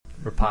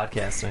We're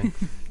podcasting.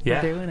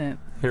 Yeah. We're doing it.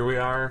 Here we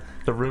are,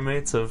 the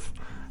roommates of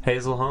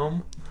Hazel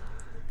Home,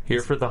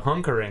 here for the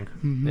hunkering.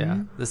 Mm-hmm. Yeah.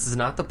 This is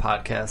not the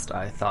podcast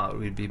I thought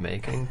we'd be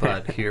making,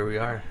 but here we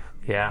are.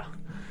 Yeah.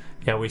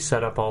 Yeah, we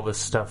set up all this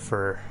stuff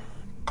for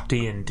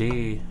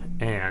D&D,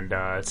 and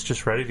it's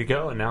just ready to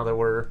go. And now that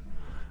we're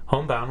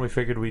homebound, we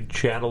figured we'd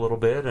chat a little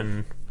bit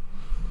and,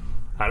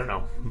 I don't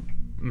know,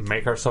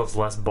 make ourselves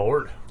less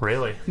bored,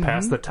 really.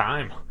 Pass the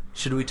time.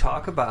 Should we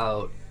talk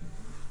about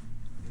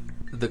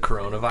the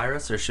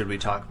coronavirus, or should we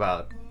talk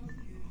about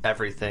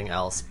everything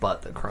else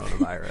but the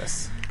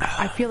coronavirus?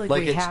 I feel like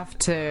we have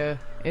to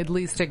at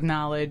least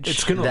acknowledge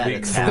It's going to that leak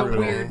it's the through.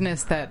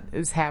 weirdness that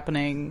is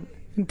happening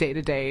day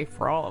to day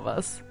for all of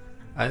us.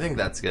 I think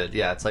that's good.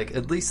 Yeah, it's like,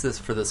 at least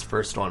for this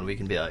first one, we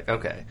can be like,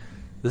 okay,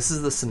 this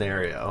is the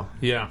scenario.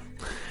 Yeah.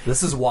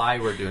 This is why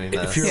we're doing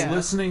this. If you're Yeah.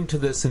 listening to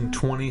this in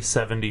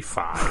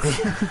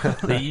 2075,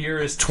 the year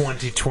is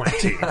 2020.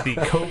 The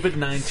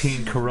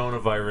COVID-19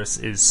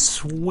 coronavirus is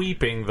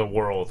sweeping the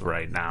world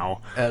right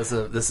now.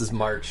 This is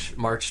March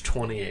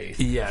 28th.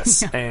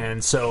 Yes,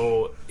 and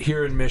so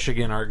here in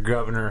Michigan, our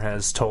governor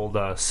has told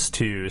us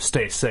to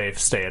stay safe,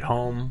 stay at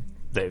home.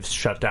 They've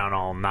shut down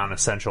all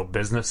non-essential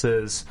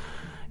businesses.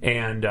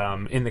 And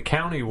in the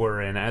county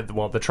we're in,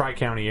 the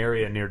Tri-County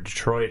area near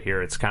Detroit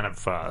here, it's kind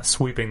of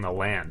sweeping the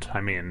land.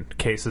 I mean,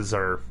 cases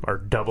are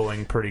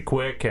doubling pretty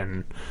quick,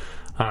 and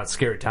it's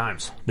scary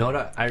times. No,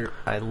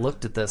 I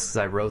looked at this because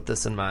I wrote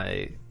this in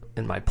my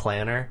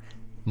planner.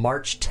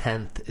 March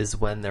 10th is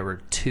when there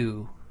were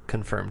 2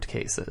 confirmed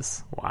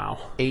cases. Wow.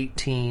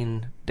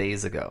 18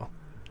 days ago.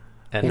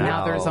 And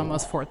now there's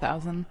almost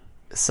 4,000.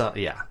 So,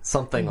 yeah,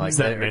 something like Is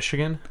that that.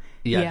 Michigan?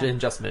 Yeah, Yeah. in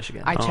just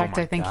Michigan. I checked,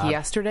 my I think, God.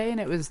 yesterday, and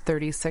it was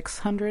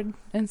 3,600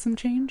 and some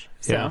change.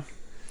 So, Yeah.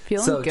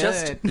 feeling So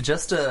good.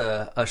 just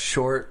a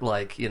short,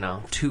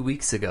 2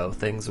 weeks ago,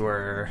 things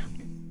were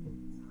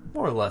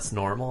more or less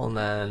normal, and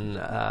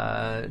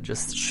then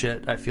just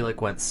shit, I feel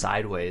like, went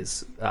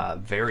sideways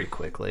very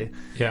quickly.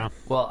 Yeah.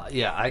 Well,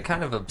 yeah, I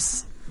kind of,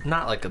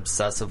 not like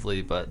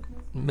obsessively, but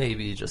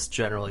maybe just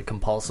generally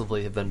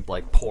compulsively have been,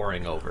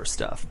 pouring over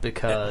stuff,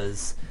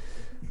 because,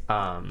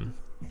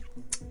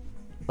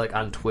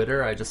 on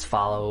Twitter, I just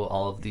follow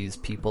all of these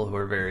people who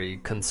are very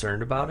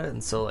concerned about it,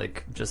 and so,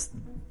 just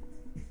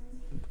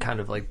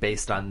kind of,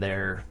 based on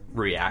their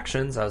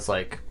reactions, I was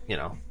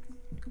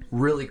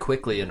really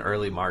quickly in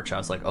early March, I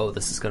was like, oh,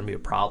 this is going to be a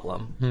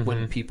problem,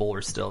 when people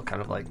were still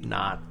kind of,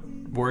 not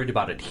worried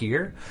about it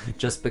here,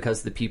 just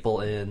because the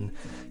people in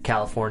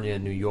California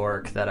and New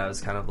York that I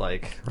was kind of,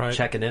 Right.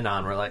 checking in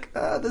on were like,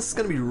 this is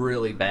going to be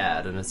really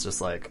bad, and it's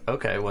just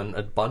okay, when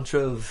a bunch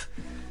of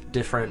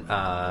different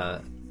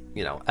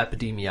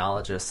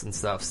epidemiologists and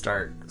stuff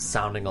start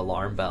sounding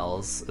alarm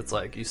bells, it's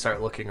you start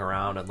looking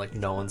around and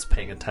no one's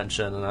paying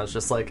attention, and I was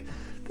just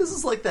this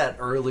is that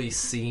early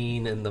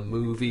scene in the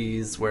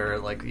movies where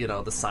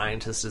the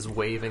scientist is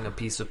waving a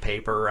piece of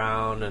paper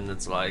around, and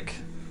it's I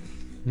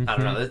don't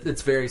know,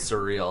 it's very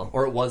surreal,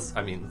 or it was.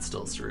 I mean, it's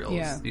still surreal.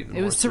 Yeah, It's even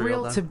it was more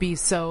surreal then. to be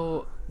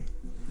so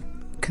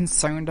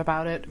concerned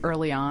about it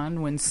early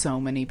on, when so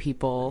many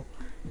people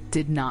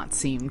did not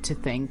seem to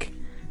think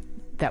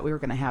that we were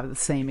going to have the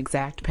same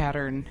exact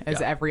pattern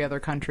as every other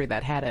country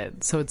that had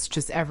it. So it's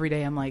just every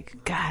day I'm like,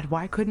 God,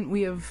 why couldn't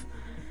we have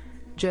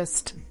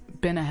just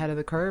been ahead of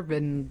the curve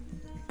and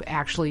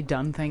actually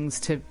done things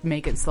to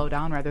make it slow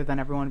down, rather than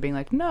everyone being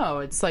like, no,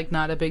 it's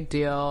not a big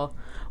deal.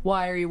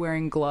 Why are you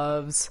wearing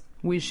gloves?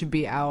 We should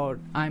be out.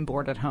 I'm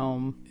bored at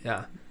home.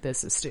 Yeah.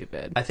 This is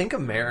stupid. I think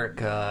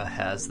America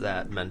has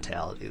that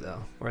mentality,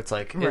 though, where it's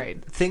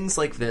Right. things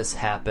like this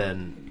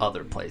happen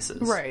other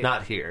places, Right.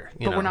 Not here.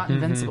 You But know? we're not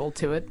invincible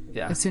to it.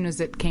 Yeah. As soon as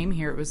it came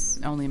here, it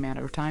was only a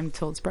matter of time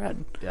until it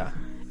spread. Yeah.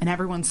 And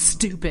everyone's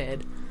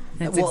stupid.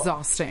 And it's Well,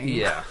 exhausting.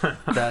 Yeah,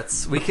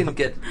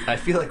 I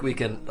feel like we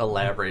can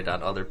elaborate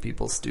on other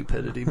people's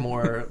stupidity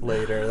more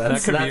later.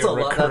 That could be a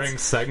recurring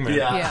segment.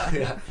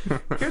 Yeah.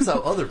 Here's how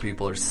other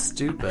people are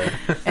stupid.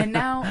 And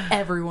now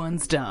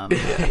everyone's dumb.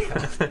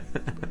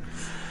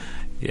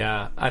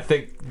 Yeah, I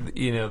think,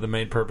 the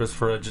main purpose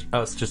for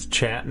us just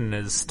chatting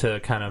is to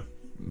kind of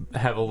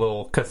have a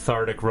little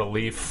cathartic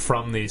relief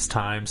from these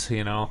times,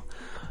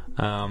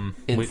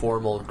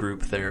 Informal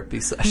group therapy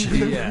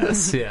session.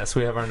 Yes,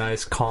 we have our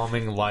nice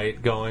calming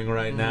light going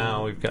right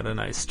now. We've got a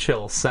nice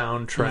chill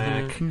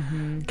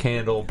soundtrack,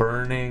 candle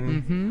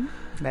burning.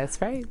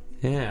 That's right.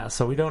 Yeah,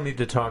 so we don't need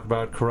to talk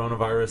about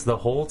coronavirus the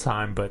whole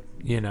time, but,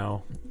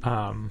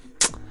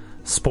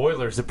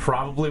 spoilers, it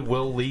probably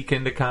will leak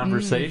into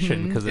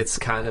conversation, because It's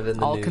kind of in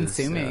the All news,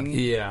 consuming.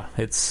 yeah,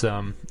 it's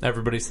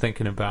everybody's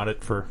thinking about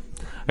it for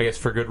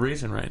good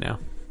reason right now.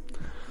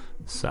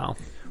 So,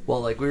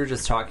 Well, we were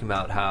just talking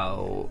about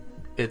how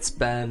it's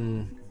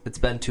been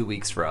 2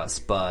 weeks for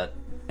us,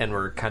 and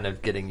we're kind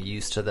of getting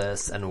used to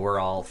this, and we're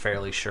all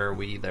fairly sure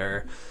we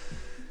either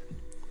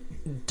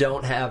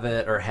don't have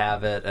it or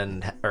have it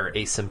and are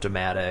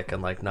asymptomatic,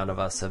 and none of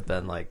us have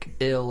been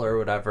ill or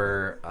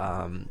whatever,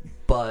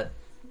 but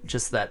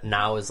just that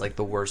now is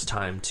the worst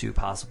time to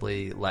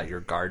possibly let your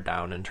guard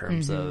down in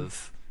terms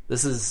of,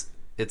 this is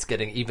it's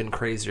getting even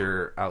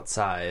crazier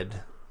outside,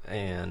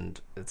 and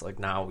it's like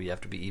now we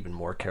have to be even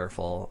more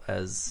careful,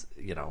 as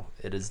you know,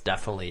 it is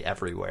definitely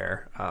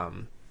everywhere.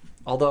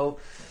 Although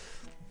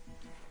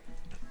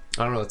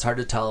I don't know, it's hard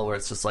to tell where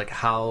it's just like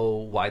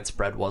how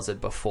widespread was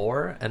it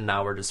before, and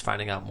now we're just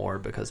finding out more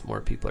because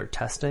more people are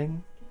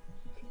testing.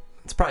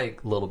 It's probably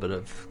a little bit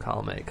of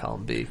column A,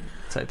 column B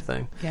type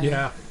thing.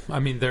 Yeah. I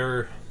mean,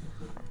 the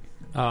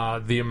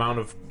amount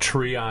of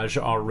triage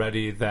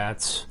already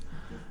that's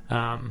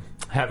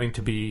having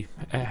to be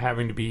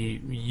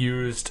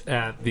used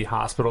at the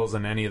hospitals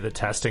and any of the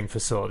testing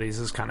facilities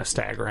is kind of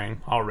staggering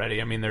already.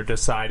 I mean, they're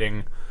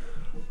deciding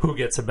who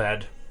gets a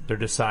bed. They're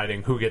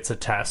deciding who gets a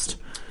test.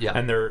 Yeah.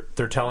 And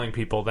they're telling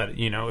people that,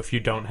 you know, if you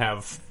don't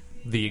have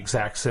the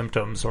exact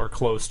symptoms or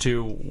close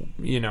to,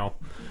 you know,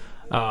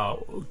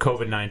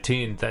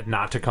 COVID-19, that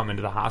not to come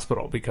into the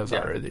hospital because,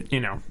 our,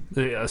 you know,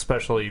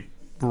 especially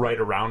right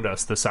around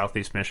us, the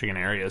Southeast Michigan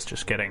area is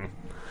just getting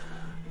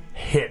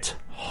hit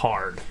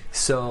hard.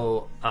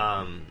 So,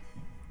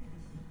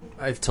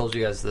 I've told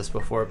you guys this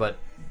before, but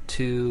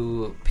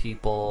 2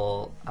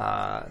 people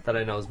that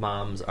I know's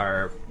moms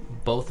are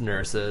both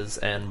nurses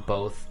and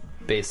both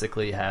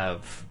basically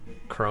have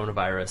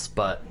coronavirus,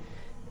 but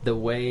the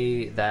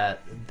way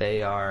that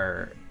they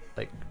are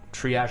like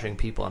triaging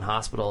people in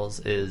hospitals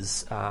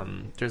is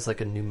there's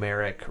like a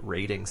numeric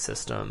rating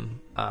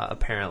system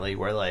apparently,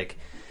 where like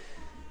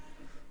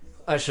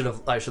I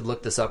should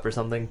look this up or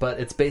something, but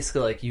it's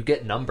basically like you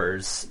get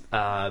numbers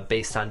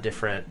based on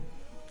different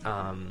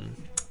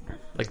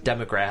like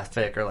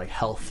demographic or like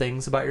health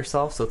things about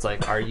yourself. So it's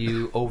like, are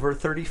you over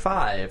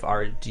 35?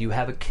 Do you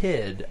have a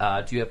kid?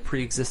 Do you have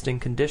pre-existing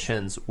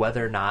conditions?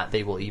 Whether or not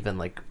they will even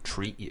like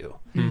treat you,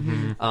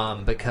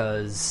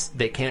 because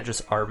they can't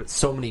just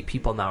so many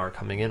people now are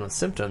coming in with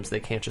symptoms. They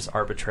can't just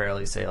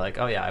arbitrarily say like,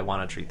 oh yeah, I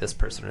want to treat this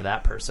person or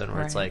that person.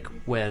 Where it's like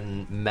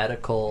when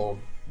medical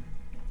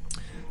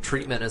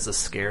treatment is a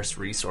scarce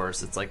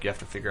resource, it's like you have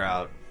to figure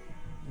out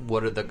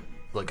what are the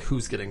like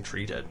who's getting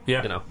treated.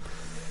 You know.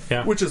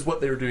 Yeah. Which is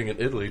what they were doing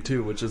in Italy,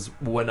 too, which is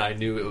when I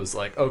knew it was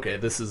like, okay,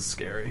 this is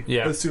scary.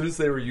 Yeah. As soon as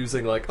they were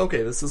using, like,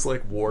 okay, this is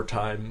like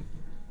wartime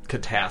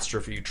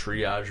catastrophe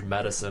triage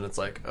medicine, it's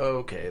like,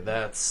 okay,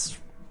 that's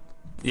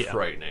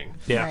frightening.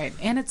 Yeah. Right.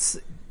 And it's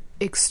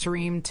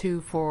extreme,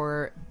 too,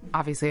 for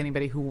obviously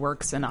anybody who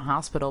works in a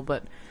hospital,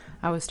 but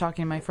I was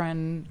talking to my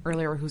friend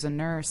earlier who's a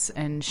nurse,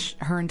 and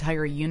her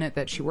entire unit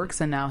that she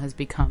works in now has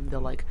become the,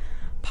 like,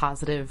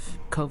 positive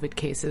COVID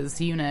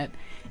cases unit,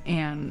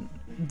 and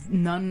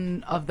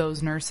none of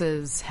those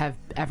nurses have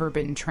ever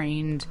been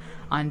trained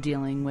on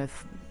dealing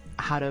with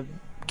how to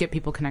get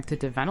people connected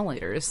to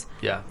ventilators.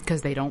 Yeah.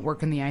 Because they don't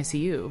work in the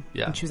ICU.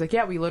 Yeah. And she was like,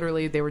 yeah,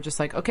 they were just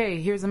like, okay,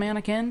 here's a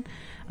mannequin.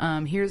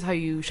 Here's how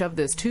you shove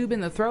this tube in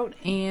the throat,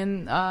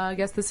 and I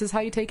guess this is how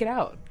you take it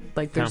out.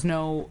 Like, there's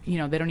no, you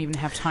know, they don't even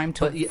have time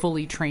to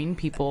fully train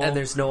people. And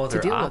there's no other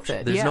to deal option.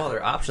 with it. There's no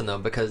other option, though,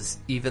 because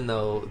even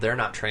though they're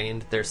not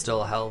trained, they're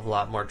still a hell of a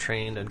lot more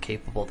trained and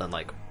capable than,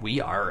 like,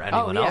 we are or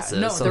anyone else is.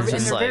 No, so they're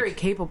like, very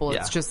capable.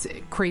 It's just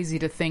crazy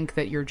to think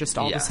that you're just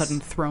all of a sudden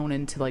thrown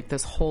into, like,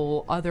 this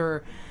whole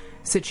other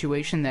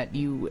situation that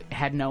you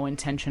had no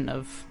intention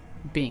of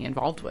being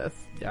involved with.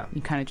 Yeah.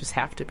 You kind of just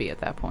have to be at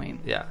that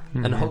point. Yeah.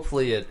 And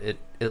hopefully it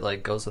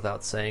like goes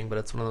without saying, but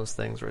it's one of those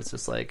things where it's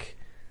just like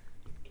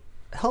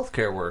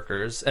healthcare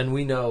workers, and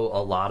we know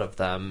a lot of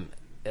them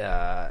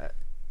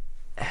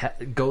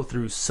go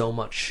through so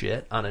much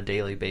shit on a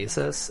daily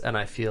basis, and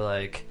I feel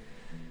like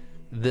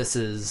this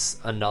is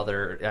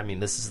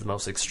this is the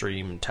most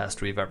extreme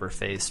test we've ever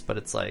faced, but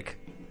it's like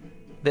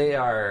they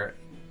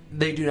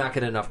do not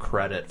get enough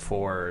credit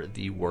for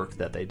the work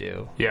that they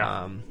do.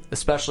 Yeah.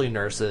 Especially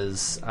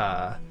nurses,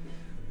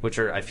 which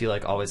are, I feel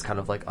like, always kind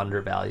of like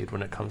undervalued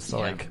when it comes to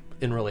like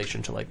in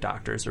relation to like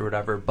doctors or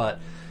whatever.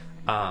 But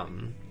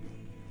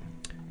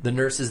the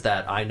nurses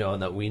that I know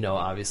and that we know,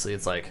 obviously,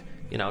 it's like,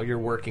 you know, you're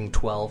working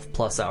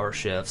 12+ hour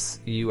shifts.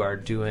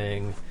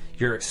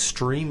 You're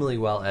extremely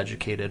well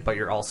educated, but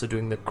you're also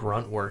doing the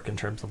grunt work in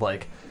terms of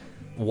like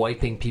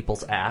wiping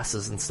people's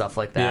asses and stuff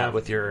like that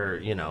with your,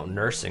 you know,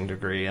 nursing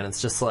degree. And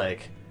it's just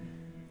like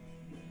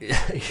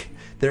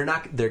they're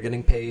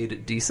getting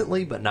paid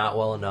decently, but not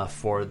well enough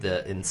for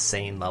the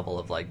insane level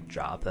of like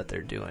job that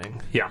they're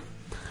doing. Yeah.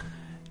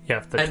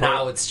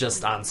 Now it's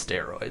just on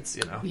steroids,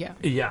 you know.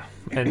 Yeah.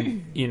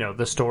 And you know,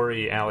 the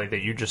story, Allie,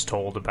 that you just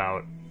told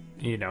about,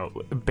 you know,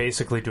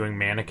 basically doing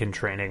mannequin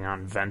training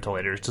on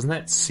ventilators, doesn't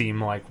that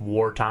seem like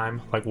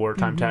wartime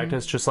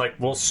tactics? Just like,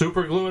 we'll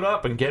super glue it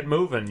up and get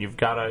moving. You've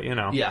got to, you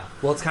know. Yeah.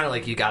 Well, it's kind of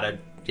like you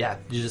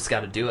just got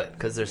to do it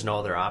because there's no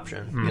other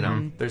option. You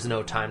know, there's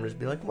no time to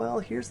be like, well,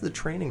 here's the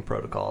training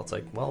protocol. It's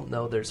like, well,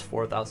 no, there's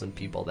 4,000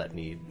 people that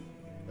need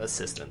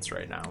assistance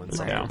right now in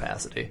some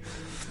capacity.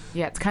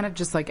 Yeah, it's kind of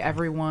just like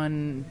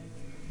everyone,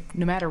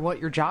 no matter what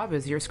your job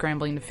is, you're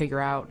scrambling to figure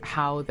out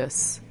how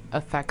this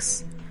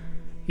affects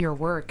your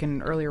work.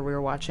 And earlier we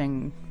were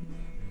watching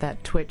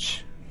that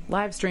Twitch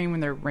live stream when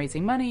they're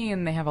raising money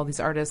and they have all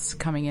these artists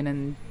coming in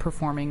and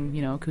performing,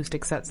 you know,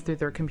 acoustic sets through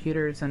their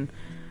computers, and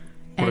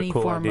what any a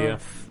cool form idea.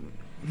 of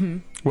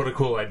What a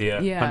cool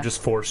idea. Yeah. I'm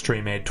just for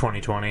Stream Aid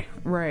 2020.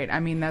 Right. I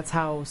mean, that's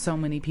how so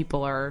many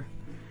people are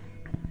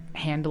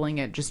handling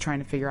it, just trying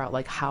to figure out,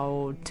 like,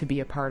 how to be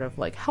a part of,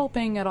 like,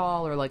 helping at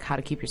all, or, like, how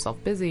to keep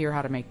yourself busy or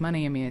how to make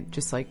money. I mean, it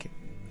just, like,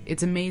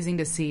 it's amazing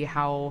to see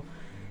how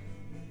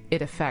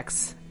it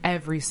affects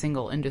every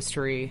single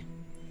industry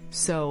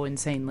so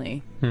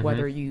insanely,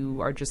 whether you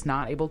are just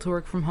not able to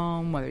work from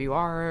home, whether you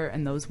are,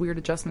 and those weird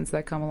adjustments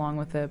that come along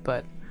with it.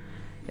 But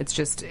it's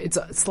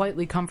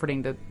slightly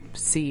comforting to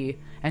see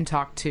and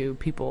talk to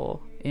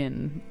people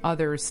in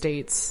other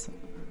states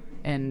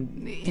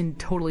and in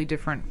totally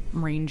different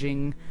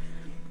ranging,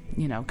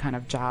 kind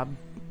of job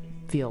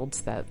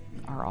fields that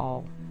are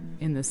all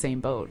in the same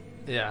boat.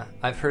 Yeah,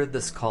 I've heard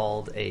this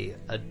called a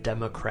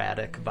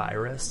democratic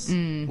virus,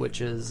 which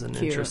is an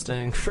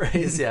interesting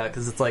phrase. Yeah,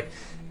 because it's like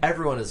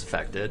everyone is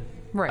affected,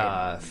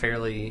 right?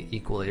 Fairly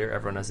equally, or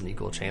everyone has an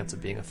equal chance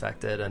of being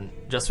affected. And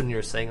just when you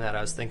were saying that,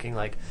 I was thinking,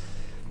 like,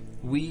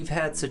 we've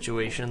had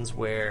situations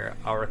where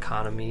our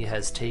economy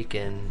has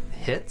taken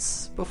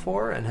hits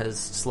before and has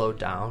slowed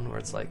down, where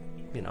it's like,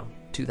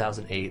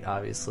 2008,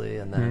 obviously,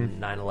 and then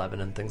 9/11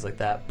 and things like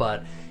that.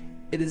 But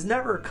it has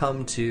never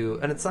come to,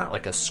 and it's not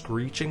like a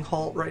screeching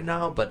halt right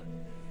now, but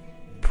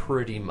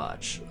pretty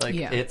much. Like,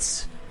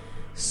 it's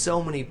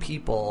so many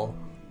people,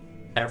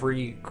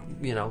 every,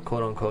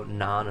 quote unquote,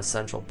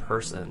 non-essential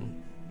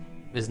person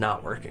is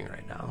not working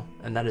right now.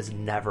 And that has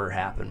never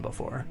happened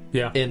before.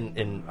 Yeah.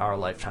 In our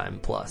lifetime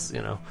plus,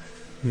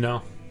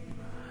 No,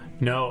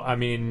 I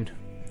mean,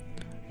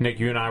 Nick,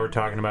 you and I were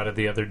talking about it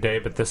the other day,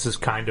 but this is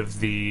kind of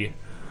the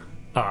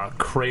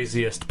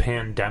craziest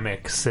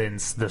pandemic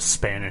since the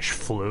Spanish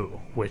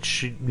flu,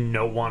 which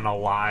no one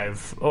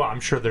alive... Oh, I'm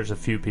sure there's a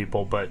few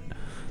people, but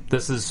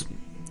this is,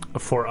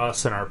 for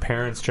us and our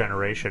parents'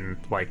 generation,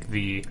 like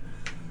the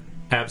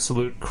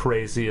absolute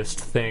craziest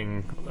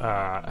thing,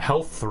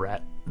 health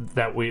threat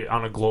that we,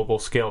 on a global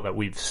scale, that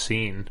we've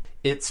seen.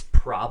 It's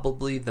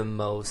probably the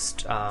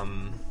most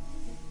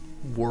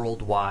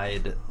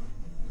worldwide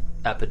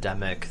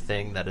epidemic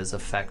thing that has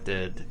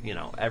affected,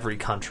 every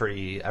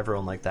country,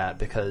 everyone like that,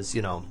 because,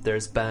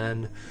 there's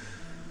been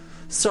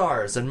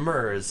SARS and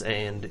MERS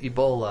and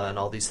Ebola and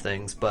all these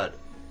things, but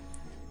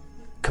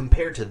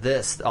compared to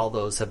this, all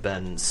those have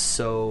been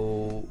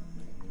so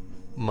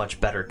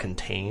much better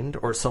contained,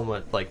 or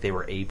somewhat like they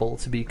were able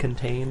to be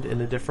contained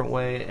in a different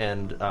way.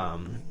 And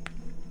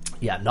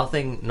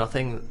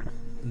nothing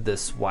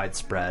this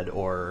widespread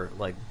or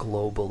like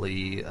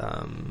globally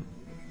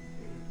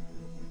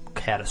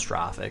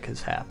catastrophic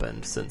has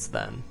happened since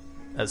then,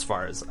 as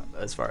far as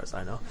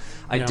I know.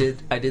 I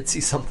did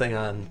see something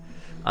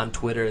on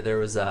Twitter. There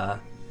was a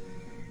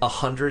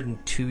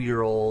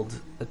 102-year-old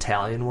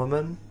Italian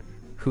woman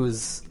who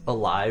is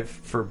alive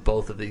for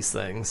both of these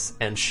things,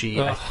 and she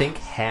I think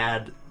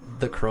had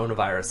the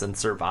coronavirus and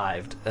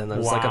survived, and there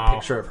was like a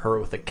picture of her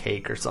with a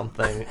cake or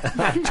something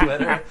on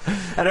Twitter,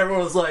 and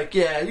everyone was like,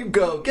 "Yeah, you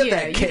go get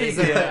that cake."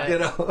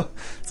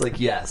 It's like,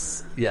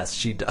 yes,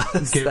 she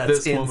does. Give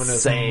That's this woman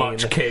insane. as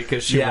much cake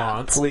as she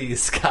wants.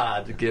 Please,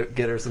 God, get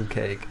her some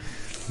cake.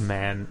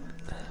 Man,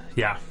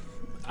 yeah.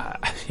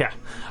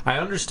 I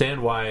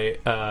understand why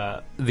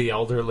the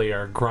elderly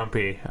are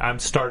grumpy. I'm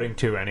starting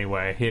to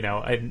anyway.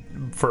 And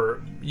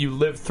you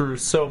live through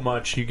so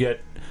much.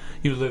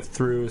 You live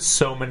through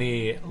so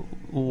many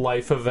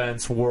life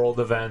events, world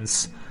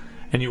events,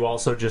 and you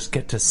also just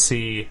get to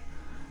see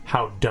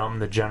how dumb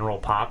the general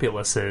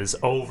populace is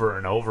over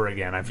and over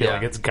again. I feel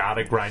like it's got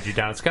to grind you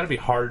down. It's got to be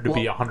hard to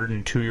be a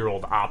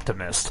 102-year-old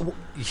optimist.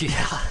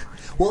 Yeah.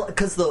 Well,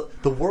 because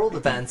the world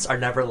events are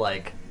never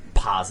like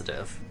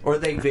positive, or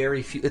they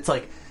very few. It's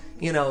like,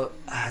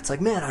 it's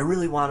like, man, I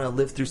really want to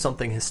live through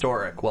something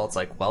historic. Well, it's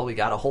like, well, we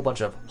got a whole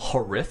bunch of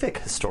horrific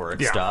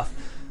historic stuff.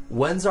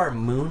 When's our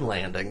moon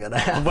landing gonna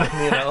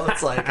happen?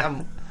 It's like,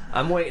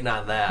 I'm waiting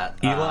on that.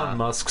 Elon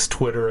Musk's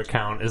Twitter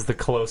account is the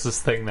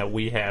closest thing that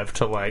we have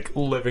to like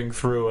living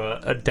through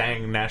a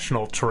dang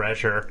national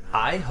treasure.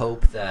 I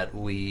hope that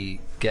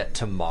we get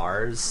to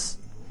Mars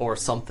or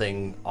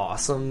something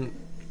awesome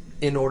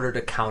in order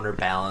to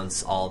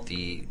counterbalance all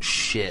the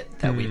shit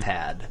that we've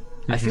had.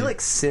 I feel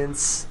like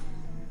since,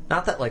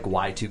 not that like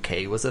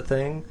Y2K was a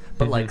thing,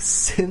 but like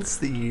since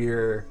the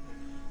year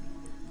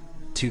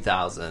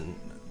 2000,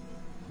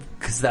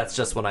 because that's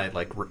just when I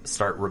like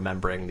start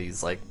remembering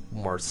these like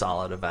more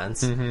solid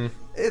events.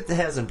 It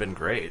hasn't been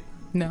great.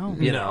 No,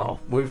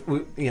 we've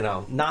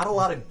not a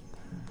lot of.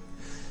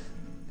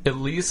 At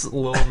least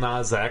Lil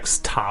Nas X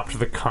topped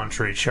the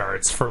country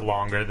charts for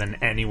longer than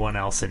anyone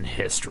else in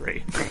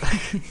history.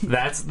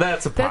 That's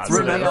a positive. Really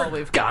Remember all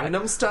we've got.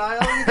 Gangnam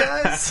Style, you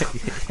guys?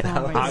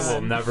 I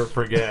will never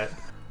forget.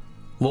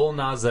 Lil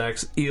Nas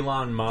X,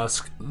 Elon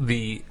Musk,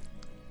 the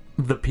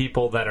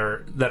people that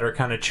are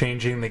kind of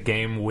changing the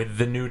game with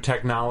the new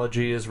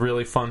technology is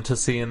really fun to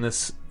see in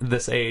this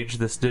age,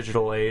 this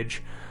digital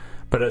age.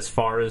 But as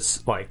far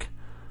as like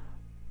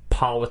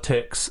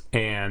politics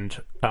and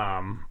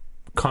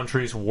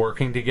countries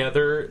working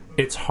together,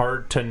 it's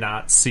hard to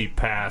not see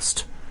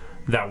past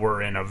that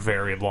we're in a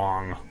very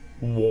long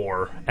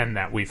war and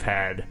that we've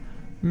had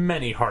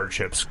many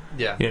hardships.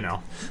 Yeah. You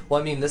know.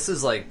 Well, I mean, this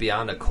is like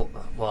beyond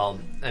well,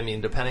 I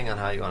mean, depending on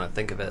how you want to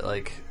think of it,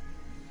 like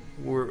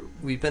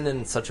we've been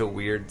in such a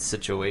weird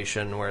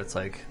situation where it's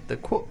like the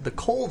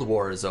Cold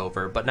War is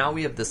over, but now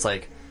we have this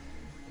like,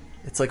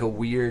 it's like a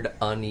weird,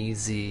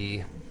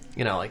 uneasy,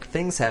 you know, like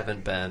things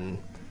haven't been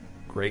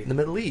great in the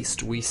Middle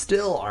East. We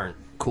still aren't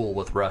cool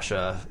with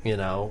Russia, you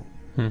know.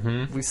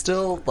 Mm-hmm. We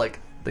still, like,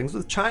 things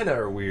with China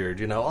are weird,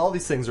 you know. All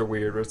these things are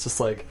weird, where it's just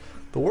like,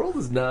 the world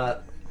is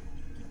not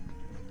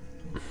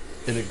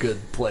in a good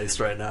place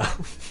right now.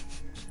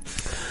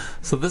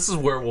 So this is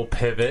where we'll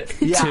pivot.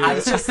 Yeah, I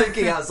was just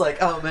thinking, I was like,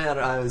 oh man,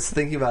 I was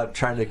thinking about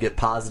trying to get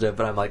positive,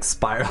 but I'm like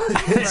spiraling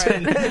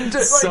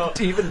into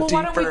like even deeper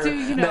why don't we do,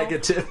 you know,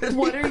 negativity.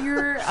 What are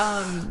your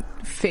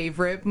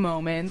favorite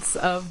moments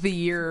of the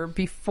year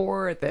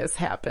before this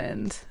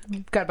happened?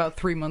 We've got about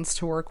 3 months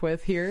to work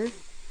with here.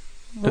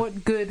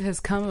 What good has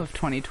come of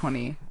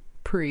 2020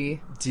 pre?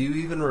 Do you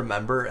even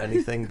remember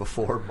anything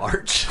before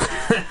March?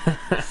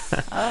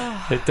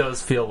 It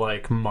does feel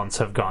like months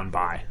have gone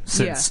by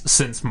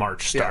since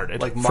March started.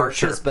 Yeah, like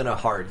March has been a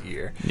hard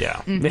year. Yeah.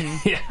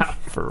 Mm-hmm. Yeah,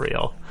 for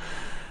real.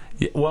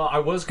 Yeah, well, I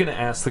was going to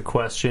ask the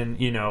question,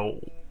 you know,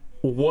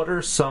 what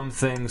are some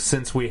things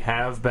since we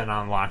have been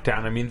on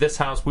lockdown? I mean, this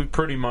house, we've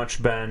pretty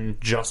much been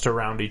just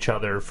around each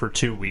other for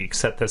 2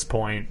 weeks at this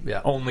point,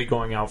 only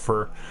going out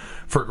for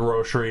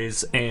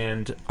groceries.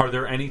 And are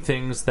there any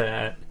things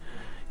that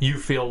you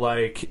feel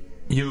like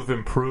you've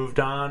improved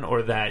on,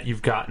 or that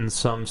you've gotten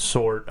some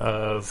sort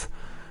of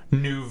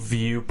new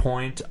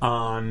viewpoint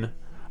on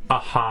a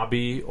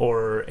hobby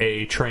or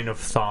a train of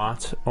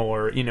thought?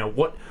 Or, you know,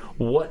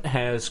 what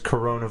has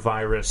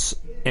coronavirus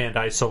and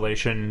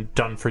isolation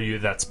done for you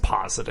that's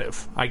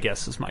positive, I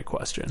guess is my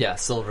question. Yeah,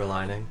 silver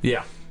lining.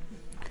 Yeah.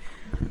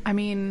 I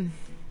mean,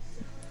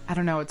 I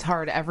don't know, it's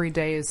hard. Every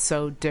day is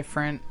so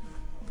different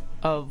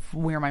of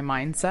where my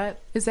mindset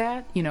is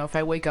at. You know, if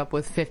I wake up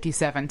with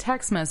 57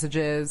 text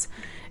messages,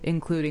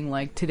 including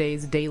like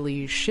today's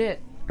daily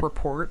shit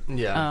report,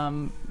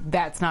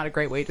 that's not a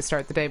great way to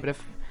start the day. But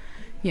if,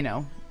 you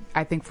know,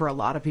 I think for a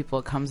lot of people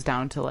it comes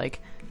down to like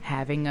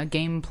having a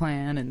game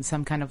plan and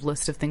some kind of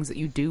list of things that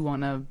you do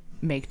want to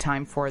make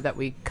time for that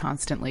we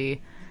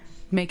constantly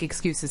make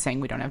excuses saying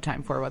we don't have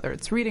time for, whether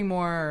it's reading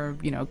more or,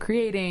 you know,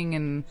 creating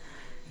and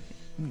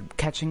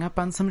catching up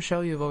on some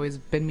show you've always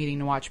been meaning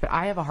to watch. But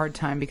I have a hard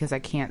time because I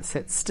can't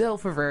sit still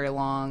for very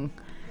long.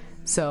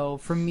 So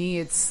for me,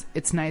 it's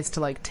nice to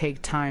like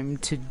take time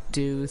to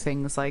do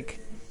things like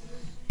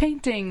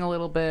painting a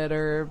little bit,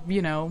 or,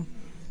 you know,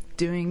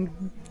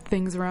 doing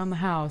things around the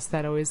house.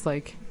 That always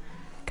like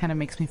kind of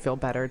makes me feel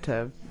better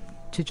to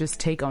just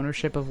take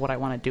ownership of what I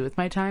want to do with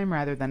my time,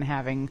 rather than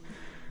having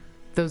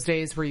those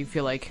days where you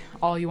feel like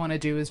all you want to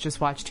do is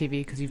just watch TV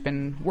because you've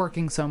been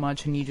working so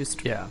much and you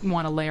just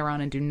want to lay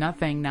around and do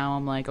nothing. Now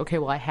I'm like, okay,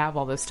 well, I have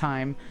all this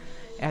time.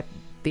 At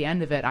the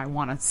end of it, I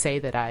want to say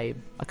that I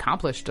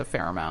accomplished a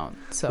fair amount.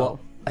 So, well,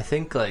 I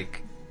think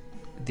like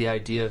the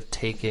idea of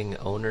taking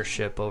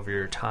ownership over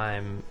your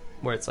time,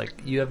 where it's like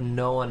you have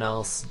no one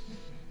else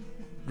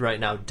right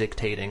now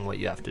dictating what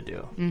you have to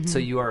do. Mm-hmm. So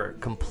you are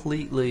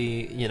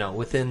completely, you know,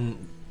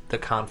 within the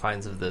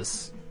confines of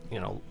this,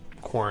 you know,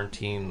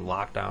 quarantine,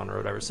 lockdown, or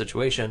whatever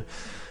situation.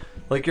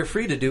 Like, you're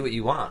free to do what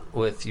you want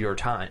with your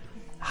time.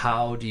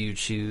 How do you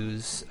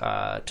choose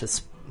to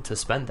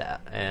spend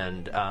that?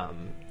 And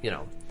you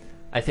know,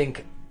 I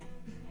think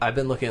I've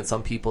been looking at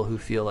some people who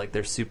feel like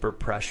they're super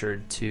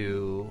pressured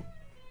to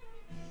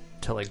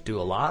like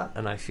do a lot,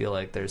 and I feel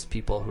like there's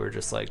people who are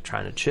just like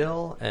trying to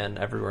chill, and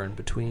everywhere in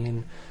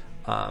between.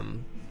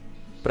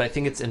 But I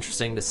think it's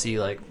interesting to see,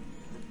 like,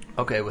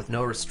 okay, with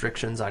no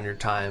restrictions on your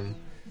time,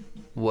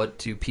 what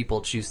do people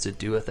choose to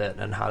do with it,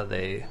 and how do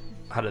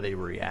they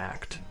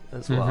react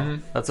as well?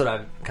 Mm-hmm. That's what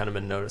I've kind of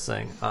been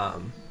noticing.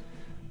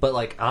 But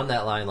like on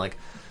that line, like,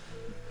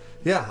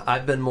 yeah, I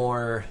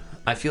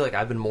feel like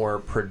I've been more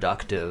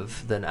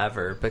productive than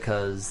ever,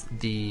 because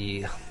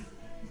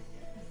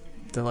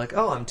they're like,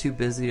 oh, I'm too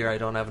busy, or I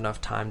don't have enough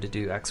time to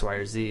do X, Y,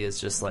 or Z is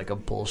just like a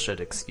bullshit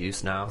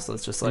excuse now. So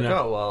it's just like,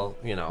 oh, well,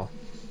 you know,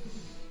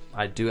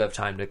 I do have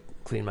time to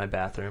clean my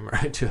bathroom, or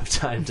I do have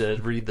time to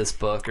read this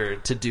book, or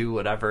to do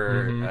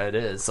whatever it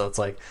is. So it's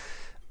like,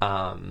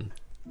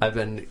 I've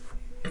been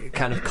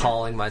kind of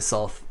calling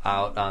myself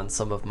out on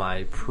some of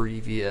my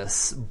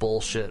previous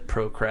bullshit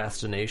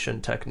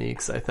procrastination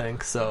techniques, I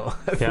think. So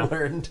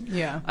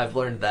I've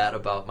learned that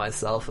about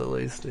myself, at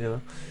least, you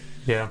know.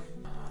 Yeah.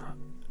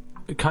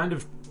 Kind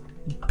of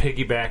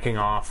piggybacking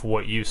off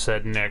what you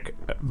said, Nick,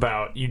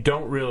 about you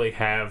don't really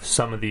have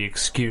some of the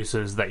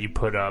excuses that you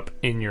put up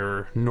in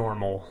your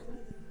normal,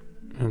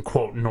 in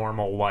quote,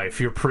 normal life,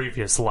 your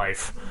previous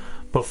life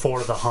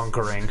before the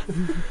hunkering.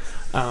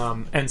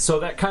 And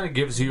so that kind of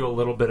gives you a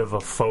little bit of a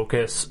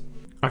focus.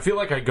 I feel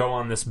like I go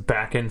on this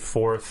back and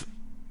forth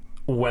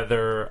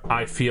whether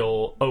I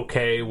feel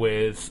okay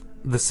with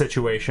the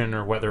situation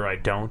or whether I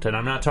don't. And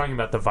I'm not talking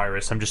about the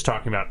virus, I'm just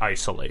talking about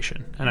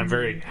isolation. And I'm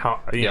very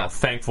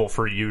thankful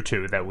for you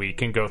two that we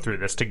can go through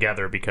this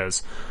together,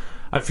 because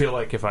I feel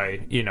like if I,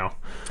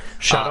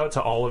 shout out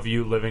to all of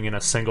you living in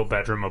a single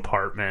bedroom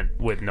apartment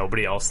with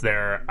nobody else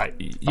there.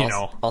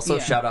 Also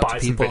Yeah. shout out Buy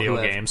to some people video who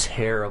have games.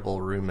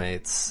 terrible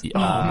roommates. Oh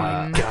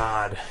my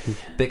god.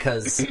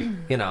 Because,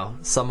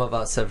 some of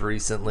us have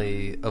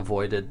recently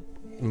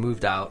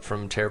moved out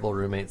from terrible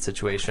roommate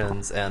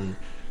situations, and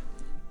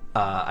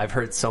I've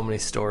heard so many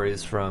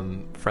stories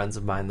from friends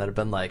of mine that have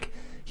been like,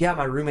 yeah,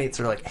 my roommates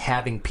are like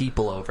having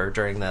people over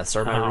during this,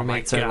 or my Oh my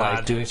roommates are like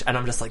God. doing, and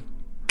I'm just like,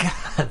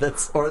 God,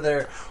 or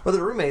the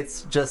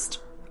roommates just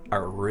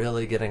are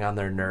really getting on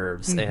their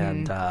nerves,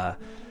 and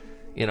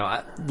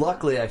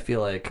luckily I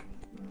feel like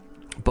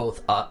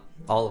both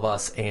all of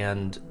us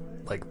and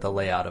like the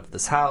layout of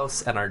this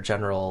house and our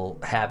general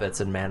habits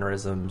and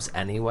mannerisms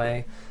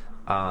anyway.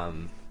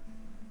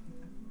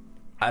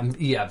 I'm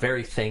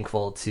very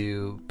thankful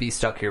to be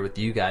stuck here with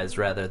you guys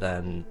rather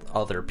than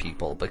other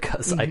people,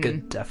 because I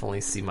could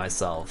definitely see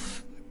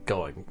myself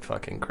going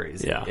fucking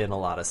crazy in a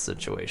lot of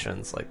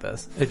situations like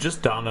this. It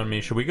just dawned on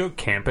me, should we go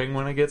camping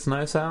when it gets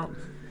nice out?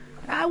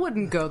 I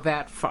wouldn't go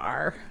that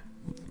far.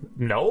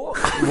 No?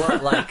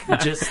 What, like,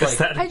 just like,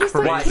 that I just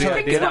crazy? like to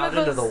camping's get one out of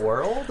into those- the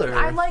world? Or?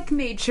 I like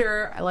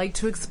nature. I like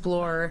to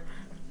explore.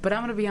 But I'm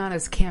going to be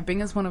honest, camping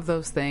is one of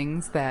those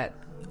things that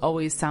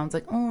always sounds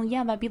like, oh,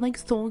 yeah, that'd be, like,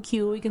 so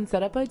cute. We can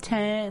set up a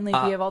tent, and,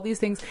 like, we have all these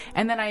things.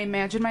 And then I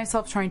imagine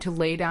myself trying to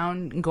lay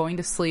down and going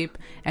to sleep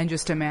and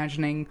just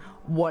imagining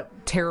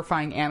what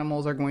terrifying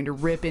animals are going to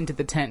rip into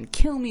the tent and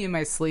kill me in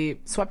my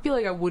sleep. So I feel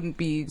like I wouldn't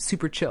be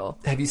super chill.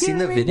 Have you seen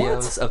know the what I mean?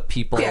 videos of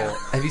people? Yeah.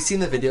 Have you seen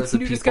the videos of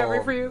New people?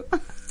 discovery for you.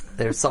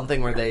 There's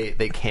something where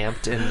they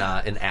camped in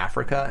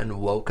Africa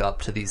and woke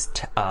up to these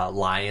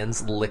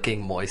lions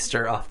licking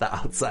moisture off the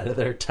outside of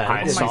their tent.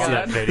 I saw God.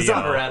 that video. It's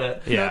on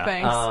Reddit. Yeah. No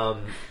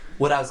thanks.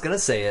 What I was gonna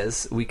say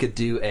is we could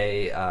do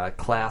a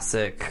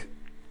classic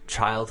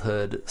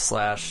childhood /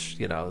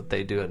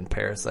 they do it in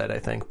Parasite, I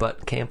think,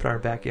 but camp in our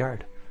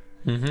backyard.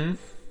 Mm-hmm.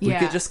 We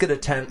could just get a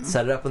tent,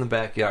 set it up in the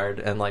backyard,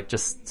 and like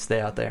just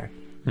stay out there.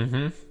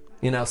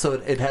 Mm-hmm. So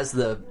it has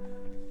the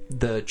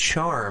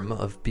charm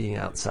of being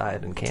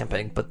outside and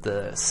camping, but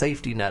the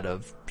safety net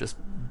of just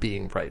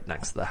being right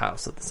next to the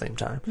house at the same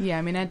time. Yeah,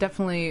 I mean, I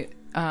definitely,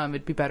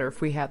 it'd be better if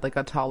we had like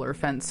a taller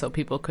fence so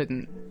people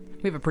couldn't.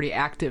 We have a pretty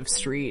active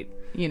street,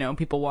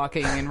 people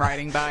walking and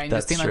riding by and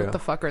just That's being like, true. what the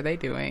fuck are they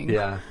doing?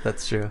 Yeah,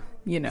 that's true.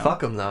 Fuck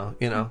them though.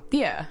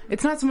 Yeah,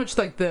 it's not so much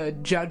like the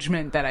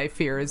judgment that I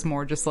fear is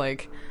more just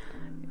like,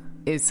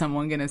 is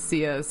someone gonna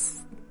see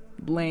us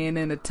laying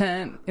in a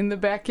tent in the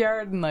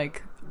backyard and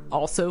like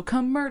also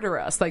come murder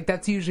us? Like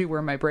that's usually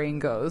where my brain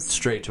goes.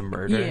 Straight to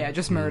murder. Yeah,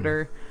 just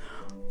murder.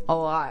 A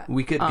lot.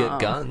 We could get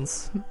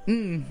guns.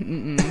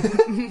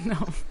 No.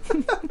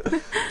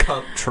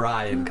 Come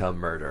try and come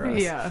murder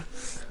us. Yeah,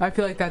 I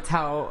feel like that's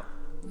how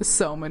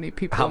so many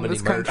people How in many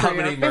this country how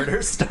many are-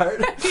 murders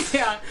start?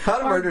 Yeah. How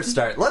do murders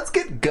start? Let's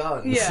get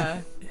guns.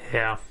 Yeah.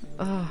 Yeah.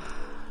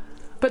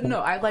 But no,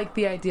 I like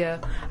the idea.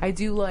 I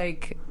do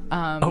like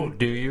Oh,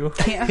 do you?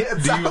 yeah. It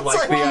Do sounds you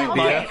like the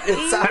idea?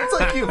 It sounds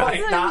like you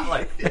might not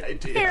like the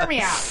idea. Hear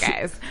me out,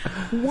 guys.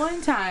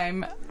 One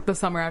time, the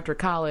summer after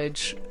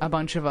college, a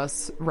bunch of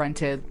us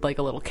rented like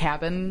a little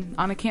cabin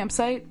on a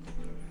campsite,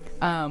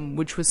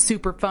 which was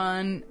super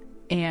fun,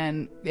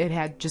 and it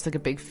had just like a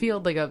big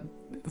field, like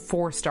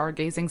for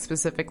stargazing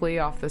specifically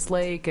off this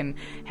lake, and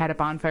had a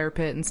bonfire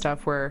pit and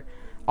stuff where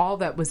all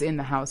that was in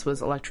the house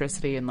was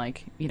electricity and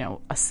like,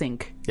 a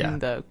sink Yeah. in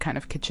the kind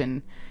of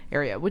kitchen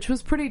area, which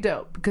was pretty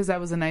dope because that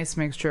was a nice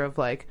mixture of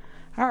like,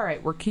 all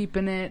right, we're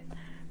keeping it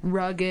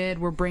rugged,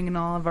 we're bringing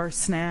all of our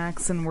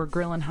snacks and we're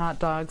grilling hot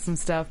dogs and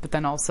stuff, but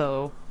then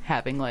also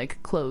having like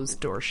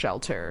closed door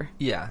shelter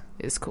Yeah.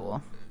 is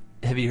cool.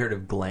 Have you heard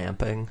of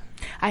glamping?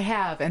 I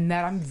have, and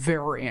that I'm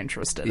very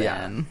interested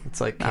in. It's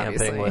like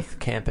obviously.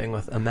 camping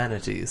with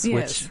amenities,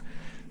 Yes. which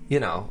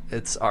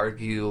it's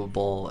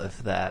arguable if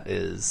that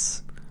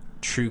is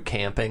true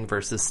camping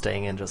versus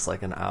staying in just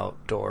like an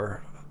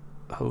outdoor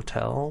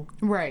hotel.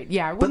 Right,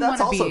 yeah. I But wouldn't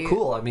that's wanna also be,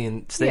 cool. I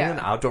mean, staying in Yeah. an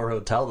outdoor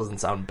hotel doesn't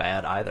sound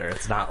bad either.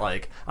 It's not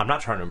like I'm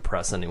not trying to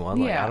impress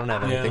anyone. Like Yeah. I don't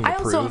have Yeah. anything I to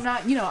also prove.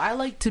 am not, I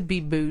like to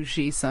be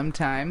bougie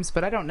sometimes,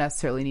 but I don't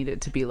necessarily need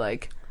it to be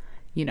like,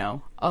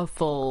 a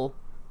full,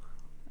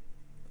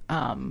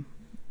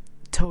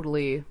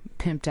 totally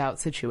pimped out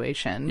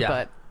situation. Yeah,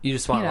 But you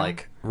just want you know.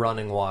 like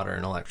running water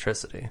and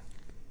electricity.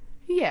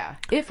 yeah,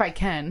 if I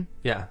can.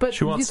 Yeah, But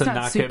She wants it's to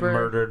not get super,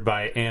 murdered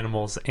by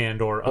animals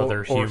and or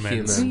other or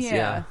humans.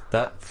 Yeah.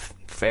 that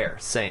fair,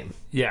 same.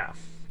 Yeah,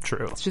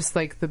 true. It's just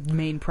like the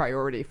main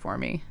priority for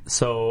me.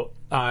 So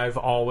I've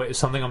always,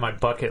 something on my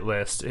bucket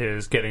list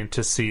is getting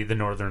to see the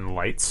Northern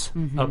Lights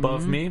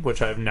above me,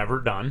 which I've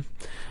never done.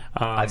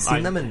 I've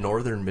seen them in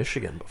northern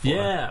Michigan before.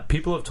 Yeah,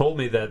 people have told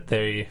me that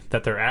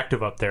they're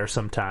active up there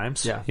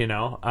sometimes. Yeah.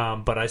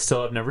 But I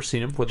still have never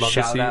seen them. Would love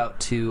to Shout see. out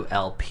to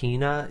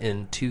Alpena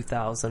in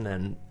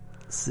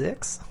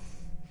 2006.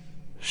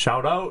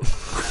 Shout out.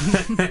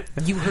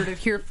 You heard it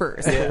here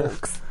first,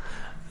 folks.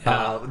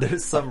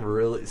 There's some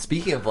really,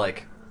 speaking of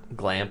like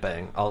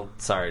glamping,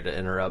 sorry to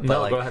interrupt, No,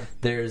 but like go ahead.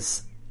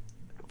 there's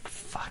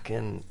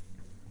fucking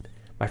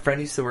my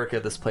friend used to work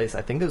at this place.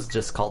 I think it was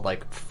just called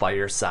like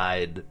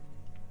Fireside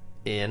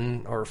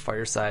Inn or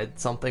Fireside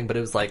something, but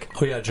it was like,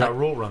 Oh yeah, Ja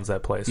Rule runs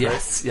that place, right?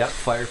 yes, yep,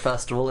 Fire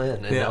Festival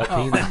Inn in Yeah.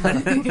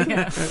 Alpena.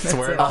 Yeah, That's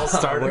where it all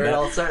started. Where it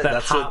all started. That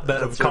That's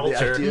hotbed of that's where the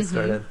culture. idea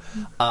started.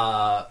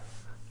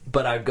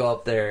 But I'd go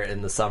up there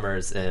in the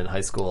summers in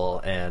high school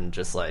and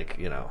just like,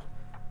 you know,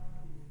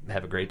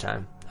 have a great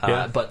time.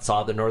 Yeah. But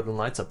saw the Northern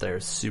Lights up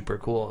there. Super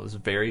cool. It was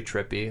very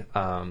trippy.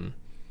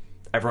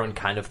 Everyone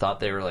kind of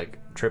thought they were like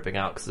tripping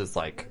out because it's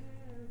like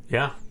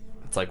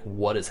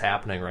what is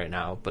happening right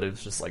now? But it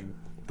was just like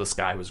the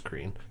sky was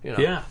green. You know?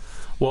 Yeah.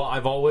 Well,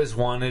 I've always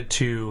wanted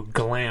to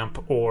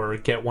glamp or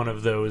get one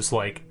of those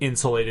like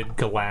insulated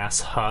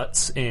glass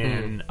huts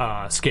in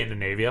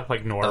Scandinavia,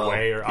 like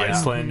Norway or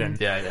Iceland,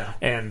 and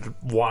and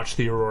watch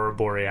the aurora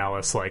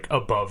borealis like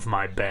above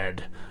my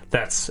bed.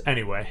 That's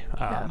anyway.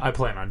 I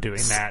plan on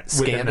doing that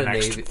within the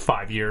next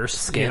 5 years.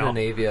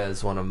 Scandinavia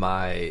is one of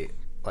my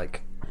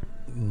like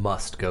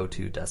must go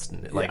to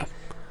destinations. Like,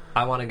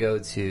 I want to go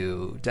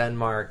to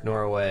Denmark,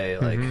 Norway.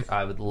 Like,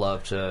 I would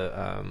love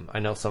to. I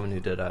know someone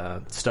who did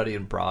a study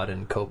abroad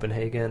in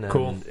Copenhagen,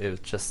 and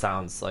it just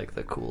sounds like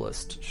the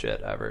coolest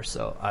shit ever.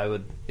 So I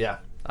would,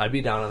 I'd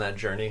be down on that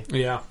journey.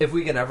 Yeah. If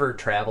we can ever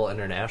travel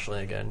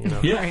internationally again, you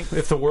know. Yeah,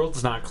 if the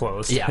world's not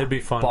closed, it'd be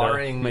fun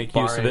to make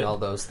use of it. all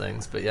those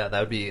things. But yeah, that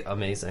would be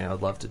amazing. I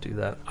would love to do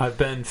that. I've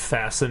been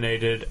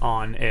fascinated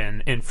on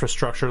an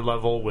infrastructure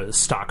level with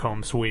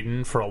Stockholm,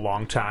 Sweden for a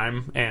long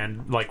time,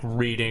 and like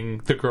reading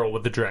The Girl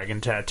with the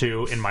Dragon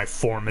Tattoo in my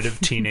formative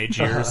teenage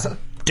years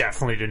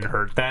definitely didn't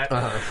hurt that.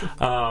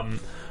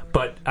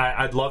 But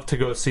I'd love to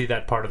go see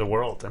that part of the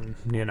world, and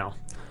you know.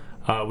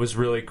 It was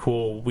really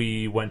cool.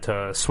 We went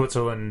to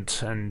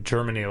Switzerland and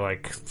Germany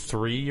like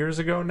 3 years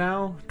ago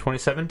now,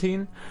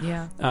 2017.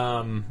 Yeah.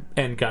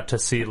 And got to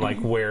see like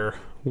where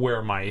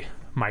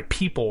my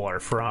people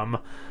are from,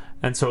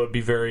 and so it'd be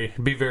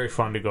very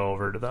fun to go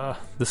over to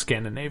the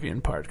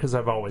Scandinavian part because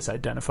I've always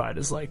identified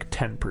as like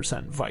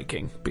 10%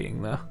 Viking,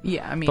 being the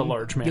the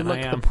large man you look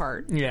I am. the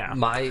part. Yeah.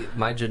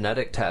 My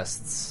genetic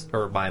tests,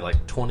 or my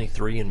like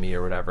 23andMe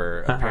or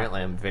whatever,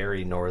 apparently I'm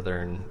very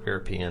Northern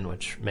European,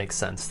 which makes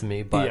sense to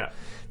me. But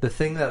the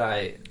thing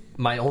that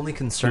my only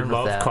concern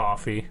with that,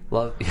 coffee,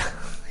 love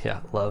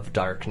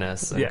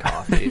darkness and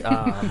coffee,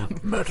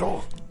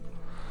 metal.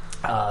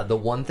 The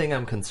one thing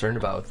I'm concerned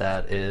about with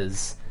that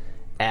is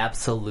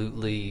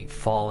absolutely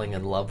falling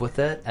in love with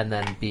it and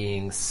then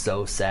being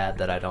so sad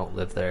that I don't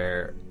live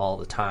there all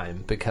the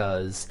time.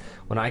 Because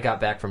when I got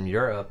back from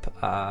Europe,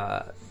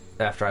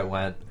 after I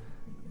went,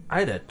 I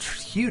had a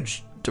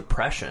huge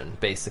depression,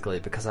 basically,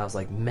 because I was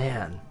like,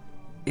 man,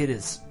 it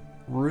is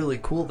really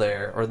cool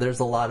there, or there's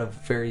a lot of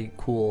very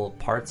cool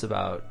parts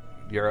about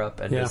Europe,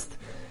 and just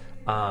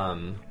I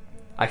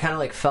kind of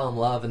like fell in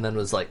love and then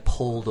was like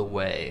pulled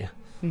away.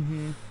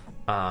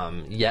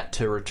 Yet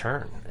to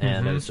return,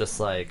 and it was just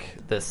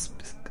like this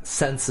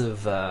sense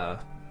of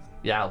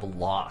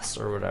loss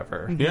or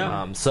whatever.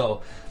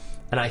 So,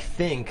 and I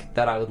think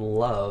that I would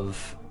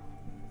love,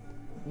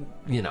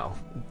 you know,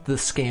 the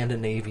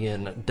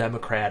Scandinavian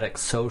democratic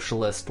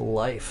socialist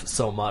life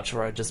so much,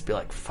 where I'd just be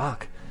like,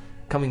 fuck,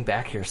 coming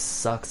back here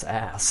sucks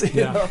ass.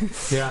 You know?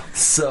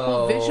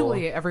 So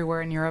visually,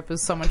 everywhere in Europe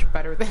is so much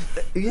better than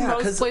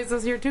most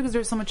places here too, because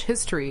there's so much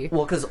history.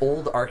 Well, because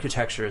old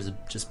architecture is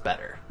just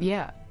better.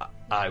 Yeah,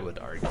 I would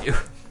argue.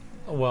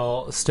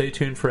 Well, stay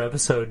tuned for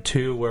episode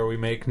 2, where we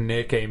make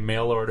Nick a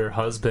mail-order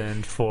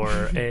husband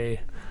for a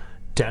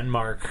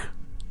Denmark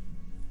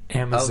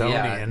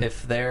Amazonian.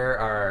 If there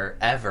are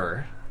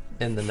ever,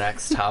 in the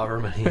next however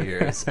many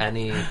years,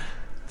 any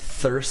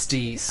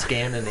thirsty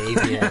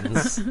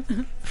Scandinavians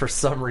for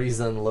some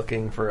reason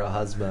looking for a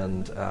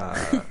husband,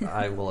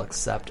 I will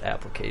accept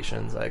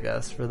applications, I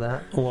guess, for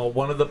that. Well,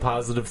 one of the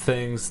positive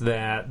things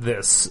that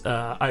this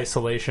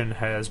isolation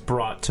has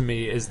brought to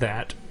me is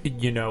that,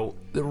 you know,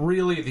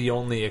 really the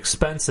only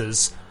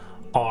expenses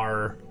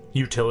are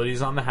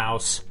utilities on the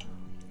house,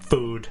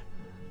 food,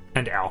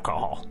 and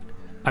alcohol.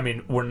 I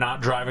mean, we're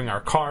not driving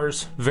our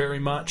cars very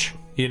much,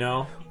 you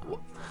know?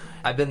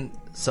 I've been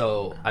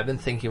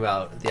thinking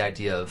about the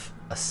idea of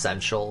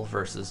essential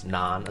versus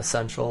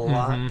non-essential a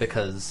lot,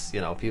 because, you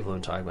know, people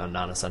have been talking about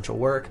non-essential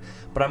work,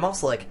 but I'm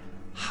also like,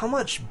 how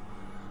much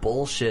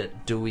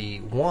bullshit do we,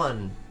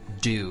 one,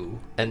 do,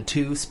 and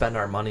two, spend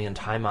our money and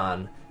time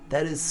on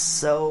that is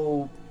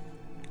so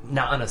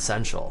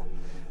non-essential,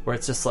 where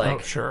it's just like, oh,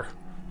 sure,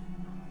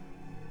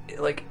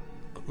 like,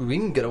 we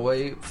can get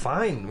away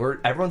fine.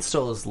 Everyone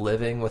still is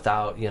living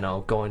without, you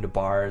know, going to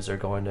bars or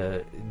going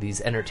to these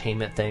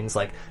entertainment things.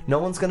 Like, no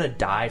one's gonna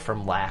die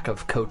from lack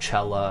of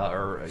Coachella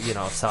or, you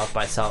know, South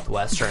by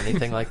Southwest or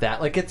anything like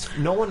that. Like,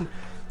 no one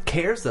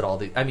cares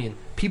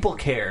that people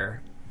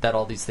care that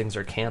all these things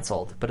are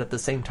canceled, but at the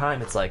same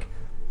time, it's like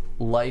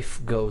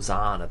life goes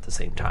on at the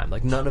same time.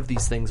 Like, none of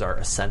these things are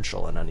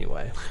essential in any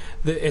way.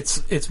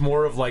 It's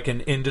more of like an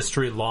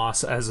industry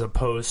loss as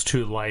opposed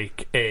to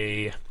like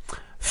a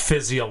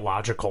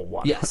physiological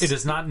one. Yes. It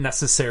is not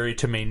necessary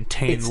to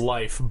maintain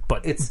life,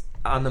 but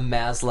on the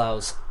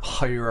Maslow's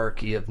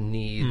hierarchy of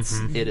needs,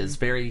 it is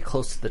very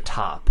close to the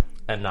top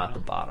and not the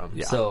bottom.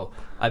 Yeah. So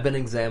I've been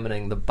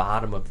examining the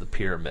bottom of the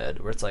pyramid,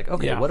 where it's like,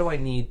 okay, what do I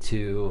need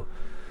to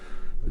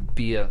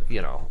be a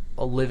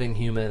living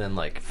human and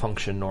like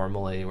function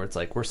normally, where it's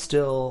like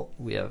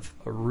we have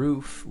a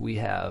roof, we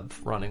have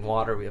running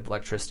water, we have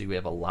electricity, we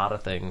have a lot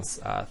of things.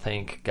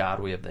 Thank God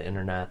we have the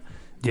internet.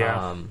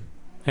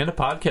 And a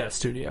podcast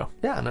studio.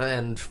 Yeah,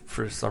 and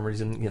for some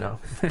reason,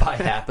 by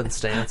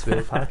happenstance, we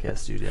have a podcast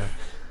studio.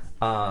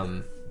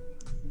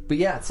 But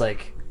yeah, it's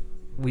like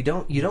you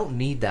don't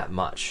need that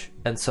much.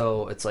 And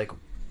so it's like,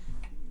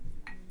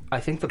 I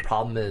think the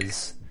problem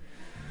is,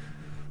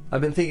 I've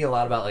been thinking a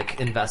lot about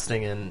like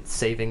investing and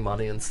saving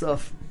money and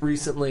stuff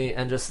recently,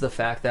 and just the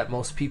fact that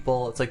most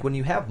people, it's like when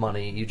you have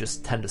money, you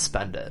just tend to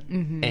spend it.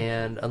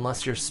 And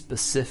unless you're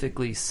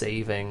specifically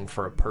saving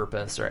for a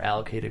purpose or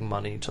allocating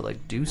money to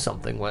like do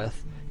something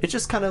with, it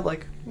just kind of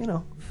like,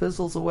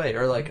 fizzles away.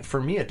 Or like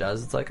for me it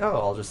does. It's like,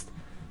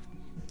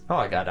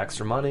 I got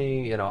extra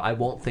money, I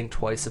won't think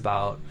twice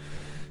about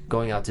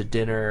going out to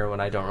dinner when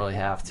I don't really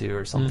have to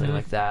or something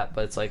like that.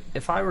 But it's like,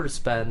 if I were to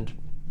spend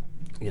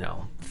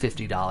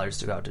 $50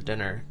 to go out to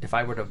dinner, if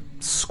I were to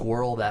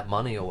squirrel that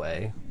money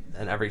away,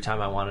 and every time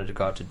I wanted to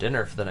go out to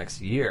dinner for the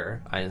next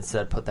year, I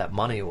instead put that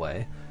money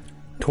away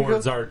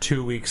towards our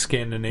 2-week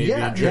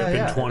Scandinavian trip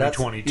in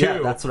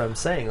 2022. That's what I'm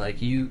saying.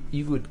 Like, you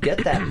would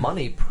get that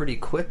money pretty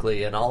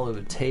quickly, and all it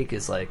would take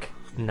is like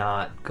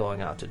not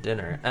going out to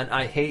dinner. And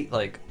I hate,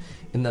 like,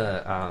 in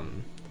the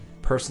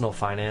personal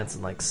finance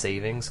and like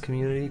savings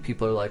community,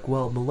 people are like,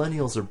 well,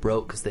 millennials are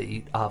broke because they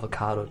eat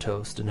avocado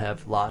toast and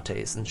have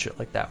lattes and shit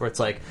like that, where it's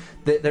like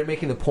they're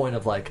making the point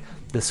of like,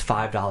 this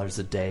 $5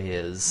 a day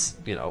is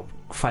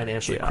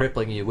financially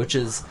crippling you, which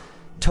is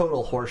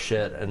total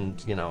horseshit.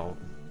 And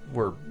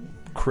we're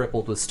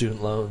crippled with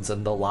student loans,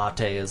 and the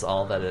latte is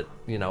all that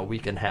we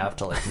can have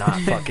to like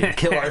not fucking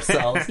kill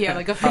ourselves. Yeah,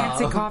 like a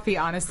fancy coffee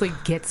honestly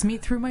gets me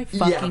through my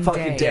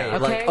fucking day.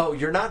 Like, Okay?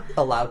 you're not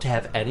allowed to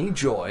have any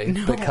joy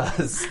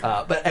because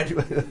but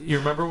anyway. You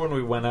remember when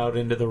we went out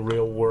into the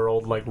real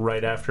world like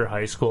right after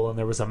high school, and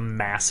there was a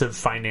massive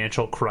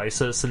financial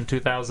crisis in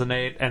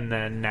 2008, and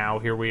then now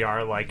here we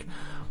are like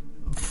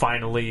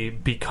finally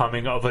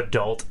becoming of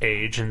adult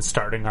age and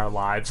starting our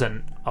lives,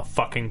 and a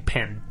fucking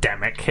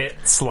pandemic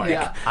hits.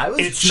 Like,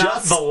 it's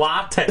not the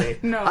latte.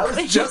 No, I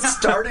was just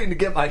starting to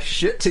get my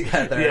shit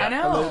together. I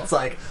know. And then it's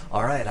like,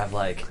 all right, I'm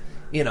like,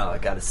 I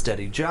got a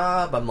steady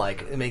job, I'm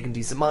like making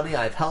decent money,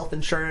 I have health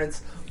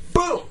insurance.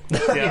 Boom!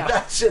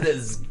 That shit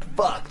is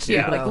fucked.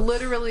 Like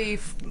literally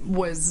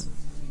was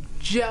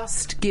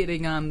just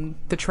getting on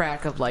the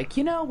track of like,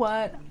 you know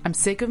what? I'm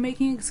sick of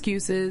making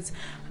excuses.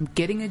 I'm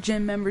getting a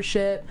gym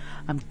membership.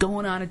 I'm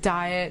going on a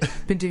diet.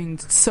 Been doing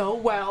so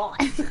well.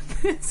 And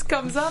this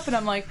comes up and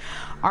I'm like,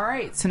 all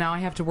right, so now I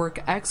have to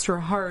work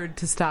extra hard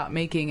to stop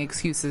making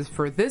excuses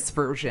for this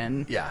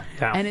version. Yeah.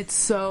 And it's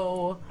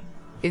so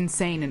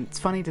insane, and it's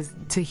funny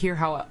to hear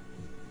how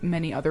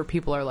many other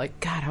people are like,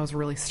 God, I was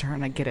really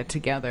starting to get it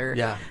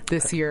together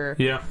this year.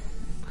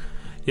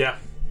 Yeah.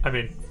 I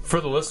mean,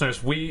 for the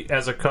listeners, we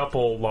as a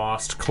couple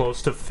lost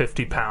close to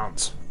 50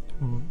 pounds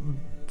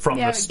from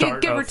the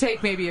start. Give or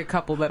take maybe a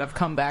couple that have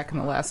come back in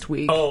the last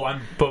week. I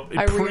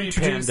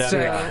reintroduced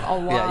a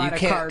lot of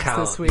carbs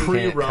this week.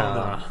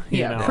 Pre-Rona.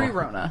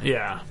 Pre-Rona.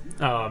 Yeah.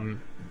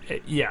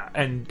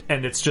 And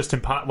it's just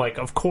like,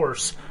 of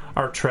course,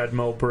 our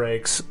treadmill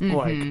breaks,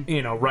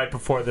 right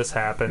before this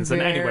happens.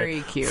 Very and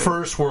anyway, cute.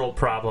 First world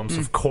problems,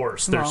 of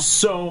course. There's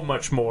so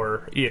much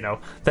more,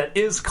 that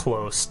is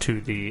close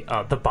to the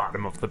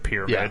bottom of the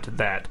pyramid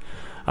that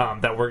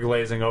we're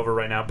glazing over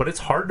right now. But it's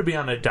hard to be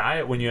on a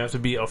diet when you have to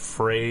be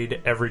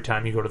afraid every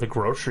time you go to the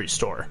grocery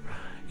store.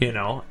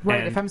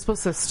 Right, if I'm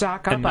supposed to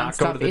stock up on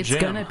stuff, it's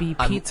going to be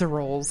pizza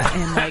rolls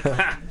and like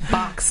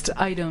boxed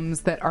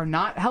items that are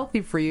not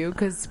healthy for you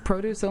because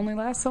produce only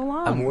lasts so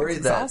long. I'm worried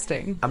it's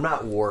exhausting. I'm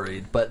not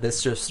worried, but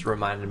this just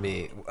reminded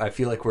me, I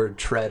feel like we're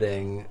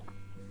treading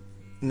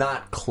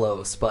not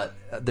close, but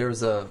there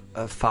was a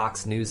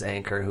Fox News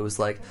anchor who was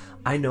like,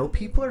 I know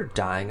people are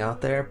dying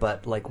out there,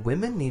 but like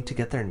women need to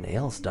get their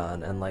nails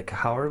done, and like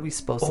how are we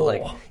supposed to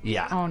like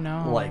oh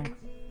no, like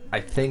I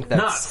think that's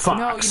not Fox.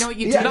 No, you know what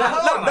you do? Yeah,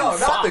 no,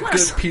 not the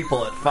good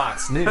people at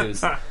Fox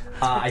News.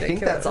 I think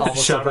that's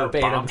almost a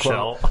verbatim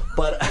quote.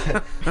 But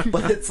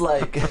it's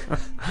like,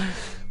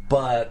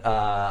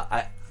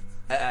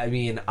 I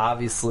mean,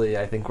 obviously,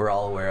 I think we're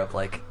all aware of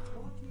like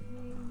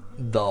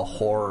the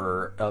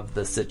horror of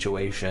the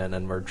situation,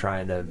 and we're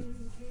trying to,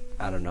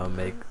 I don't know,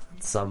 make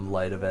some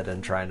light of it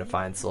and trying to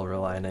find silver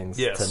linings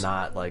to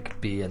not like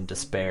be in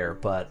despair.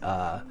 But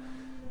I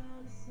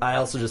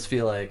also just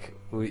feel like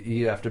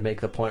you have to make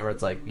the point where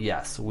it's like,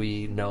 yes,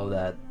 we know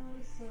that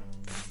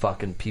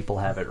fucking people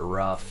have it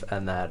rough,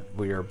 and that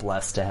we are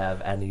blessed to have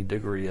any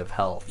degree of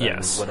health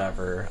and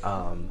whatever.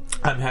 I'm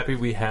happy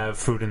we have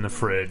food in the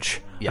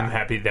fridge. Yeah. I'm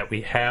happy that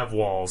we have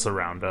walls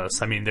around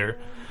us. I mean,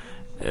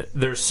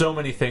 there's so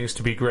many things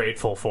to be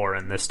grateful for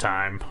in this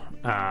time.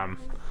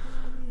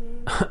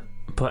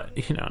 But,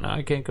 now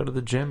I can't go to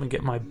the gym and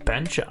get my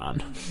bench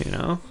on,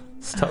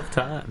 It's tough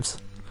times.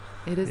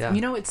 It is.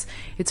 Yeah.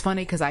 It's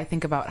funny because I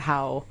think about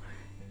how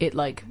it,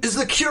 like... Is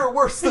the cure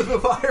worse than the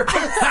virus?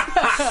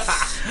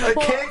 I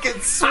can't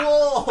get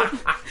swole.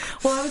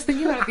 Well, I was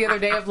thinking about it the other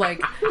day of,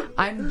 like,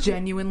 I'm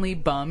genuinely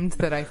bummed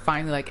that I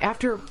finally, like,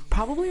 after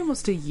probably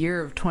almost a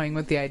year of toying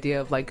with the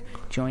idea of, like,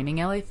 joining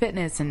LA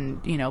Fitness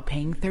and,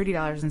 paying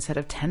 $30 instead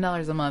of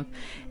 $10 a month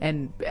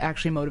and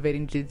actually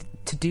motivating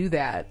to do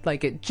that,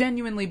 like, it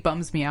genuinely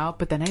bums me out.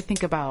 But then I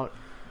think about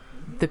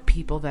the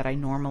people that I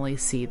normally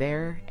see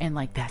there, and,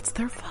 like, that's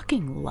their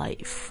fucking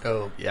life.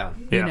 Oh, yeah.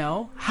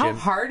 How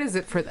hard is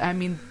it for? I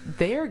mean,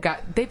 they've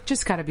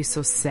just got to be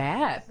so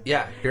sad.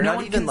 Yeah, you're no not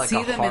one even can like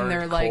see a them in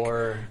their like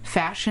hardcore-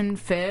 fashion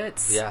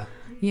fits. Yeah.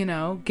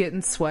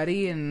 Getting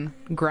sweaty and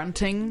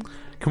grunting.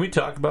 Can we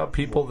talk about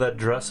people that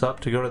dress up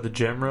to go to the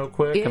gym real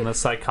quick and the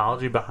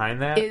psychology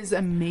behind that? Is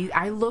amazing.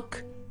 I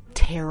look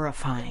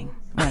terrifying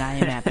when I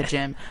am at the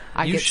gym.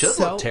 You should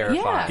look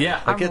terrifying.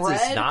 Yeah. I'm Like, it's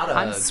red, not a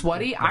I'm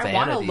sweaty. I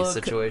want to vanity look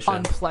situation.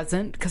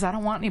 unpleasant because I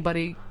don't want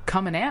anybody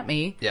coming at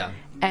me. Yeah.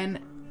 And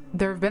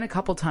there have been a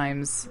couple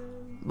times,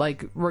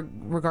 like,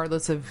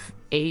 regardless of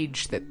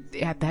age, that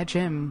at that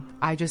gym,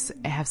 I just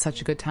have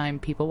such a good time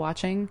people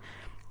watching.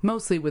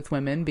 Mostly with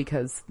women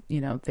because,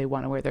 they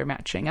want to wear their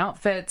matching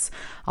outfits.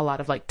 A lot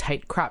of, like,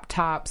 tight crop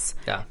tops.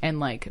 Yeah. And,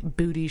 like,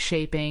 booty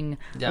shaping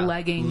Yeah.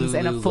 leggings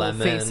and a full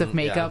Lululemon, face of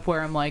makeup yeah.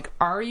 where I'm like,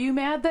 are you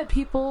mad that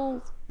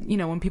people...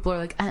 when people are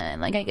like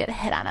I get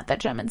hit on at the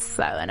gym, it's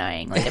so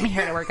annoying. Like, I'm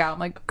here to work out. I'm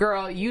like,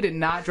 girl, you did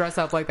not dress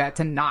up like that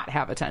to not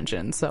have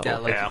attention. So, Yeah,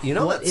 like,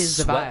 What that is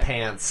the vibe?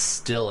 sweatpants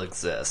still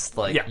exist.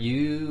 Like,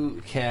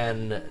 you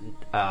can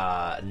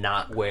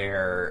not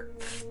wear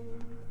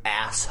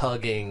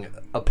ass-hugging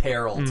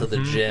apparel to the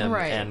gym,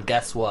 Right. and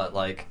guess what?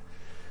 Like,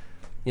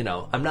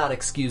 I'm not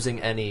excusing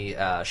any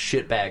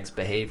shitbags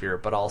behavior,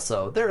 but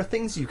also there are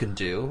things you can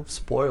do,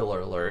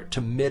 spoiler alert,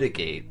 to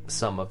mitigate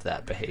some of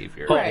that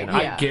behavior. Right,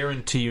 I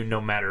guarantee you, no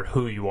matter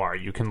who you are,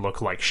 you can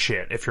look like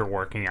shit if you're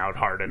working out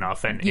hard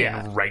enough and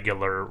in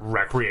regular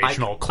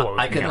recreational clothing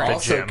I can at the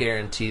also gym.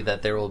 guarantee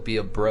that there will be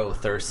a bro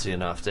thirsty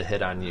enough to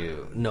hit on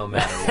you no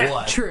matter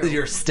what True.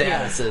 your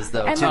status is,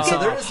 though, And too. look So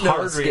at- there is no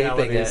Hard escaping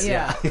reality it. is-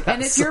 Yeah.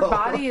 And if your so-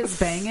 body is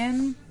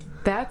banging,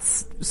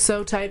 that's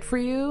so tight for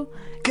you.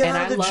 Get and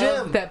out of the I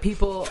love gym. that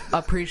people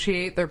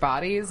appreciate their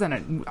bodies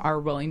and are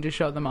willing to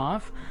show them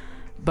off.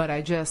 But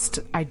I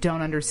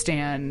don't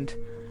understand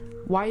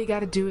why you got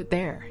to do it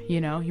there.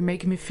 You're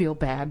making me feel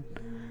bad.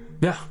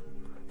 Yeah.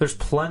 There's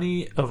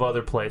plenty of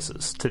other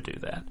places to do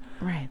that.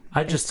 Right.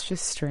 It's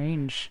just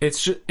strange.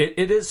 It's just,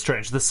 it is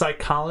strange. The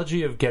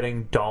psychology of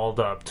getting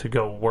dolled up to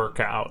go work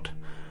out.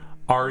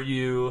 Are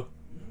you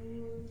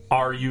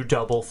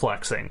double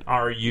flexing?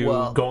 Are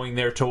you going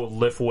there to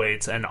lift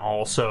weights and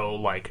also,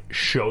 like,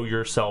 show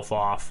yourself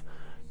off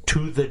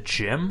to the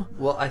gym?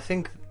 Well, I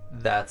think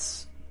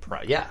that's...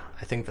 I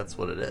think that's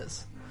what it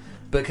is.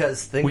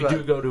 Because We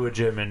do go to a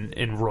gym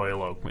in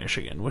Royal Oak,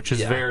 Michigan, which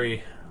is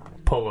very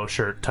polo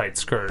shirt, tight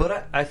skirt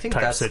But I think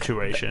type that's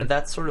situation.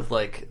 That's sort of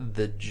like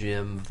the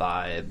gym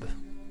vibe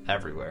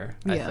everywhere,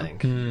 I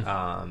think,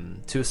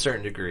 to a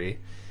certain degree.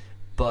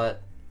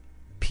 But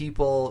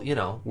people,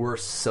 we're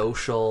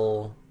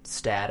social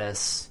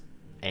status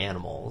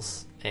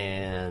animals,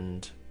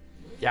 and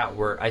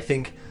I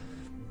think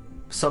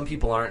some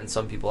people aren't and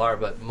some people are,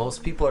 but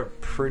most people are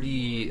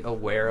pretty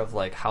aware of,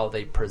 like, how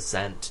they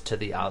present to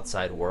the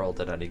outside world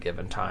at any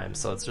given time.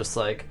 So it's just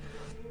like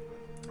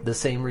the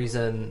same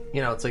reason,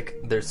 it's like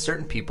there's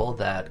certain people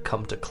that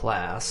come to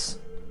class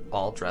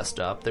all dressed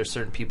up. There's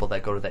certain people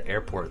that go to the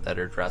airport that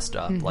are dressed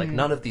up. Like,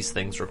 none of these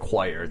things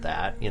require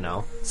that,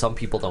 Some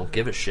people don't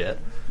give a shit.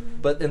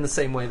 But in the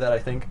same way that I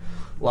think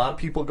a lot of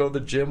people go to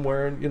the gym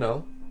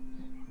wearing,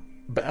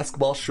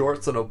 basketball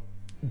shorts and a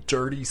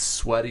dirty,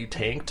 sweaty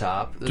tank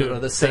top.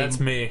 Dude, the same. that's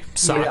me.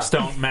 Socks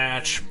don't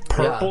match.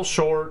 Purple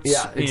shorts.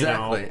 Yeah,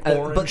 exactly.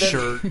 Orange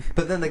shirt.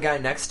 But then the guy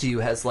next to you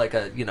has like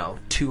a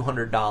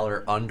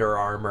 $200 Under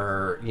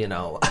Armour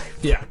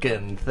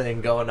fucking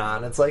thing going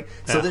on. It's like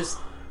so.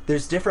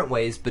 There's different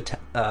ways, but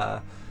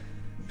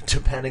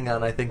depending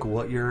on, I think,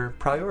 what your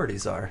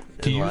priorities are.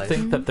 Do you life.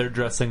 think that they're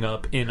dressing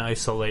up in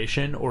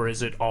isolation, or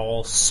is it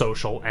all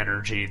social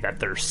energy that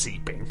they're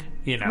seeping?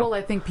 Well,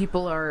 I think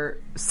people are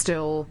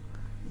still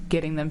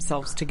getting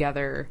themselves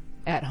together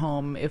at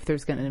home if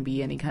there's going to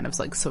be any kind of,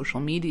 like, social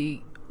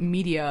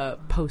media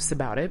posts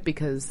about it,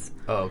 because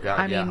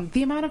I mean,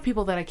 the amount of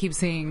people that I keep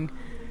seeing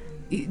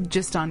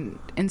just on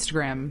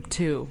Instagram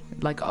too,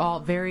 like, all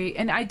very,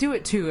 and I do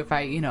it too. If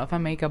I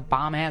make a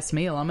bomb ass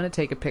meal, I'm going to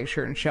take a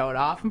picture and show it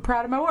off. I'm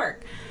proud of my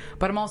work,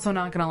 but I'm also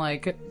not going to,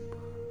 like,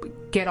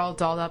 get all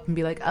dolled up and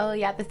be like, oh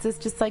yeah, this is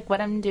just like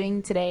what I'm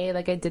doing today.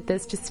 Like, I did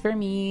this just for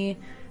me.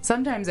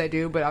 Sometimes I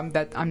do, but I'm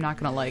not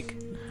going to, like,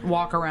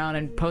 walk around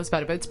and post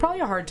about it, but it's probably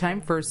a hard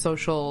time for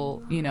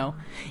social,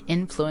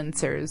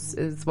 influencers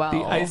as well.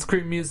 The ice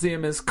cream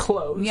museum is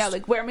closed. Yeah,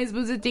 like, where am I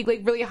supposed to take,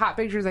 like, really hot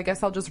pictures? I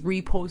guess I'll just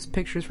repost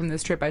pictures from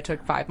this trip I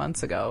took 5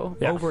 months ago,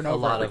 over and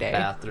over every day.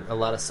 A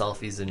lot of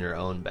selfies in your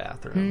own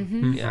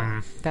bathroom.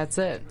 Yeah. That's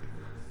it.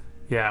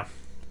 Yeah.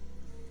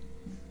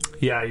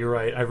 Yeah, you're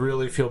right. I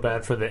really feel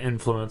bad for the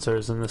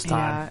influencers in this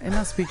time. Yeah, it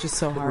must be just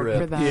so hard Rip.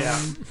 for them. Yeah.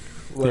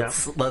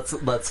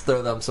 Let's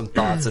throw them some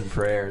thoughts and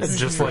prayers. It's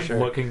just like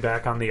looking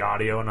back on the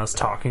audio and us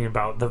talking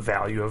about the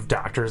value of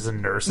doctors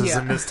and nurses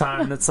in this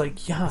time. And it's like,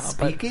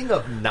 Speaking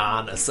of there's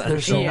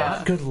non-essential,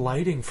 not good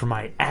lighting for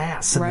my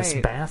ass in this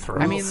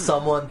bathroom. I mean,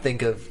 someone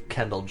think of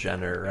Kendall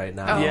Jenner right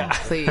now. Oh, Yeah.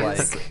 please.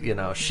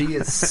 Like, she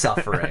is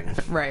suffering.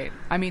 Right.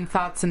 I mean,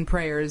 thoughts and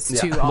prayers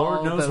to Lord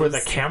all knows those. where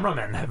the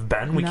cameramen have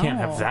been. We can't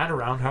have that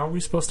around. How are we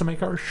supposed to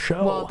make our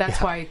show? Well,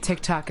 that's why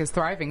TikTok is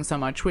thriving so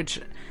much,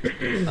 which,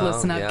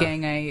 listen up,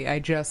 gang,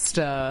 I just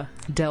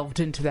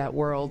delved into that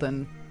world,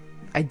 and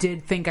I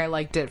did think I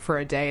liked it for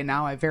a day, and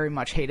now I very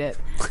much hate it.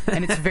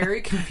 And it's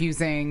very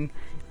confusing.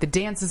 The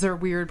dances are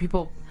weird.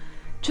 People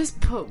just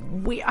put...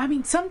 I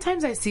mean,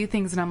 sometimes I see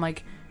things, and I'm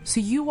like,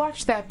 so you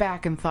watched that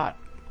back and thought,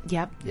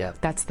 yep,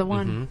 that's the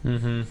one.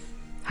 Mm-hmm.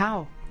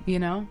 How?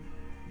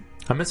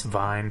 I miss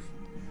Vine.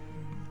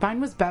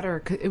 Vine was better.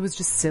 'Cause it was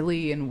just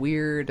silly and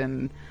weird,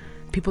 and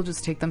people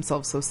just take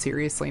themselves so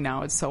seriously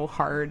now. It's so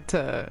hard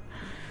to...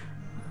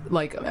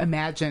 like,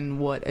 imagine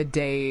what a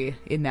day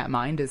in that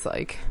mind is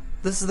like.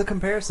 This is the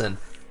comparison.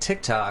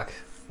 TikTok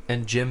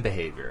and gym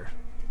behavior.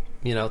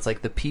 It's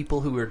like the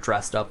people who are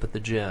dressed up at the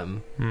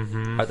gym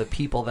are the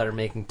people that are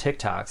making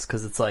TikToks,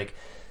 because it's like,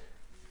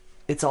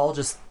 it's all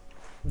just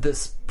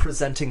this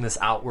presenting this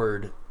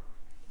outward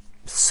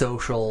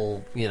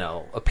social,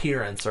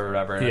 appearance or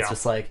whatever. And it's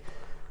just like,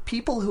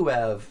 people who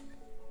have,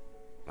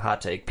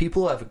 hot take,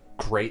 people who have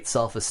great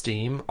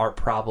self-esteem are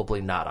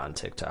probably not on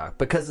TikTok,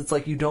 because it's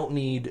like, you don't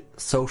need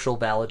social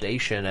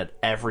validation at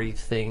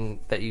everything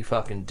that you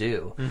fucking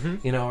do.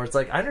 Or it's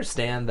like, I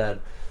understand that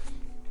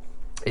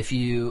if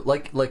you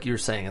like you're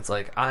saying, it's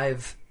like,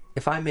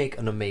 if I make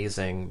an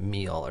amazing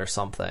meal or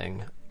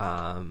something,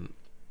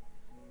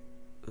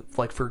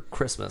 like for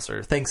Christmas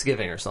or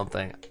Thanksgiving or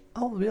something,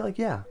 I'll be like,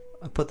 I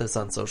put this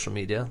on social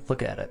media.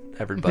 Look at it,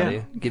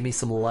 everybody. Give me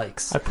some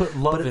likes. I put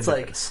love into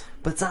into this.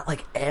 But it's not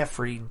like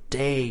every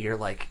day you're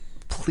like,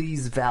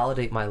 please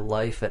validate my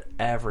life at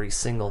every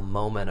single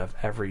moment of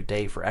every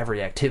day for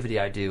every activity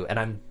I do. And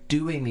I'm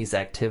doing these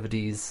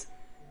activities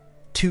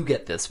to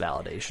get this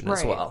validation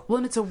as well. Well,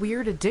 and it's a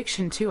weird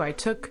addiction, too. I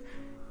took,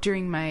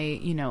 during my,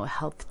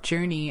 health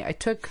journey, I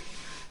took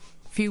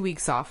a few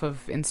weeks off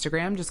of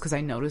Instagram just because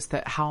I noticed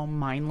that how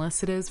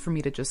mindless it is for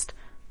me to just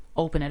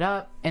open it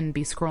up and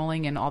be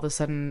scrolling, and all of a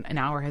sudden an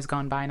hour has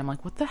gone by and I'm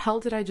like, what the hell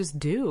did I just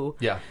do?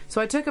 Yeah.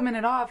 So I took a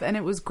minute off, and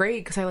it was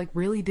great because I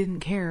really didn't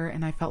care,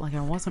 and I felt like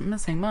I wasn't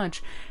missing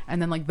much. And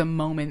then the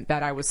moment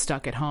that I was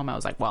stuck at home, I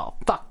was like, well,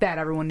 fuck that,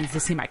 everyone needs to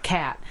see my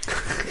cat.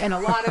 And a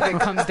lot of it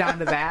comes down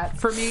to that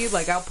for me.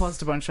 I'll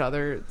post a bunch of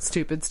other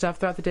stupid stuff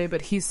throughout the day,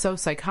 but he's so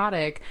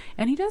psychotic,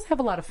 and he does have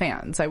a lot of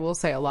fans. I will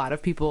say a lot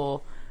of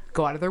people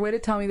go out of their way to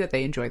tell me that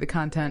they enjoy the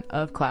content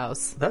of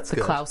Klaus. That's the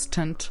good. Klaus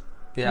tent.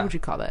 Yeah. What would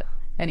you call that?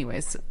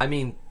 Anyways, I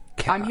mean,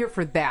 I'm here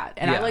for that,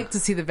 and I like to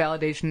see the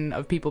validation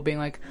of people being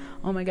like,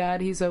 oh my god,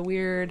 he's so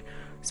weird.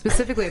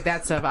 Specifically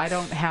that stuff, I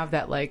don't have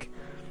that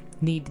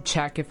need to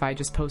check if I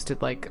just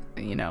posted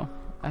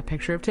a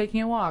picture of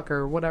taking a walk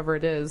or whatever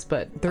it is,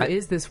 but there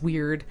is this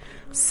weird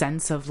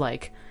sense of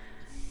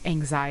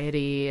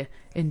anxiety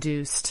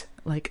induced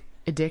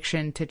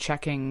addiction to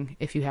checking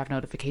if you have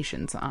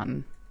notifications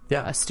on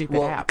a stupid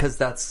app. Because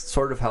that's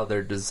sort of how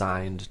they're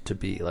designed to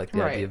be. The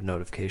Right. idea of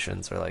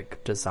notifications are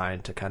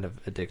designed to kind of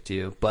addict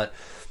you. But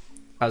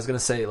I was going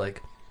to say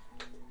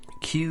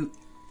cute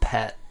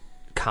pet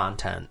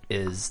content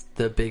is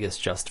the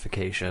biggest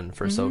justification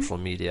for social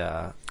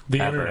media. The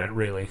ever. internet,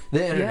 really.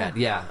 The internet,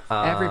 yeah.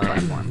 Every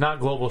platform. Not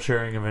global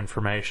sharing of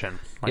information.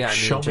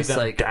 Show me just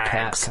them cat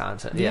dags.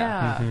 content.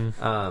 Yeah.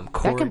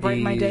 Corgis, That can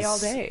break my day all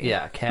day.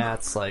 Yeah,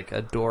 cats,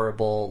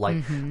 adorable.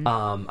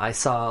 I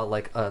saw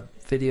a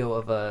video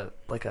of a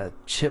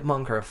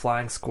chipmunk or a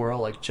flying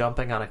squirrel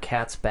jumping on a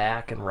cat's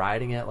back and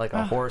riding it like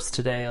a horse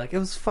today. It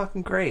was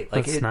fucking great.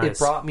 It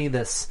brought me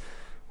this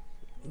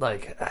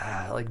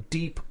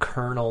deep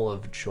kernel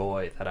of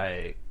joy that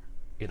I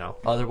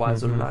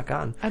otherwise would have not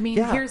gotten. I mean,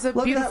 here's a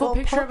beautiful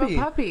picture of a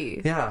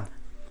puppy. Yeah.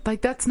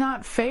 That's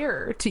not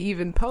fair to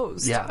even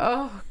post. Yeah.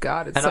 Oh,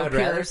 God, it's and so I would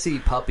pure. rather see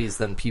puppies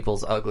than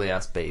people's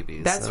ugly-ass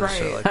babies. That's and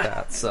shit right. like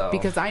that. So,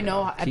 because I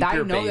know, keep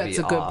your baby that's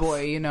a good off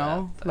boy,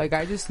 that thing.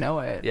 I just know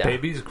it. Yeah.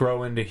 Babies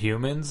grow into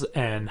humans,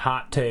 and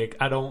hot take,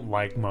 I don't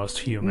like most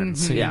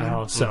humans,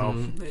 Yeah. so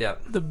Yeah.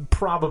 the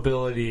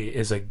probability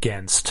is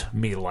against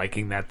me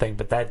liking that thing,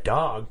 but that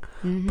dog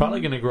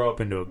probably going to grow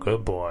up into a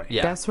good boy.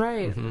 Yeah. That's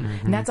right.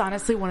 And that's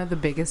honestly one of the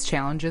biggest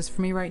challenges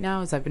for me right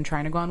now is I've been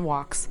trying to go on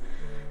walks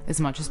as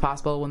much as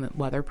possible when the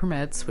weather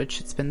permits, which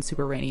it's been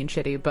super rainy and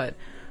shitty, but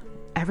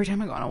every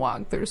time I go on a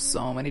walk, there's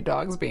so many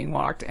dogs being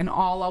walked, and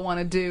all I want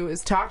to do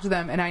is talk to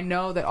them, and I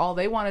know that all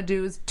they want to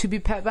do is to be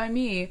pet by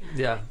me.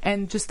 Yeah.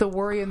 And just the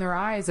worry in their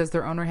eyes as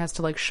their owner has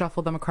to like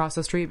shuffle them across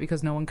the street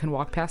because no one can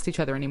walk past each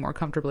other anymore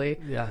comfortably.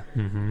 Yeah.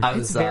 Mm-hmm. I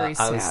was very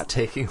I was sad.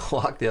 taking a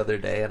walk the other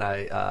day, and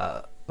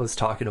I was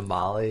talking to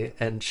Molly,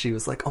 and she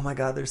was like, "Oh my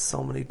God, there's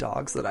so many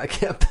dogs that I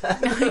can't pet."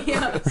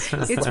 Yeah,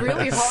 it's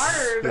really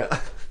hard.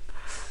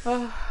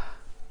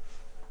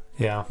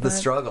 Yeah. The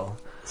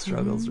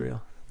struggle's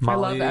real. I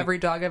love Molly, every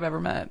dog I've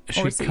ever met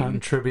she or seen.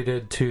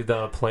 contributed to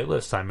the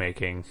playlist I'm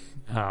making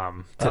today.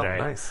 Oh,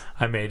 nice.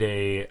 I made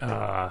a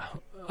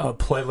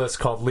playlist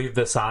called "Leave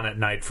This On at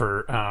Night"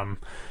 for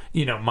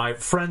my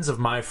friends of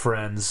my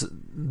friends,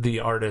 the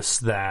artists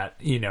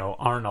that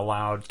aren't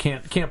allowed,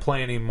 can't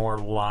play any more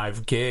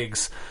live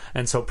gigs,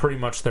 and so pretty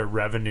much their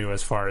revenue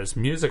as far as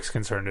music's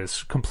concerned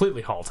is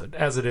completely halted,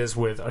 as it is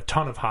with a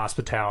ton of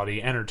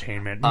hospitality,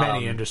 entertainment,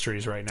 many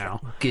industries right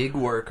now. Gig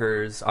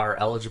workers are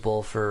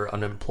eligible for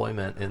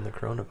unemployment in the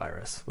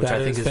coronavirus, which That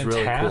I think is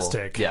fantastic.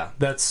 really cool. Yeah.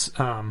 That's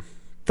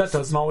that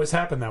doesn't always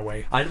happen that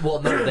way.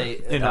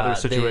 They In other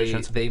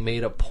situations. they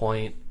made a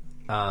point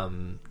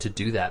to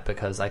do that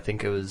because I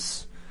think it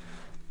was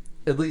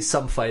at least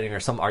some fighting or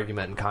some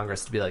argument in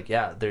Congress to be like,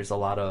 yeah, there's a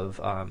lot of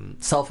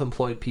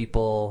self-employed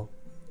people,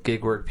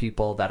 gig work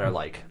people that are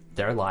like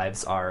their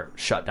lives are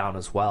shut down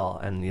as well,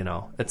 and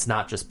it's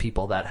not just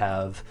people that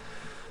have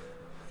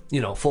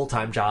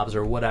full-time jobs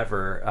or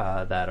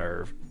whatever that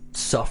are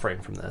suffering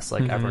from this,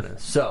 like everyone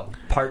is. So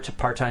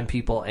part-time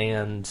people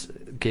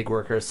and gig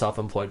workers,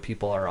 self-employed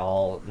people are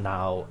all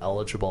now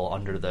eligible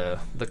under the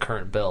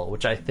current bill,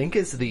 which I think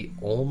is the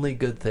only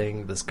good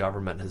thing this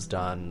government has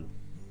done,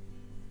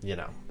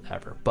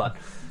 ever. But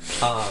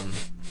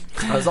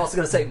I was also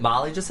going to say,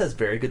 Molly just has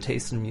very good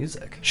taste in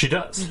music. She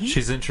does.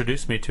 She's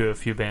introduced me to a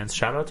few bands.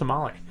 Shout out to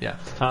Molly. Yeah.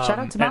 Shout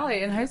out to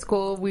Molly. In high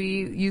school,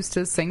 we used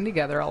to sing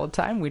together all the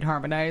time. We'd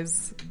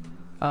harmonize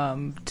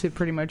to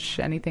pretty much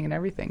anything and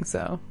everything.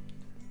 So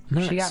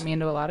Nice. she got me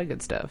into a lot of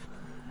good stuff.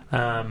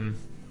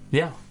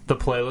 Yeah, the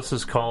playlist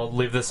is called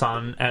 "Leave This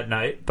On at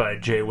Night" by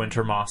Jay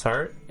Winter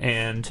Mossart,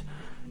 and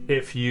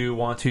if you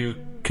want to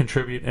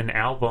contribute an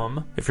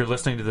album, if you're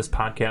listening to this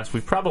podcast,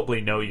 we probably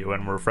know you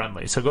and we're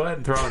friendly, so go ahead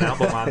and throw an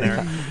album on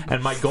there.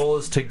 And my goal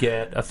is to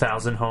get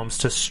 1,000 homes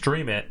to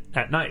stream it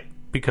at night,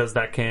 because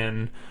that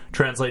can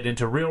translate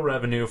into real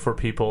revenue for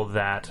people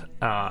that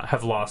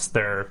have lost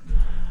their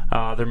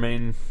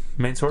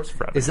main source of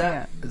revenue. Is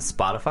that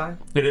Spotify?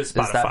 It is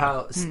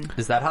Spotify.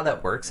 Is that how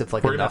that works? If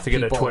like We're gonna enough have to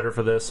get people, a Twitter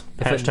for this.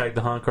 Hashtag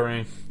the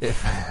Honkering.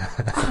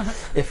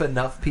 if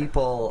enough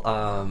people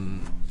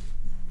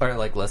are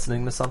like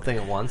listening to something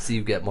at once,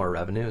 you get more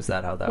revenue. Is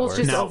that how that works?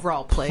 It's just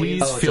overall plays.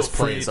 Please Oh, it feel just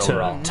free plays to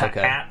overall. Okay.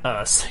 at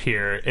us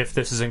here if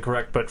this is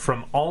incorrect. But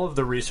from all of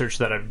the research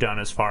that I've done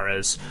as far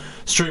as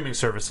streaming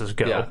services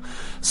go, Yeah.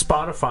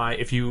 Spotify,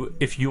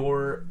 if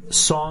your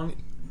song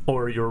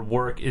or your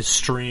work is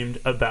streamed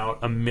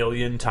about 1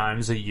 million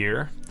times a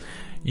year,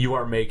 you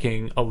are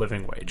making a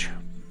living wage.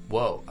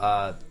 Whoa,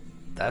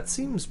 that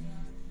seems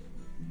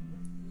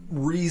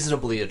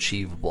reasonably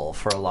achievable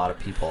for a lot of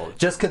people.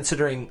 Just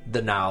considering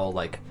the now,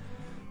 like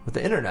with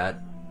the internet,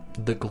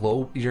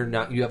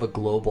 you have a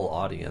global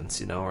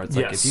audience, or it's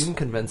like Yes. if you can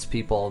convince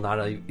people,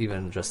 not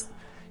even just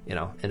in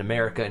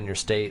America, in your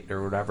state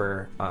or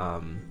whatever,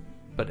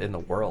 but in the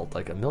world,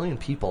 like 1 million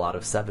people out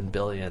of 7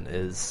 billion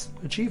is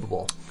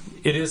achievable.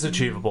 It is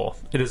achievable.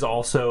 It is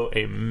also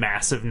a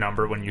massive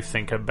number when you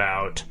think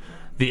about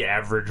the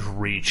average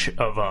reach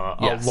of a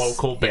Yes.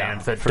 local band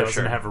Yeah, that for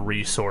doesn't sure. have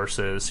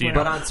resources.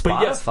 But on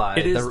Spotify,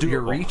 it is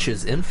your doable. reach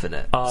is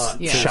infinite. Yeah.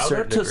 to a Shout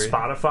certain out to degree.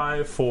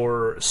 Spotify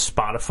for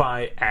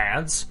Spotify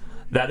ads.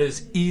 That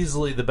is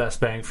easily the best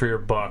bang for your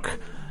buck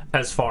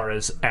as far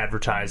as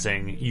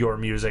advertising your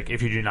music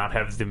if you do not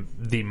have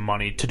the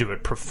money to do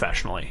it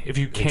professionally. If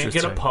you can't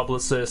get a Interesting.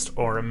 publicist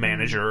or a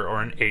manager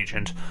or an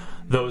agent,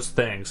 those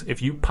things,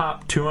 if you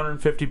pop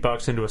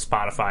 $250 into a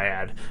Spotify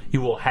ad,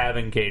 you will have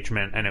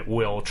engagement and it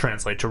will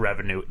translate to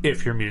revenue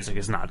if your music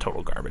is not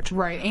total garbage.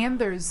 Right, and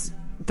there's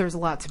a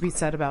lot to be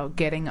said about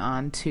getting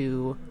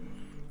onto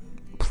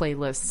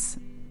playlists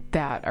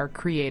that are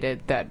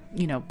created that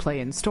play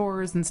in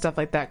stores and stuff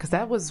like that, because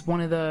that was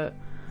one of the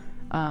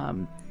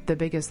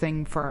biggest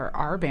thing for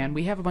our band.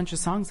 We have a bunch of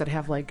songs that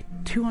have like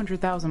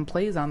 200,000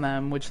 plays on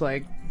them, which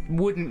like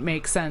wouldn't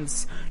make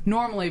sense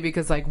normally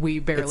because like we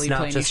barely It's play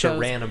not any just shows. a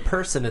random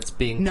person; it's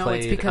being No,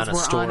 played it's because on a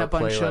we're store on a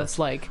bunch playlist. of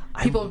like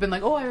people have been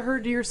like, "Oh, I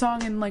heard your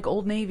song in like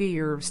Old Navy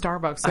or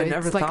Starbucks." So I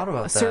never it's, like, thought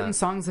about certain that.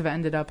 songs have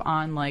ended up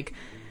on like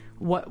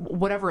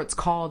whatever it's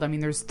called. I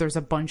mean, there's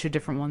a bunch of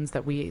different ones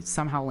that we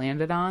somehow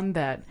landed on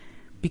that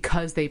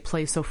because they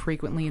play so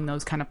frequently in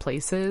those kind of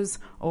places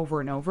over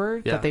and over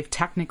Yeah. that they've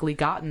technically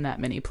gotten that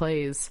many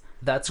plays.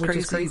 That's which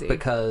is crazy, crazy.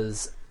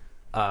 because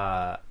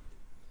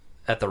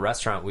at the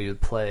restaurant we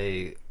would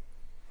play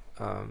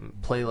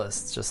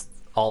playlists just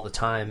all the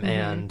time,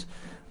 and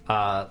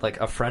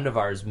like a friend of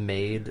ours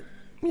made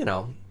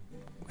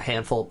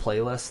handful of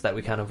playlists that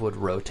we kind of would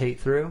rotate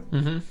through,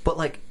 but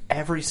like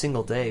every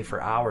single day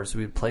for hours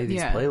we would play these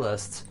Yeah.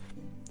 playlists,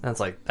 And it's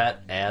like,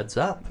 that adds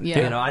up. Yeah.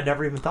 You know, I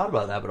never even thought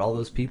about that, but all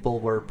those people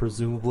were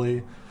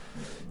presumably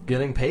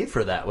getting paid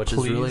for that, which is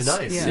really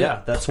nice.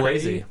 Yeah, that's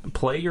crazy.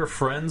 Play your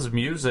friends'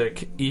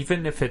 music,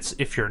 even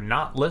if you're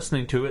not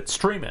listening to it,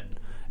 stream it.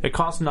 It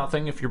costs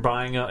nothing if you're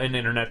buying an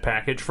internet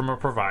package from a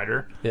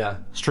provider. Yeah.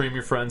 Stream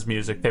your friends'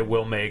 music. They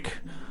will make,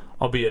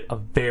 albeit a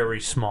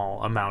very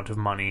small amount of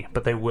money,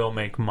 but they will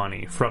make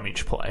money from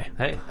each play.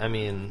 Hey, I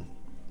mean,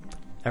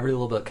 every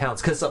little bit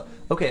counts. Because,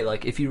 okay,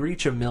 like, if you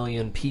reach 1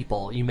 million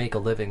people, you make a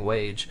living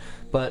wage.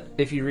 But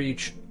if you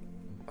reach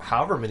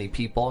however many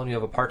people and you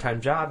have a part-time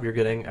job, you're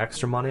getting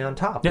extra money on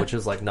top, which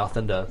is like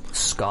nothing to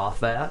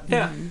scoff at.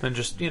 Yeah, and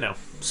just,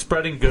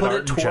 spreading good Put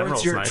art it in general towards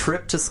is your nice.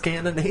 trip to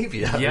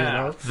Scandinavia.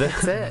 Yeah,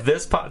 That's it.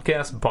 This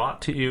podcast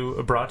brought to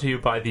you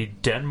by the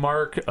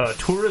Denmark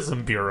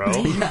Tourism Bureau.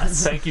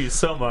 Yes. Thank you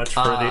so much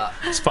for the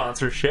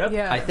sponsorship.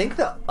 Yeah. I think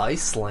the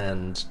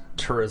Iceland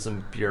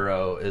Tourism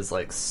Bureau is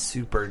like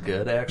super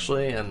good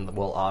actually, and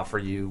will offer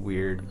you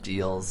weird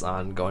deals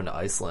on going to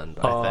Iceland.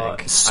 I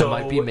think so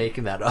I might be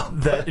making that up.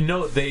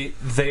 No, they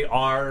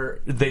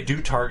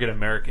do target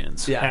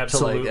Americans. Yeah,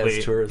 absolutely. to, like,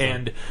 as tourism.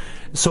 And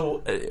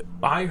so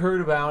I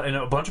heard about, and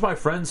a bunch of my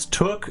friends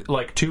took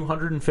like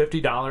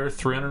 $250,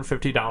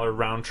 $350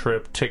 round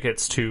trip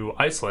tickets to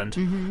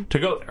Iceland to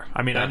go there.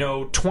 I mean, I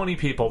know 20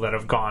 people that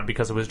have gone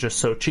because it was just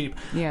so cheap.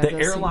 Yeah, the it does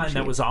seem airline that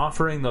cheap. was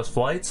offering those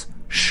flights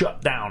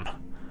shut down.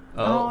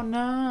 Oh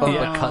no!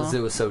 Because it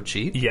was so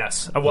cheap.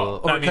 Yes.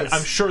 Well, I mean, because-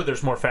 I'm sure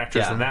there's more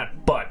factors Yeah. than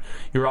that, but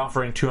you're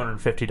offering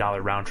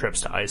 $250 round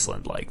trips to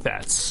Iceland. Like,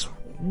 that's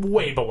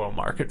way below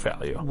market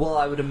value. Well,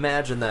 I would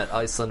imagine that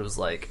Iceland was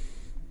like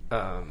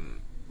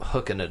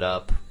hooking it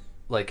up,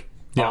 like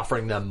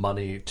offering them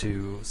money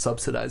to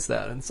subsidize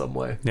that in some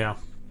way. Yeah.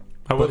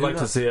 I would who like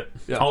to knows? see it.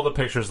 Yeah. All the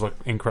pictures look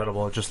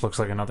incredible. It just looks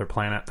like another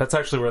planet. That's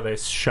actually where they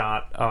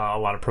shot a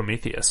lot of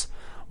Prometheus,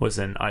 was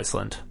in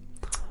Iceland.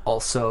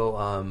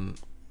 Also,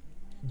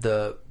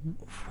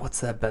 what's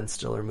that Ben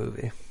Stiller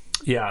movie?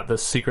 Yeah, The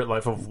Secret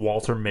Life of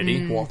Walter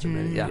Mitty. Walter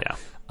Mitty. Yeah.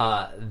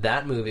 Yeah.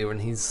 That movie when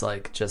he's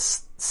like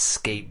just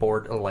like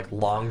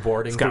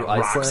longboarding He's got through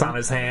rocks Iceland on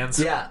his hands.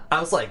 Yeah, I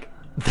was like,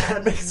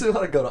 that makes me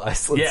want to go to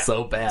Iceland Yeah,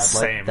 so bad.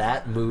 same. Like,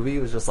 that movie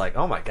was just like,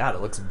 oh my god,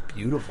 it looks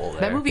beautiful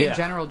there. That movie Yeah. in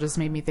general just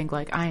made me think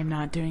like I am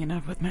not doing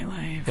enough with my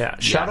life. Yeah,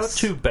 shout out Yes.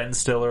 to Ben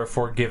Stiller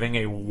for giving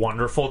a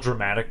wonderful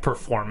dramatic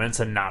performance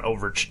and not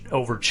over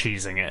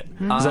cheesing it.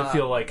 Because I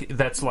feel like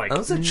that's like That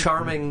was a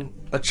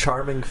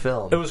charming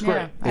film. it was great.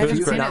 Yeah, I It was haven't If you've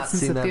seen great. it not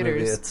since seen the that movie,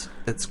 theaters.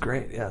 it's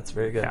great. Yeah, it's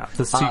very good. Yeah,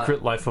 The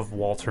Secret Life of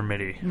Walter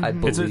Mitty. I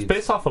believe It's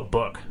based off a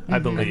book, I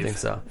believe. I think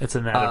so. It's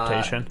an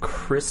adaptation.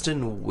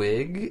 Kristen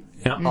Wiig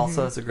Yeah.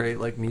 also has a great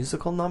like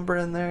musical number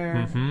in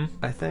there.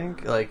 I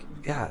think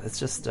it's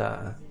just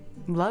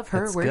Love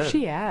her. That's Where's good.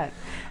 she at?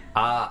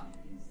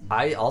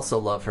 I also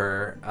love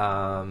her.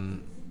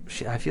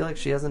 I feel like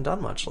she hasn't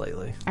done much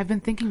lately. I've been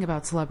thinking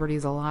about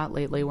celebrities a lot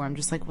lately where I'm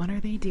just like, what are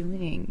they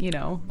doing? The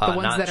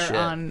ones not that are shit.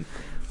 on,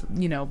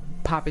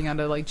 popping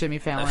onto like Jimmy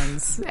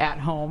Fallon's at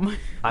home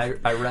I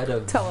read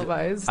a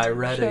televised. I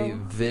read a show.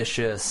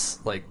 vicious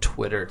like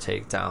Twitter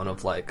takedown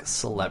of like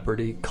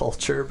celebrity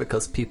culture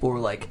because people were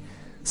like,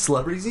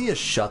 celebrities need to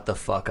shut the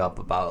fuck up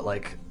about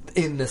like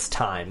in this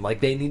time, like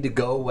they need to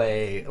go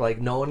away, like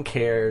no one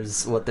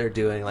cares what they're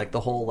doing, like the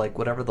whole like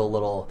whatever the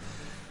little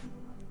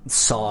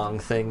song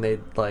thing they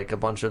like a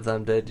bunch of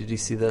them did you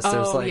see this?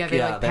 There's Oh, like yeah, they,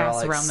 like, they're all,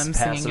 pass like, around them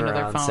passing singing into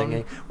their around phone.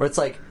 singing, where it's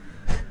like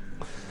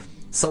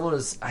someone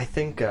is, I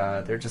think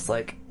they're just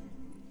like,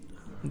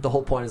 the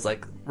whole point is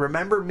like,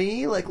 remember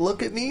me, like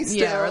look at me still.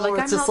 Yeah, or, like,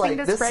 It's I'm just helping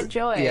like, to spread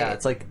joy. Yeah,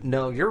 it's like,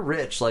 no, you're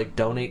rich, like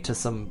donate to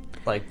some,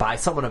 like buy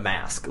someone a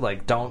mask,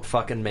 like don't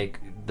fucking make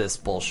this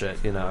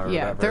bullshit, or Yeah,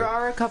 whatever. there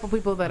are a couple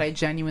people that I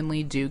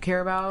genuinely do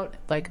care about,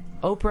 like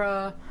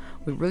Oprah.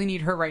 We really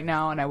need her right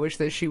now, and I wish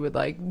that she would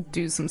like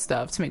do some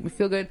stuff to make me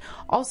feel good.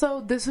 Also,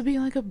 this would be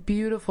like a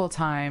beautiful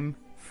time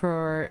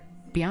for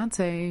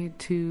Beyonce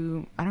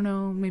to, I don't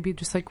know, maybe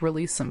just like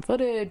release some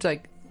footage,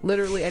 like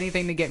literally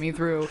anything to get me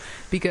through,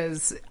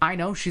 because I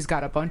know she's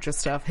got a bunch of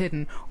stuff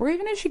hidden. Or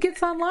even if she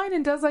gets online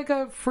and does like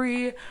a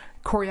free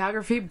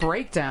choreography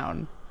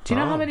breakdown. Do you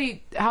know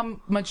how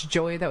much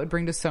joy that would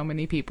bring to so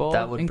many people,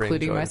 That would bring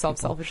including joy to myself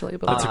people. selfishly?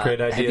 But That's a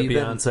great idea, have you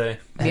been- Beyonce.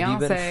 Have you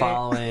been Beyonce.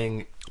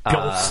 following?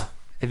 Ghosts.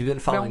 Have you been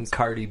following Ghosts.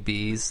 Cardi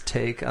B's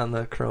take on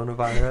the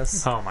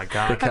coronavirus? Oh my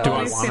god. Because- Do I've I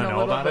only want to know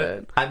about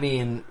it? I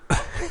mean,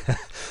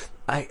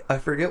 I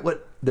forget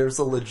what. There's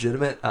a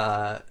legitimate.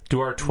 Do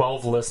our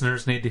 12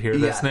 listeners need to hear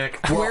this, Yeah.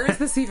 Nick? where is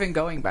this even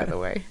going, by the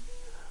way?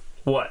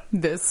 What?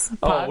 This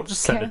Oh, we'll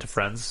just send it podcast? to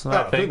friends. Oh,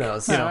 I who think.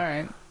 knows? Oh, You know, all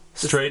right.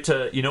 straight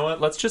to, you know what?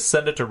 Let's just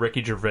send it to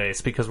Ricky Gervais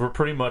because we're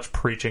pretty much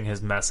preaching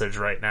his message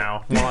right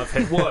now. We'll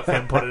have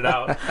him put it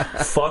out.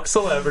 Fuck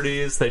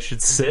celebrities. They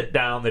should sit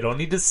down. They don't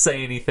need to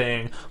say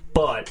anything.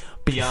 But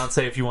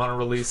Beyonce, if you want to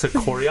release a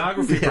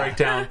choreography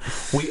breakdown,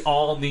 we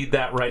all need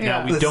that right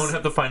now. We don't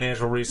have the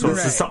financial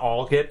resources to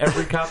all get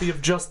every copy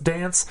of Just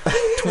Dance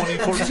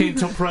 2014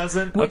 till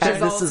present. Which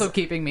is also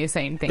keeping me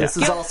sane. This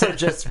is also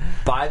just,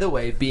 by the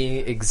way,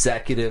 being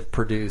executive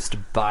produced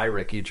by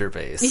Ricky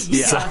Gervais.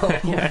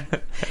 Yeah.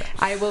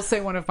 I will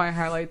say one of my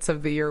highlights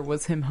of the year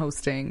was him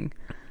hosting.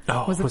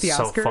 Was it the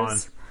Oscars?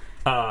 So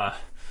fun.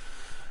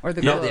 Or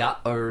the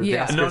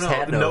Oscars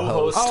had no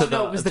host to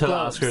the it was the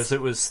Globes. Oscars. It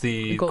was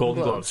the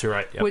Golden Globes. You're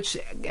right. Yep. Which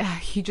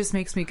he just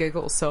makes me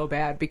giggle so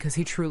bad because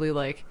he truly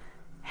like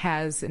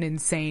has an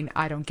insane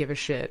I don't give a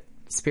shit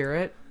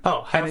spirit.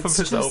 Oh, half of his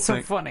just opening.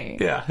 So funny.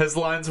 Yeah, his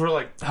lines were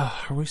like, "Are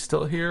we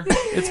still here?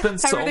 It's been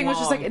so long." Everything was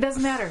just like, it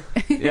doesn't matter.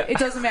 It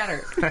doesn't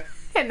matter.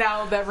 And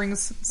now that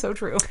rings so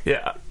true.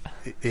 Yeah.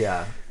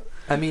 Yeah.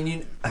 I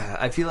mean,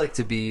 I feel like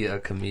to be a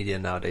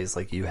comedian nowadays,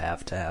 like you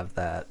have to have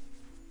that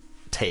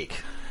take.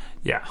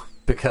 Yeah.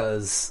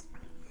 Because,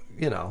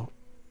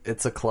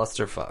 it's a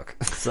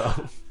clusterfuck.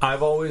 So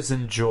I've always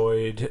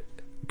enjoyed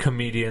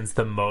comedians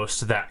the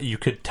most that you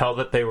could tell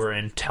that they were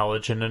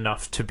intelligent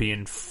enough to be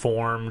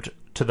informed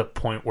to the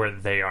point where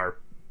they are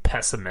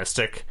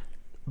pessimistic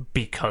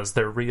because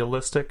they're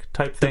realistic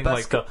type thing,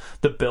 like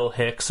the Bill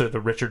Hicks or the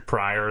Richard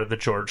Pryor or the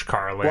George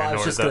Carlin. Well, I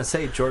was just going to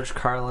say George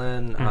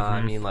Carlin,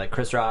 I mean, like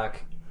Chris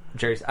Rock,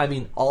 Jerry, I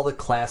mean, all the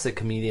classic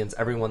comedians,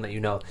 everyone that you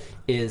know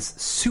is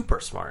super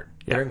smart.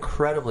 Yeah. They're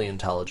incredibly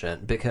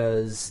intelligent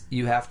because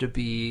you have to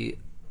be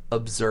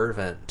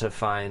observant to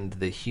find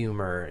the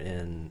humor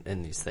in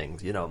these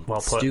things.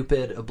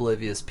 Stupid,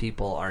 oblivious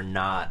people are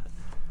not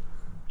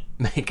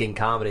making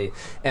comedy,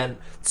 and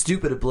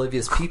stupid,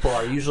 oblivious people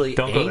are usually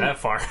don't go that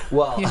far.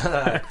 Well,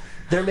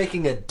 they're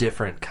making a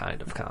different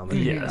kind of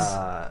comedy.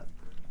 Yes,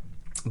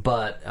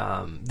 but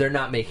they're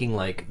not making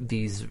like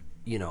these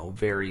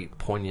very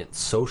poignant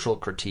social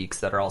critiques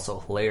that are also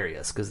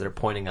hilarious because they're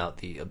pointing out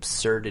the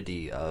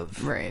absurdity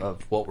of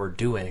what we're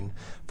doing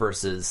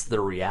versus the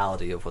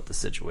reality of what the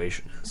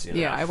situation is.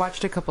 Yeah, I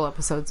watched a couple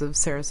episodes of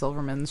Sarah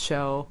Silverman's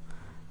show.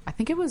 I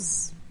think it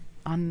was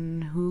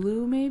on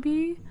Hulu,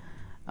 maybe.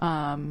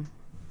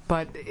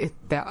 But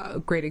a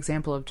great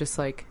example of just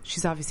like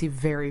she's obviously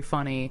very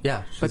funny.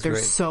 Yeah, but there's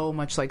great. so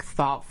much like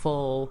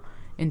thoughtful,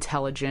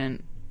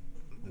 intelligent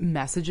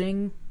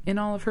messaging in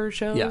all of her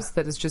shows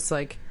that is just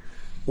like.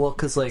 Well,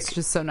 because like it's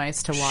just so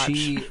nice to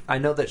watch. I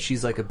know that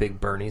she's like a big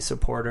Bernie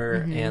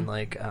supporter, and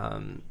like,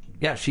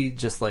 she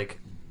just like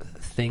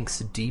thinks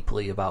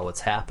deeply about what's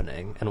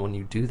happening. And when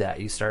you do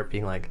that, you start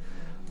being like,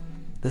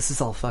 "This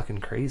is all fucking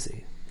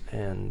crazy,"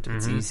 and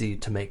it's easy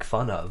to make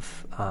fun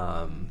of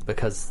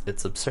because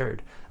it's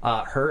absurd.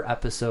 Her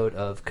episode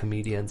of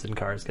Comedians in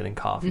Cars Getting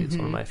Coffee is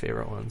one of my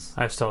favorite ones.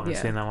 I still haven't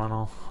seen that one.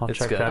 I'll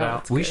check good. that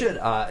out. We should,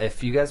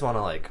 if you guys want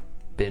to like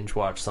binge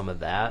watch some of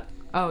that.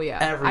 Oh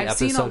yeah, I've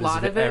seen a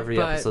lot of it. Every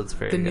episode's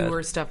very good. The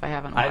newer stuff I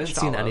haven't watched. I haven't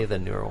seen any of the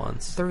newer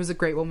ones. There was a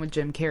great one with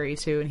Jim Carrey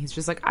too, and he's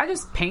just like, I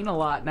just paint a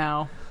lot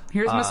now.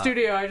 Here's my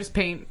studio. I just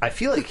paint. I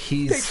feel like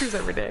he's pictures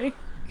every day.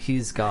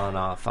 He's gone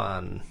off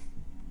on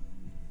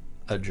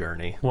a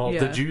journey. Well,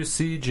 did you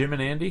see Jim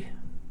and Andy?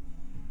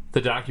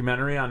 The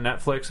documentary on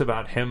Netflix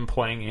about him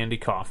playing Andy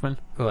Kaufman?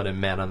 What,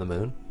 in Man on the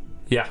Moon?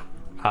 Yeah.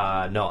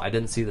 No, I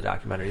didn't see the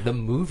documentary. The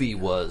movie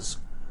was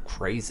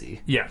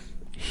crazy. Yeah.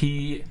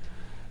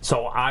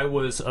 So I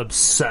was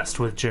obsessed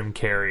with Jim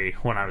Carrey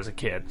when I was a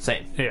kid.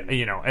 Same.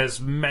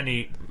 As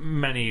many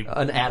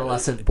an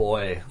adolescent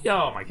boy.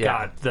 Oh my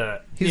god,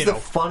 he's the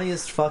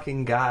funniest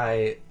fucking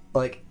guy.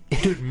 Like,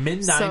 dude,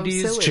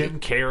 mid-90s so Jim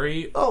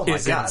Carrey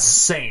is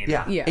insane.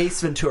 Yeah. Ace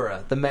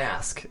Ventura, The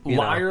Mask,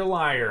 Liar.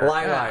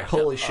 Liar.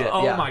 Holy shit!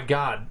 Oh my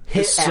god,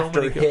 hit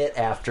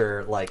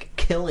after like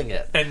killing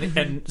it.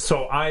 And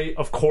so I,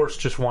 of course,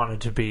 just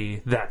wanted to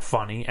be that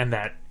funny and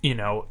that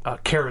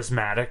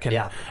charismatic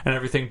and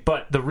everything.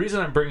 But the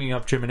reason I'm bringing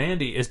up Jim and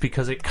Andy is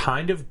because it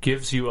kind of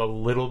gives you a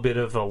little bit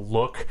of a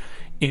look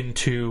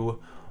into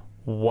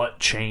what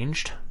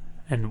changed.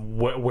 And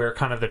where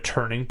kind of the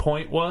turning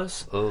point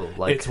was.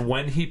 It's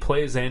when he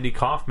plays Andy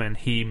Kaufman,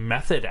 he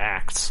method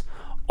acts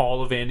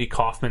all of Andy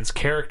Kaufman's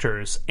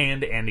characters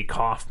and Andy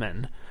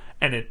Kaufman,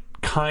 and it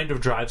kind of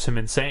drives him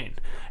insane.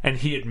 And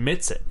he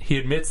admits it. He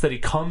admits that he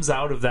comes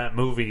out of that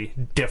movie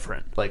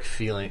different. Like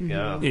feeling,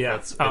 yeah.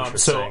 That's interesting.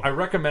 So I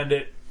recommend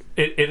it.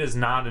 It is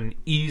not an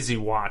easy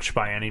watch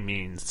by any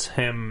means.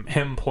 Him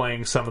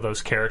playing some of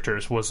those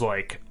characters was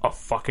like a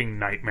fucking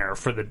nightmare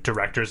for the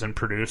directors and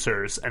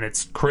producers, and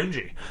it's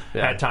cringy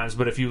at times.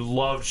 But if you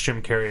loved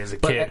Jim Carrey as a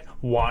kid,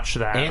 watch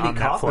that Andy on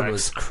Kaufman Netflix.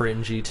 was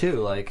cringy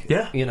too. Like,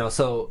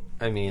 so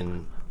I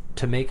mean,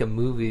 to make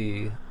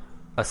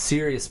a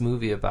serious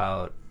movie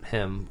about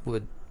him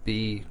would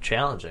be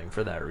challenging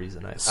for that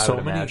reason. I would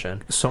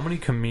imagine. So many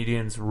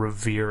comedians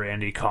revere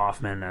Andy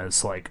Kaufman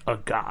as like a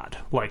god,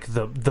 like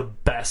the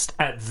best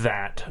at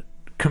that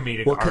comedic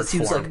art form. Because he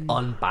was like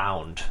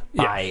unbound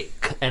by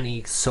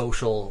any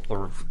social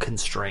or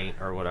constraint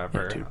or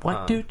whatever. Dude,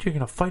 what, dude? You're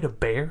gonna fight a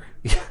bear?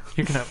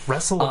 You're gonna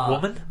wrestle a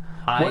woman?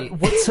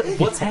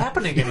 What's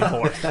happening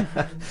anymore?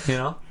 You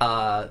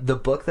know, the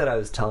book that I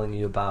was telling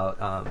you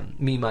about,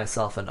 Me,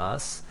 Myself, and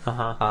Us.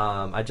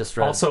 I just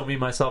read. Also, Me,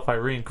 Myself,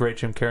 Irene, great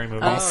Jim Carrey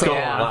movie. Oh,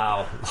 yeah.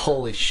 Wow,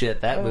 holy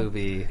shit, that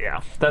movie.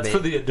 Yeah, that's for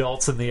the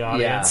adults in the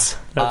audience.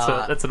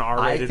 That's an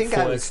R-rated I think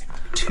flick. I was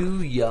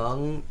too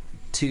young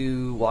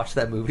to watch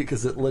that movie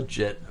because it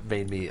legit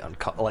made me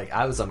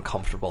I was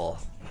uncomfortable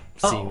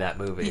seeing that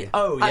movie.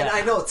 Oh, yeah.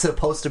 I know it's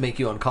supposed to make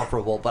you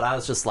uncomfortable, but I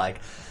was just like,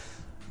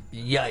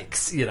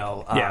 yikes, you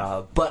know.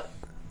 Yeah. But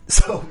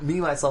so Me,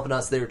 Myself, and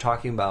Us, they were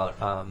talking about.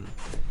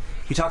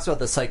 He talks about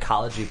the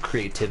psychology of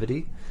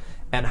creativity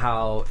and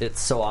how it's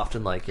so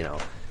often like, you know,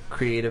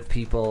 creative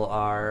people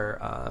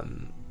are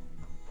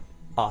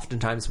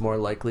oftentimes more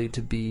likely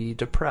to be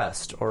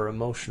depressed or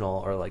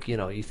emotional, or like, you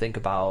know, you think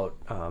about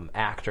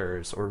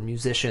actors or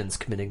musicians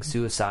committing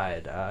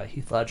suicide,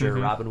 Heath Ledger,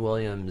 Robin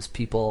Williams,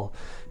 people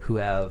who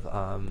have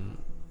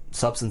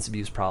substance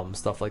abuse problems,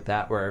 stuff like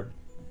that, where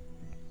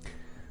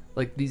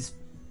like these,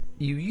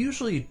 you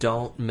usually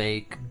don't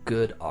make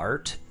good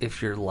art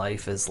if your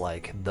life is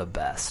like the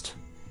best.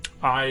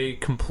 I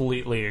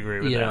completely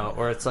agree with You that. know,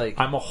 or it's like,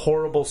 I'm a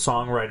horrible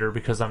songwriter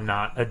because I'm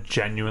not a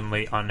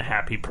genuinely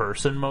unhappy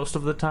person most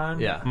of the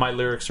time. Yeah. My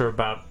lyrics are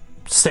about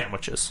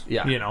sandwiches.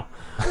 Yeah. You know,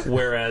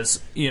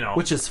 whereas, you know,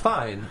 which is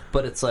fine,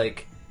 but it's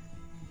like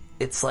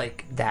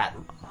that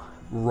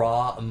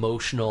raw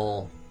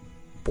emotional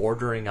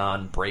bordering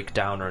on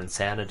breakdown or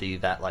insanity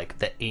that like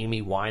the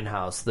Amy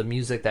Winehouse, the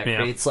music that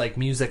creates like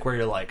music where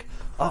you're like,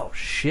 oh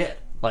shit,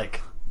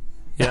 like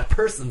that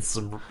person's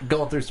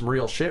going through some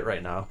real shit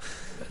right now.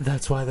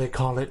 that's why they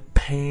call it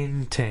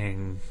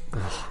painting.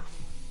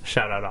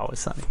 Shout out Always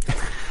Sunny.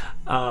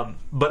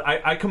 But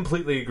I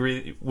completely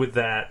agree with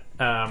that.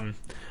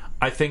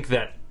 I think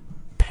that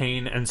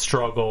pain and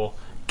struggle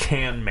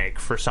can make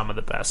for some of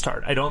the best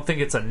art. I don't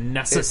think it's a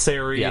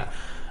necessary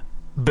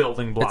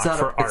building block for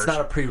art. It's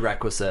not a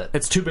prerequisite.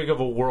 It's too big of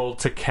a world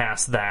to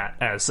cast that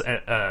as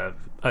a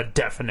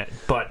definite,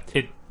 but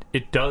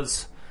it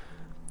does.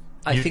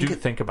 You do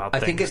think about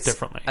things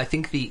differently. I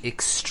think the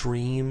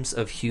extremes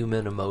of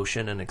human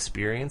emotion and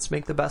experience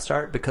make the best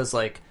art, because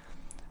like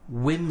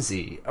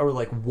whimsy or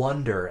like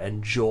wonder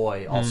and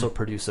joy also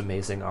produce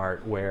amazing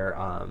art. Where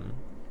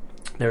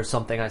there's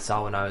something I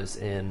saw when I was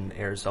in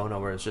Arizona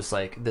where it's just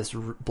like this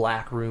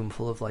black room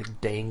full of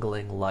like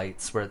dangling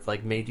lights, where it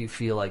like made you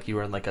feel like you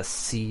were in like a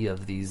sea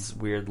of these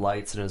weird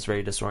lights, and it was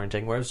very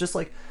disorienting. Where it was just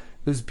like,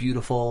 it was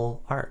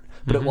beautiful art,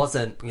 but it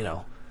wasn't, you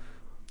know,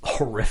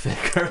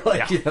 horrific or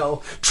like, you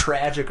know,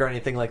 tragic or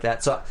anything like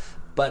that. So,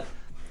 but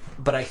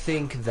I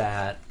think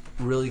that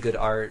really good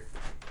art,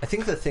 I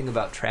think the thing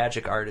about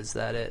tragic art is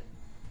that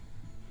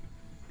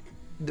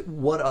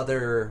what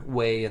other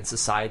way in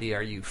society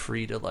are you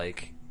free to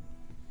like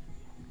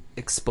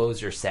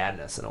expose your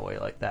sadness in a way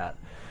like that,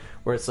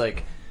 where it's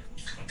like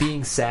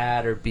being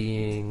sad or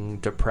being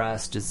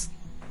depressed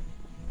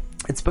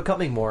it's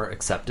becoming more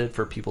accepted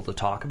for people to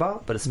talk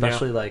about, but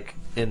especially like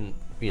in,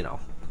 you know,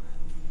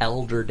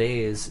 elder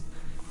days,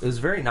 it was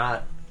very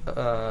not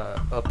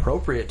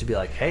appropriate to be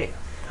like, hey,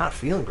 I'm not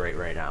feeling great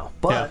right now.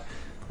 But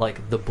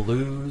like the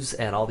blues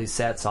and all these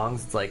sad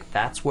songs, it's like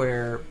that's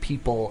where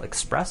people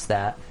express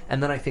that.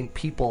 And then I think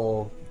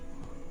people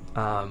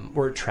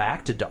were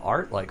attracted to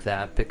art like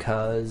that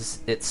because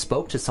it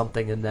spoke to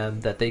something in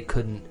them that they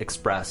couldn't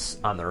express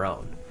on their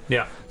own.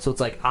 Yeah. So it's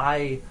like,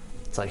 hey,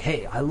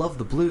 I love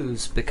the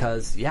blues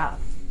because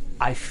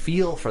I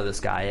feel for this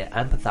guy,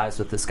 I empathize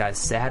with this guy's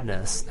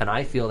sadness, and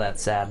I feel that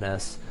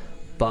sadness,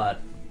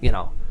 but, you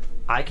know,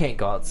 I can't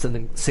go out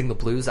and sing the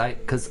blues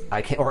because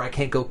I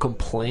can't go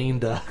complain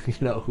to, you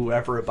know,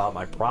 whoever about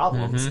my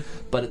problems.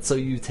 But so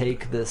you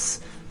take this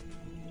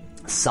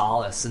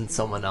solace in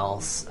someone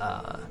else,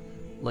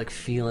 like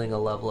feeling a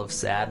level of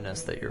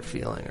sadness that you're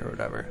feeling or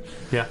whatever.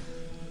 Yeah.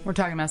 We're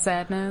talking about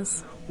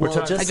sadness. Well,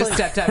 I just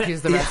stepped out to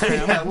use the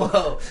restroom. Yeah,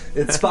 whoa,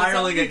 it's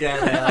spiraling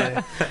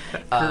again.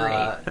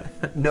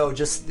 No,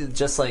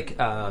 just like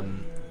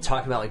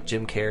talking about like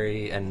Jim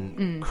Carrey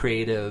and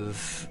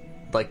creative,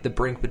 like the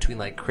brink between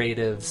like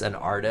creatives and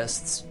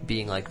artists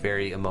being like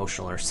very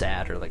emotional or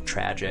sad or like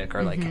tragic,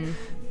 or like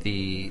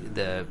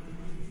the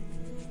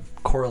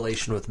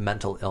correlation with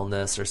mental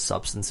illness or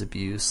substance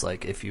abuse.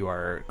 Like if you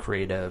are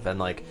creative, and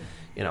like,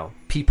 you know,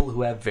 people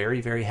who have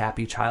very, very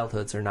happy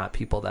childhoods are not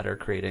people that are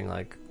creating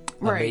like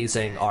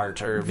amazing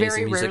art or amazing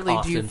very music.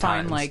 Rarely do you oftentimes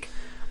find like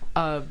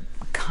a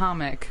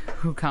comic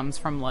who comes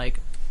from like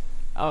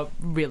a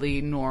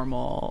really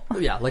normal,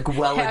 like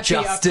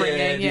well-adjusted,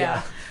 upbringing,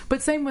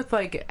 But same with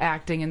like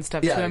acting and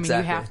stuff too. I mean,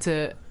 exactly. you have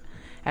to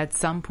at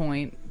some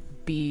point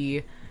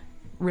be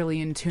really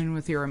in tune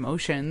with your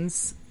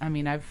emotions. I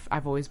mean, I've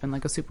always been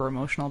like a super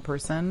emotional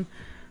person,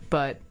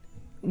 but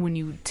when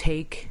you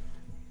take,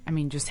 I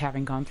mean, just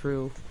having gone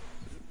through,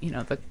 you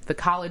know, the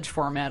college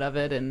format of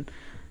it, and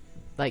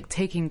like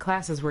taking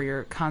classes where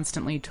you're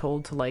constantly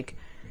told to like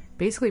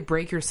basically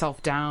break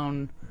yourself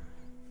down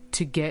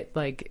to get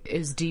like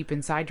as deep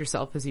inside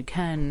yourself as you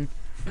can,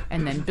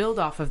 and then build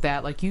off of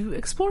that. Like you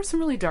explore some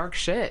really dark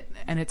shit,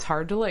 and it's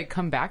hard to like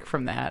come back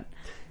from that.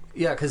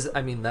 Yeah, because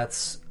I mean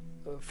that's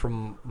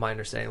from my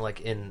understanding.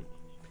 Like in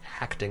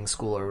acting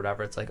school or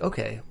whatever, it's like,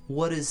 okay,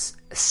 what is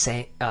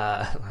sadness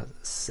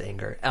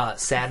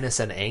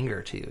and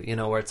anger to you? You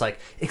know, where it's like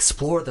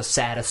explore the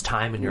saddest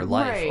time in your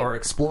life, Right. or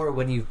explore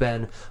when you've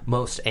been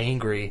most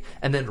angry,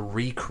 and then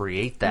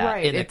recreate that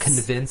Right, in a it's-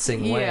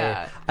 convincing way.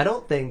 yeah. I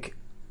don't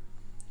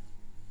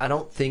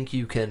think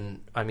you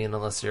can. I mean,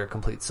 unless you're a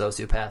complete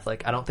sociopath,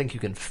 like I don't think you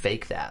can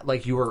fake that.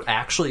 Like you are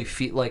actually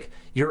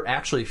you're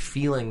actually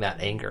feeling that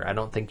anger. I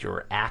don't think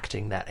you're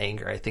acting that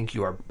anger. I think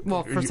you are.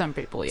 Well, for some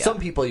people, yeah. Some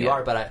people you Yeah.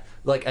 are, but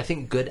I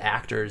think good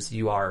actors,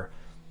 you are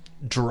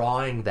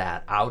drawing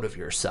that out of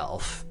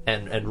yourself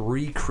and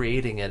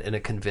recreating it in a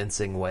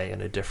convincing way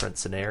in a different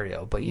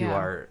scenario. But you Yeah.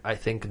 are, I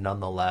think,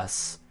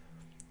 nonetheless,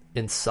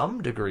 in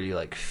some degree,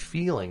 like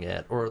feeling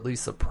it, or at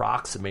least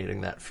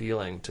approximating that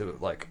feeling to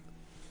like.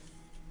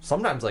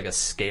 Sometimes like a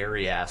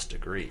scary ass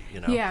degree, you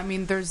know? Yeah, I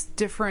mean, there's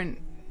different,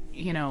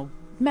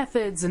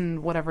 methods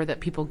and whatever that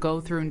people go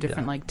through and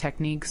different like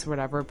techniques or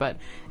whatever. But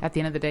at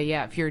the end of the day,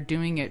 yeah, if you're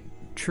doing it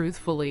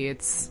truthfully,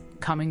 it's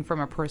coming from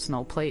a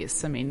personal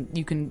place. I mean,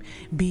 you can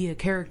be a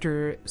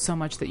character so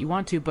much that you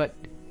want to, but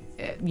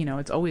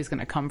it's always going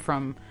to come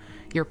from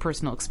your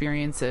personal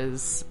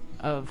experiences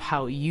of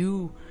how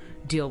you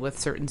deal with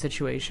certain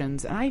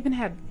situations. And I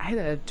had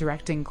a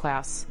directing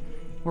class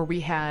where we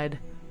had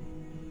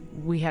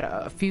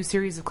a few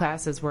series of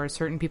classes where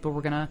certain people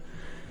were going to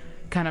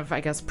kind of,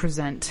 I guess,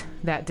 present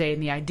that day.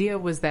 And the idea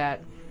was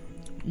that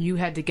you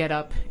had to get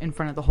up in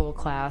front of the whole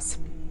class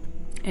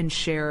and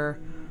share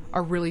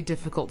a really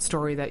difficult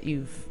story that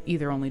you've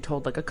either only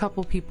told like a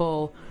couple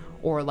people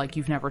or like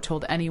you've never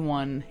told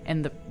anyone.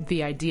 And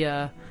the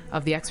idea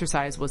of the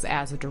exercise was,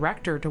 as a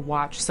director, to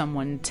watch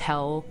someone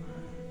tell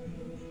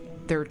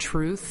their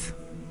truth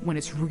when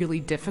it's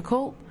really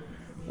difficult,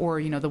 or,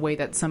 the way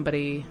that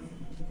somebody...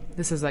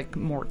 This is like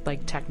more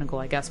like technical,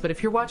 I guess. But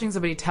if you're watching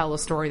somebody tell a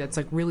story that's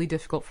like really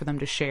difficult for them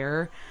to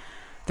share,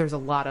 there's a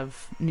lot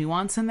of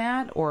nuance in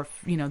that. Or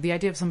if, the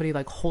idea of somebody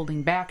like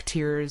holding back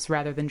tears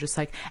rather than just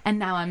like, and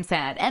now I'm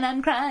sad and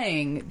I'm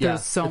crying. Yeah,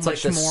 There's so it's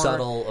much like this more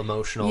subtle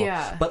emotional.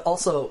 Yeah. But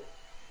also,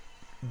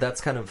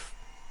 that's kind of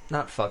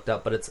not fucked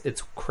up, but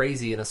it's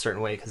crazy in a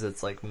certain way because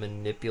it's like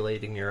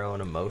manipulating your own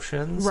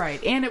emotions.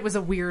 Right. And it was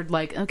a weird,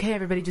 like, okay,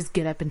 everybody just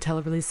get up and tell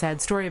a really sad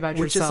story about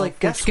Which is yourself, like,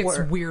 guess which gets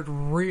what? weird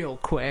real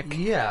quick.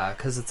 Yeah,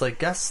 because it's like,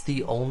 guess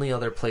the only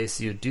other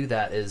place you do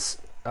that is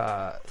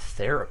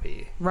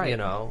therapy. Right.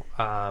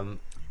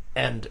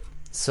 And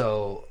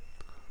so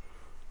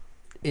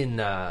in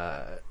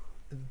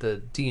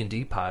the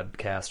D&D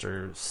podcast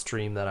or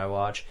stream that I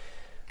watch,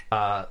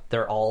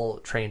 they're all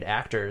trained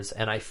actors,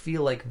 and I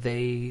feel like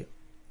they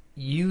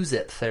use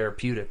it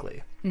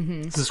therapeutically.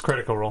 Mm-hmm. This is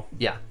Critical Role.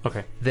 Yeah.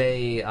 Okay.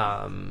 They,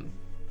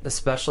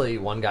 especially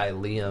one guy,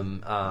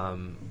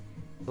 Liam,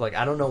 like,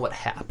 I don't know what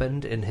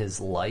happened in his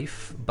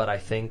life, but I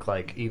think,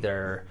 like,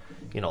 either,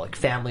 like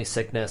family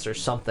sickness or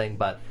something,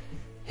 but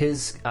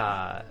his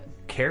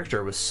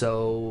character was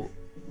so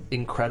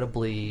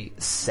incredibly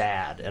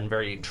sad and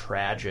very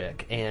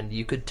tragic, and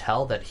you could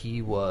tell that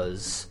he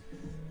was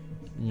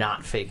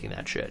not faking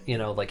that shit.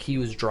 Like, he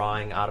was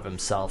drawing out of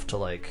himself to,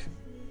 like,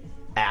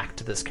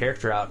 act this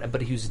character out,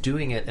 but he was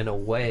doing it in a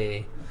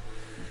way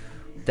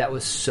that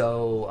was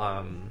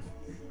so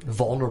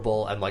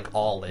vulnerable and like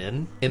all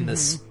in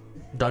this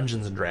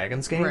Dungeons and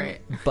Dragons game.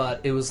 Right.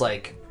 But it was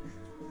like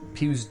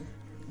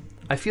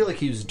I feel like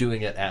he was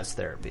doing it as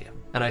therapy,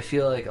 and I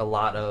feel like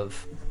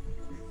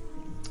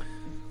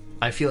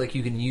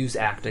you can use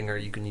acting or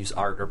you can use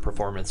art or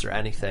performance or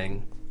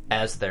anything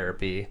as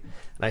therapy.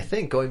 And I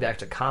think, going back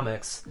to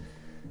comics,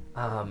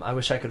 I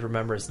wish I could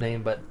remember his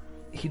name, but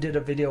he did a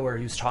video where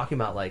he was talking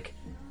about like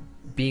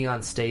being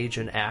on stage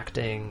and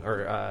acting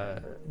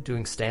or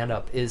doing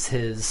stand-up is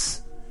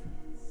his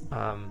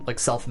like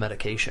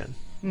self-medication.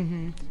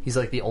 Mm-hmm. He's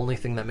like, the only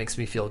thing that makes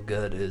me feel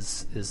good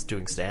is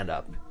doing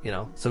stand-up,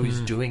 so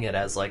he's doing it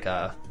as like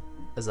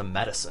as a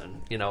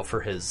medicine, for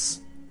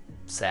his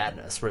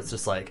sadness, where it's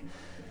just like,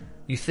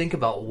 you think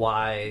about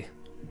why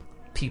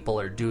people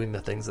are doing the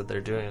things that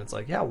they're doing, and it's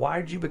like, yeah, why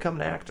did you become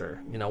an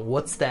actor?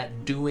 What's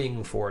that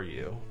doing for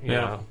you? You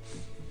know?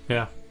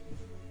 Yeah.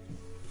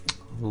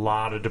 A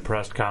lot of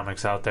depressed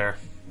comics out there.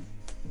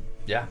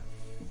 Yeah.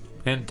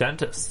 And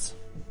dentists.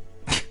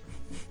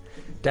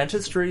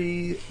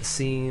 Dentistry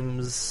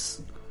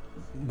seems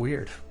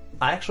weird.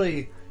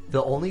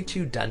 The only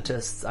two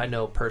dentists I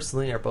know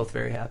personally are both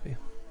very happy.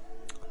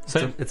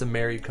 Same. It's a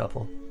married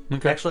couple.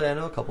 Okay. Actually, I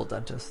know a couple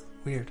dentists.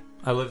 Weird.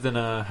 I lived in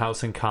a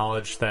house in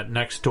college that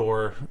next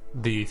door,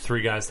 the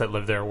three guys that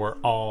lived there were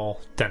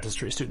all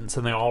dentistry students,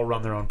 and they all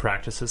run their own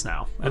practices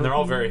now. And they're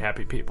all very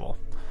happy people.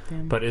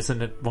 Damn. But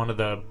isn't it one of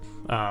the...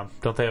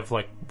 don't they have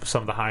like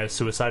some of the highest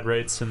suicide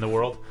rates in the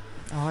world?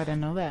 Oh, I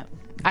didn't know that.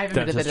 I haven't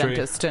been to the Dentistry.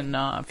 dentist in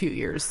a few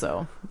years,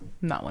 so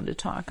not one to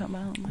talk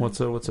about. What's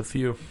a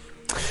few?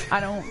 I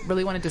don't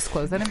really want to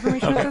disclose that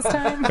information at this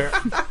time. Fair.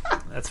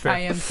 That's fair. I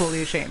am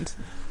fully ashamed,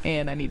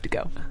 and I need to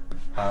go.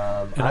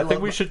 And I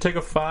think we should take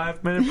a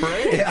 5-minute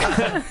break.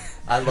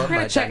 I love We're my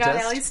gonna check out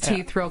dentist. Allie's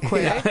teeth real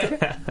quick.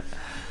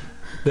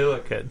 They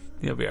look good.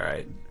 You'll be all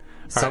right.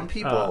 Some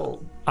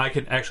people... I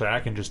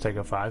can just take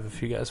a 5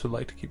 if you guys would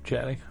like to keep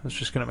chatting. I was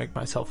just going to make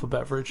myself a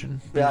beverage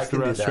and Yeah, I use the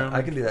can do restroom. that.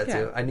 I can do that Yeah.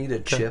 too. I need a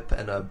chip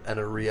and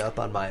a re-up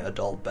on my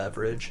adult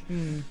beverage.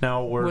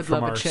 Now, word Would from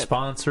love a our chip.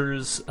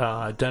 sponsors,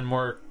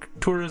 Denmark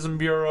Tourism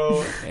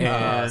Bureau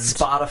and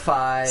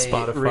Spotify,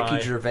 Ricky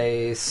Spotify.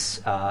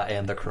 Gervais,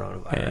 and the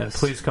coronavirus. And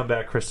please come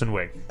back, Kristen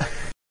Wiig.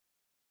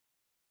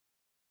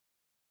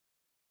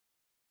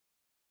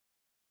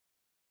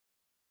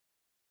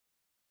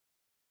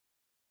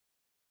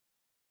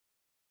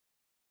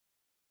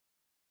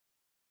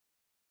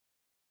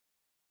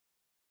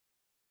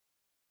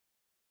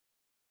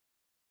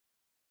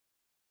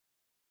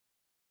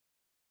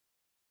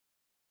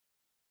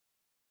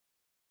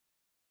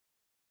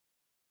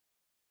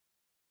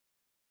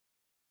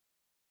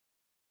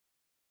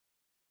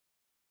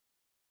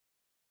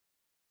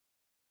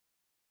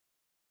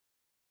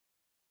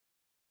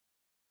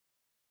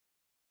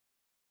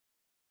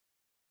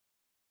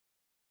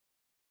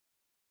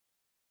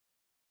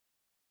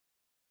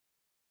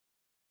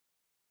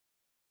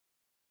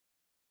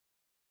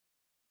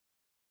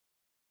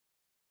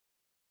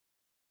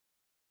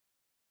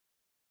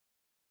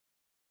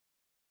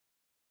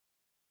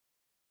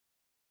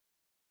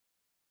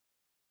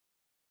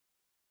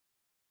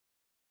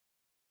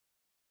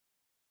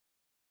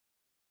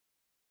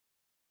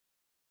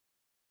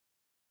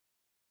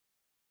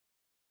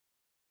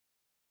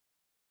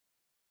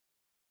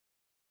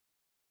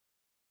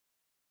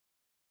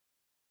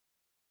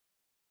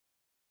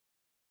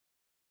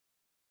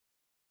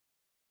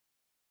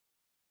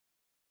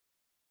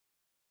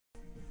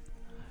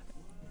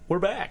 We're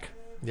back.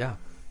 Yeah.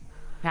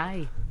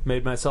 Hi.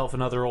 Made myself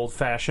another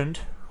old-fashioned,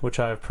 which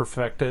I've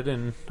perfected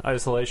in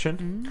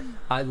isolation.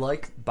 I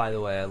like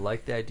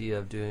the idea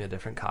of doing a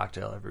different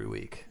cocktail every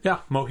week. Yeah,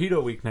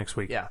 Mojito Week next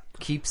week. Yeah.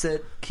 Keeps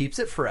it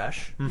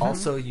fresh.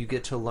 Also, you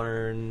get to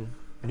learn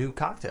new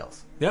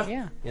cocktails. Yeah.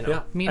 Yeah. You know,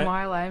 Yeah.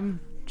 Meanwhile, I'm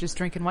just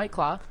drinking White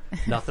Claw.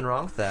 nothing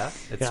wrong with that.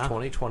 It's Yeah.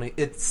 2020.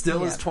 It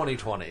still is Yeah.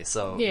 2020,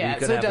 so Yeah, you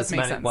can so it have does as make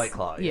many sense. White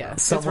Claw. you Yeah. know.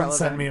 It's Someone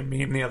sent relevant. me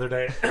a meme the other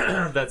day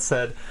that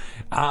said,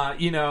 I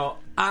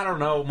don't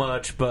know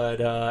much, but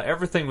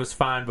everything was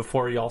fine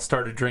before y'all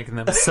started drinking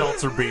them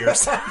seltzer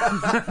beers.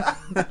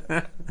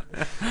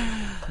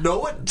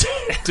 No, it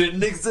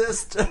didn't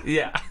exist.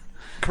 Yeah.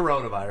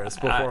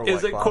 Coronavirus before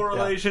Is White it Claw.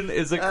 correlation?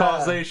 Is it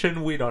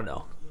causation? We don't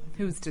know.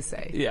 Who's to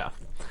say? Yeah.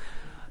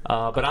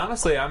 But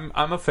honestly, I'm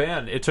a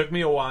fan. It took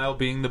me a while,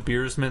 being the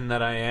beersman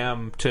that I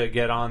am, to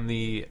get on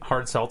the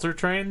hard seltzer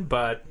train,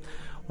 but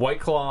White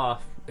Claw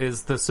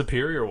is the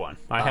superior one.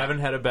 I haven't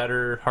had a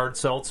better hard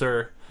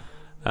seltzer,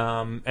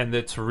 and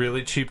it's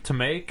really cheap to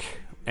make,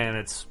 and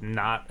it's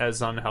not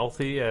as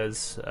unhealthy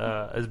as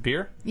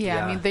beer. Yeah,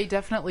 Yeah. I mean, they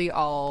definitely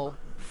all,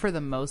 for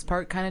the most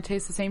part, kind of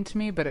taste the same to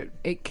me, but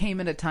it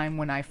came at a time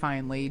when I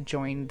finally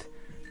joined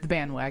the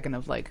bandwagon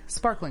of, like,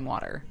 sparkling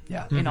water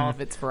Yeah. in all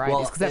of its varieties.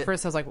 Well, Because at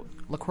first I was like,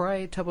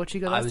 LaCroix, Topo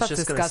Chico, I that was stuff's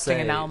just gonna disgusting,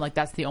 and say- now I'm like,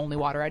 that's the only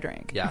water I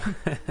drank. Yeah.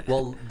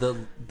 Well,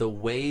 the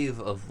wave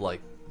of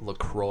like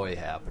LaCroix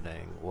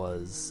happening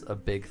was a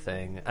big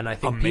thing, and I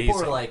think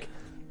Amazing.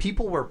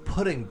 people were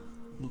putting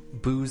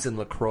booze in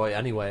LaCroix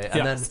anyway, and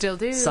Yeah. then Still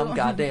do. some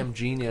goddamn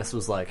genius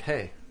was like,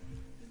 "Hey,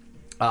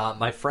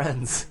 my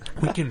friends."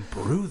 We can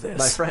brew this.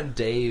 My friend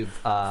Dave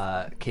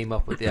came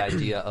up with the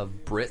idea of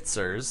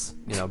Britzers,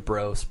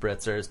 bro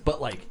spritzers,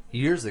 but like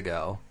years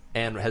ago,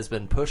 and has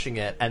been pushing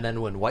it. And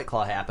then when White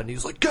Claw happened, he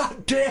was like,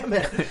 "God damn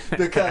it!"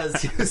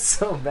 because he was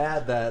so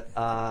mad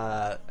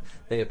that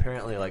they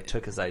apparently like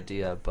took his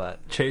idea.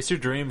 But Chase your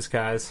dreams,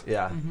 guys.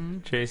 yeah,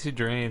 Chase your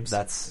dreams.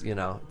 that's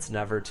it's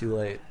never too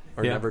late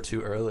or Yeah. never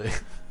too early.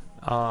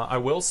 I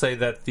will say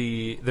that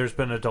there's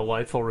been a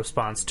delightful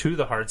response to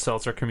the hard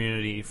seltzer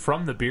community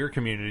from the beer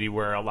community,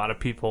 where a lot of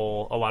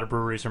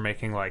breweries are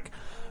making like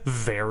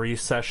very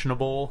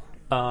sessionable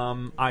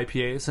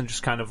IPAs and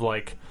just kind of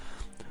like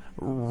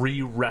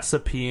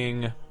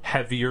re-recipeing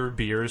heavier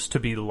beers to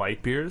be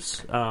light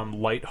beers.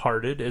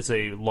 Lighthearted is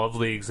a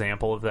lovely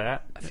example of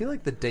that. I feel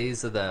like the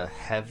days of the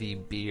heavy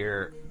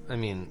beer, I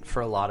mean,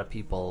 for a lot of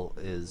people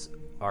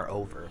are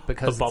over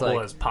because The it's bubble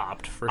like, has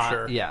popped for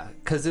sure. Yeah,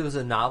 because it was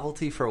a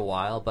novelty for a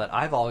while, but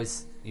I've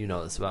always,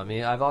 this about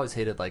me, I've always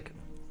hated like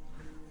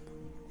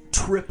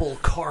triple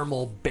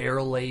caramel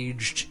barrel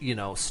aged,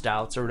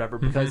 stouts or whatever,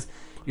 because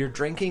you're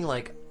drinking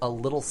like a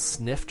little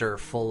snifter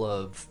full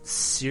of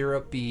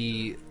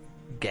syrupy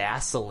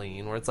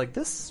gasoline, where it's like,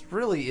 this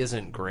really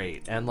isn't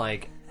great, and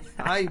like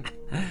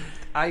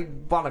I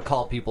want to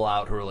call people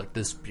out who are like,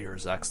 this beer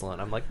is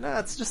excellent. I'm like, nah,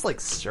 it's just like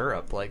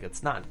syrup. Like,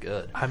 it's not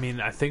good. I mean,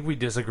 I think we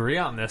disagree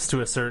on this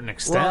to a certain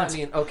extent. Well, I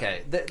mean,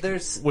 okay,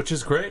 there's... which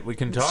is great. We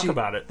can talk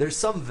about it. There's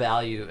some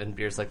value in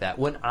beers like that.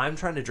 When I'm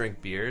trying to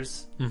drink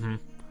beers...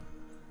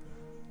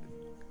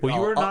 Well,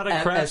 you are not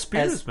a craft as-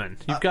 beersman.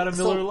 You've got a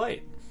Miller so-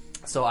 Lite.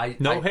 So I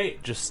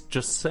Hate. Just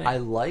say. I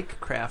like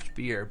craft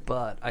beer,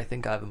 but I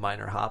think I have a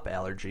minor hop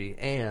allergy.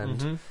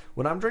 And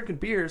when I'm drinking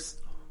beers,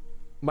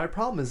 my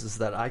problem is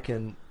that I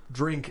can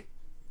drink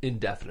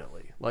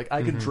indefinitely. Like,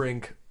 I can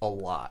drink a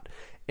lot.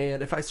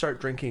 And if I start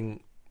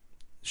drinking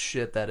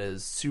shit that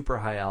is super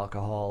high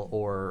alcohol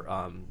or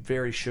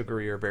very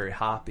sugary or very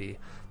hoppy,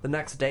 the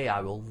next day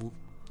I will,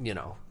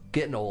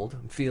 getting old,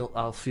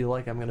 I'll feel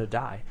like I'm gonna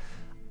die.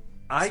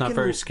 It's not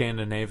very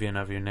Scandinavian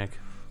of you, Nick.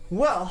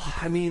 Well,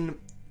 I mean,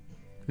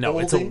 No,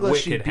 old it's a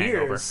English wicked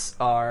hangover. beers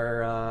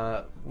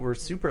were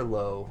super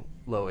low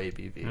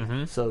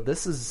ABV. So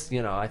this is,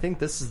 I think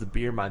this is the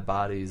beer my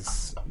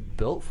body's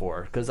built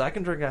for, because I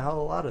can drink a hell of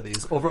a lot of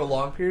these over a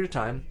long period of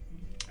time,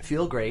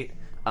 feel great,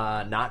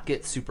 not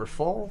get super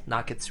full,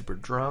 not get super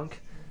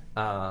drunk,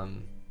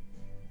 and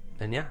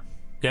yeah,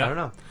 I don't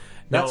know.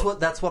 That's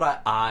what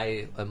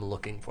I am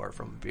looking for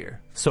from a beer.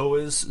 So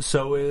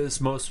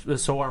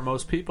are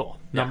most people.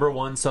 Yeah. Number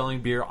one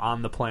selling beer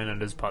on the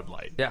planet is Bud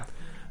Light. Yeah,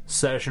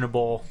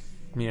 Sessionable,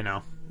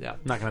 yeah.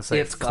 Not gonna say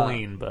it's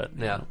clean, but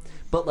yeah. know.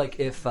 But like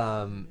if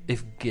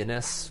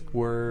Guinness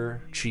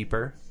were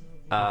cheaper,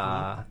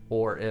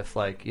 or if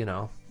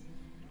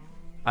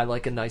I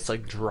like a nice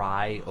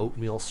dry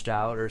oatmeal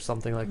stout or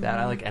something like that.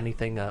 I like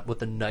anything with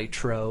the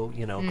nitro,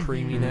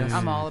 creaminess.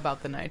 I'm all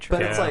about the nitro.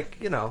 But it's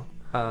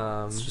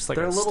it's just like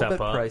they're a a little step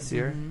bit up.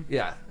 pricier.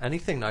 Yeah,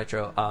 anything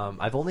nitro.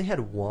 I've only had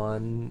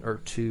 1 or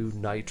 2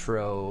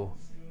 nitro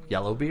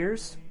yellow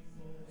beers.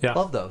 Yeah.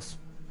 Love those.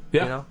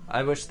 Yeah.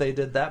 I wish they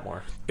did that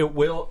more. It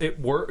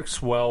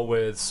works well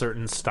with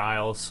certain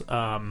styles.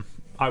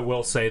 I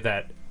will say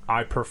that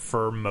I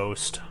prefer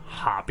most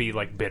hoppy,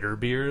 bitter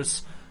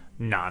beers,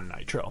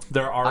 non-nitro.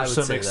 There are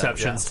some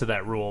exceptions to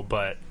that rule,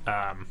 but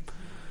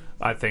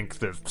I think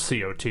the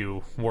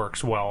CO2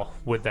 works well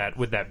with that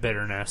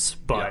bitterness.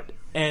 But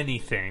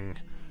anything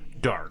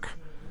dark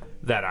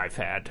that I've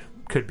had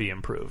could be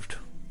improved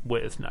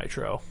with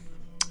nitro.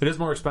 It is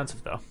more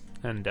expensive though,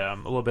 and a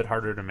little bit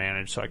harder to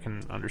manage, so I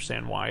can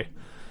understand why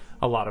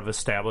a lot of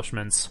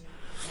establishments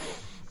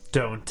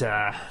don't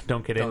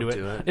get into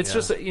it. It's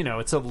just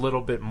it's a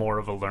little bit more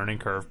of a learning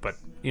curve, but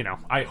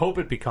I hope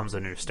it becomes a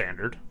new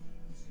standard.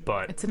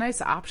 But it's a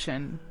nice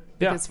option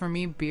because for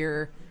me,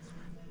 beer,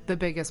 the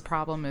biggest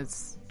problem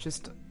is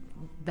just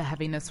the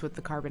heaviness with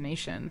the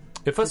carbonation.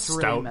 If a This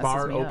really stout messes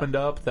bar me up. opened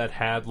up that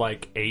had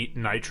 8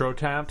 nitro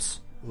taps,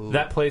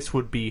 that place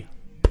would be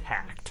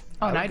packed.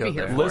 Oh, and I I'd would be go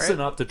here there. for Listen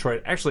it. up,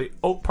 Detroit. Actually,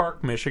 Oak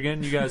Park,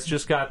 Michigan, you guys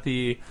just got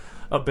the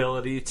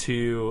ability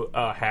to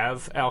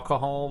have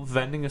alcohol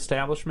vending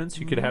establishments.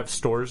 You could have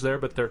stores there,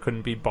 but there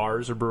couldn't be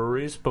bars or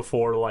breweries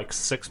before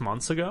 6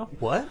 months ago.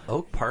 What?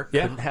 Oak Park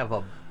Yeah. couldn't have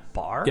a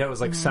bar? Yeah, it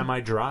was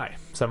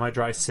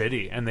semi-dry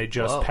city, and they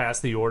just Whoa.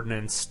 passed the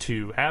ordinance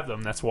to have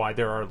them. That's why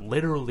there are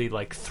literally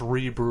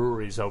 3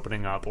 breweries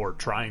opening up or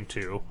trying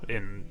to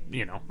in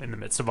the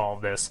midst of all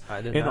of this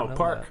I did in not Oak know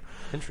Park.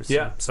 that. Interesting.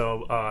 Yeah,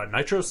 so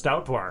Nitro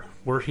Stout Bar,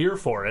 we're here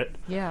for it.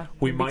 Yeah,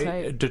 we it'd be might.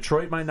 tight.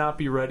 Detroit might not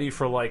be ready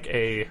for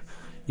a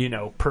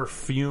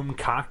perfume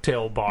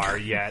cocktail bar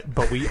yet,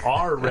 but we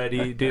are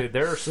ready, dude.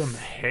 There are some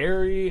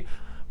hairy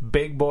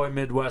big boy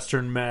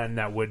Midwestern men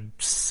that would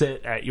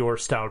sit at your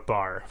stout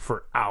bar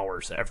for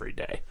hours every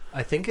day.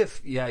 I think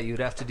you'd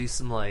have to do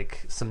some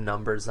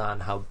numbers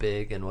on how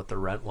big and what the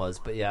rent was.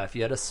 But yeah, if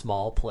you had a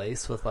small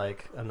place with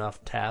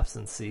enough taps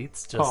and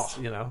seats,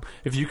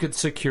 if you could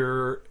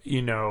secure,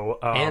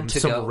 and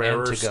some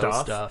rarer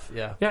stuff,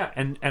 yeah. Yeah,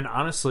 and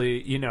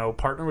honestly,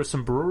 partner with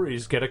some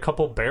breweries, get a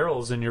couple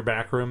barrels in your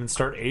back room and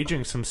start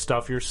aging some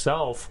stuff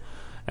yourself.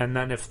 And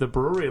then if the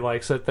brewery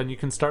likes it, then you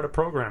can start a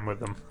program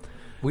with them.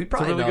 We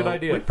probably really good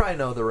idea. We probably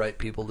know the right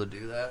people to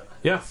do that.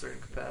 Yeah. in a certain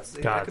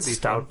capacity. That God, could be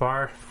stout fun.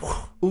 bar.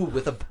 Ooh,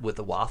 with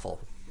a waffle.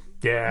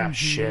 Yeah,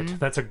 shit.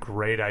 That's a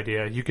great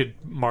idea. You could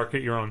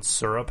market your own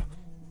syrup.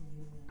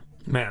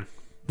 Man,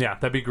 yeah,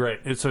 that'd be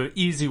great. It's an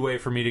easy way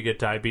for me to get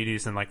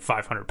diabetes in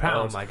 500 Oh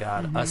pounds. my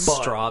god, a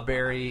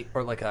strawberry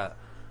or like a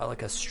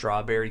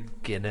strawberry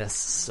Guinness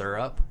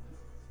syrup.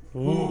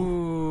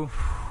 Ooh.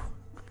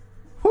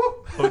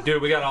 Oh,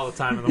 dude, we got all the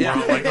time in the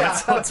world.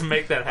 Let's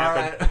make that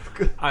happen. All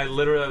right. I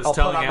literally was I'll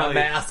telling put on Allie. my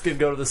mask and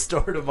go to the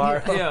store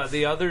tomorrow. Yeah,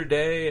 the other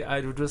day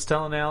I was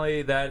telling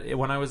Allie that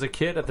when I was a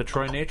kid at the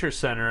Troy Nature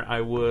Center,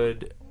 I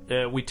would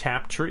we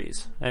tapped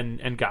trees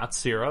and got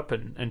syrup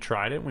and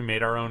tried it. We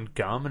made our own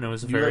gum, and it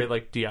was very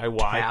DIY.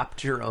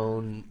 Tapped your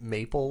own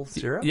maple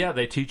syrup. Yeah,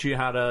 they teach you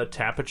how to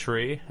tap a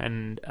tree,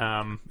 and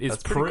it's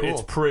That's pretty cool.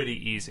 it's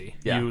pretty easy.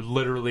 Yeah. You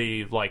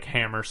literally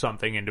hammer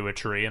something into a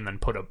tree and then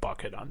put a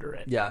bucket under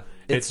it. Yeah,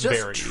 It's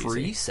just very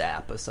tree easy.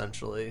 sap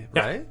essentially,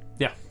 Yeah. right?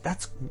 Yeah,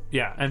 That's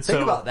and think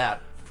so about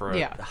that for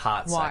Yeah. a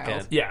hot Wild.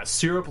 second. yeah,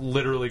 syrup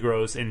literally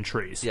grows in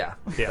trees. Yeah,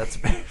 Yeah. that's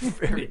very,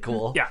 very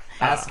cool. Yeah.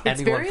 Ask It's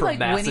anyone very from like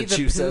Winnie the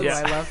Massachusetts. Pooh.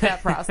 I love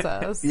that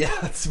process. Yeah,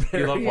 it's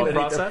very You love what Winnie the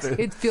process? Pooh.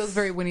 It feels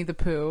very Winnie the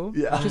Pooh.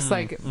 Yeah. Just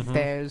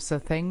there's a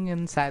thing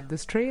inside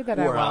this tree that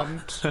I We're out.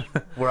 want.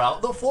 We're out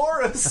in the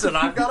forest, and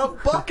I've got a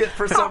bucket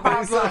for some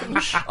reason.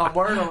 I'm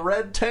wearing a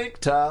red tank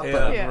top, and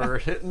Yeah. we're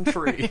hitting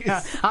trees.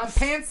 I'm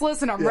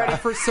pantsless and I'm ready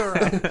for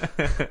syrup.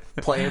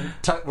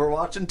 We're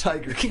watching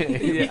Tiger King.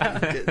 Yeah.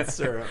 Getting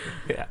syrup.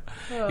 Yeah.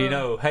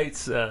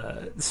 Hates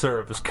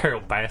syrup is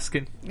Carol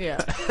Baskin. Yeah.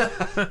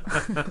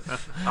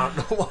 I don't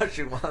know why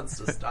she wants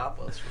to stop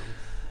us from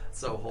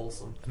so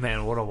wholesome.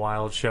 Man, what a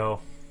wild show.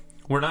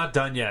 We're not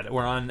done yet.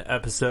 We're on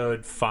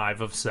episode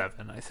 5 of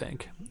 7, I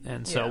think.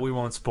 And so we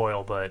won't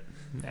spoil, but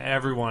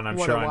everyone, I'm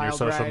sure, on your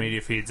social media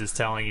feeds is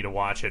telling you to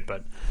watch it.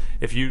 But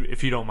if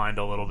you don't mind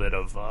a little bit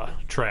of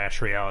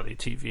trash reality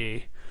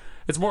TV,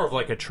 it's more of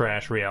like a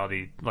trash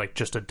reality, like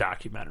just a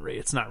documentary.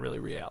 It's not really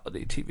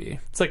reality TV.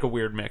 It's like a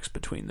weird mix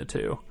between the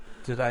two.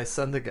 Did I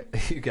send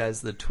you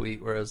guys the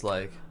tweet where it's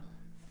like,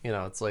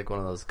 it's like one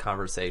of those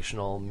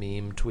conversational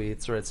meme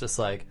tweets where it's just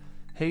like,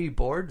 hey, you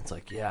bored? It's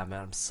like, yeah,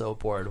 man, I'm so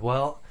bored.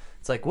 Well,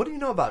 it's like, what do you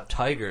know about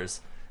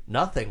tigers?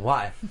 Nothing.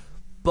 Why?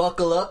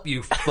 Buckle up,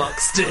 you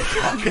fuckstick.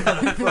 I've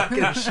got a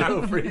fucking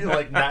show for you,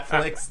 like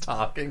Netflix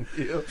talking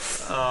to you.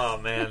 Oh,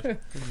 man.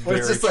 Where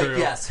it's just true. like,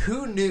 yes,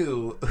 who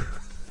knew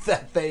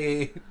that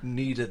they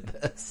needed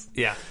this?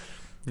 Yeah.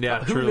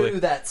 Yeah, Who truly. knew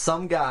that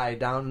some guy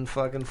down in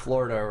fucking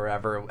Florida or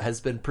wherever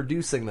has been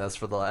producing this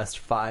for the last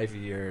 5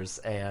 years,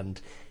 and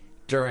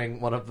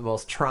during one of the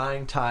most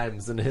trying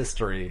times in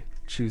history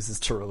chooses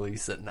to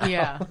release it now?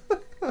 Yeah.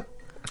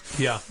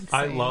 Yeah,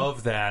 I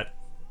love that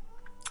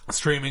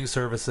streaming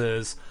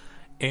services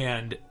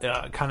and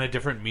kind of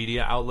different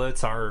media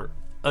outlets are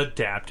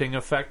adapting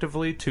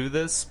effectively to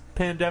this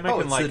pandemic. Oh,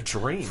 and it's like a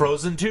dream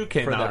Frozen 2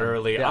 came for out them.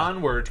 early. Yeah.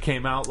 Onward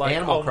came out like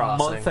Animal a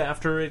Crossing. month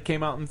after it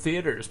came out in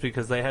theaters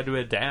because they had to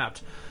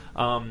adapt.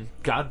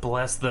 God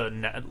bless the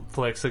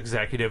Netflix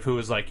executive who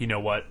was like, you know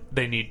what?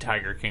 They need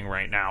Tiger King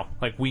right now.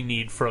 Like, we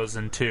need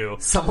Frozen 2.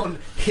 Someone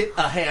hit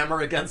a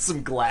hammer against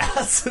some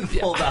glass and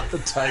pulled out the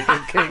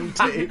Tiger King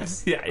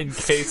tapes. Yeah, in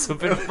case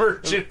of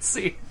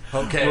emergency.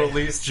 Okay.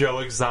 Release Joe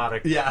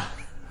Exotic. Yeah.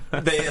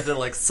 They had to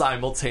like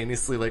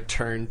simultaneously like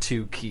turn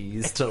 2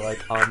 keys to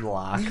like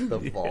unlock the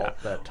vault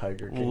that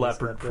Tiger King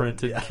Leopard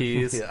printed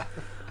keys. Yeah.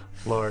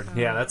 Lord.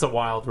 Yeah, that's a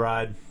wild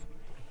ride.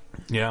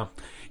 Yeah.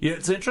 Yeah,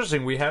 it's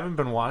interesting. We haven't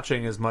been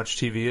watching as much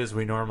TV as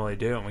we normally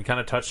do, and we kind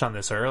of touched on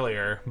this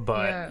earlier,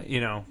 but,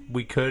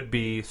 we could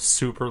be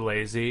super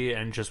lazy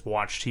and just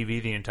watch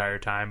TV the entire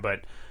time,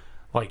 but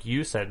like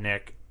you said,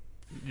 Nick,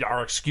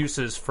 our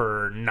excuses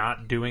for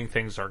not doing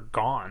things are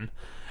gone,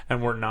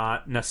 and we're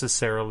not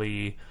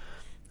necessarily,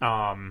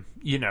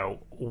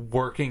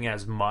 working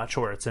as much,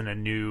 or it's in a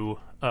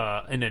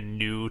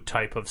new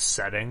type of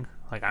setting.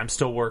 Like, I'm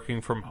still working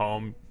from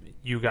home.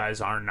 You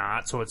guys are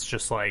not, so it's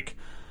just like,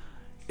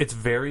 it's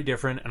very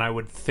different, and I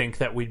would think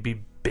that we'd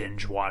be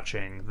binge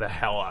watching the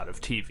hell out of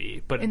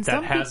TV, but And that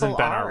some hasn't people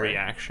been our are.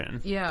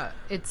 reaction. Yeah,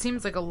 it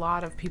seems like a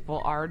lot of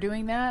people are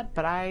doing that,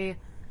 but I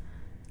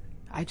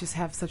just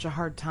have such a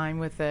hard time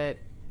with it.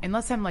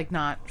 Unless I'm like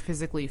not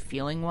physically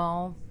feeling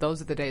well, those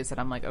are the days that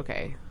I'm like,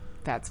 okay,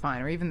 that's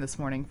fine. Or even this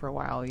morning for a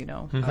while,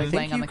 like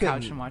laying on the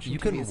couch and watching You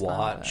TV can is fine,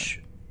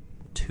 watch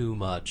too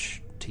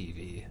much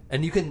TV,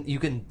 and you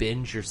can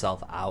binge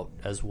yourself out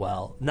as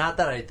well. Not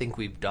that I think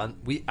we've done.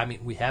 We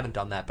haven't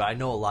done that, but I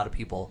know a lot of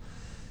people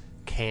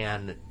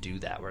can do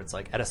that. Where it's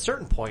like at a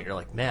certain point, you're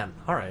like, man,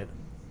 all right.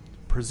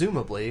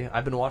 Presumably,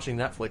 I've been watching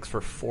Netflix for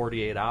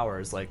 48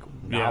 hours. Like,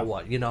 now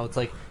what? It's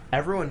like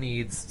everyone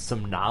needs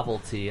some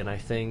novelty, and I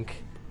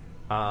think,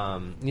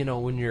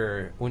 when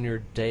your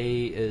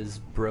day is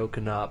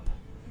broken up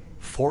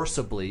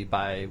forcibly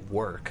by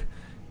work,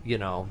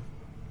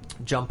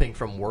 jumping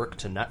from work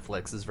to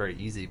Netflix is very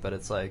easy, but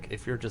it's like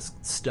if you're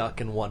just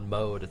stuck in one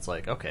mode, it's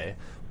like, okay,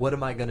 what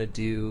am I going to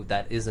do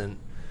that isn't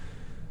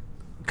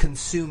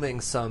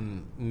consuming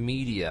some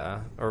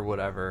media or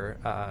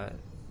whatever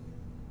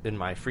in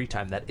my free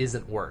time that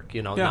isn't work?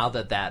 Now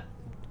that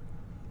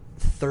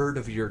third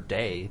of your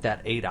day,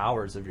 that 8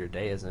 hours of your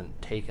day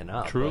isn't taken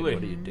up. Truly. Like,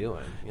 what are you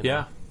doing?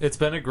 Yeah, it's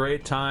been a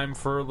great time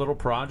for little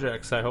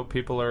projects. I hope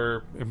people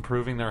are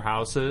improving their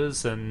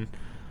houses, and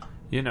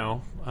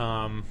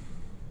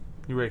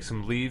we raked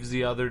some leaves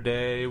the other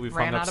day. We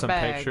Ran found up out of some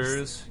bags.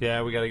 pictures.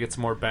 Yeah, we got to get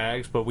some more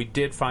bags, but we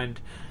did find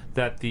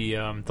that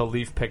the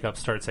leaf pickup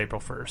starts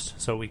April 1st,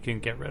 so we can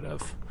get rid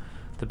of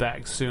the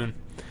bags soon.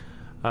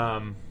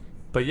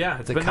 But yeah,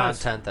 it's the been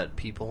content that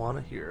people want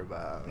to hear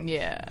about.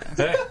 Yeah.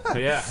 nice.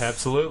 Hey, yeah,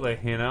 absolutely.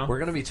 We're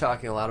going to be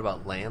talking a lot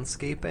about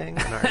landscaping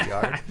in our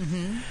yard.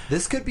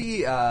 This could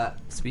be,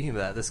 speaking of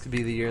that, this could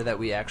be the year that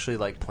we actually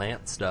like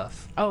plant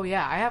stuff. Oh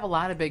yeah, I have a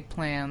lot of big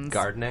plans.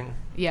 Gardening.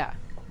 Yeah.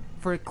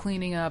 For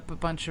cleaning up a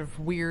bunch of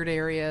weird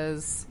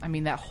areas. I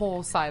mean, that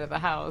whole side of the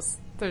house,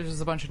 there's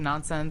just a bunch of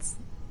nonsense.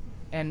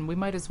 And we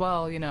might as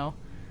well,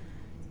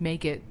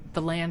 make it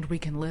the land we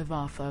can live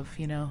off of,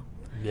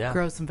 Yeah.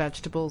 Grow some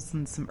vegetables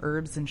and some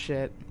herbs and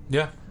shit.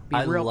 Yeah,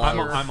 Be real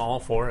pure. I'm all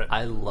for it.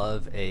 I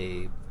love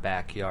a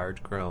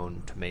backyard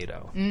grown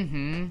tomato.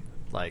 Mm-hmm.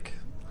 Like,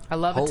 I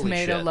love a holy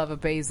tomato, shit. love a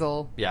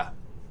basil. Yeah.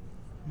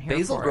 I'm here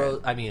Basil for grows.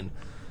 it. I mean,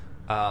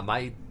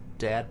 my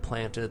dad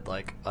planted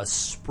like a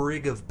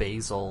sprig of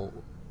basil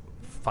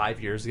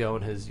 5 years ago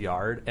in his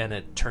yard, and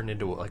it turned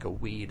into like a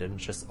weed and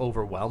just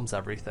overwhelms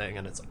everything,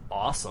 and it's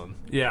awesome.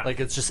 Yeah. Like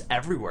it's just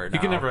everywhere now. You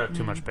can never have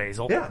too much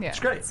basil. Yeah, Yeah, it's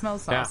great. It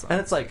smells Yeah. awesome.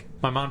 And it's like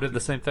My mom did the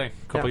same thing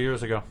a couple Yeah.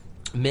 years ago.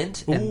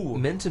 mint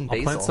and basil.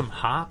 I'll plant some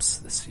hops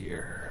this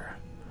year.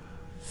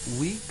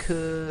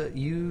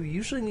 You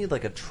usually need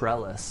like a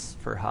trellis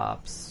for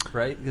hops,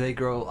 right? They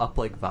grow up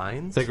like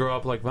vines. They grow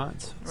up like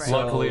vines. Right.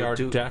 Luckily, So our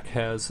deck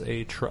has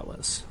a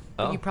trellis.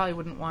 But Oh. you probably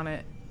wouldn't want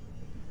it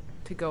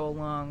to go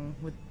along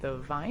with the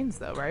vines,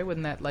 though, right?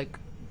 Wouldn't that like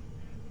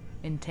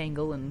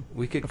entangle and?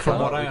 We could From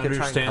cut- what we I could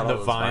try and understand, cut the all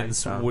those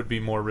vines down. would be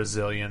more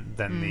resilient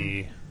than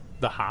the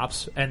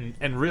hops, and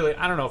really,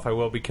 I don't know if I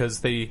will, because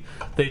they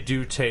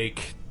do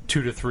take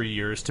 2 to 3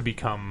 years to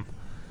become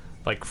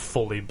like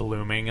fully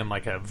blooming and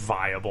like a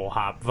viable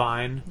hop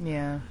vine.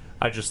 Yeah.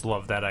 I just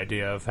love that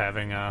idea of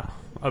having a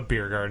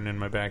beer garden in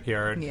my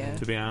backyard. Yeah.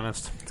 To be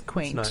honest, It's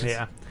quaint. It's nice.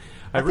 yeah,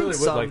 I I really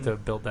think would like some- to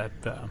build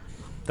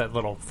that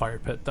little fire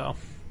pit though.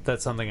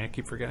 That's something I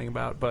keep forgetting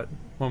about. But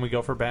when we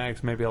go for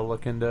bags, maybe I'll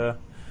look into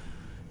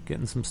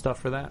getting some stuff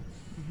for that.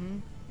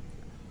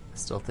 I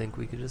still think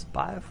we could just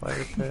buy a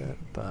fire pit,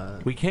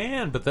 but We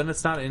can, but then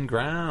it's not in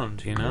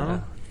ground, you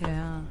know?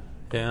 Yeah.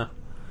 Yeah.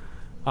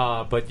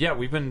 But yeah,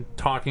 we've been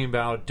talking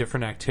about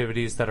different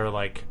activities that are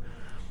like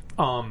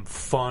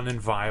fun and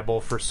viable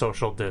for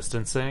social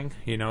distancing.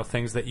 You know,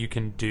 things that you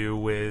can do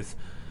with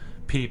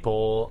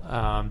people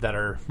that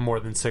are more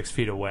than 6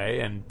 feet away,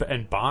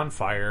 and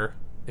bonfire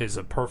is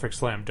a perfect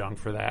slam dunk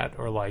for that,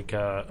 or like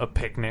a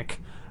picnic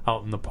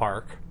out in the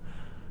park.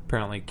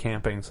 Apparently,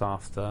 camping's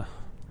off the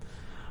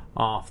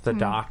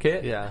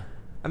docket. yeah.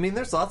 I mean,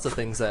 there's lots of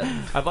things that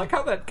I like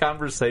how that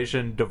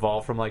conversation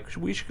devolved from like,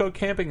 we should go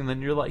camping, and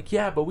then you're like,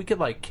 yeah, but we could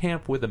like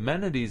camp with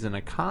amenities in a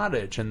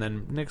cottage, and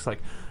then Nick's like,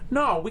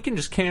 no, we can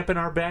just camp in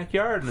our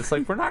backyard, and it's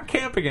like, we're not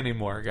camping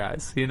anymore,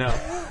 guys, you know?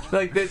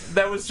 Like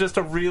that was just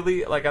a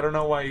really, like, I don't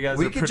know why you guys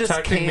We are could just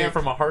protecting me camp-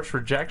 from a harsh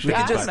rejection. we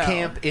could I don't just know.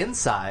 camp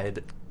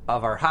inside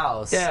of our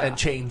house Yeah. and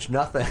change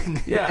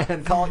nothing Yeah.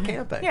 and call it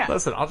camping. Yeah.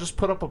 Listen, I'll just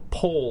put up a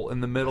pole in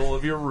the middle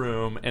of your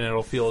room, and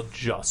it'll feel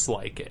just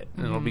like it,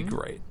 and it'll be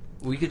great.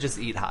 We could just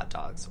eat hot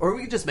dogs. Or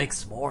we could just make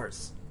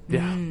s'mores.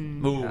 Yeah.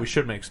 Ooh, we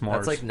should make s'mores.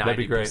 That's like That'd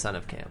be great. 90%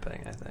 of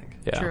camping, I think.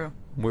 Yeah. True.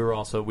 We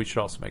should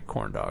also make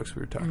corn dogs.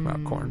 We were talking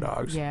about corn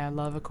dogs. Yeah, I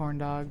love a corn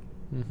dog.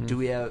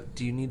 Do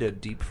you need a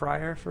deep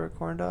fryer for a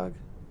corn dog?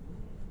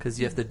 Because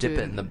you have to dip it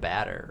in the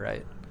batter,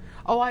 right?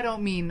 Oh, I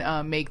don't mean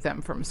make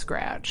them from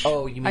scratch.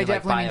 Oh, you mean I like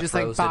definitely buy mean a just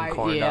frozen like buy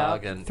corn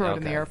dog and throw it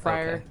in the air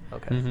fryer.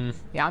 Okay.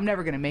 Yeah, I'm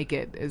never gonna make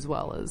it as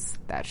well as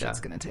that shit's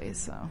Yeah. gonna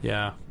taste. So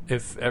Yeah.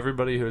 If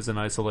everybody who's in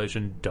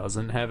isolation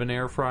doesn't have an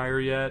air fryer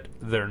yet,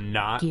 they're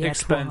not Get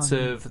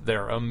expensive.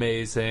 They're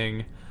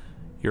amazing.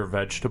 Your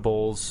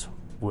vegetables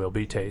will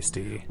be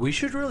tasty. We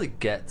should really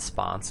get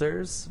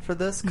sponsors for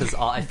this because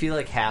I feel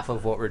like half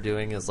of what we're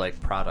doing is like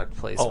product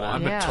placement. Oh,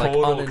 I'm Yeah. a Like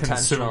total unintentional-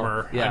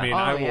 consumer. Yeah. I mean, Oh,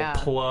 I will yeah.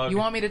 plug. You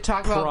want me to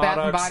talk about Bath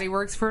and products. Body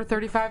Works for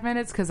 35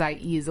 minutes? Because I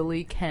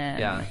easily can.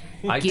 Yeah.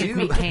 I Give do.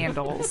 me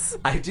candles.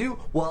 I do.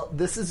 Well,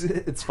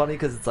 it's funny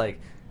because it's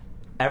like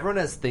everyone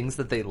has things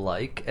that they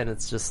like, and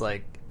it's just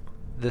like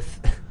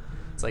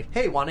it's like,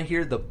 hey, want to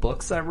hear the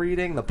books I'm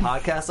reading, the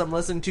podcasts I'm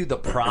listening to, the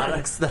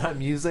products that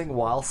I'm using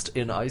whilst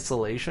in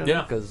isolation?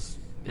 Yeah. Because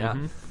yeah.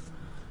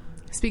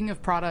 Speaking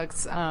of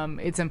products,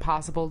 it's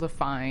impossible to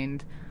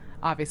find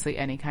obviously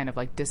any kind of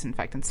like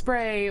disinfectant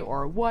spray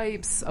or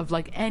wipes of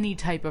like any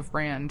type of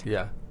brand.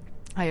 Yeah.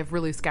 I have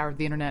really scoured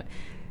the internet.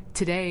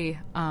 Today,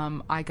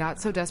 I got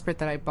so desperate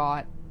that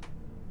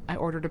I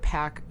ordered a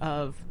pack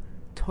of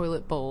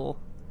toilet bowl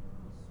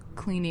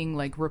cleaning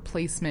like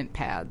replacement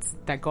pads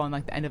that go on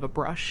like the end of a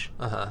brush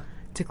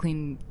to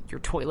clean your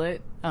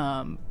toilet.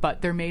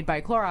 But they're made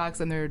by Clorox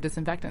and they're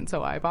disinfectant,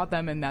 so I bought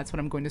them, and that's what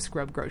I'm going to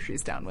scrub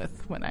groceries down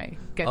with when I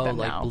get Oh, them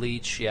like now.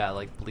 bleach. Yeah,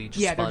 like bleach.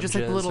 Yeah, they're just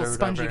like sponges little or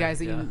spongy whatever. guys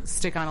that Yeah. you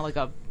stick on like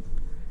a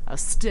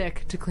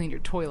stick to clean your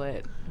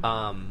toilet.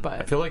 But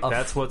I feel like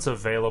that's what's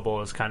available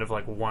is kind of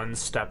like one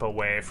step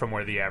away from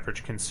where the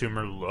average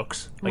consumer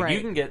looks. Like Right.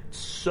 you can get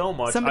so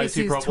much somebody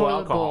sees isopropyl toilet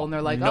alcohol, bowl and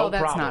they're like, no "Oh,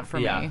 that's problem. not for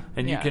Yeah. me."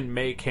 And Yeah. you can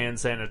make hand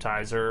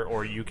sanitizer,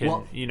 or you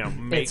can,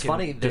 make It's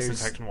funny.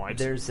 disinfectant wipes.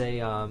 There's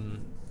a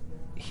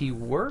he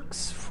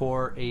works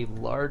for a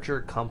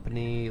larger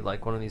company,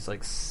 like one of these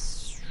like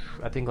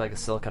I think like a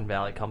Silicon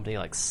Valley company,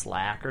 like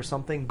Slack or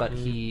something. But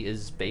he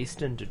is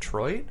based in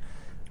Detroit.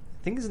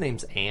 I think his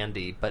name's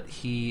Andy, but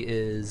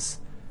he's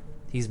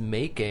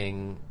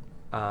making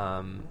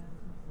hand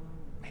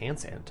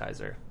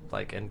sanitizer.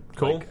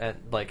 Cool.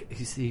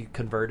 He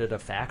converted a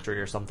factory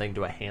or something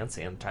to a hand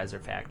sanitizer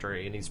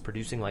factory, and he's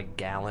producing like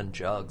gallon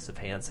jugs of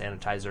hand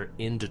sanitizer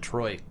in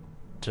Detroit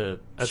to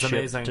That's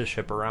amazing. to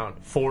ship around.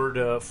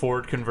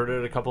 Ford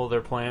converted a couple of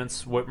their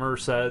plants. Whitmer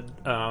said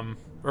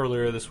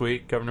earlier this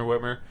week, Governor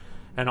Whitmer,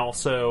 and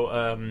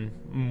also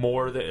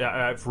more that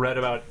I've read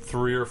about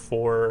 3 or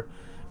 4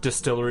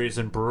 distilleries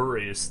and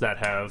breweries that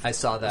have I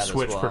saw that as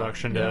switched well.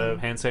 production to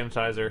hand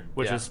sanitizer,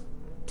 which Yeah. is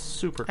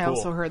super cool. I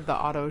also heard the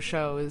auto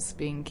show is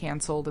being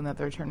canceled and that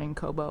they're turning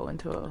Kobo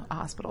into a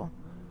hospital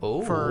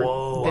Oh, for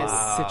Whoa. this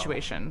Wow.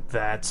 situation.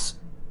 That's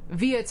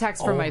Via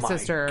text from Oh my my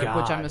sister, which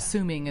God. I'm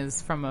assuming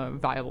is from a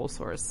viable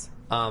source.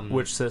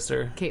 which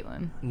sister?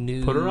 Caitlin.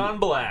 new. Put her on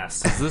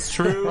blast. Is this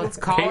true? Let's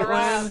call her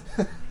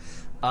Caitlin?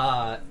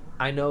 out.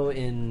 I know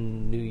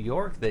in New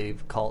York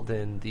they've called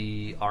in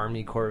the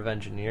Army Corps of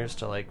Engineers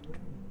to like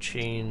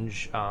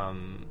change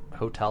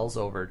hotels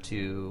over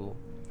to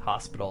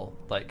hospital.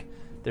 Like,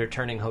 they're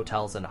turning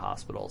hotels into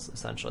hospitals,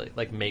 essentially,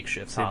 like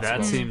makeshift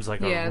hospitals. That seems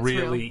like Yeah, a it's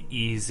really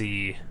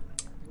easy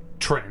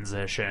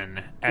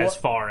transition as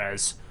far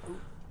as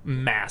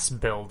mass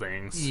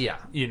buildings. Yeah.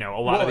 You know,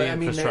 a lot of the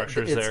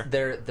infrastructure is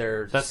there.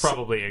 They're That's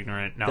probably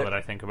ignorant now that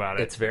I think about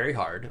it. It's very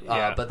hard,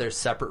 Yeah. but there's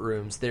separate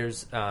rooms.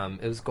 There's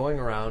it was going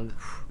around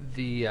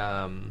the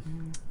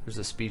there's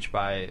a speech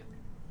by,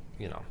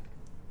 you know,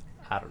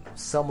 I don't know,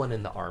 someone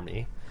in the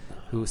Army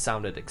who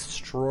sounded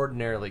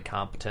extraordinarily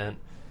competent.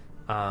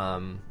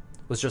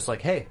 Was just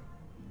like, hey,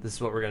 this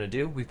is what we're gonna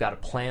do. We've got a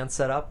plan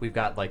set up. We've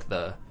got like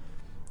the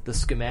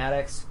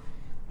schematics.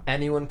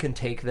 Anyone can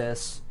take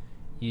this.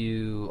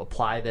 You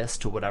apply this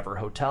to whatever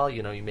hotel,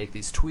 you know, you make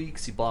these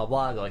tweaks, you blah,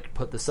 blah, like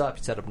put this up,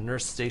 you set up a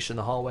nurse station in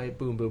the hallway,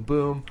 boom, boom,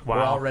 boom. Wow.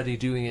 We're already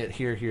doing it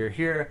here, here,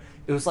 here.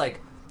 It was like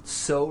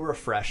so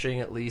refreshing,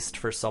 at least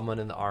for someone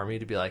in the Army,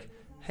 to be like,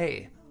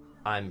 hey,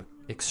 I'm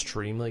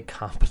extremely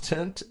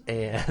competent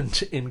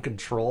and in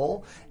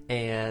control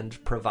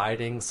and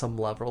providing some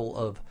level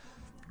of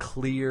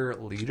clear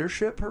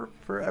leadership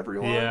for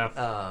everyone.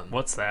 Yeah.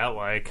 What's that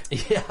like?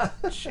 Yeah.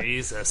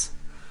 Jesus.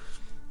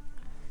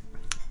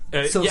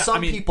 So yeah,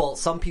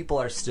 some people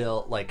are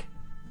still like,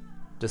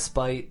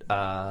 despite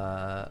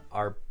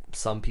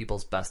some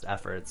people's best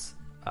efforts,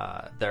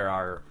 there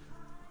are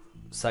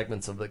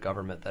segments of the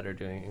government that are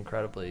doing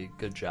incredibly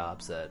good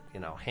jobs at, you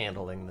know,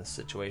 handling this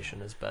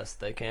situation as best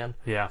they can.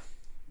 Yeah.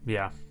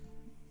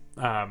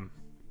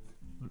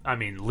 I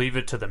mean, leave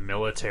it to the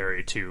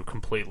military to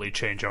completely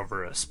change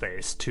over a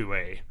space to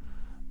a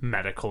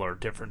medical or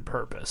different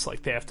purpose.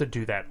 Like, they have to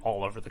do that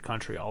all over the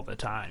country all the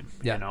time.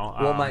 Yeah. You know?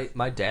 Well,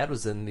 my dad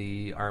was in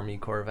the Army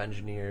Corps of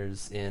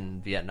Engineers in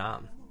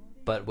Vietnam,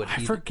 but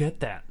I forget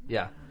that.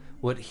 Yeah,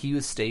 what he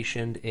was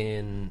stationed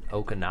in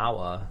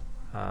Okinawa,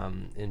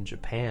 in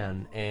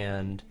Japan,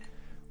 and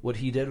what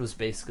he did was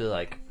basically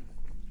like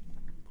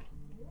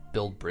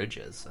build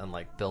bridges and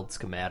like build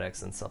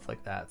schematics and stuff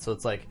like that. So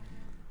it's like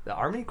the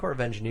Army Corps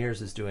of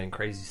Engineers is doing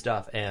crazy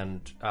stuff,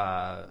 and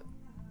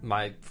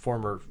my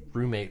former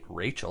roommate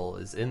Rachel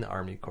is in the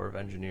Army Corps of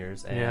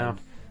Engineers, and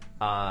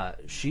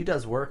she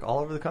does work all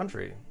over the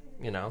country,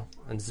 you know,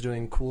 and is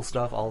doing cool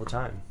stuff all the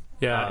time.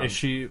 Yeah, has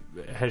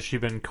she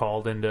been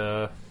called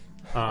into?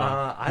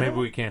 Maybe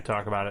we can't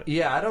talk about it.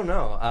 Yeah, I don't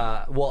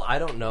know. Well, I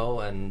don't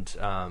know, and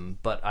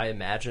but I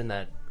imagine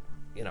that,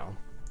 you know,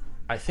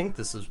 I think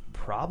this is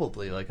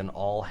probably like an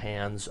all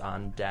hands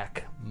on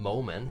deck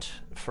moment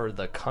for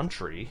the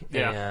country,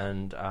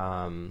 and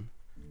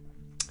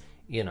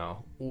you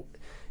know,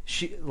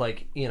 she,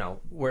 like, you know,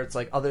 where it's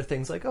like other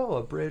things like, oh,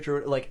 a bridge,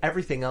 or like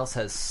everything else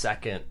has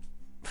second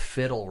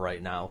fiddle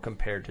right now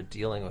compared to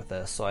dealing with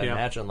this. So I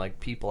imagine like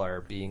people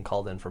are being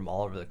called in from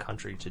all over the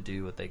country to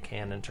do what they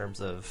can in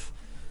terms of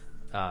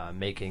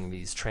making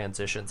these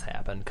transitions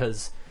happen.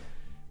 Because,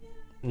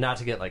 not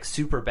to get like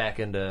super back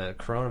into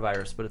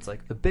coronavirus, but it's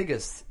like the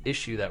biggest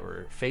issue that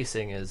we're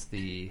facing is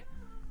the,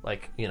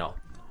 like, you know,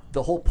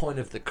 the whole point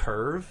of the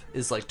curve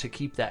is like to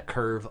keep that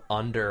curve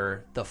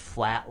under the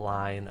flat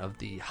line of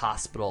the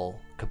hospital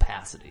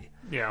capacity.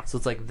 Yeah. So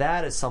it's like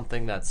that is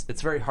something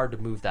it's very hard to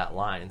move that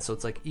line. So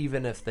it's like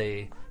even if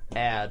they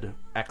add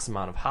X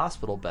amount of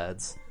hospital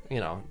beds, you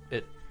know,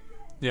 it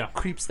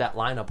creeps that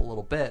line up a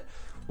little bit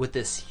with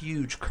this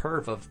huge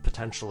curve of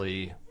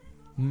potentially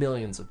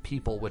millions of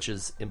people, which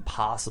is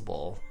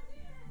impossible.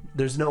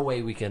 There's no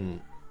way we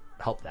can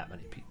help that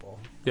many people.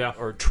 Yeah.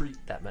 Or treat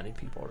that many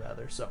people,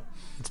 rather. So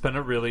it's been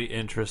a really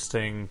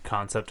interesting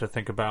concept to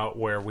think about,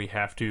 where we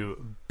have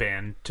to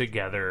band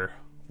together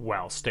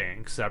while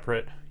staying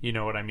separate. You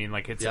know what I mean?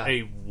 Like, it's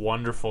a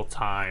wonderful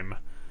time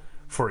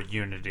for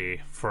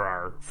unity for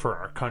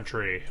our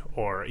country,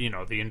 or, you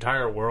know, the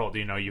entire world.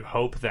 You know, you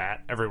hope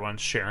that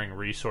everyone's sharing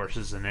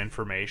resources and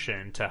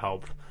information to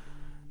help,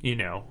 you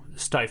know,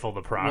 stifle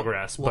the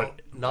progress.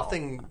 But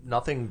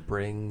nothing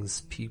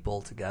brings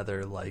people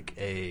together like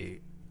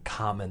a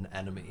common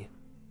enemy.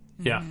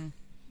 Yeah.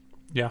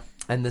 Yeah.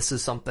 And this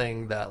is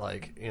something that,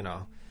 like, you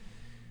know,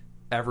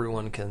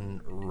 everyone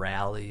can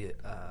rally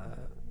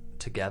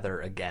together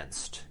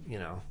against, you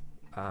know.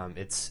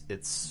 It's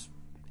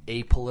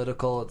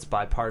apolitical, it's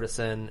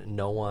bipartisan.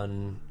 No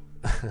one,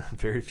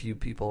 very few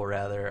people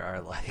rather,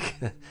 are like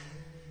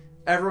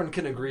everyone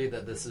can agree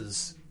that this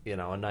is, you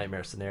know, a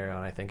nightmare scenario,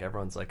 and I think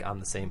everyone's like on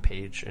the same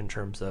page in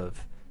terms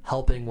of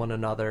helping one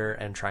another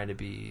and trying to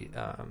be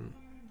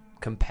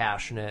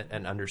compassionate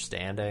and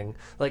understanding.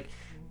 Like,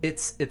 it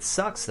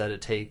sucks that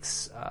it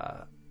takes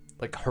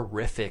like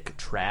horrific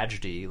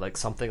tragedy like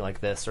something like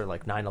this, or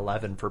like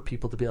 9/11, for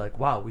people to be like,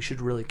 wow, we should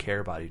really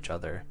care about each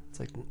other. It's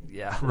like,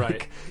 yeah, right.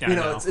 Like, yeah, you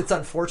know, it's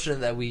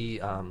unfortunate that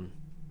we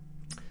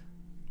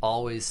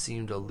always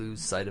seem to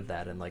lose sight of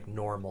that in like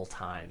normal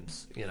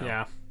times, you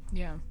know.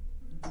 Yeah,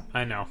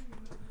 I know.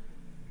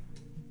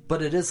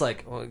 But it is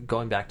like,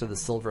 going back to the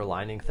silver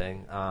lining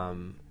thing,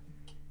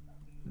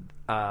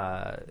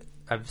 I've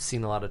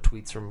seen a lot of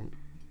tweets from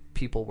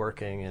people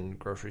working in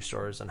grocery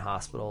stores and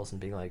hospitals and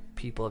being like,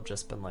 people have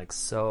just been like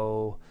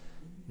so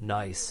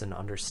nice and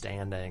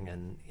understanding,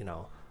 and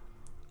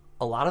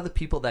a lot of the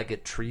people that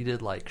get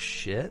treated like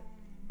shit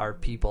are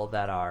people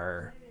that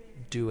are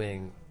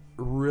doing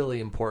really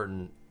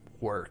important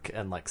work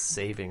and like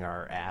saving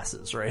our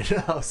asses right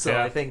now. So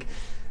I think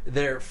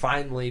they're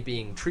finally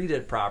being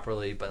treated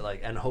properly, but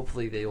and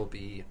hopefully they will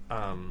be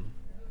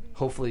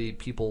hopefully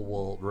people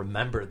will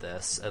remember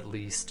this, at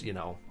least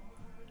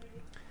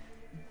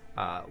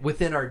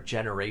within our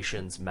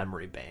generation's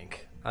memory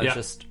bank. I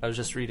was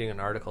just reading an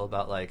article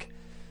about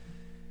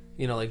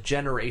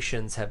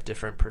generations have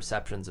different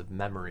perceptions of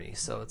memory.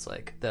 So it's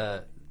like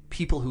the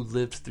people who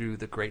lived through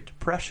the Great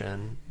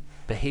Depression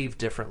behave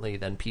differently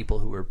than people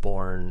who were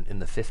born in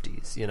the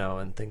 50s,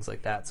 and things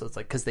like that. So it's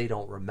like, because they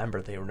don't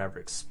remember, they were never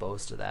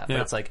exposed to that. But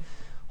it's like,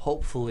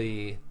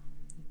 hopefully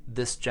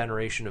this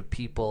generation of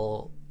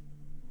people,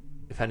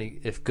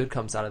 if good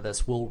comes out of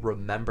this, will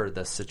remember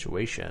this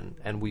situation,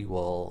 and we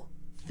will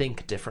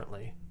think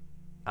differently.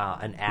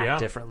 And act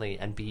differently,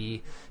 and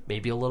be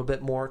maybe a little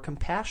bit more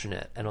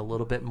compassionate and a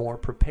little bit more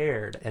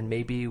prepared, and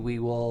maybe we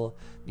will,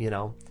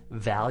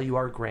 value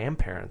our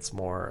grandparents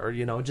more, or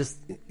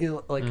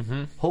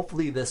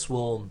hopefully this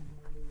will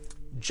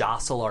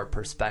jostle our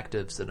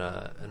perspectives in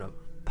a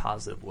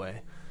positive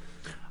way.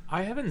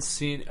 I haven't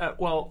seen.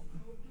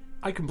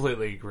 I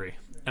completely agree,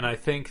 and I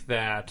think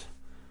that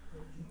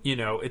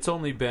it's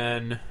only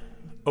been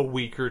a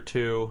week or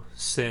two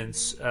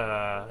since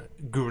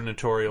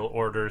gubernatorial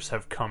orders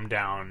have come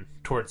down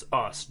towards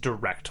us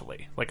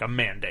directly, like a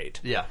mandate.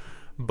 Yeah.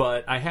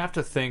 But I have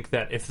to think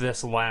that if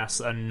this lasts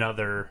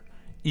another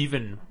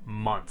even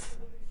month,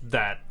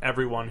 that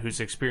everyone who's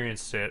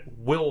experienced it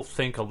will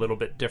think a little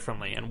bit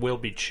differently and will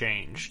be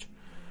changed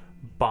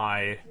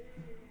by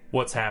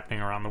what's happening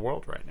around the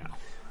world right now.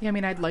 Yeah, I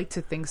mean, I'd like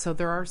to think so.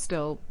 There are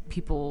still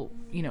people,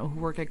 who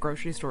work at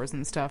grocery stores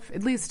and stuff.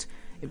 At least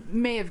it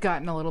may have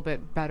gotten a little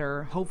bit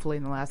better, hopefully,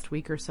 in the last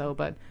week or so.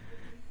 But,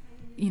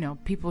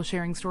 people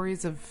sharing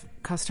stories of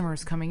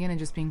customers coming in and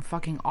just being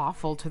fucking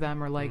awful to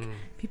them, or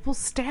people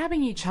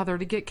stabbing each other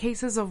to get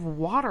cases of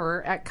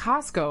water at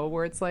Costco,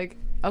 where it's like,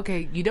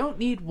 okay, you don't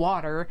need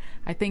water.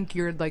 I think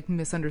you're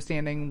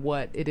misunderstanding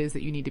what it is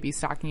that you need to be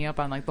stocking up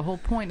on. The whole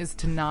point is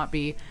to not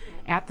be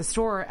at the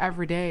store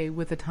every day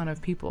with a ton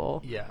of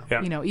people. Yeah.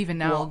 Even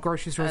now,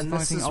 grocery stores. And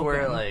this is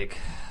where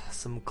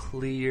some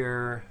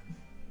clear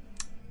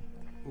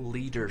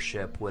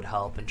leadership would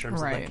help in terms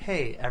of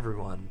hey,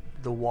 everyone,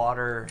 the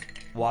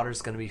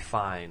water's going to be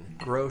fine.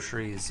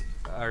 Groceries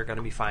are going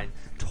to be fine.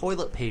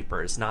 Toilet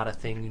paper is not a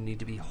thing you need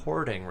to be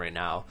hoarding right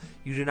now.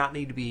 You do not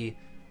need to be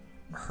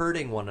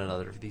hurting one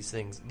another for these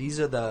things. These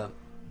are the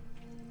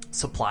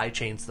supply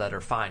chains that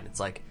are fine.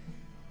 It's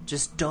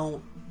just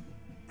don't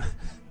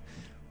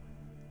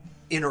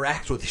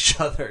interact with each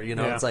other.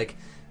 It's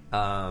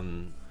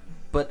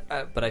but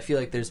I feel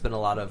like there's been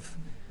a lot of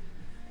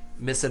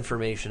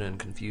misinformation and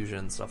confusion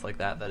and stuff like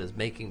that is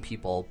making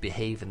people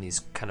behave in these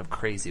kind of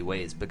crazy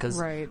ways,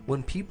 because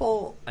when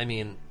people,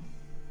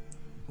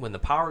 when the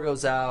power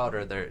goes out,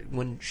 or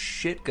when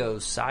shit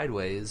goes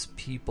sideways,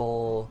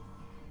 people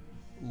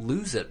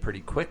lose it pretty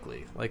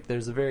quickly.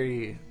 There's a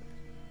very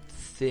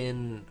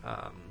thin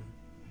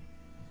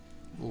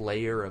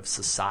layer of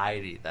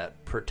society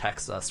that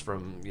protects us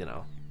from,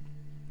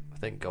 I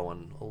think,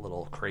 going a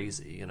little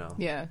crazy,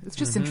 Yeah, it's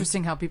just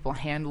interesting how people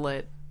handle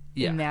it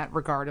in that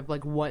regard of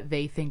what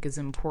they think is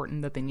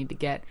important that they need to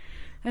get.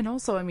 And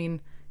also,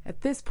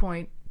 at this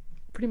point,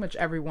 pretty much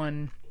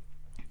everyone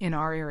in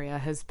our area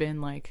has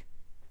been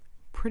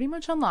pretty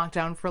much on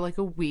lockdown for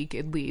a week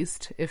at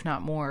least, if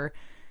not more.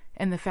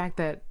 And the fact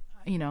that,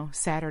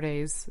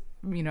 Saturdays,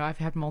 I've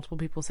had multiple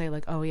people say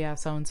oh yeah,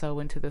 so-and-so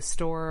went to the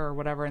store or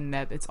whatever, and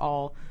that it's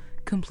all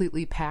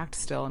completely packed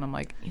still. And I'm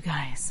like, you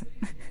guys,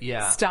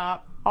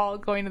 stop all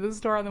going to the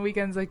store on the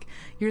weekends.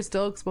 You're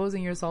still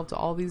exposing yourself to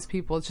all these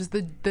people. It's just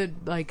the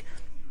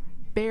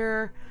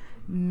bare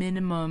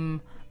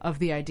minimum of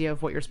the idea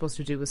of what you're supposed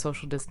to do with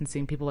social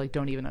distancing. People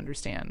don't even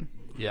understand.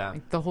 Yeah.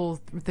 The whole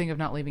thing of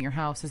not leaving your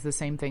house is the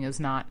same thing as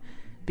not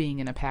being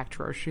in a packed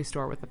grocery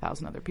store with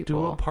 1,000 other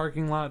people. Do a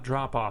parking lot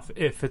drop-off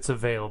if it's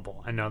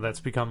available. I know that's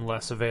become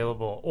less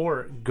available.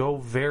 Or go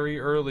very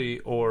early,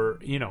 or,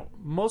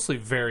 mostly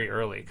very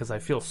early, because I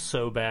feel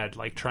so bad,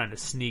 trying to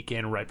sneak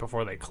in right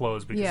before they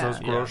close, because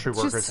those grocery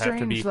workers have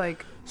to be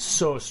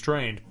so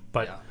strained.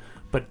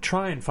 But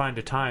try and find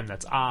a time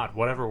that's odd,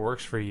 whatever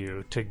works for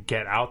you, to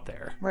get out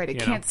there. Right, it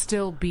can't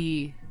still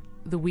be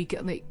the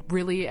weekend.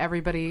 Really,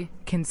 everybody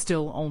can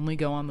still only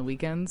go on the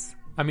weekends?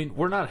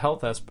 We're not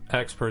health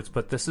experts,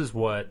 but this is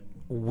what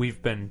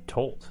we've been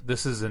told.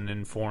 This is an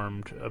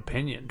informed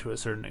opinion to a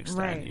certain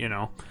extent,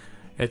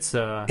 It's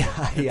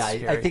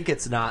I think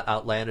it's not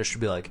outlandish to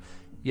be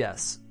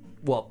yes.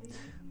 Well,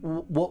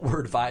 what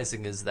we're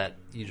advising is that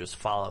you just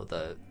follow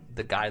the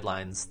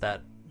guidelines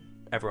that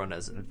everyone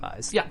has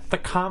advised. Yeah, the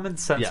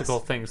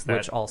commonsensical things that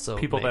which also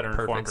people that are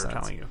informed are sense.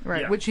 telling you.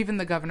 Right, which even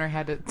the governor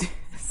had to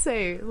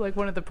say,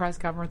 one of the press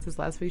conferences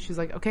last week, she's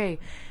okay,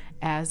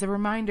 as a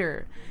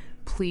reminder,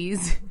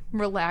 please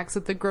relax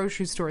at the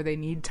grocery store. They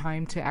need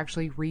time to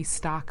actually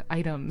restock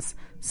items.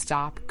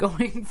 Stop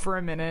going for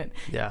a minute.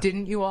 Yeah.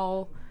 Didn't you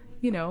all,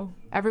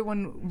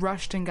 everyone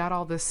rushed and got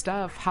all this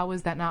stuff. How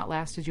has that not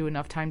lasted you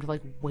enough time to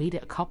like wait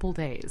a couple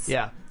days?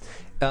 Yeah.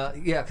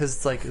 Because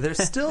it's like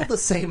there's still the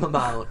same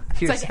amount.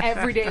 It's like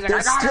every day, like, I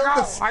There's gotta still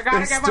go. the- I gotta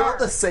there's get still more.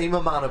 the same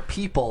amount of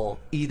people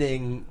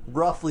eating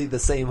roughly the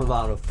same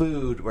amount of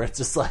food. Where it's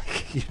just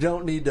like you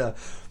don't need to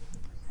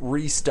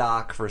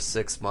restock for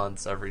 6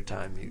 months every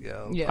time you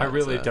go. Yeah. I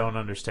really So- don't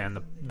understand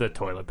the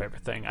toilet paper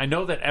thing. I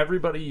know that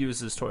everybody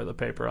uses toilet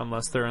paper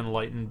unless they're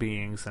enlightened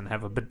beings and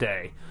have a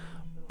bidet.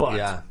 But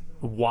Yeah.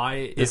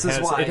 why This is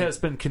why- it has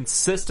been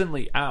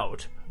consistently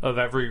out of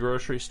every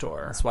grocery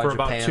store That's why for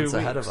about 2 Japan's weeks.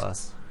 ahead of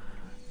us.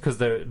 Because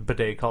the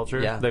bidet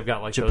culture, Yeah, they've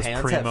got like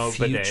Japan's those primo have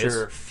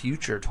future bidets.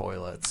 future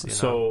toilets.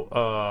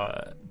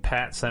 So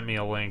Pat sent me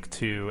a link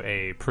to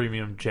a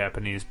premium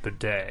Japanese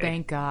bidet.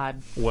 Thank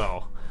God.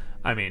 Well,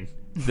 I mean,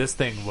 this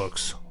thing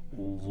looks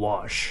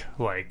lush,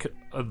 like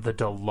the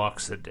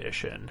deluxe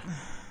edition.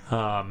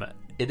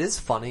 it is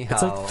funny how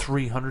It's like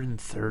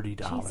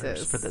 $330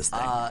 Jesus. for this thing.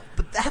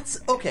 but that's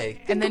okay.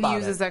 Think And then about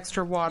uses it.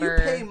 extra You water.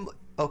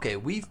 pay,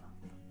 we've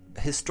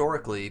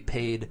historically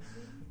paid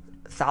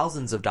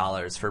thousands of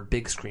dollars for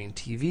big screen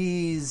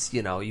TVs.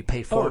 You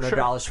pay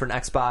 $400 for an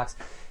Xbox.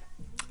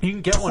 You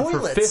can get one for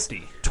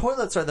 $50.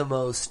 Toilets are the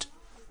most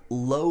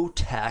low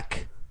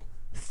tech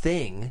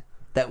thing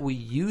that we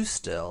use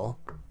still.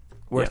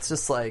 Where Yeah. it's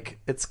just like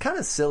it's kind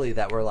of silly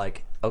that we're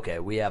like, okay,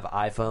 we have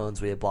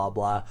iPhones, we have blah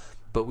blah,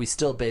 but we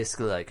still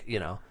basically like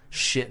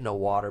shit in a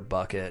water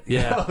bucket.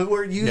 Yeah.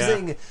 We're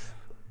using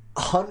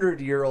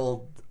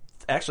 100-year-old.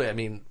 Actually, I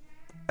mean,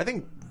 I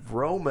think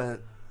Roman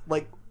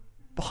like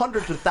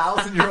hundreds of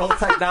 1,000-year-old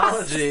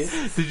technology.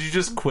 Did you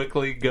just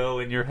quickly go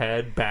in your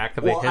head back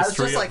in the Well, I was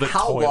history just like, of the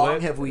how toilet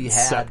long have we had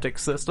septic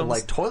systems?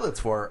 like toilets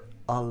for?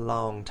 A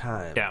long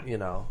time. Yeah.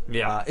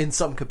 Yeah. In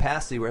some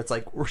capacity where it's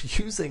like we're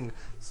using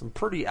some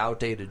pretty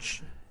outdated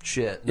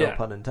shit. No Yeah.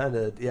 pun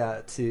intended.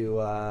 Yeah.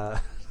 To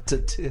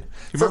so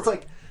it's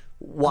like,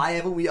 why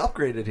haven't we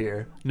upgraded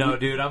here? No,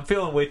 dude, I'm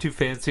feeling way too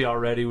fancy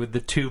already with the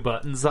 2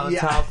 buttons on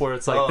Yeah. top where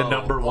it's like the Oh,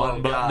 number 1 oh,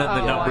 button God. and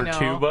the Oh, I number know.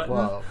 2 button.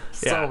 Whoa.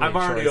 So Yeah, many I'm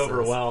already choices.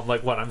 overwhelmed.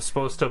 Like, what, I'm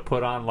supposed to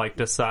put on, like,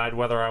 decide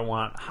whether I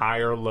want high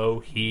or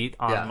low heat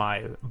on Yeah.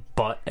 my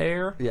butt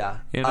air? Yeah.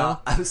 You know?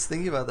 I was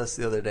thinking about this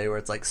the other day where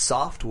it's like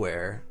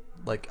software,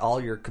 like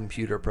all your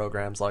computer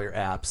programs, all your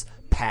apps,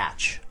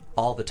 patch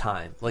all the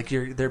time. Like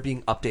they're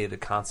being updated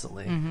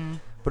constantly. Mm-hmm.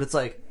 But it's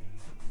like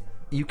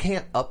you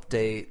can't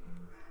update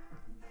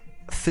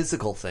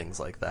physical things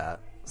like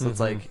that. So it's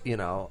like,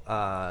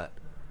 your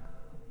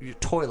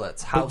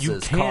toilets, houses, you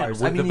can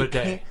cars. with the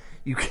bidet.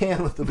 You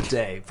can with the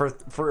bidet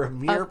for a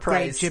mere Upgrade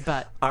price. your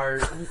butt.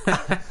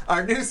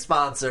 Our new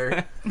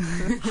sponsor,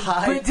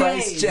 high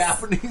price Bidets.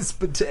 Japanese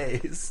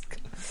bidets.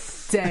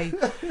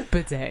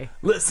 Bidet.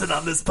 Listen,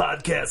 on this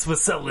podcast, we're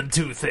selling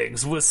 2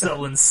 things. We're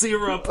selling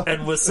syrup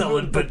and we're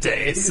selling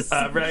bidets.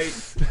 All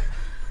right?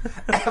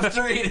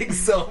 After eating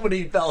so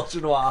many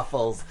Belgian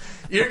waffles,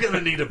 you're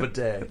gonna need a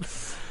bidet.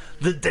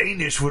 The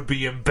Danish would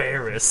be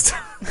embarrassed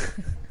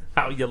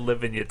how you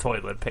live in your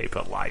toilet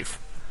paper life.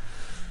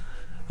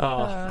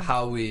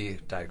 How we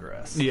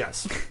digress.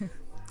 Yes.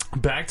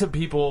 Back to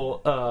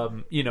people,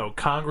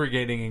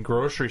 congregating in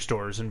grocery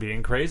stores and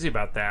being crazy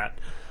about that.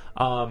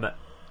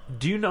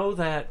 Do you know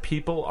that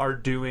people are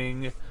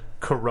doing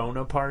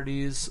Corona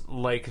parties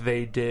like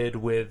they did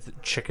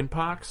with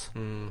chickenpox?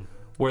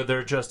 Where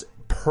they're just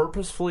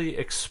purposefully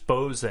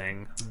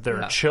exposing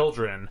their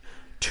children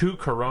to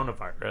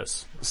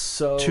coronavirus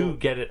So to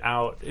get it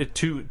out,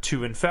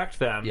 to infect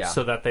them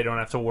so that they don't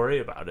have to worry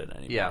about it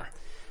anymore. yeah,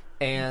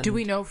 and Do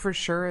we know for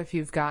sure if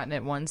you've gotten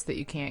it once that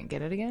you can't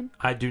get it again?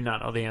 I do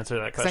not know the answer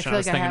to that 'Cause question. I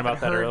was thinking about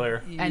that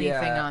earlier. Anything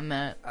Yeah. on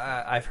that?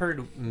 I've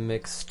heard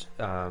mixed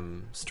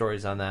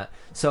stories on that.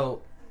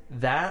 So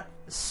that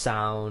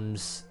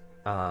sounds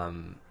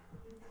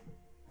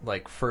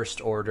like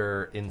first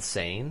order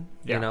insane,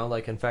 Yeah.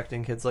 like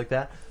infecting kids like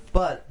that.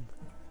 But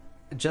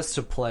just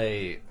to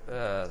play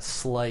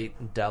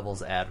slight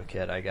devil's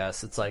advocate, I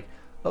guess, it's like,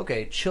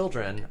 okay,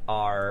 children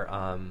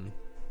are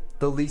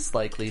the least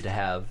likely to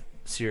have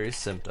serious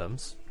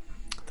symptoms.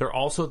 They're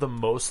also the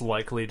most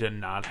likely to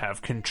not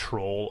have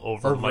control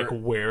over like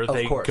where Of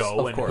they course, go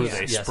of and course. who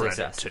they Yes, spread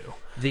yes. it to.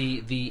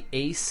 The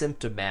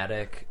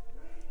asymptomatic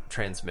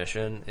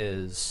transmission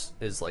is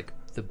like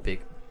the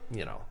big,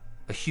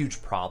 a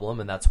huge problem,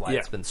 and that's why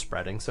it's been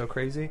spreading so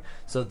crazy.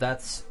 So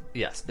that's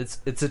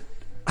it's a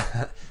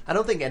I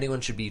don't think anyone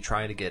should be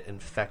trying to get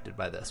infected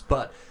by this.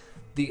 But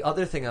the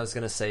other thing I was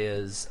going to say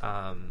is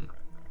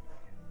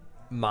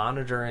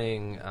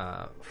monitoring,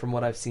 from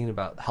what I've seen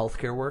about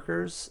healthcare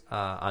workers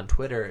on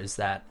Twitter, is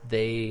that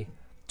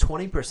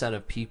 20%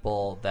 of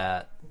people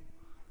that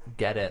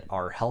get it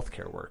are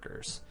healthcare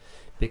workers,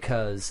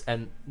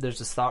 and there's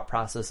this thought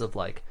process of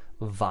like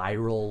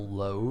viral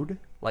load,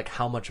 like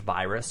how much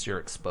virus you're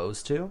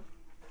exposed to.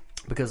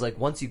 Because like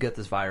once you get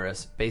this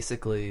virus,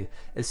 basically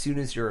as soon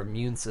as your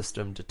immune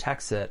system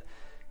detects it,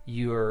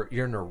 you're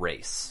in a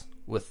race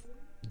with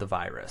the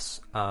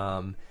virus.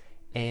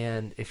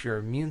 And if your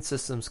immune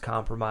system's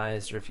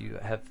compromised, or if you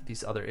have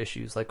these other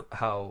issues, like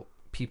how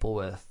people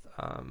with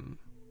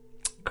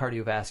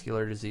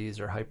cardiovascular disease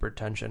or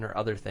hypertension or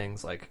other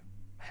things like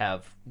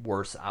have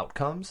worse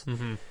outcomes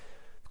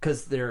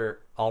because they're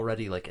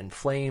already like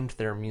inflamed,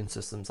 their immune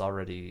system's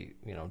already,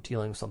 you know,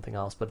 dealing with something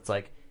else. But it's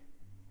like,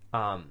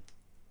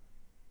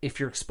 if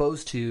you're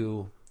exposed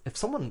to, if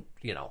someone,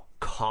 you know,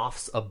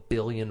 coughs a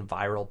billion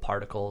viral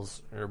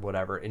particles or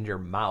whatever in your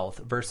mouth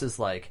versus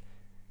like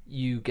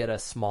you get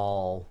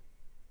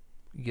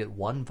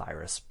one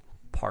virus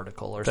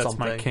particle or something. That's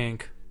my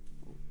kink.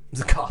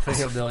 Coughing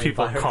a million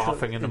People virus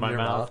coughing into my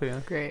mouth. Yeah.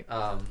 Great.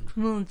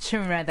 We'll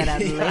try that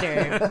out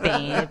later,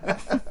 babe.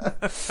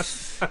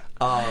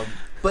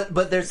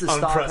 But there's this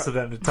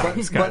unprecedented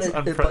times, guys.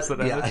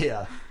 Unprecedented.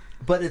 Yeah.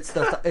 But it's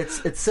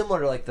it's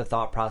similar to like the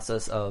thought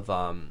process of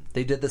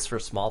they did this for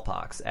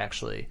smallpox.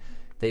 Actually,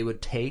 they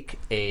would take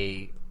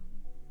a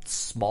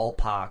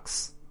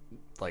smallpox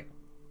like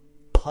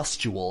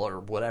pustule or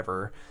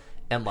whatever,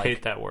 and like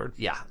hate that word.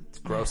 Yeah, it's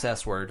a gross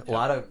ass word. A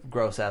lot of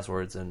gross ass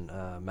words in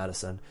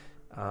medicine.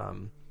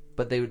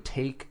 But they would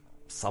take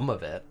some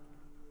of it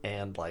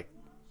and like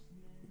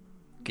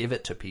give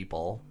it to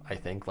people. I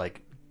think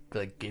like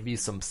give you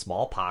some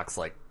smallpox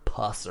like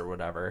pus or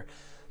whatever.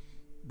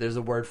 There's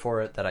a word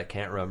for it that I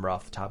can't remember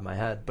off the top of my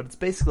head, but it's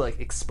basically like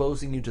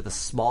exposing you to the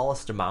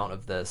smallest amount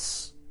of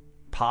this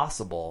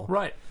possible.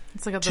 Right.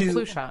 It's like the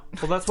flu shot.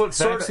 Well, that's what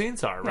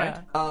vaccines are, right?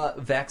 Yeah.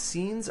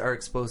 Vaccines are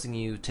exposing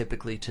you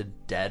typically to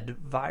dead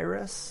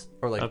virus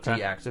or like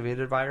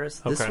deactivated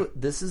virus.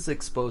 This is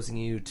exposing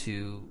you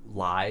to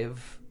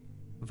live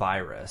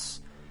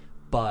virus,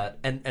 but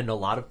and a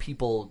lot of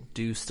people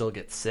do still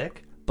get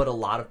sick, but a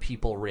lot of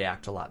people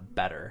react a lot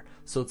better.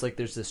 So it's like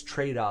there's this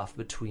trade-off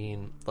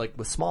between, like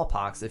with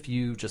smallpox, if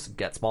you just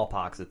get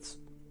smallpox, it's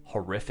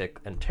horrific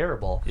and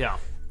terrible. Yeah.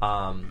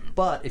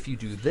 But if you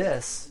do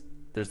this,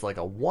 there's like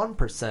a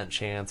 1%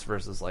 chance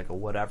versus like a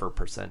whatever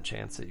percent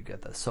chance that you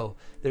get this. So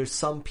there's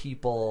some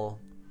people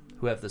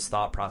who have this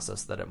thought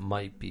process that it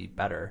might be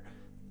better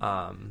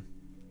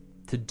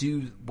to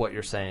do what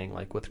you're saying,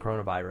 like with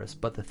coronavirus.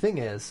 But the thing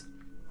is,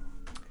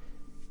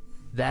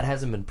 that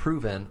hasn't been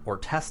proven or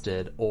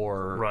tested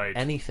or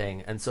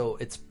anything. And so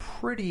it's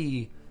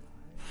pretty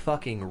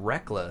fucking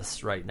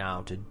reckless right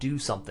now to do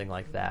something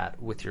like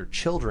that with your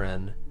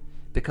children,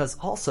 because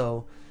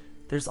also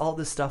there's all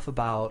this stuff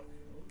about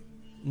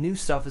new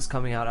stuff is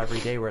coming out every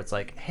day where it's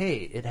like, hey,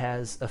 it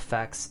has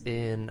effects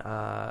in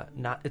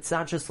it's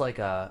not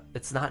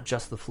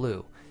just the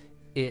flu.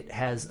 It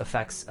has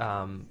effects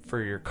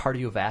for your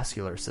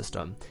cardiovascular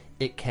system.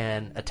 It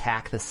can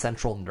attack the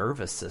central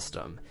nervous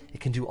system. It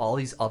can do all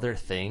these other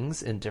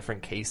things in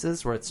different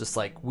cases where it's just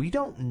like, we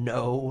don't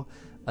know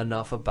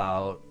enough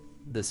about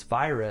this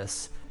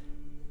virus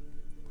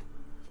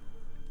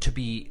to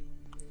be,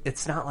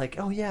 it's not like,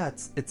 oh yeah,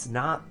 it's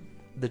not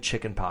the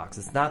chicken pox.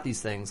 It's not these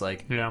things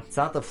like, it's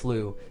not the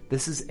flu.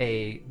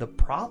 The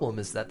problem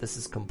is that this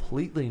is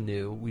completely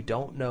new. We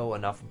don't know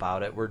enough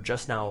about it. We're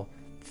just now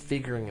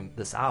figuring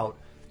this out.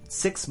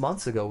 6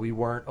 months ago, we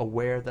weren't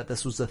aware that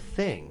this was a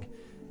thing.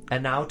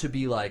 And now to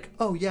be like,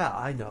 oh yeah,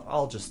 I know,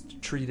 I'll just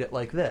treat it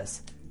like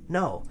this.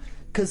 No.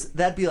 Because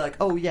that'd be like,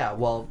 oh yeah,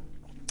 well,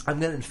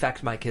 I'm going to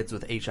infect my kids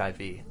with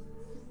HIV.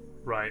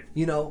 Right.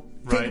 You know,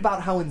 think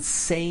about how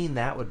insane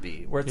that would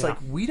be. Where it's like,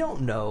 we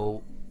don't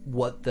know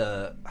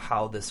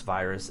how this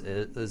virus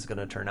is going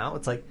to turn out.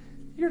 It's like,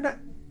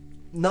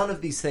 none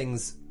of these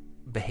things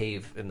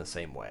behave in the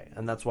same way.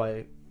 And that's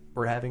why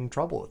we're having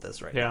trouble with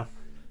this right now.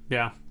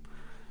 Yeah.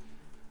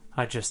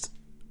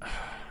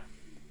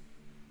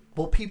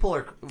 Well, people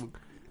are...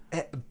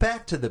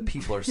 Back to the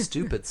people are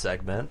stupid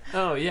segment.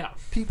 Oh, yeah.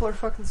 People are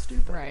fucking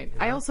stupid. Right.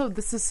 You know?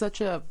 This is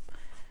such a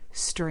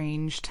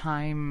strange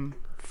time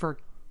for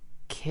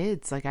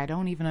kids. Like, I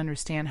don't even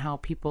understand how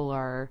people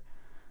are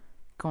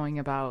going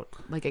about,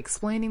 like,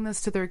 explaining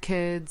this to their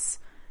kids,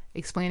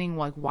 explaining,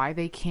 like, why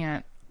they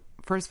can't,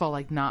 first of all,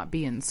 like, not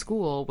be in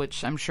school,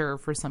 which I'm sure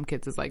for some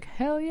kids is like,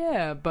 hell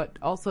yeah, but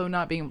also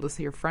not being able to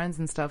see your friends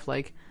and stuff.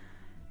 Like,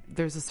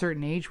 there's a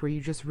certain age where you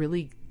just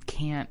really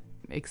can't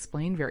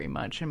explain very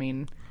much. I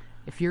mean,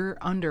 if you're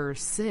under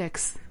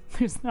 6,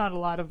 there's not a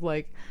lot of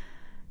like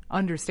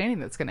understanding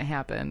that's going to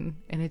happen,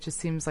 and it just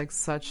seems like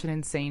such an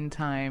insane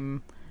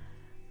time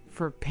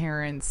for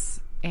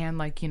parents and,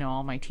 like, you know,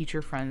 all my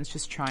teacher friends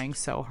just trying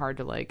so hard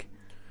to like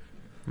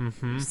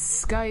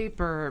Skype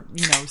or,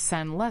 you know,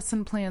 send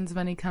lesson plans of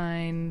any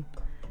kind.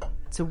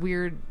 It's a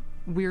weird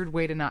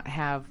way to not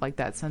have like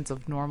that sense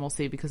of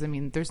normalcy, because I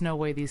mean, there's no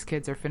way these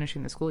kids are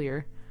finishing the school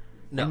year.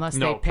 No. Unless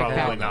they pick probably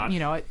out, not. You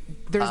know,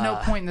 there's no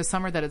point in the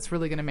summer that it's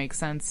really going to make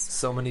sense.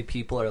 So many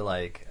people are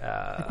like,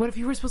 what if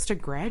you were supposed to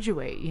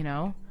graduate, you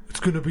know? It's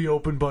going to be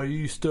open by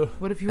Easter.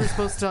 What if you were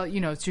supposed to, you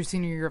know, it's your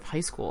senior year of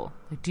high school?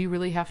 Like, do you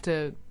really have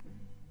to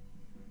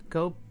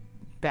go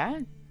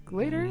back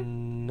later?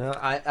 No,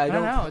 I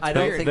don't know. I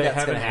don't think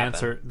that's going to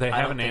happen. They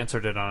haven't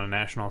answered it on a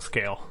national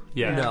scale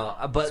yet. No,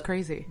 but it's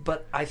crazy.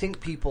 But I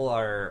think people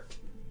are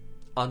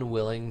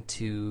unwilling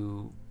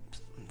to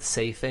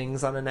say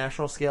things on a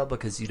national scale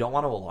because you don't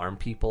want to alarm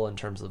people in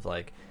terms of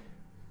like,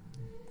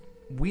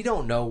 we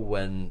don't know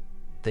when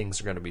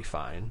things are going to be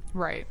fine.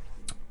 Right.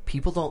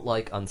 People don't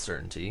like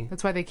uncertainty.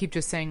 That's why they keep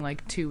just saying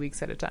like 2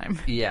 weeks at a time.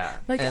 Yeah.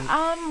 Like,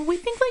 and, we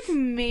think like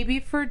maybe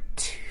for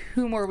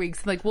 2 more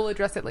weeks. Like, we'll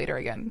address it later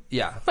again.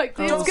 yeah. Like,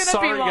 it's gonna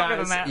Sorry, be longer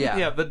guys. than that.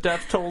 Yeah. The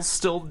death toll's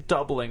still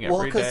doubling Well,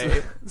 every 'cause,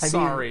 day. I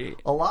Sorry. mean,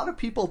 a lot of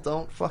people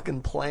don't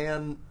fucking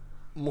plan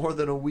more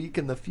than a week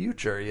in the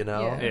future, you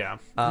know? Yeah.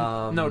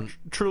 Yeah. No,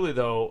 truly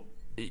though,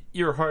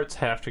 your hearts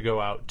have to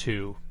go out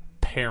to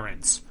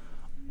parents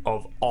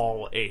of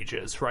all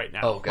ages right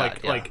now. Oh,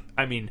 God, like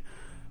I mean,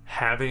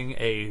 having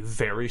a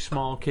very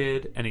small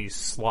kid and he's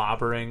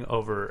slobbering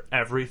over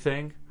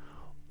everything,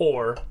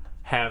 or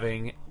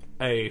having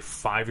a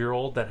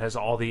 5-year-old that has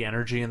all the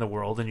energy in the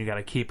world and you got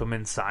to keep them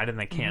inside and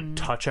they can't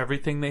touch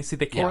everything they see.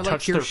 They can't Or like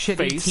touch your their shitty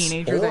face.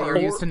 teenager that you're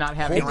used to not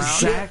having around.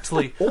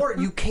 Exactly. Or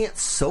you can't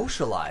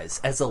socialize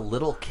as a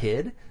little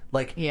kid.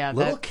 Like, Yeah,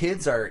 little that-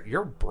 kids are...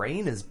 Your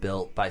brain is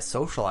built by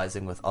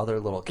socializing with other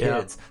little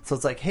kids. So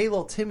it's like, hey,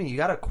 little Timmy, you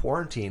got to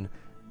quarantine.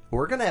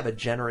 We're going to have a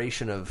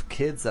generation of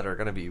kids that are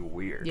going to be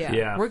weird.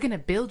 Yeah. We're gonna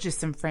build you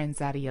some friends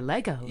out of your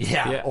Legos.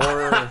 Yeah.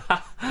 Or...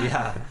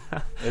 yeah.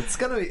 It's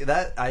going to be...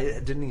 That I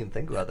didn't even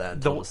think about that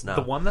until just now.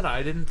 The one that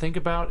I didn't think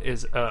about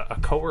is a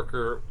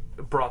coworker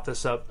brought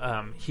this up.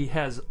 He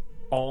has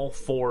all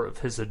 4 of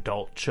his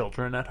adult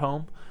children at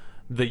home.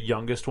 The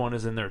youngest one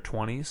is in their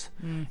 20s.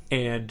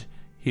 And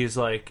he's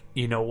like,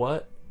 you know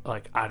what?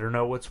 Like, I don't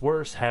know what's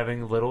worse,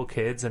 having little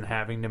kids and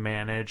having to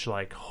manage,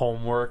 like,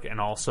 homework and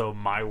also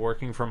my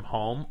working from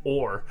home,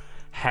 or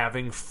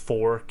having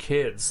 4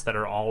 kids that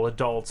are all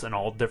adults and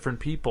all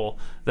different people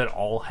that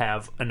all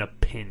have an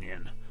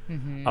opinion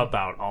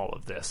about all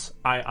of this.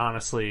 I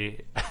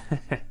honestly,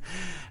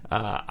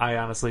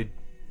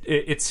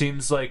 it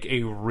seems like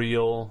a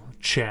real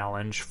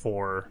challenge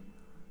for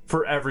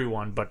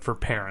everyone, but for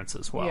parents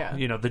as well. Yeah.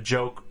 You know, the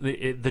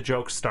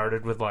joke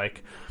started with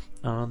like,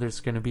 oh, there's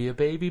going to be a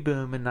baby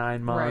boom in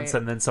 9 months, Right.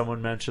 and then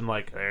someone mentioned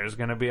like there's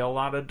going to be a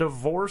lot of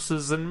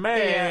divorces in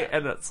May, Yeah.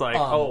 and it's like, a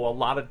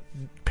lot of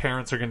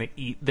parents are going to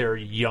eat their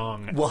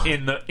young Well,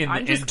 in the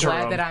I'm just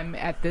interim. glad that I'm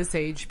at this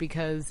age,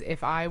 because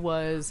if I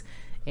was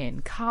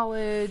in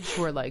college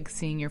where like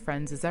seeing your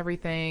friends is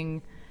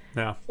everything,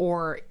 Yeah.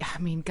 or I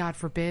mean, God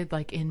forbid,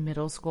 like in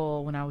middle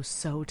school when I was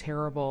so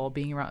terrible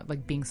being around,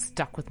 like being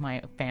stuck with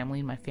my family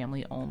and my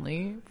family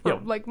only for Yeah.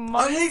 like I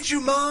months. hate you,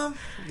 Mom!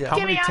 Yeah. How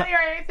Get me many out ti- of here!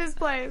 I hate this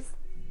place.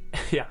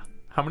 Yeah.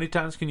 How many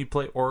times can you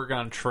play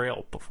Oregon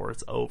Trail before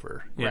it's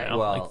over? You Right. know?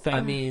 Well, like, thank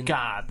I mean,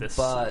 God, this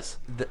But is...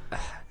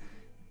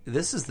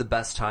 this is the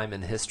best time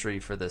in history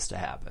for this to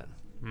happen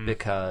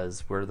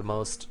because we're the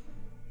most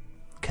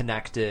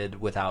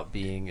connected without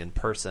being in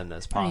person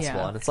as possible.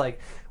 Yeah. And it's like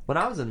when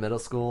I was in middle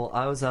school,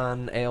 I was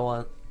on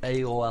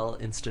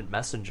AOL Instant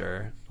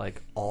Messenger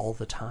like all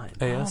the time.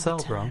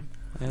 ASL, bro. time.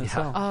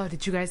 ASL. Oh,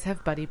 did you guys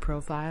have buddy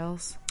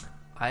profiles?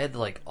 I had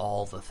like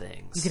all the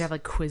things. You could have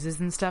like quizzes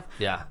and stuff.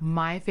 Yeah.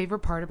 My favorite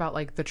part about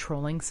like the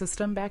trolling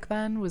system back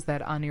then was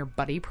that on your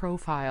buddy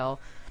profile,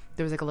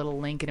 there was like a little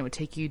link and it would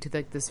take you to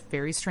like this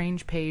very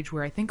strange page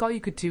where I think all you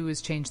could do was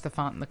change the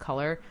font and the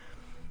color,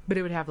 but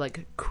it would have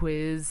like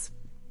quiz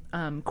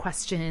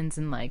questions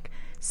and like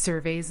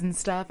surveys and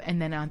stuff.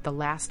 And then on the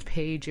last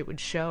page, it would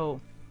show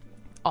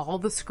all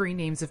the screen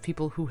names of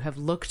people who have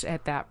looked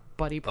at that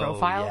buddy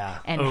profile yeah.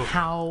 and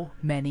how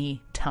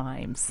many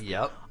times.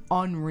 Yep.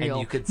 Unreal.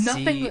 And you could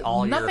nothing, see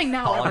all your- nothing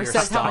now all ever your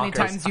says how many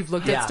stalkers. times you've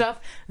looked Yeah. at stuff.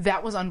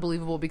 That was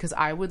unbelievable because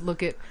I would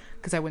look at,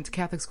 because I went to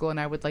Catholic school and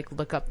I would like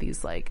look up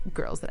these like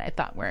girls that I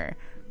thought were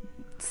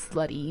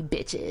slutty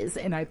bitches,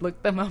 and I'd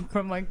look them up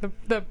from like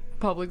the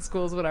public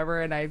schools,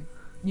 whatever, and I'd,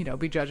 you know,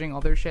 be judging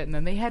all their shit, and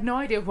then they had no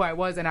idea who I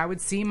was, and I would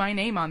see my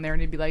name on there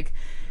and it'd be like,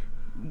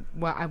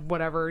 well,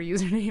 whatever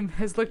username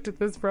has looked at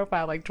this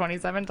profile like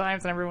 27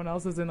 times, and everyone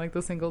else is in like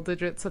the single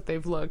digits that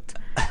they've looked.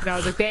 And I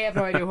was like, they have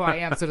no idea who I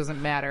am, so it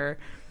doesn't matter.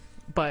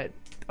 But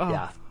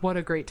Yeah. what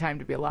a great time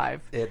to be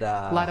alive. It,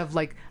 a lot of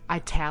like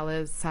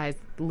italicized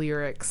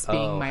lyrics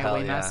being my hell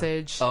away yeah.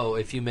 message. Oh,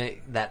 if you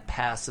make that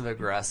passive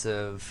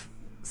aggressive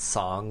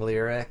song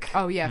lyric.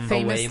 Oh, yeah, away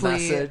famously,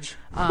 message.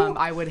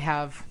 I would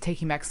have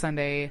Taking Back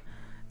Sunday,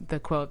 the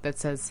quote that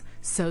says,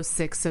 so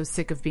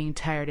sick of being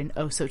tired, and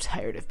oh so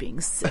tired of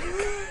being sick.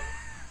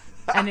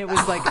 And it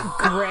was like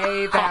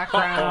gray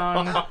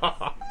background,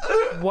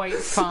 white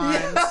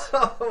font,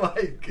 Oh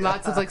my god.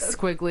 lots of like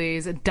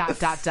squigglies,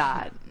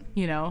 dot,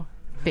 you know,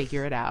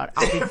 figure it out.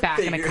 I'll be back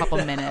in a couple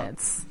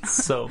minutes.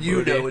 So You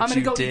moody. know what I'm gonna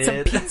you go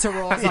did. eat some pizza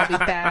rolls. I'll be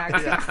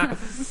back.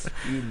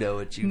 You know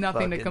what you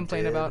Nothing to fucking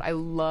complain did. about. I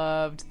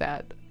loved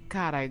that.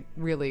 God, I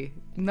really,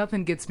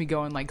 nothing gets me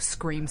going like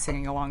scream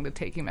singing along to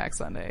Taking Back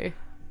Sunday.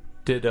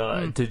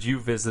 Did you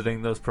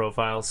visiting those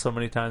profiles so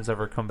many times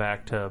ever come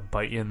back to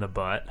bite you in the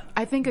butt?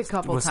 I think a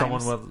couple Was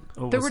times. someone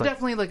with, There were like,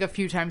 definitely like a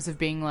few times of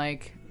being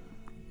like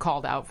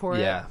called out for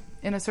Yeah.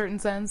 it in a certain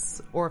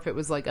sense, or if it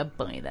was like a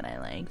bunny that I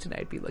liked and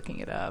I'd be looking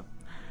it up.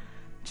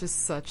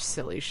 Just such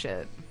silly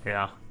shit.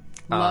 yeah.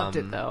 Loved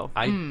it though.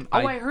 I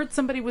I heard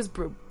somebody was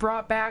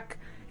brought back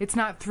it's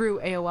not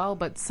through AOL,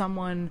 but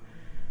someone,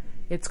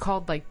 it's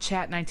called like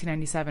Chat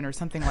 1997 or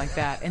something like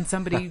that, and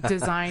somebody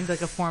designed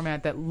like a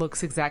format that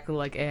looks exactly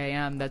like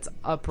AIM that's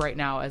up right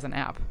now as an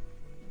app.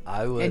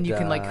 I would, and you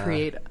can like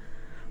create,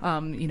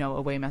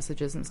 away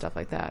messages and stuff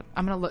like that.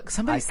 I'm gonna look.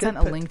 Somebody sent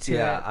a link to it.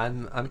 Yeah,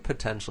 I'm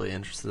potentially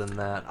interested in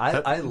that.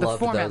 I love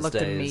format those looked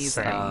days.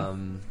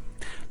 amazing.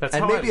 That's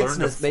And how maybe I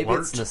learned to flirt. maybe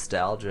it's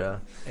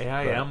nostalgia.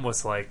 AIM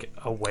was like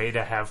a way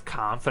to have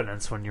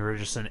confidence when you were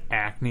just an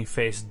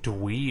acne-faced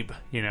dweeb.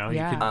 You know,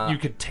 Yeah. you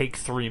could take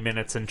 3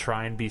 minutes and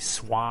try and be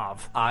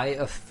suave. I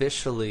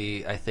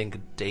officially, I think,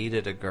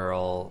 dated a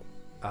girl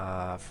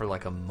for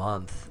like a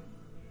month,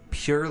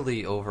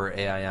 purely over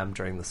AIM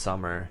during the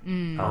summer. Oh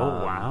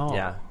wow!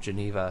 Yeah,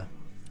 Geneva.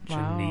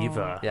 Wow.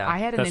 Geneva. Yeah. I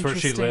had an That's where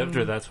she interesting- lived,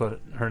 or that's what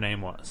her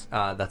name was.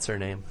 That's her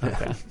name.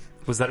 Okay.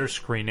 Was that her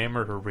screen name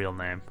or her real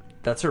name?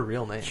 That's her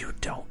real name. You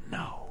don't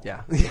know.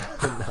 Yeah.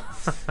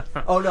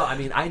 No. Oh no, I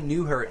mean, I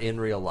knew her in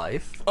real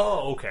life.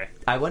 Oh, okay.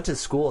 I went to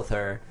school with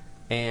her,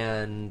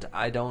 and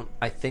I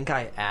think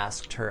I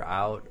asked her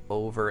out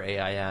over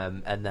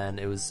AIM, and then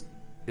it was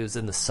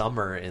in the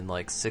summer in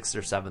like 6th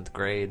or 7th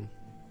grade,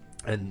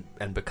 and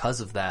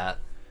because of that,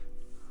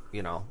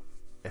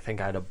 I think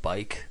I had a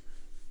bike,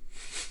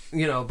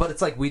 but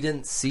it's like we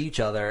didn't see each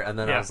other, and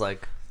then I Yeah. was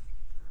like,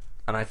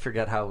 and I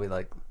forget how we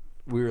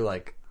were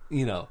like,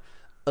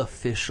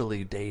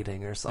 officially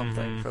dating or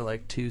something for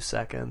like 2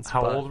 seconds.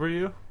 How but old were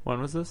you?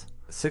 When was this?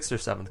 6th or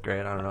 7th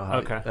grade. I don't know how.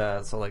 Okay.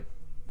 So like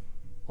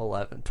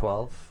 11,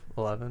 12.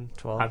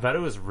 I bet it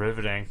was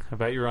riveting. I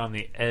bet you were on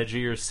the edge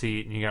of your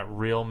seat and you got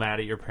real mad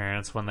at your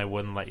parents when they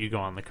wouldn't let you go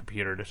on the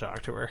computer to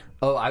talk to her.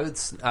 Oh, I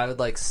would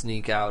like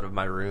sneak out of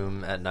my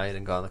room at night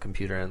and go on the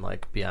computer and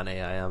like be on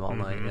AIM all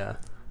night. Yeah.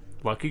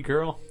 Lucky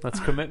girl. That's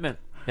commitment.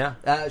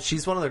 Yeah.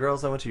 She's one of the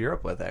girls I went to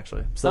Europe with,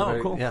 actually. Still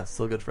cool. Yeah,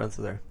 still good friends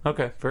with her.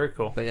 Okay, very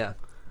cool. But yeah.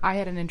 I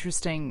had an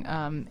interesting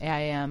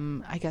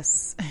AIM, I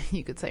guess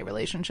you could say,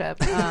 relationship,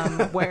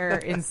 where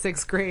in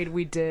 6th grade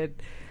we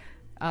did,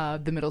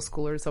 the middle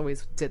schoolers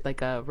always did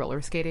like a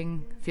roller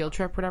skating field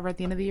trip, whatever, at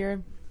the end of the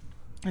year.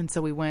 And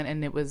so we went,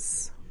 and it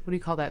was, what do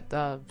you call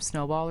that,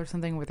 snowball or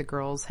something, where the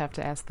girls have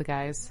to ask the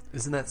guys.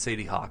 Isn't that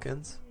Sadie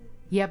Hawkins?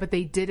 Yeah, but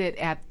they did it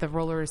at the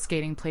roller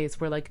skating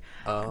place where, like,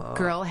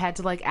 girl had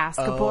to, like, ask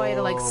a boy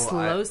to, like,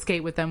 slow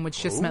skate with them,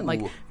 which just meant, like,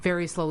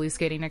 very slowly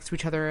skating next to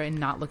each other and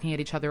not looking at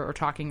each other or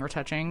talking or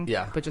touching.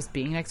 Yeah. But just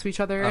being next to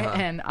each other.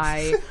 And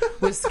I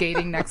was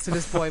skating next to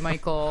this boy,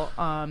 Michael,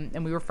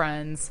 and we were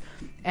friends.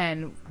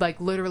 And,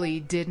 like, literally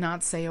did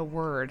not say a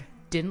word.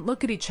 Didn't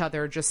look at each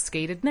other, just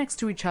skated next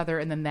to each other.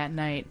 And then that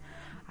night,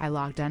 I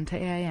logged onto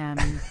AIM,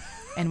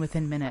 and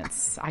within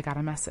minutes, I got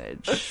a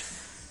message.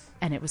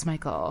 And it was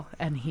Michael,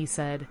 and he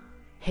said,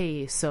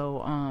 "Hey,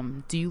 so,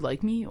 do you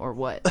like me or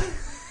what?"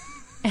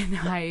 And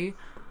I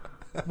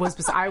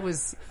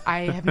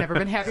have never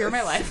been happier in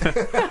my life.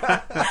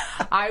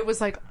 I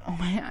was like, "Oh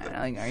my God,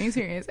 like, are you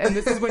serious?" And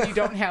this is when you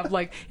don't have,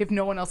 like, if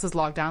no one else is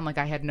logged on, like,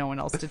 I had no one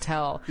else to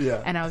tell.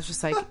 Yeah. And I was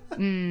just like,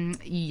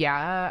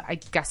 yeah, I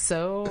guess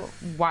so.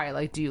 Why?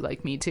 Like, do you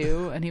like me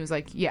too? And he was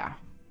like, yeah.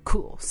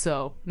 Cool.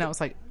 So, and I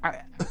was like, all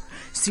right,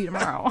 see you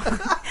tomorrow.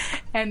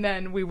 And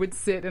then we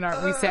sat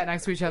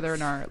next to each other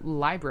in our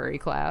library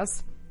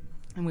class,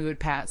 and we would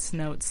pass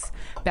notes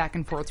back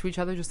and forth to each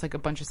other, just like a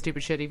bunch of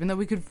stupid shit, even though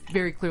we could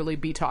very clearly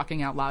be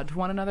talking out loud to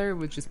one another. It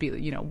would just be,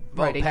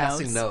 writing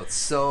passing notes.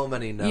 So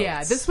many notes.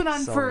 Yeah, this went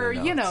on So for,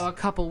 many notes. a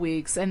couple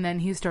weeks, and then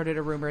he started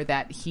a rumor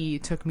that he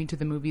took me to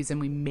the movies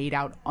and we made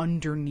out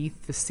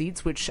underneath the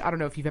seats, which I don't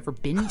know if you've ever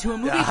been to a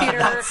movie theater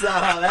That's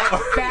not how that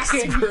works. back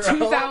in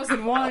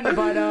 2001,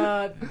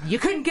 but you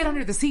couldn't get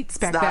under the seats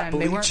back It's not then.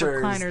 They weren't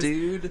bleachers, recliners.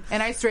 dude.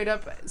 And I straight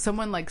up,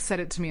 someone like said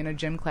it to me in a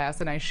gym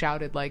class, and I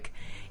shouted like,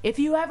 "If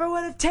you ever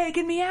would have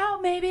taken me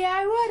out, maybe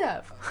I would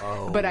have."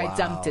 Oh, but I wow.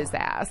 dumped his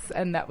ass,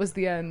 and that was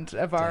the end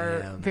of our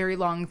Damn. very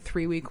long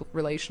 3-week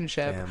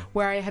relationship. Damn.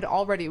 Where I had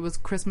already,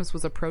 Christmas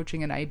was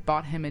approaching, and I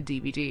bought him a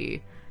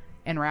DVD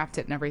and wrapped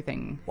it and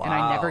everything, and I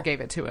Wow. never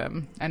gave it to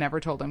him. I never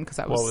told him because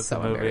I What was was so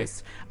the movie?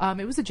 embarrassed.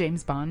 It was a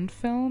James Bond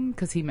film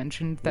because he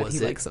mentioned that Was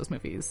he it? likes those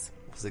movies.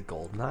 Was it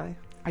Goldeneye?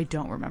 I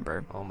don't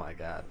remember. Oh my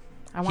God.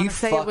 I want He to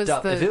say fucked it was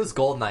up. the. If it was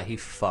Goldeneye, he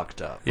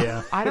fucked up.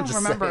 Yeah. I don't Just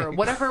remember. saying.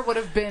 Whatever would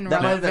have been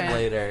That might have relevant been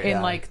later, in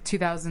yeah. like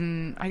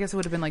 2000. I guess it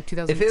would have been like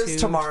 2002. If it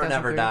was Tomorrow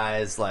Never 2003.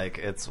 Dies, like,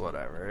 it's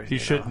whatever. You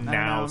should know.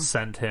 now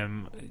send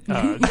him.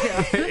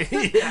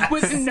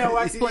 With no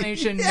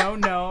explanation, no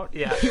note.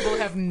 Yeah. He will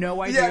have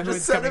no idea Yeah, who just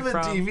it's send coming him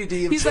a from.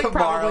 DVD of He's like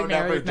Tomorrow probably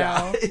Never married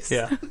now. Dies.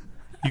 Yeah.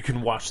 You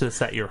can watch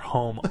this at your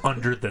home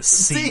under the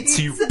seats,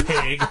 you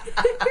pig.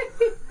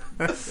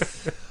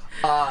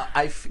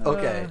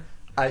 Okay.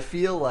 I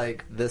feel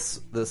like this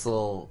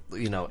will,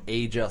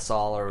 age us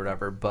all or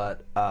whatever,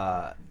 but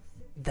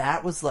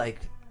that was like,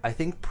 I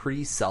think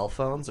pre-cell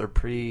phones or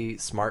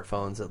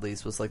pre-smartphones at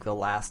least was like the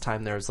last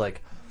time there was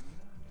like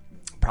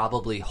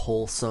probably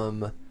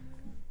wholesome,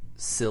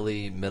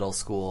 silly middle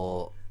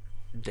school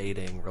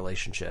dating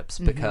relationships,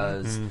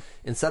 because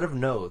instead of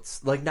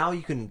notes, like now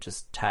you can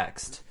just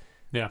text.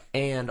 Yeah.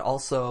 And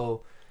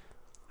also,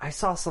 I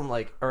saw some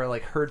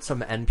heard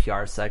some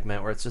NPR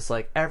segment where it's just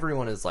like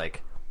everyone is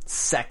like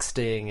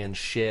sexting and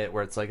shit,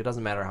 where it's like it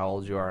doesn't matter how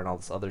old you are and all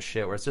this other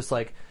shit, where it's just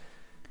like,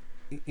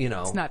 you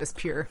know, It's not as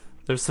pure.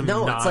 There's some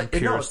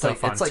non-pure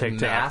stuff on it's like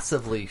TikTok.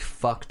 massively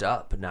fucked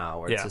up now,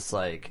 where it's just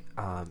like,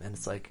 and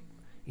it's like,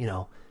 you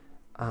know,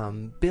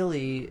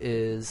 Billy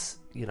is,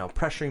 you know,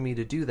 pressuring me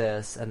to do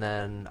this, and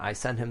then I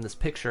send him this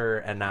picture,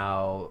 and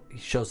now he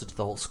shows it to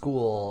the whole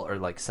school, or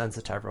like sends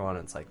it to everyone,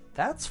 and it's like,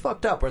 that's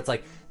fucked up. Where it's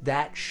like,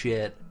 that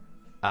shit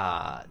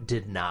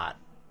did not.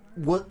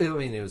 I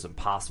mean, it was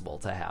impossible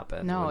to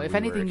happen. No, when if we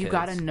anything, were you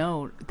got a kids.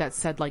 note that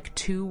said like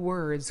 2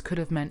 words could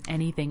have meant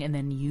anything, and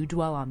then you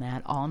dwell on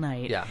that all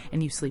night. Yeah.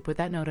 And you sleep with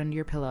that note under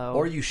your pillow.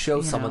 Or you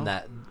show someone know?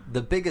 that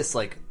the biggest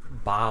like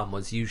bomb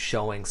was you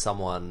showing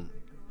someone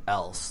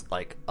else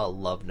like a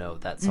love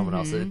note that someone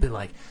else had been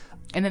like,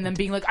 And then them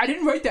being like, I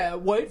didn't write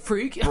that. What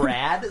freak?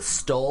 Brad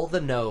stole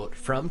the note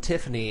from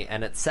Tiffany,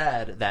 and it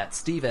said that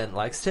Steven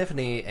likes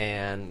Tiffany,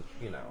 and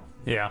you know,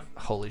 Yeah.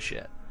 holy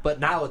shit. But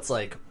now it's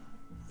like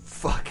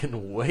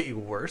fucking way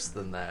worse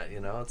than that, you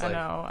know? It's I like,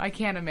 know. I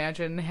can't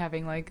imagine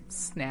having like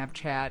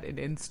Snapchat and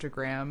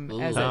Instagram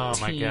as a Oh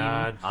teen. my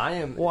god. I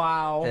am.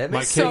 Wow. It My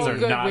makes kids so are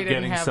good not we didn't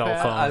getting have cell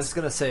that. phones. I was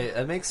gonna say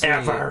it makes me.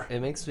 Ever.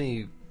 It makes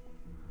me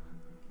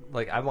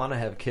like I want to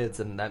have kids,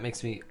 and that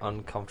makes me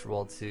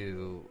uncomfortable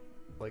to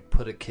like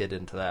put a kid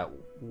into that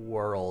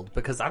world,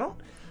 because I don't.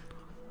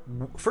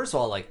 First of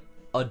all, like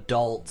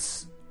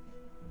adults,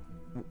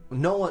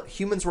 no one,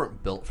 humans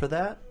weren't built for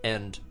that,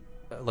 and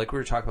like we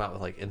were talking about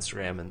with like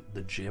Instagram and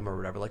the gym or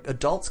whatever, like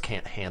adults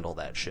can't handle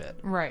that shit,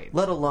 Right.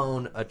 let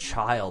alone a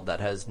child that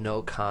has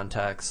no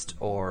context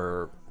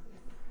or,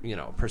 you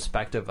know,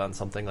 perspective on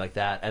something like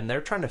that, and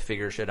they're trying to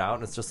figure shit out,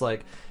 and it's just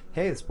like,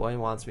 hey, this boy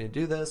wants me to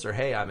do this, or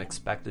hey, I'm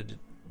expected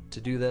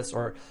to do this,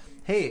 or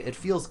hey, it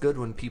feels good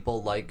when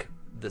people like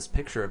this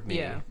picture of me.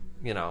 Yeah.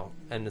 You know,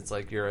 and it's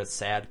like you're a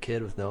sad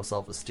kid with no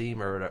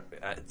self-esteem or whatever.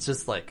 It's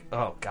just like,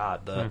 oh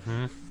god,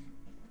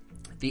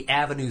 the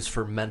avenues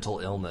for mental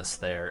illness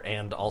there,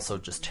 and also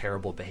just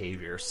terrible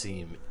behavior,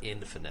 seem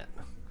infinite.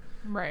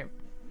 Right.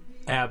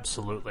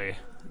 Absolutely.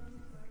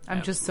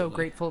 I'm just so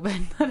grateful that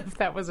none of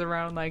that was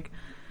around. Like,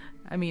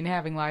 I mean,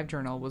 having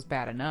LiveJournal was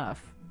bad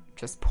enough.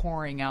 Just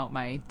pouring out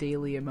my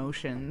daily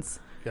emotions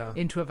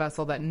into a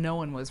vessel that no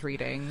one was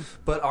reading.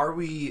 But are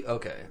we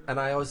okay? And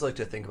I always like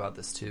to think about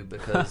this too,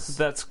 because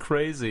That's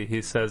crazy,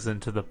 he says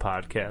into the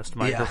podcast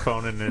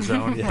microphone in his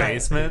own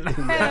basement.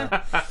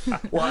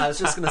 well, I was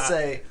just gonna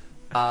say,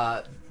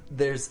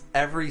 there's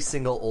every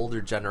single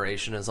older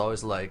generation is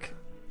always like,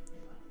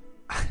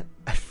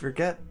 I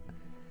forget,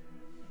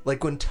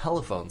 like when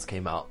telephones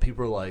came out,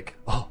 people were like,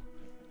 oh,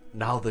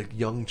 now the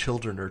young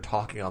children are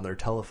talking on their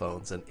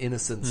telephones, and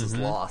innocence is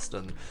lost,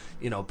 and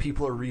you know,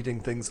 people are reading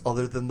things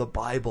other than the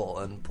Bible,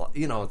 and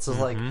you know, it's just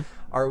like,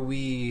 are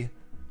we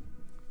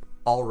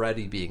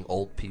already being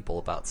old people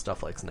about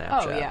stuff like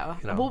Snapchat? Oh, yeah.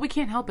 You know? Well, we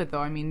can't help it, though.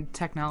 I mean,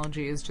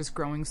 technology is just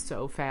growing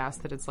so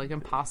fast that it's, like,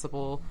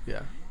 impossible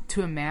yeah.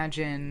 to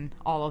imagine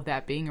all of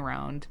that being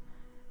around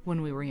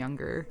when we were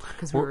younger.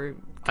 Because we were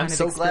I'm kind of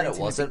so glad it experiencing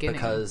the wasn't, beginning.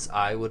 because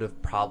I would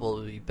have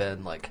probably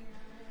been like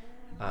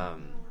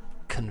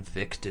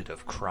convicted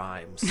of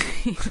crimes.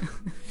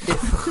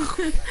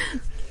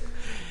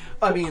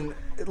 I mean,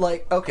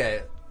 like,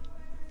 okay,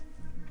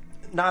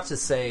 not to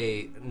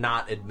say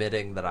not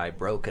admitting that I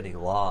broke any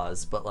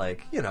laws, but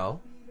like, you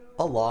know,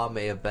 a line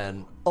may have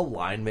been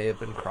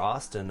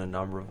crossed in a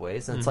number of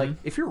ways, and it's like,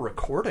 if you're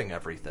recording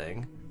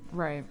everything,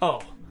 Right.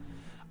 Oh,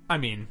 I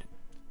mean,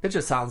 it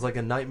just sounds like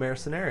a nightmare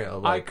scenario.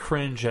 I Like,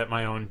 cringe at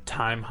my own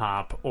time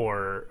hop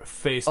or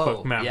Facebook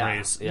Oh,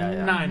 memories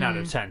yeah. 9 out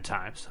of 10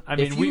 times. I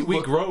If mean, you we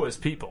look- grow as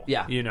people.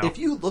 yeah, You know, if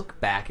you look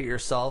back at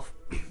yourself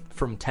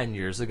from 10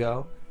 years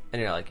ago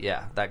and you're like,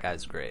 yeah, that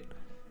guy's great,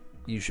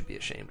 you should be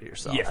ashamed of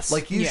yourself. Yes.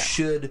 Like, you Yeah.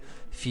 should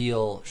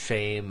feel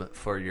shame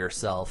for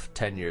yourself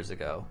 10 years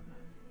ago.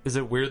 is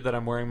it weird that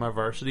I'm wearing my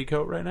varsity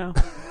coat right now?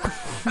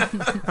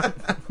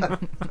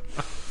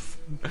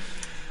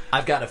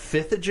 I've got a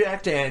fifth of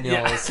Jack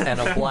Daniels and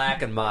a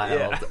Black and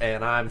Mild,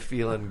 and I'm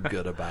feeling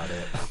good about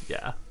it.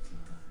 Yeah.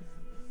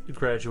 You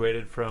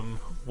graduated from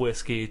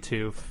whiskey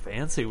to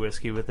fancy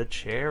whiskey with a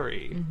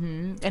cherry.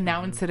 And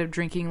now instead of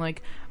drinking,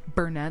 like,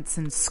 Burnett's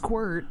and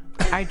Squirt,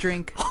 I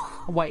drink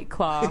White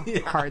Claw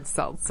hard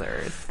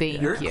seltzer.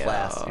 Thank You're you.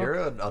 class.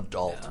 You're an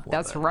adult.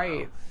 That's woman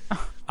right.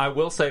 I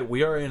will say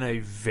we are in a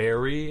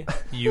very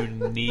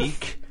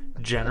unique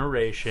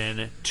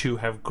generation to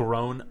have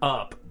grown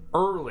up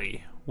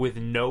early with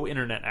no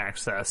internet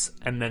access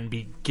and then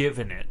be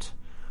given it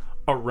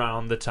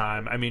around the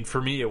time. I mean,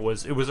 for me, it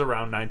was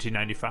around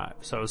 1995.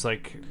 So I was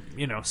like,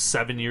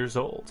 7 years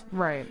old.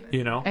 Right.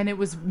 You know? And it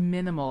was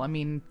minimal. I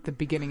mean, the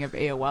beginning of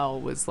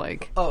AOL was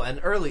like Oh, and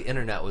early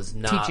internet was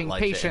not teaching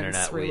like patience, the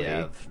internet we really.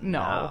 have No.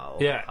 now,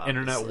 Yeah,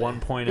 internet obviously.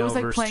 1.0 it was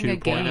like versus playing a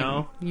 2.0.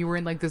 game. You were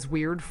in like this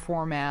weird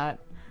format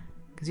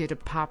because you had to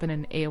pop in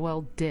an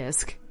AOL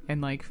disc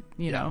and like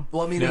you know.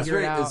 Well, I mean, it was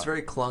figure very, it it was out.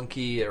 very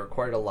clunky. It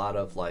required a lot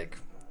of like,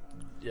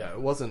 yeah, it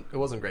wasn't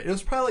great. It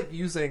was probably like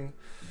using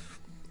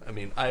I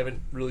mean, I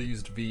haven't really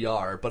used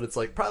VR, but it's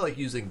like probably like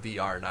using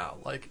VR now.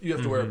 Like you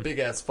have to wear a big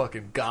ass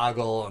fucking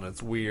goggle, and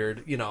it's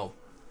weird. You know,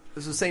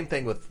 it's the same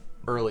thing with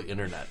early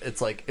internet.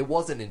 It's like it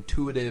wasn't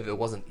intuitive, it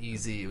wasn't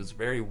easy, it was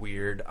very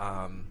weird.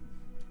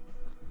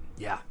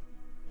 Yeah,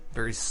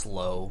 very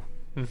slow.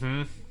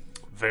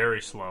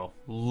 Very slow.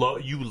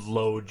 You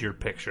load your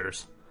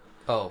pictures.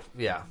 Oh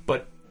yeah,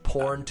 But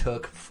porn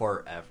took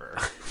forever.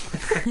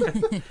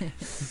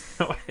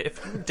 if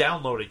you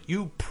download it,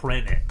 you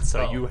print it,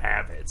 so you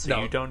have it.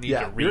 So you don't need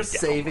to read. You're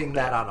saving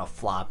that on a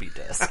floppy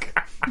disk.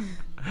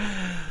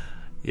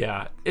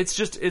 Yeah,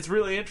 it's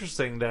really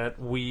interesting that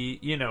we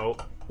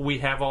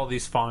have all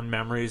these fond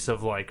memories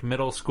of like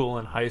middle school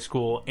and high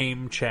school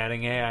AIM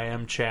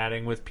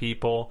chatting with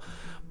people,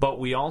 but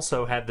we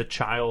also had the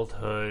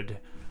childhood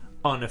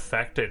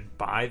unaffected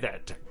by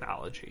that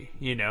technology.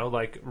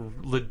 Like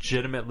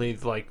legitimately,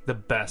 like the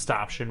best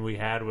option we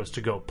had was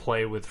to go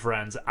play with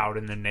friends out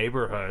in the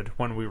neighborhood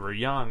when we were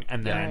young,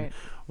 and then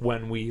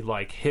when we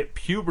like hit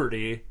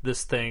puberty,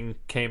 this thing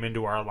came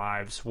into our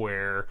lives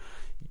where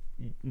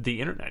the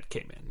internet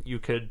came in. You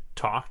could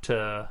talk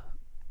to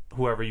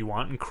whoever you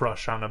want and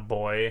crush on a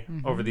boy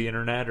over the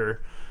internet,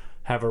 or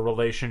have a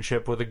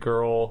relationship with a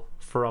girl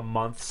for a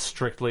month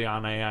strictly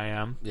on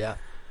AIM. Yeah.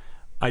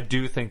 I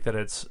do think that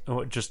it's,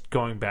 just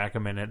going back a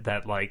minute,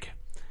 that like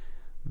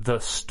the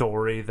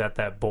story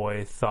that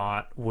boy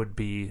thought would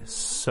be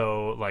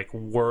so like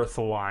worth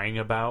lying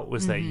about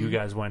was that you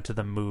guys went to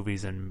the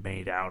movies and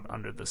made out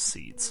under the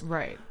seats.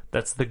 Right.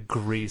 That's the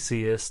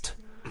greasiest,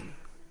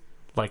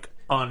 like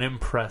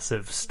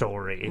unimpressive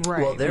story.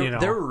 Right. Well,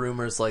 there were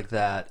rumors like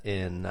that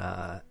in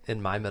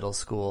my middle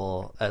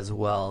school as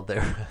well.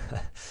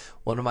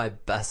 One of my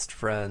best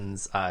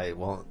friends, I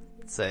won't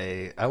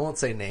say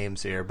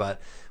names here, but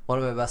one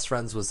of my best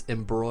friends was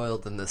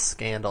embroiled in this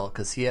scandal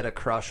because he had a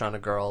crush on a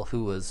girl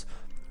who was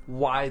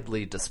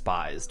widely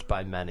despised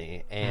by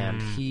many,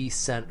 and he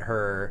sent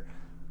her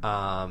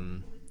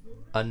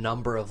a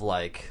number of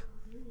like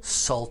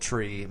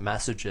sultry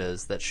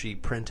messages that she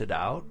printed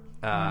out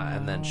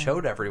and then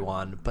showed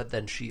everyone. But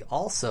then she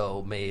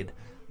also made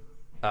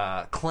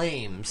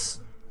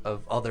claims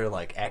of other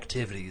like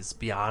activities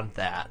beyond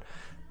that,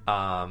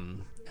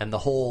 and the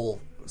whole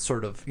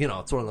sort of,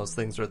 it's one of those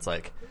things where it's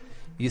like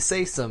you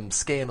say some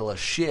scandalous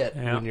shit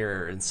when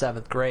you're in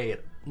 7th grade,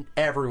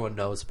 everyone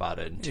knows about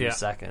it in 2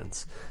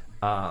 seconds.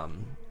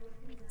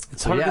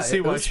 It's hard to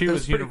see why she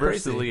was pretty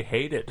universally crazy.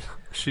 hated.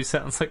 She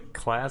sounds like a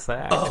class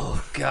act.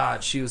 Oh,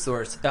 God, she was the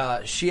worst.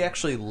 She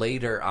actually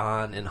later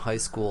on in high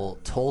school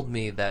told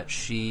me that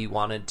she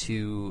wanted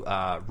to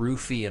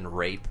roofie and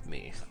rape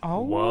me.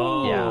 Oh,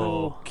 Whoa. Yeah.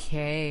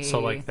 Okay. So,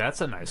 like,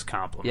 that's a nice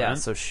compliment. Yeah,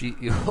 so she...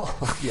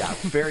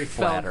 very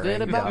felt flattering.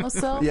 good about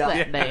myself Yeah.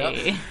 that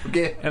day.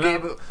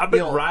 I've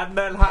been riding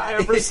that high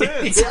ever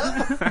since.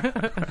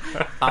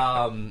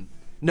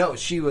 No,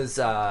 she was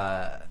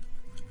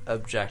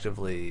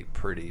objectively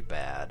pretty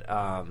bad.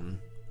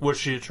 Was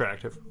she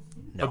attractive?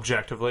 No.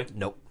 Objectively?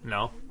 Nope.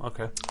 No?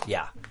 Okay.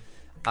 Yeah.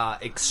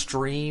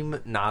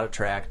 Extreme, not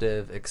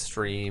attractive.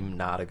 Extreme,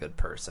 not a good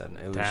person.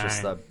 It was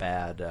just a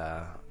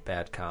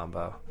bad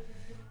combo.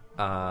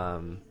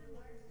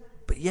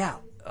 But yeah.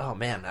 Oh,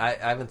 man. I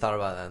haven't thought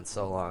about that in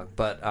so long.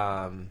 But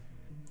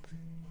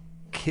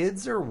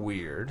kids are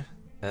weird,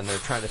 and they're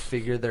trying to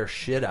figure their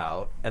shit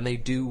out, and they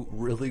do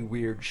really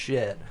weird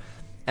shit.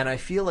 And I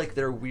feel like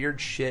their weird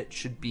shit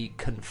should be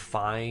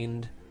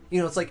confined.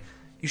 It's like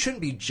you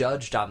shouldn't be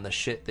judged on the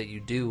shit that you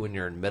do when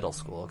you're in middle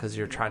school because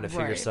you're trying to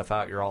figure Right. stuff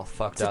out. You're all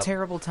fucked It's up. a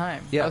terrible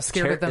time. Yeah, I was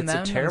scared of them it's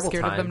then. a terrible I'm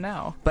scared time. of them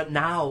now. But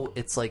now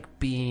it's like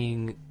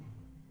being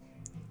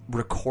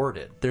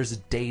recorded. There's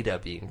data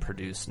being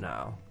produced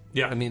now.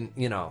 Yeah. I mean,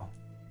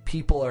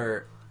 people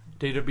are...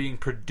 Data being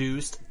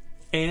produced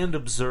and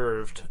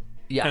observed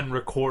and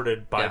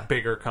recorded by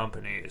bigger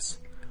companies.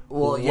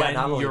 Well, yeah, when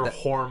not only your that-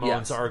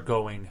 hormones yes. are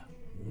going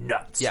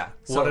nuts. Yeah.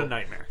 What So, a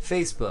nightmare.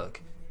 Facebook,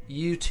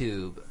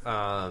 YouTube,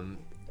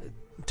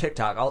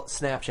 TikTok,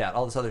 Snapchat,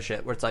 all this other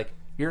shit where it's like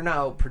you're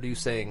now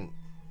producing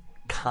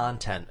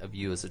content of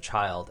you as a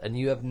child and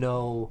you have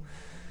no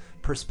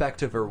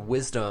perspective or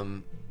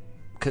wisdom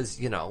because,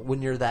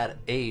 when you're that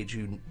age,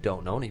 you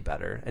don't know any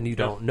better. And you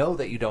don't know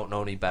that you don't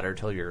know any better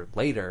till you're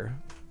later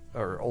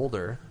or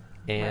older.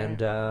 And,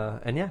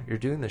 yeah, you're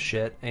doing this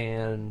shit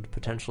and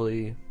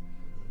potentially...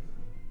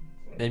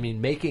 I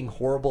mean, making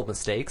horrible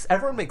mistakes.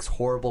 Everyone makes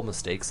horrible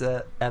mistakes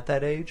at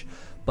that age,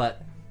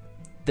 but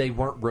they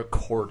weren't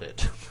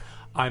recorded.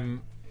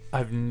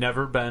 I've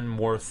never been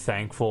more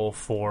thankful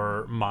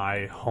for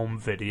my home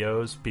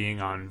videos being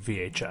on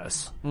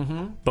VHS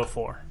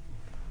before.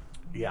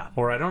 Yeah.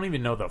 Or I don't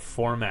even know the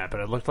format,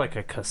 but it looked like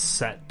a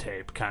cassette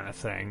tape kind of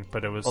thing.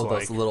 But it was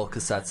Those little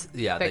cassettes,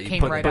 that you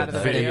came put right the out of the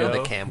video in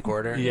the video.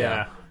 camcorder.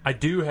 Yeah. I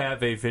do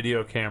have a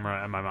video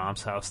camera at my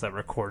mom's house that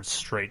records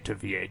straight to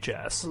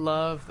VHS.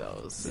 Love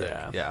those.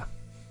 Yeah.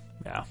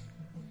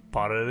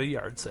 Bought it at a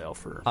yard sale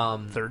for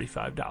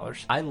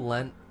 $35. I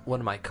lent one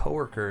of my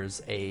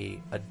coworkers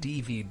a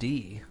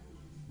DVD.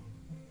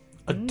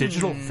 A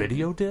digital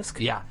video disc?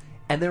 Yeah.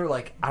 And they were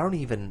like, I don't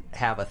even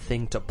have a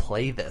thing to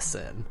play this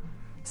in.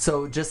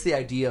 So just the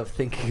idea of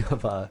thinking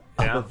of a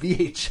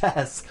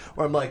VHS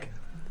where I'm like,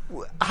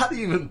 how do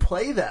you even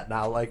play that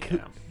now? Like,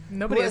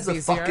 Nobody who has a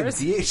has fucking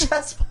VCRs.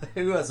 VHS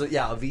player? Who has a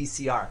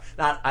VCR?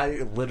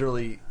 I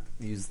literally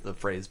use the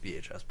phrase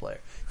VHS player.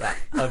 Yeah,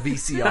 a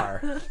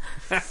VCR.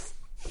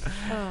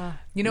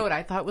 You know what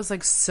I thought was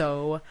like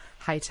so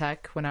high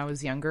tech when I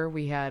was younger?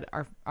 We had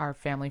our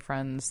family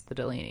friends, the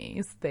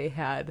Delaney's. They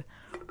had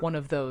one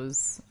of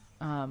those,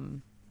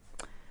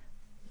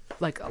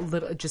 like a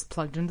little, just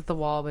plugged into the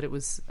wall, but it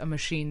was a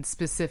machine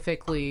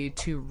specifically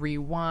to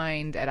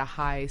rewind at a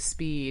high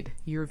speed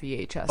your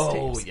VHS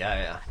Oh, tapes.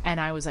 yeah. And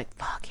I was like,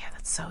 fuck yeah,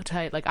 that's so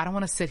tight. Like, I don't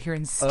want to sit here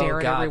and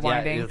stare God, at it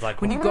yeah, rewinding. it was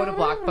like, when you go to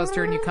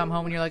Blockbuster and you come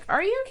home and you're like,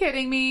 are you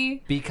kidding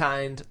me? Be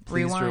kind.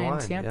 Please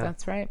rewind. Yep,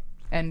 that's right.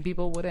 And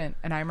people wouldn't.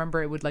 And I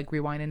remember it would like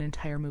rewind an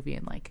entire movie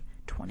in like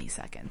 20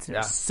 seconds. It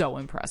was so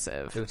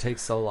impressive. It would take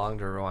so long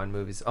to rewind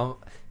movies. Oh,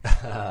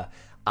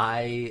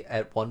 I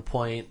at one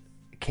point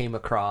came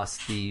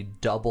across the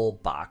double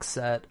box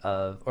set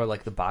of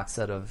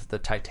the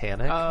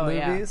Titanic movies.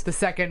 Yeah. The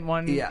second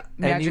one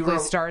magically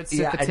starts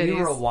at the titties. And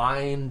you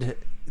rewind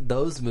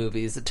those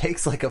movies. It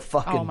takes like a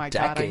fucking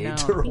decade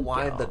to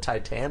rewind the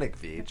Titanic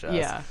VHS.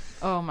 Yeah.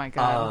 Oh my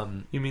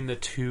god. You mean the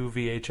 2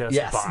 VHS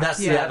Yes,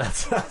 boxes?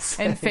 that's what I'm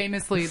saying. And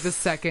famously, the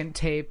second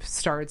tape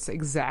starts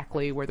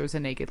exactly where there's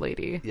a naked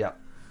lady. Yep.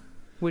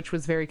 Which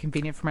was very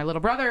convenient for my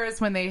little brothers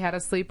when they had a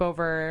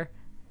sleepover.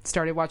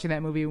 Started watching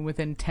that movie, and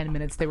within 10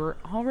 minutes they were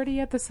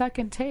already at the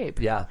second tape.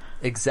 Yeah.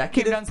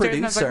 Executive downstairs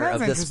and I was like, producer of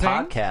 "That's this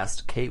interesting."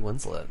 podcast, Kate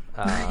Winslet.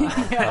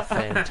 A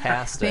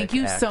fantastic Thank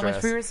you so much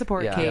actress. for your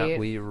support, Yeah, Kate.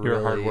 we hard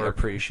really work.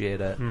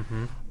 appreciate it.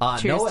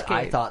 Cheers, know what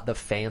I Kate. thought the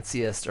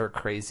fanciest or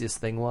craziest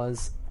thing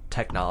was,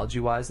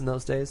 technology-wise in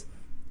those days?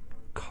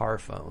 Car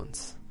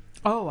phones.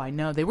 Oh, I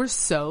know. They were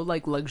so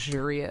like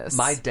luxurious.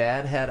 My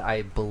dad had,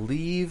 I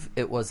believe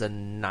it was a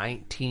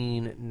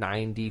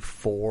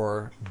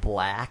 1994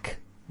 black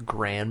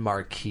Grand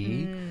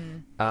Marquis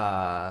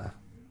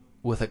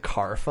with a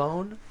car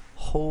phone.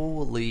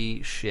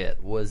 Holy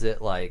shit, was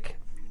it like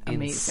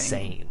Amazing.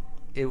 insane.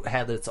 It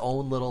had its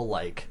own little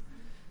like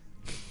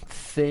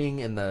thing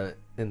in the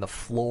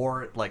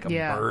floor, like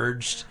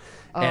emerged,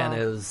 and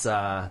it was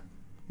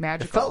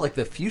magical. it felt like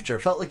the future.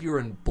 It felt like you were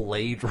in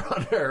Blade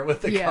Runner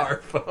with the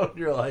car phone.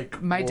 You're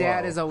like, my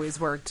dad whoa. has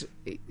always worked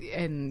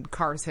in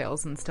car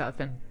sales and stuff,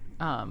 and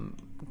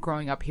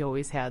growing up he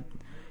always had,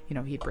 you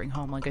know, he'd bring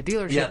home like a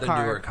dealership the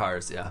car. newer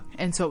cars,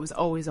 And so it was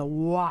always a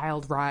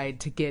wild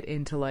ride to get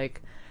into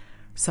like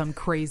some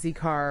crazy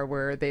car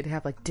where they'd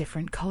have like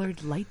different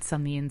colored lights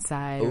on the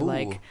inside. Or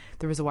like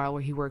there was a while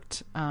where he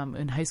worked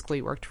in high school,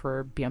 he worked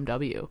for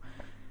BMW.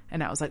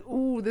 And I was like,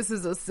 ooh, this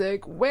is a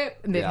sick whip.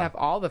 And they'd have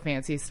all the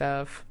fancy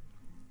stuff.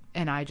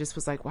 And I just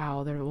was like,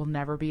 wow, there will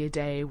never be a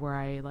day where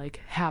I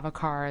like have a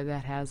car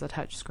that has a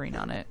touch screen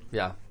on it.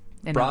 Yeah.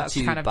 And Brought that's to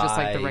you kind of just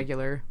like the by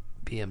regular.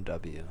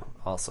 BMW,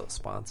 also a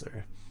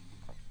sponsor.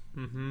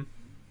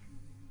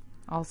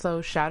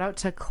 Also, shout out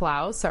to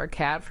Klaus, our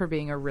cat, for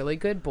being a really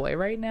good boy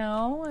right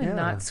now and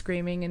not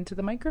screaming into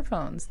the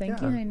microphones.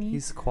 Thank you, honey.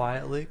 He's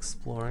quietly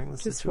exploring the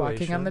Just situation.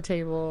 walking on the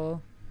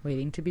table,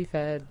 waiting to be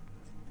fed.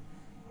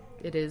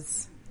 It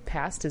is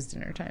past his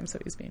dinner time, so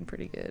he's being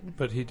pretty good.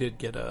 But he did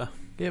get a...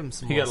 Give him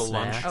some He more got a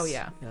lunch. snacks. Oh,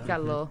 yeah. Got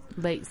a little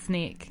late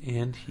sneak.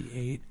 And he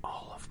ate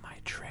all of my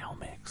trail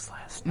mix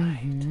last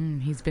night.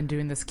 He's been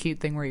doing this cute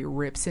thing where he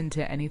rips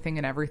into anything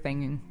and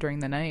everything during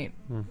the night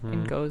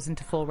and goes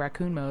into full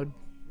raccoon mode.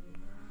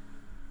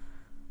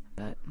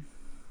 But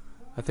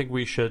I think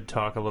we should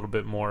talk a little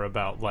bit more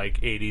about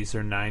like 80s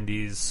or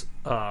 90s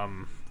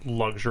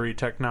luxury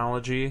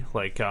technology,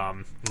 like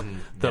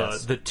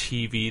the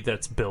TV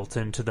that's built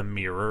into the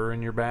mirror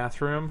in your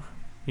bathroom.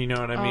 You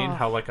know what I mean?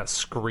 How like a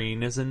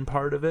screen is in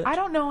part of it. I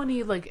don't know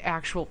any like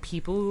actual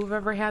people who've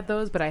ever had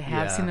those, but I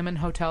have seen them in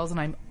hotels, and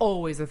I'm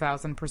always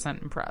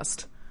 1,000%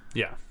 impressed.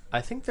 Yeah.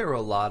 I think there were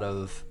a lot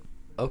of...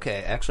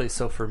 Okay, actually,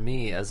 so for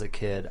me as a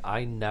kid,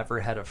 I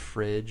never had a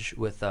fridge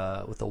with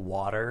a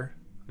water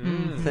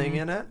thing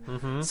in it.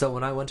 So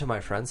when I went to my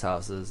friends'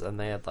 houses and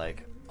they had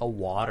like a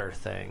water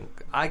thing,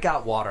 I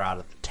got water out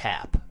of the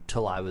tap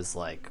till I was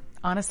like...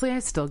 Honestly, I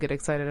still get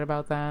excited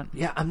about that.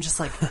 Yeah, I'm just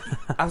like...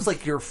 I was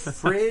like, your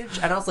fridge?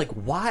 And I was like,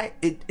 why?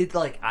 It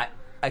like,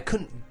 I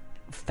couldn't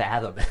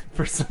fathom it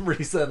for some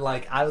reason.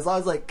 Like, I was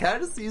always like, can I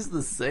just use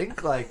the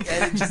sink? Like,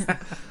 and it just...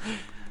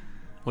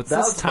 What's That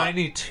this was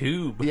tiny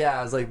tube? Yeah,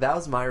 I was like, that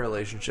was my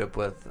relationship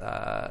with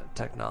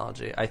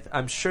technology.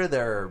 I'm sure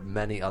there are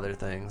many other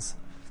things.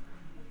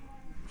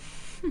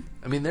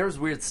 I mean, there was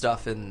weird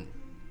stuff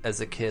as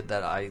a kid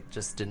that I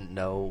just didn't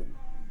know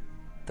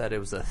that it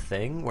was a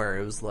thing, where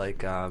it was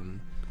like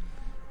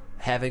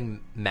having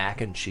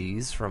mac and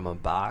cheese from a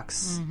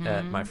box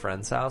at my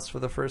friend's house for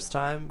the first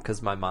time,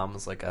 because my mom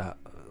was like a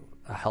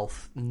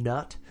health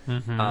nut.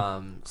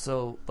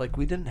 So like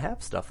we didn't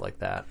have stuff like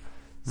that.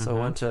 So I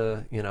went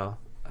to,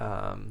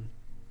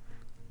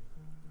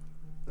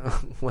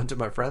 went to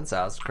my friend's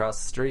house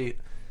across the street,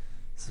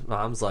 So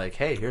Mom's like,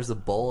 hey, here's a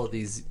bowl of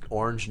these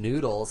orange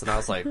noodles. And I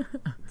was like, the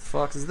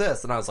fuck is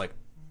this? And I was like,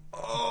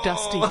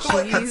 Dusty like,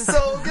 cheese. that's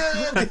so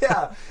good.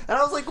 Yeah. And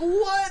I was like,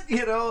 what?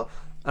 You know?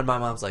 And my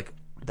mom's like,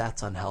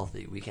 that's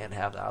unhealthy. We can't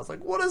have that. I was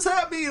like, what does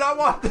that mean? I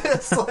want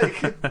this.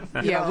 Like,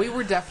 Yeah, we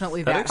were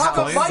definitely that how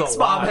come explains Mike's a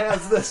mom lot.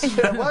 has this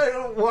shit? Why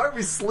are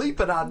we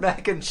sleeping on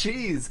mac and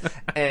cheese?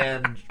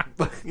 And,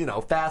 you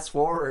know, fast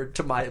forward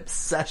to my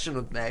obsession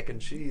with mac and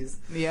cheese.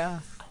 Yeah,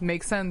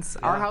 makes sense.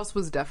 Our house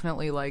was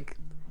definitely like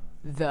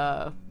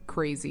the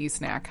crazy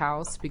snack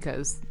house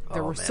because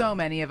there were man. so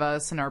many of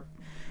us, and our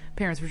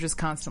parents were just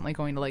constantly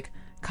going to like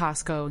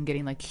Costco and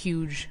getting like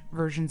huge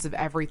versions of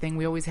everything.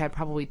 We always had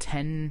probably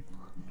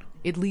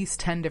at least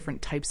 10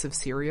 different types of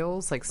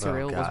cereals. Like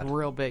cereal was God.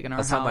 real big in our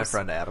That's house. how my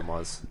friend Adam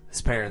was.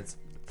 His parents,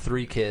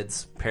 3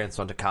 kids, parents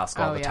went to Costco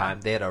all Oh, the yeah.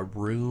 time. They had a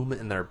room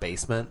in their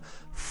basement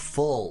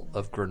full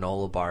of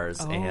granola bars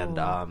and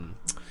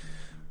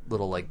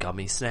little like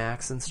gummy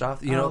snacks and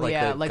stuff. You know, like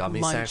the gummy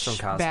lunch snacks from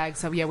Costco. bags.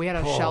 So yeah, we had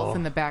a Oh. shelf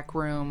in the back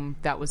room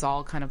that was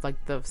all kind of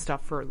like the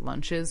stuff for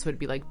lunches. So it'd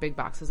be like big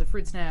boxes of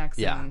fruit snacks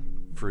Yeah,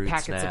 and fruit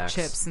packets snacks.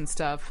 of chips and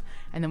stuff.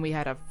 And then we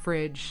had a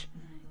fridge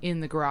in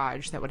the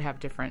garage that would have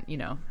different, you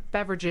know,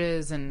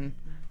 beverages and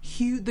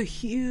the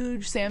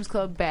huge Sam's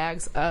Club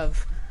bags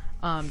of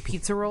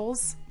pizza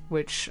rolls,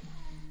 which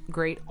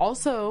great.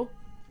 Also,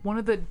 one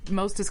of the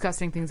most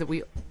disgusting things that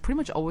we pretty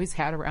much always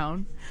had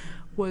around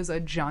was a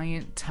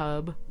giant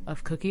tub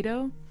of cookie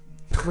dough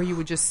where you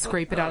would just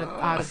scrape it out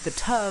of the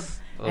tub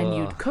and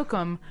you'd cook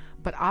them.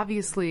 But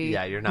obviously,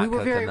 Yeah, you're not we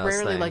were very cooking those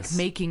rarely like things.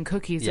 making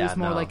cookies. It Yeah, was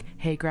more no. like,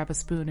 hey, grab a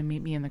spoon and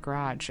meet me in the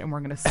garage, and we're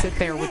going to sit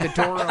there with the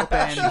door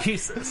open.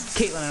 Jesus.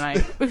 Caitlin and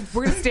I,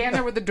 we're going to stand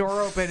there with the door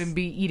open and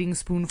be eating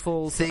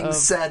spoonfuls Things of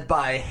said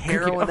by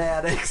heroin dough.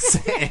 addicts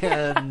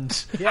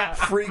and Yeah.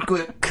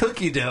 frequent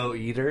cookie dough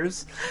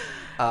eaters.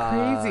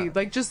 crazy,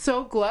 like just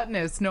so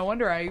gluttonous. No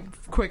wonder I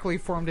quickly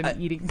formed an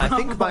eating I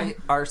problem. think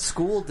our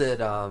school did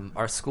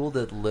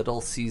Little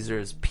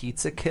Caesars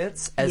pizza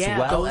kits as Yeah,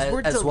 well those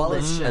were as well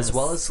as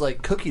delicious.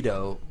 like cookie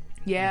dough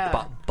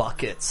yeah.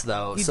 buckets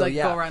though. You'd, So like,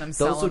 yeah, go around and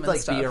sell those would them and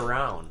like be stuff.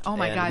 around. Oh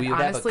my and god! we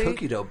would Honestly, have a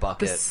cookie dough the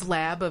bucket.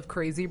 slab of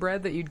crazy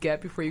bread that you'd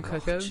get before you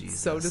cook it, Jesus.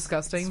 so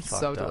disgusting, It's so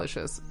fucked up.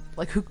 delicious.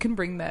 Like, who can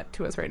bring that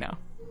to us right now?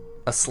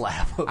 A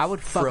slab of I would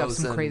fuck up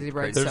some frozen crazy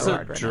bread There's so a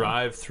hard right now.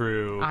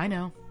 drive-through I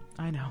know,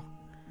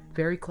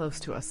 very close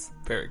to us.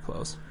 very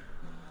close.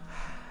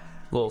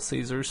 Little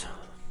Caesars.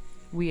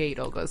 We ate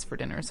Olga's for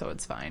dinner, so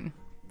it's fine.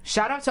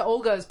 Shout out to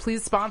Olga's,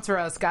 please sponsor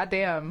us.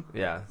 Goddamn,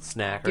 Yeah,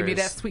 snackers. give me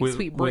that sweet, We,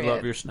 sweet we bread.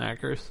 love your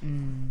snackers.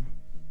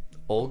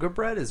 Olga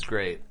bread is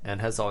great and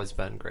has always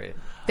been great.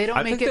 They don't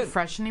I make think it that-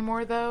 fresh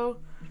anymore, though.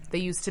 They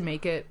used to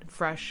make it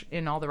fresh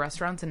in all the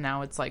restaurants, and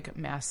now it's like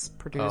mass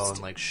produced. Oh, and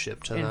like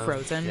shipped to and them.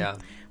 frozen, Yeah,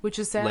 which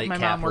is sad. Late My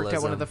mom worked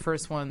at one of capitalism. the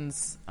first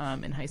ones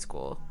in high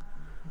school.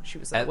 She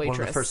was a at waitress.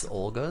 one of the first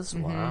Olgas.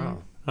 Mm-hmm.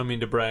 Wow. I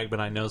mean to brag, but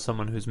I know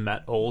someone who's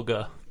met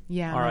Olga.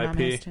 Yeah, my mom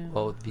R.I.P. has too.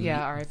 Oh,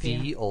 Yeah, R.I.P.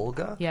 the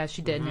Olga. Yeah,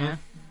 she did. Mm-hmm. Yeah,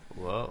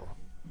 Whoa.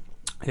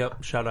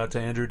 Yep. Shout out to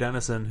Andrew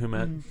Dennison who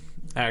met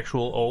Mm-hmm.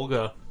 actual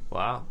Olga.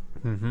 Wow.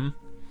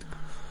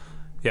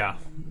 Yeah,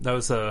 that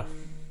was a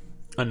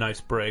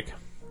nice break.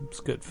 It's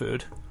good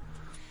food.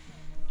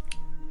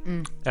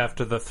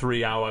 After the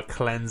 3-hour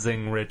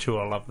cleansing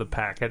ritual of the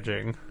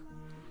packaging.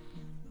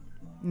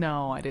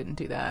 no, I didn't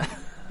do that.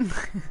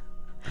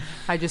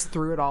 I just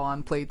threw it all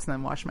on plates and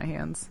then washed my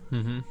hands.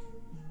 Mm-hmm.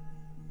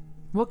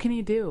 What can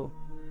you do?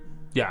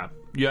 Yeah,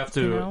 you have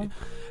to. You know?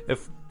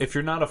 If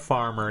you're not a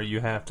farmer, you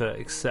have to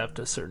accept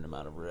a certain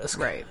amount of risk.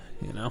 Right.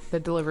 You know. The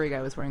delivery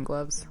guy was wearing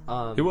gloves.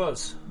 He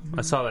was.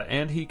 I saw that,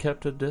 and he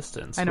kept a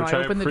distance. I know. Which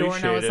I opened the door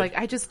and I was appreciated. like,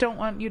 I just don't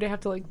want you to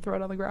have to like throw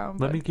it on the ground.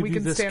 "Let but me give we you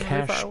can this stand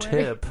really cash far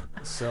away." tip,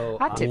 So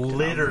I tipped him.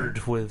 littered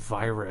with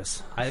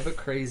virus." I have a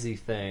crazy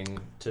thing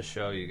to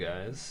show you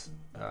guys.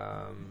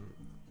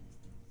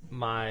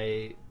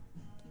 My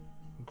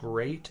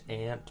great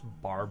aunt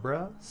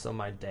Barbara, so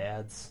my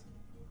dad's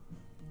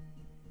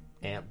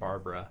aunt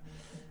Barbara,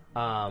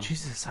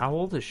 Jesus, how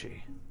old is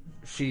she?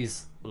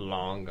 she's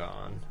long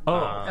gone.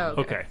 Oh,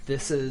 okay. okay.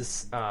 This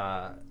is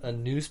a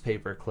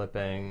newspaper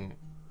clipping.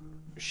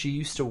 She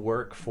used to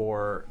work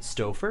for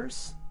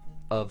Stouffer's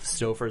of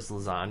Stouffer's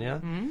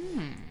Lasagna,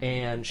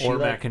 and she Or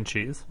like, mac and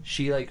cheese.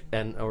 she like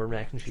or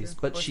mac and cheese,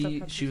 but Or she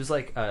stuffed was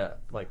like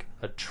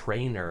a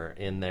trainer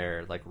in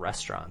their like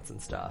restaurants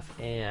and stuff.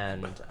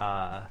 And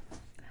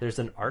there's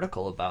an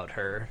article about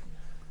her,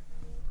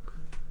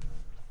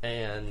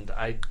 and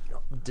I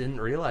didn't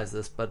realize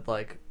this, but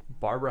like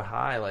Barbara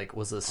High like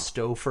was a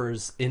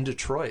Stouffer's in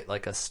Detroit,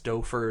 like a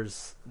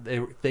Stouffer's.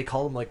 They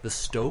call them like the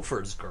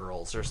Stouffer's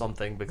girls or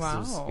something because it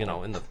was, Wow. you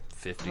know, in the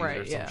 50s or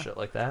Right, some yeah. shit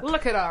like that.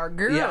 Look at our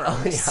girls.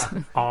 Yeah,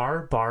 yeah. Our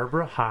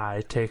Barbara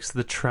High takes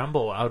the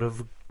tremble out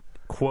of,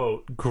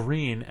 quote,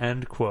 green,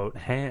 end quote,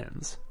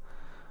 hands.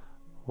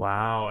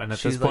 Wow. And at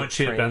She's, this point, like,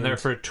 she had been there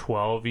trained- for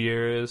 12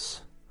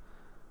 years.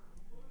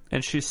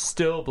 And she's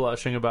still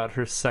blushing about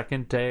her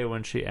second day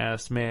when she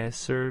asked, "May I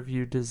serve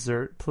you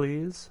dessert,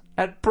 please?"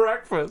 At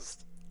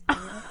breakfast.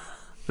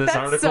 This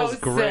article's so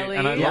great, silly.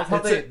 and I Yeah, love how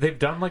it's they've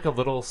done like a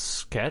little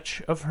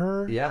sketch of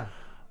her. Yeah.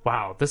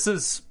 Wow, this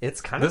is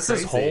It's kind of this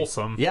is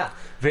wholesome. Yeah,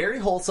 very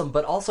wholesome.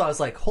 But also, I was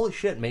like, holy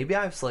shit, maybe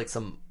I have like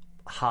some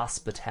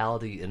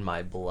hospitality in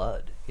my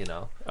blood, you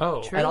know?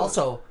 Oh, True. And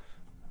also,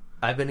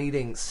 I've been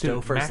eating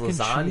Stouffer's mac and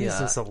lasagna.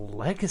 cheese is a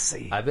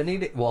legacy. I've been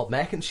eating, well,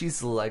 mac and cheese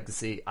is a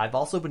legacy. I've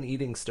also been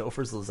eating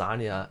Stouffer's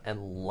lasagna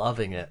and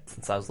loving it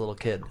since I was a little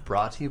kid.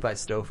 Brought to you by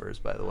Stouffer's,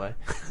 by the way.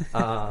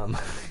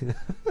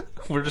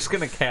 We're just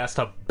gonna cast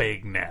a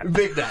big net.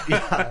 Big net,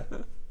 yeah.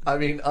 I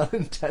mean,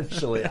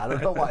 unintentionally. I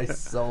don't know why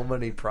so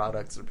many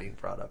products are being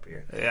brought up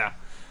here. Yeah,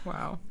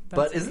 Wow.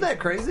 But isn't that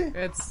crazy?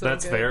 It's so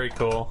that's good. very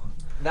cool.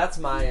 That's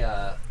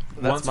my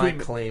Once my we-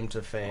 claim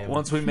to fame.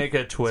 Once we make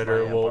a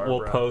Twitter, Aunt we'll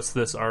Barbara. post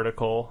this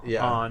article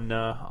Yeah.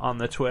 on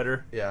the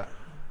Twitter. Yeah.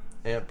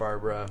 Aunt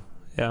Barbara.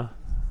 Yeah.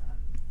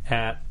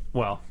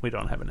 We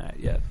don't have an at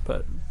yet,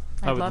 but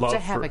I I'd would love to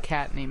have for, a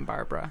cat named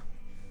Barbara.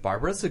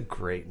 Barbara's a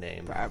great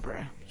name.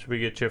 Barbara. Should we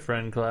get your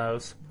friend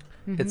Klaus?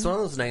 It's one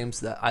of those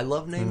names that I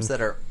love names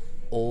that are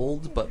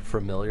old but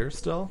familiar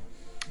still.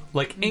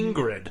 Like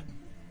Ingrid.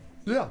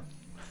 Yeah.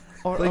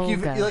 Or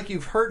Like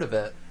you've heard of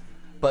it,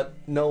 but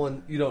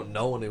you don't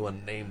know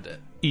anyone named it.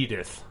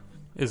 Edith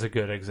is a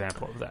good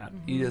example of that.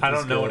 Edith I is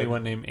don't know good.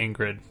 anyone named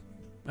Ingrid.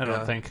 I don't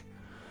Yeah. think.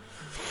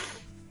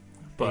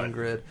 But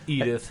Ingrid.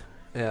 Edith.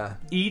 Yeah.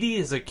 Edie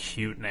is a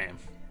cute name.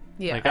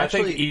 Yeah. Like I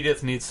think Actually-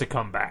 Edith needs to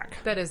come back.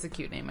 That is a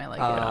cute name. I like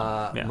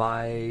it. Yeah.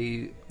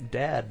 My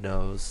dad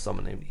knows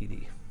someone named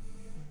Edie.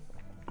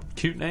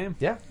 Cute name.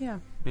 Yeah. Yeah.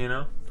 You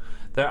know,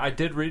 I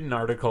did read an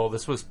article.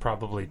 This was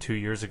probably 2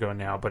 years ago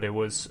now, but it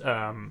was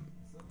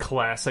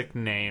classic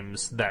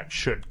names that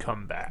should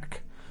come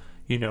back.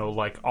 You know,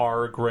 like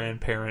our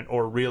grandparent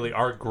or really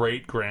our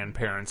great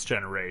grandparents'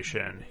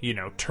 generation. You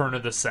know, turn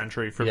of the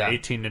century from Yeah.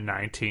 18 to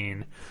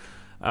 19.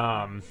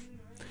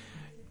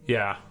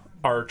 Yeah,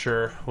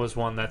 Archer was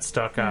one that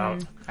stuck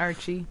out.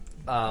 Archie.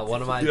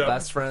 One of my Yeah.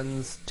 best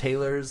friends,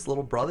 Taylor's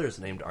little brother's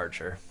named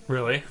Archer.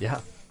 Really Yeah.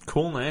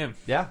 cool name.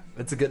 Yeah.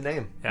 It's a good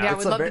name. Yeah. Yeah, I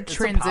It's would love to it's a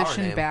power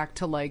transition name. back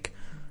to like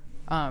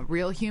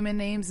real human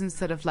names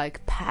instead of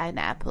like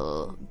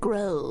Pineapple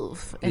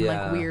Grove and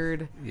Yeah. like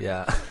weird.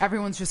 Yeah.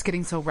 Everyone's just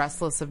getting so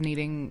restless of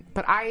needing.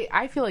 But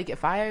I feel like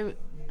if I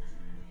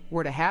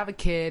were to have a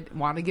kid,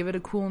 want to give it a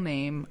cool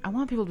name, I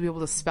want people to be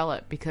able to spell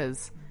it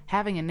because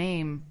having a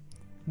name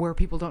where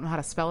people don't know how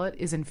to spell it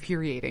is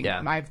infuriating.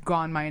 Yeah. I've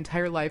gone my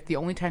entire life. The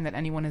only time that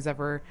anyone has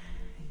ever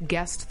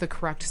guessed the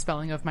correct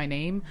spelling of my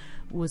name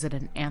was at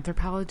an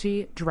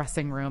anthropology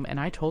dressing room, and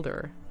I told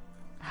her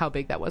how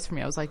big that was for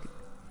me. I was like,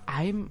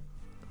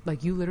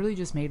 you literally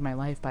just made my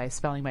life by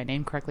spelling my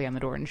name correctly on the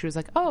door. And she was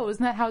like, oh,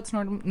 isn't that how it's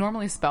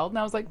normally spelled? And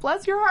I was like,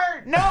 bless your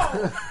heart,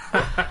 no!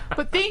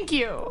 But thank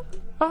you.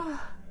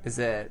 Oh, Is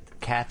it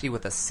Kathy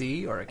with a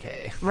C or a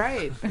K?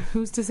 right.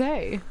 Who's to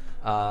say?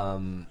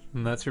 And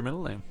that's your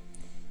middle name.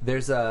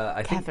 There's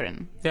I think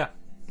Catherine. Yeah.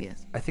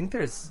 Yes.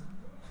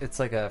 it's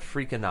like a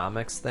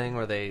Freakonomics thing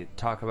where they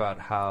talk about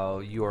how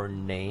your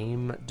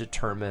name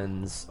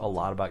determines a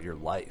lot about your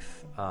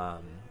life.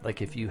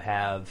 Like if you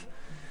have,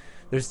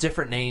 there's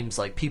different names,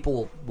 like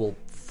people will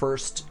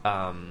first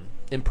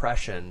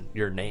impression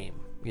your name,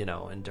 you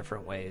know, in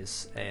different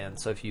ways. And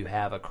so if you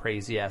have a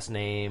crazy ass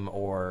name,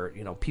 or,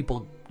 you know,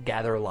 people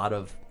gather a lot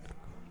of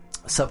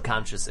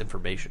subconscious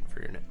information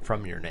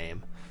from your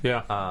name.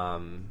 Yeah.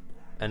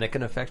 And it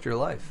can affect your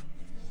life,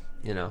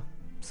 you know.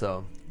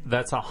 So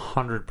That's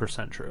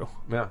 100% true.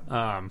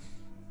 yeah,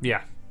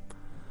 Yeah.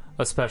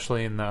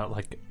 Especially in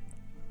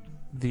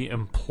the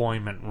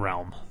employment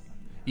realm.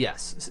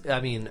 yes.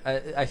 I mean,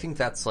 I think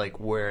that's like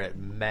where it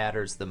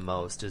matters the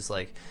most is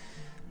like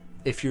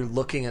if you're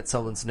looking at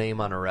someone's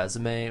name on a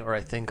resume, or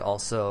I think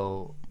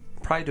also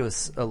probably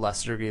to a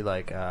lesser degree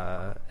like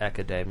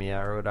academia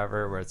or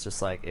whatever, where it's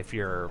just like if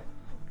you're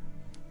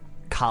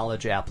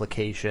college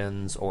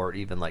applications or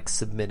even like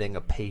submitting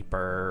a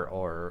paper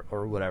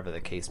or whatever the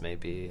case may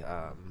be,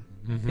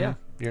 yeah,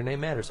 your name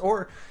matters.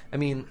 Or I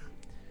mean,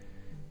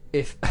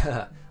 if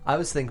I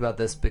was thinking about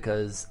this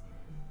because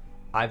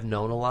I've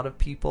known a lot of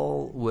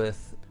people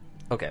with,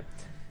 okay,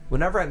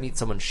 whenever I meet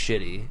someone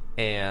shitty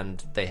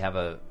and they have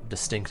a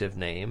distinctive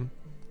name,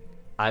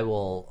 I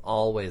will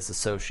always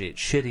associate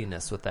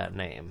shittiness with that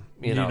name.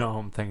 You know who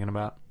I'm thinking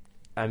about?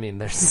 I mean,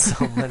 there's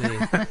so many.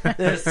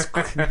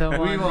 The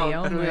one, we the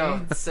only.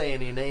 won't say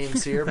any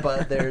names here,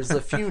 but there's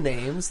a few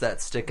names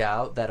that stick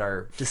out that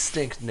are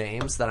distinct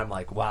names that I'm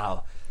like,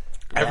 wow.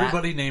 that-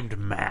 Everybody named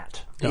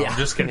Matt. No, yeah, I'm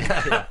just kidding.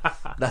 yeah.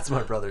 That's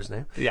my brother's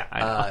name. Yeah, I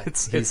know.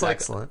 He's It's like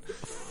excellent.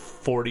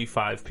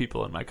 45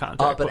 people in my contact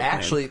But book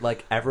actually,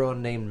 like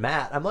everyone named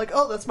Matt, I'm like,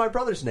 oh, that's my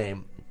brother's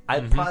name.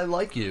 I'd probably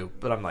like you,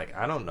 but I'm like,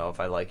 I don't know if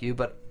I like you,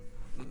 but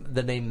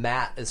the name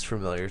Matt is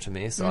familiar to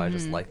me, so I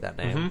just like that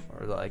name,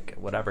 or like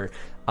whatever.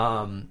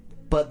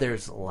 But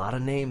there's a lot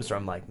of names where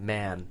I'm like,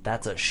 man,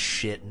 that's a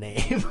shit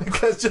name,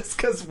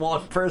 because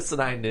one person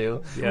I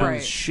knew Yeah. who's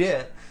Right.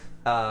 shit,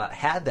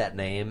 had that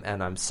name,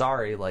 and I'm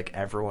sorry, like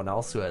everyone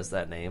else who has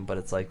that name, but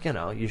it's like,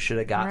 you should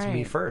have got to me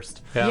Right.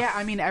 first. Yeah,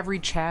 I mean, every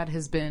Chad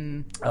has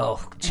been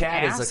Oh,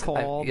 Chad an is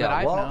asshole yeah, that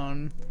I've well,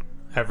 known.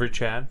 Every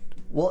Chad.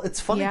 Well, it's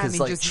funny Yeah, I because mean,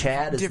 like just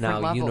Chad is different now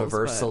levels,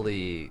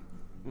 universally,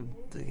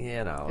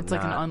 It's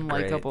like an not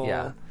great. unlikable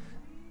Yeah,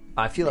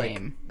 I feel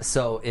name. like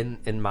so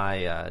in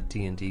my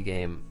D&D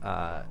game,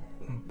 I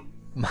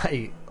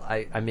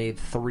made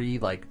 3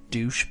 like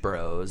douche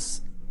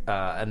bros,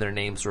 and their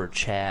names were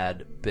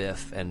Chad,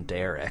 Biff, and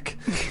Derek,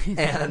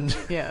 and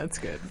Yeah, that's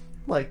good.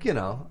 like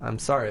I'm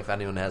sorry if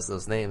anyone has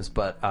those names,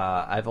 but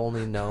I've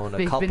only known a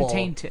They've been couple.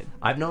 tainted.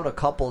 I've known a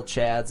couple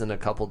Chads and a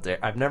couple.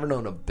 I've never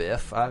known a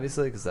Biff,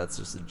 obviously, because that's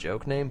just a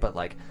joke name. But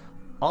like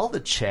all the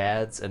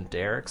Chads and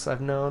Dereks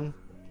I've known,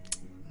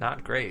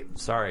 not great.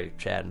 Sorry,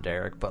 Chad and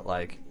Derek, but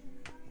like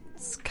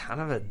it's kind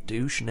of a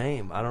douche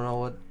name. I don't know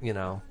what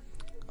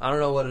I don't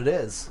know what it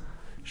is.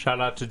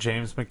 Shout out to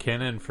James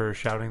McKinnon for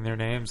shouting their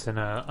names in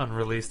an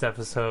unreleased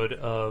episode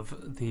of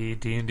the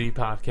D&D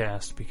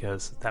podcast,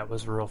 because that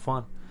was real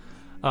fun.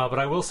 But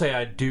I will say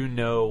I do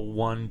know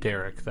one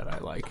Derek that I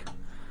like.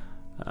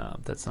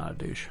 That's not a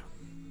douche.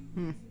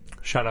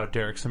 Shout out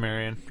Derek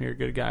Samarian. You're a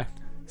good guy.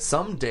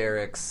 Some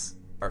Dereks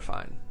are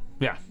fine.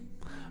 Yeah.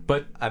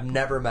 But I've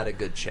never met a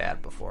good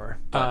Chad before.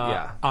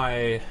 But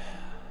yeah.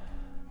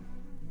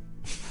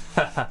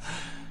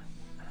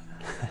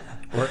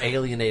 We're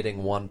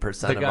alienating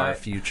 1% of our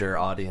future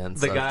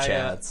audience of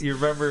Chads. You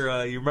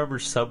remember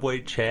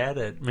Subway Chad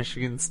at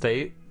Michigan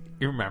State?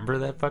 You remember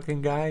that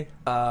fucking guy?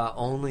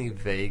 Only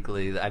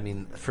vaguely. I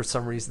mean, for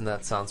some reason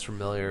that sounds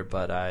familiar,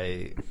 but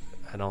I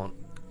don't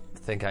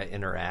think I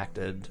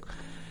interacted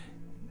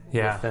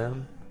with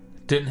him.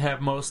 Didn't have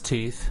most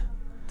teeth.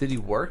 Did he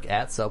work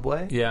at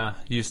Subway? Yeah,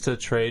 used to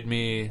trade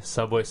me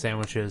Subway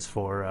sandwiches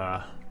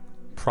for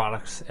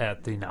products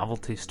at the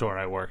novelty store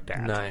I worked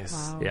at. Nice.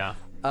 Wow. Yeah.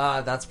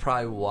 That's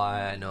probably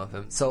why I know of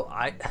him. So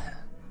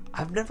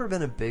I've never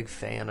been a big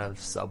fan of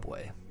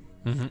Subway.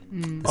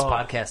 Mm-hmm. This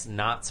podcast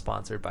not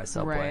sponsored by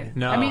Subway. Right.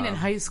 No. I mean, in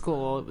high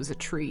school, it was a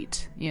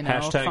treat.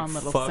 A fun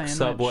little fuck sandwich.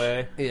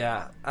 Subway.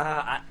 Yeah,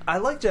 I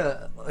liked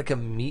a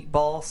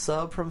meatball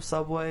sub from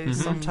Subway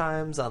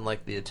sometimes on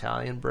like the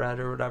Italian bread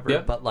or whatever.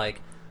 Yep. But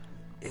like,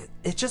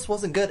 it just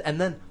wasn't good. And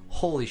then,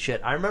 holy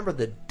shit! I remember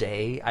the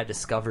day I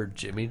discovered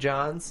Jimmy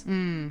John's.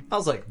 I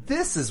was like,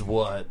 "This is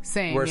what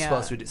Same, we're yeah.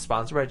 supposed to be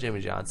sponsored by Jimmy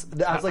John's."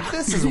 I was like,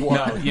 "This is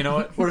what." No, you know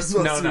what? We're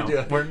supposed to be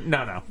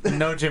doing.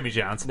 No Jimmy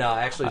John's. No,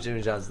 actually,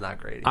 Jimmy John's is not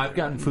great. I've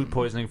gotten food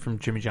poisoning from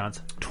Jimmy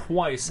John's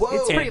twice. Whoa.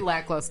 It's pretty And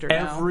lackluster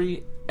now.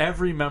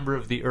 every member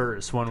of the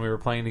Urs, when we were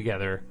playing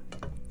together,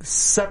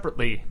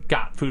 separately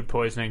got food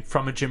poisoning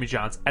from a Jimmy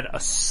John's at a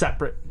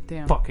separate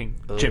Damn. fucking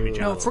Jimmy John's.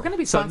 No, if we're going to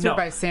be sponsored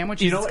by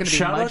sandwiches, you know it's what? going to be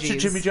Shout out to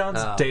Mudgee's. Jimmy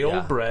John's Day Old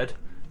yeah. Bread.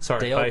 Sorry,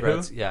 Day by Old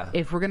Breads, who? yeah,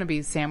 If we're going to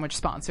be sandwich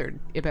sponsored,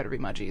 it better be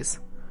Mudgee's.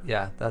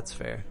 yeah, that's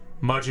fair.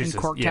 Mudgee's In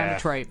Corktown, is,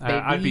 Detroit,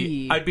 I'd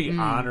baby. be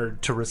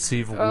honored to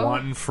receive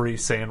one free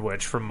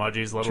sandwich from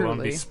Mudgee's, let alone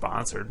be Truly.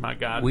 sponsored. My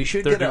God, We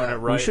should they're get doing it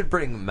right. We should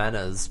bring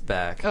Mena's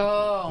back.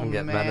 Oh, and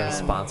get man. Mena's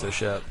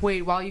sponsorship.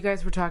 Wait, while you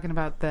guys were talking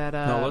about that,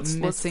 No, let's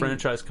missing...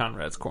 franchise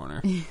Conrad's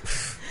Corner.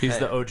 He's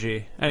the OG.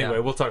 Anyway, Yeah.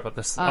 we'll talk about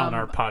this on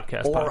our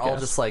podcast. Or I'll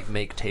just like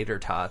make tater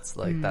tots.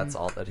 Like that's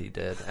all that he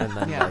did, and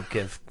then Yeah. like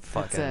give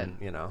fucking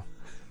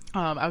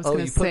I was Oh,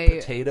 going you to put say...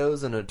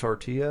 potatoes in a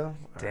tortilla?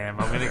 Damn,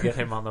 I'm gonna get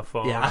him on the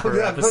phone Yeah, for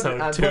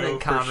episode I'm 2 putting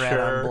for Conrad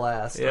sure. on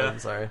blast. Yeah. I'm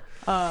sorry.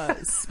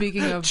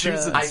 Speaking of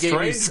Choosing the... I gave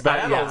you. Strange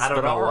battles, I don't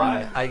but know all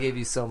why. right. I gave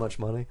you so much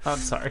money. I'm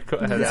sorry. Go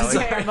ahead, Yeah, Alex.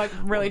 Sorry, I'm like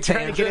really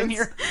trying to get in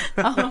Tangents.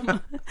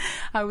 here.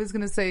 I was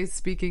going to say,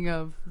 speaking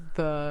of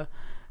the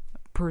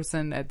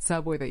person at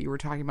Subway that you were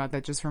talking about,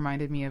 that just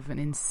reminded me of an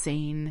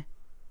insane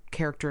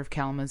character of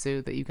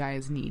Kalamazoo that you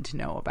guys need to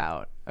know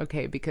about.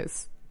 Okay,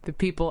 because the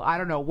people, I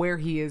don't know where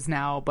he is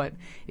now, but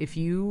if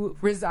you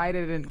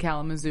resided in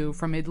Kalamazoo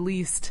from at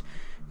least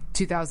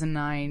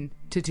 2009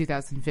 to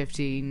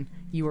 2015,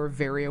 you are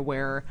very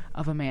aware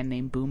of a man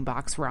named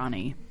Boombox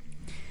Ronnie.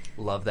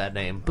 Love that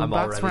name. Boombox I'm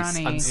already.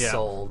 Ronnie. I'm Yeah.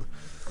 sold.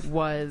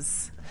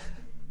 Was,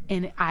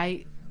 and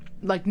I,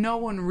 like, no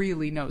one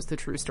really knows the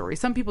true story.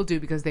 Some people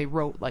do because they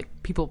wrote, like,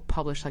 people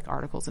published like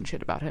articles and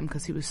shit about him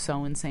because he was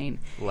so insane.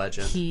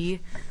 Legend. He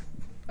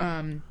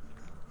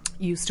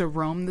used to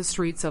roam the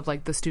streets of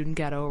like the student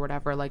ghetto or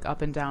whatever, like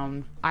up and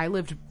down. I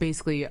lived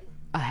basically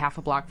a half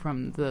a block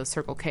from the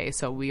Circle K,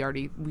 so we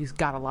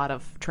got a lot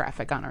of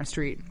traffic on our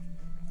street.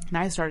 And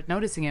I started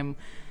noticing him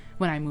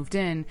when I moved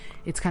in.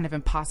 It's kind of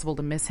impossible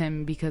to miss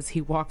him because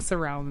he walks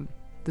around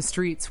the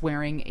streets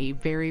wearing a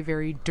very,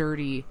 very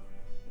dirty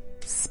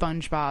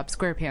SpongeBob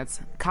SquarePants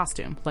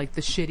costume, like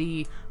the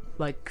shitty,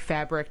 like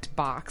fabric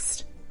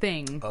boxed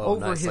thing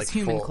over nice, his like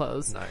human full-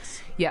 clothes.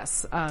 Nice.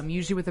 Yes,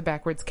 usually with a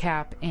backwards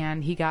cap,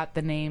 and he got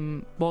the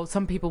name. Well,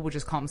 some people would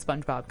just call him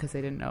SpongeBob because they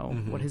didn't know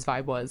what his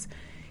vibe was.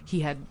 He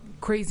had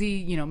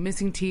crazy,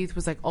 missing teeth.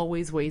 Was like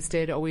always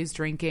wasted, always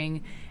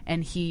drinking,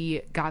 and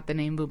he got the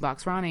name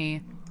Boombox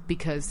Ronnie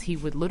because he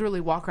would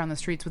literally walk around the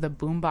streets with a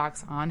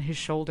boombox on his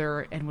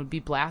shoulder and would be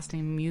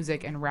blasting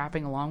music and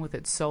rapping along with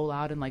it so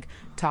loud and like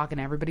talking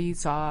to everybody he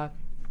saw,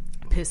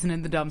 pissing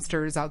in the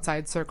dumpsters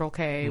outside Circle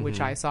K,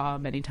 which I saw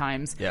many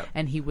times. Yep.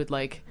 And he would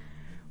like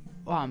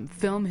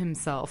film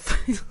himself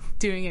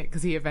doing it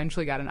because he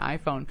eventually got an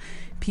iPhone.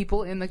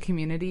 People in the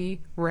community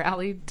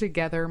rallied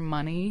together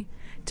money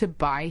to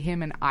buy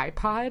him an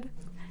iPod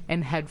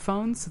and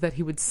headphones so that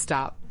he would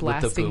stop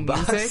blasting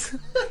music.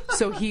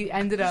 So he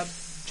ended up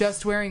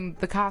just wearing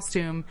the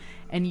costume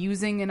and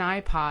using an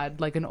iPod,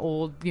 like an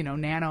old,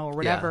 Nano or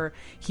whatever.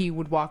 He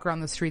would walk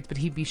around the streets, but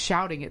he'd be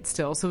shouting it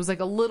still. So it was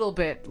like a little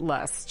bit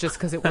less just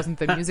because it wasn't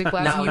the music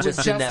blasting. You would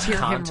just in that just hear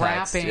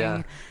context, him rapping.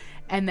 yeah.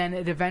 And then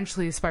it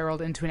eventually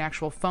spiraled into an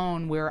actual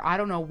phone where I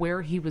don't know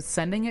where he was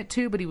sending it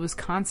to, but he was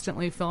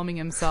constantly filming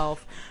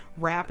himself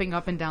rapping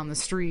up and down the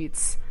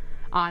streets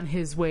on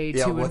his way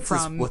to and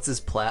from what's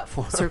his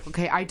platform? Circle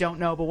K. I don't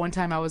know, but one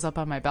time I was up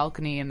on my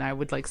balcony and I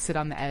would like sit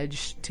on the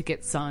edge to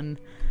get sun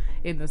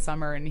in the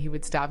summer, and he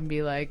would stop and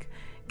be like,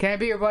 "Can I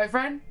be your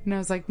boyfriend?" And I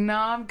was like, "No,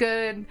 I'm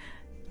good.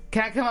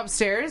 Can I come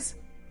upstairs?"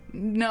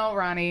 "No,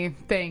 Ronnie,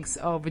 thanks."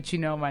 "Oh, but you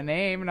know my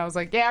name." And I was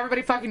like, "Yeah,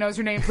 everybody fucking knows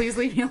your name. Please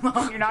leave me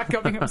alone. You're not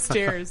coming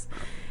upstairs."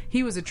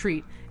 He was a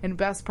treat. And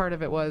best part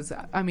of it was,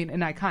 an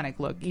iconic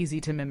look,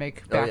 easy to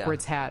mimic,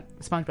 backwards hat,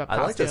 SpongeBob costume.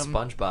 I like the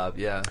SpongeBob,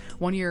 yeah.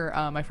 One year,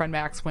 my friend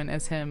Max went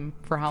as him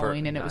for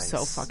Halloween, and it was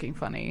so fucking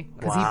funny.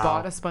 Because he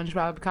bought a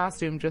SpongeBob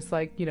costume, just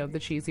like, the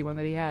cheesy one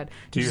that he had.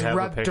 Do you just have a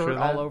rubbed picture dirt of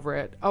that? all over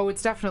it. Oh,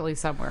 it's definitely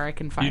somewhere. I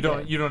can find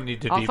it. You don't need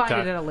to I'll deep find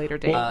dive. it at a later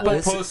date.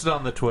 We'll post it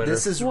on the Twitter.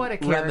 This is What a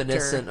character.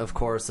 reminiscent, of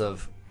course,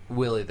 of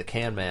Willie the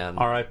Can Man.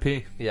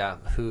 R.I.P. Yeah,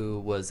 who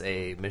was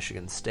a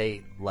Michigan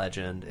State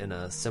legend in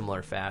a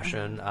similar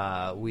fashion.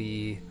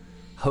 We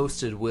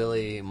hosted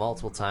Willie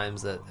multiple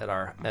times at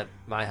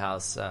my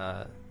house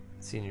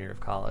senior year of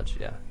college.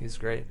 Yeah, he's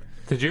great.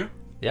 Did you?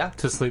 Yeah.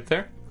 To sleep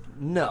there?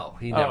 No,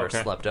 he never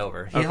okay. slept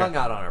over. He Okay. hung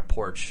out on our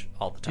porch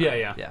all the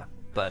time. Yeah.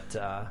 But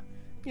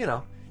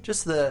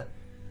just the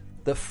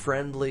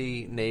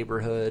friendly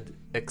neighborhood,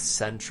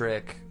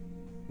 eccentric,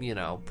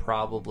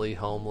 probably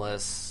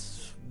homeless,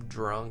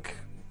 drunk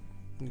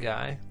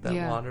guy that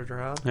wandered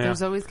around. Yeah.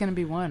 There's always going to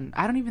be one.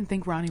 I don't even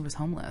think Ronnie was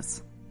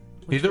homeless.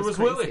 Neither was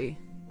crazy. Willie.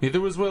 Neither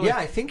was Willie. Yeah,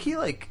 I think he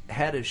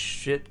had his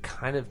shit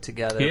kind of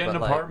together. He had but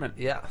an apartment.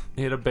 Yeah.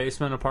 He had a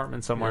basement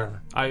apartment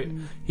somewhere.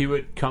 He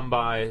would come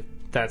by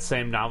that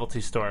same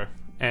novelty store,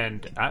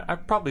 and I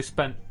probably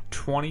spent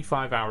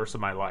 25 hours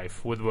of my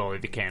life with Willie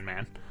the Can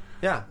Man.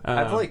 Yeah.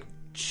 I've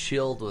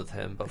chilled with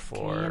him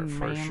before Can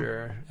for Man.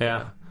 sure.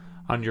 Yeah.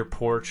 On your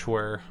porch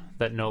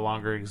that no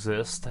longer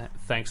exists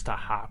thanks to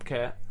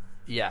Hopcat.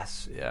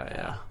 Yes.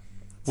 Yeah.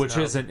 Which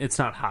it's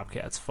not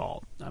Hopcat's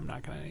fault. I'm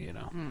not gonna,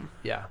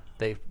 Yeah.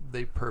 They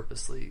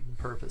purposefully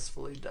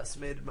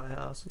decimated my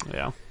house.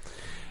 Yeah.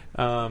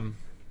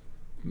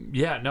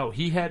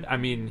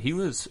 He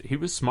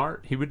was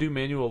smart. He would do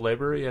manual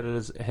labor. He had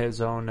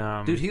his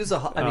own Dude, he was a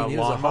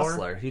lawnmower.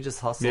 hustler. He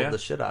just hustled the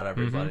shit out of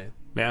everybody.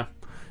 Mm-hmm. Yeah.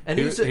 And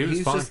he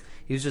fun. was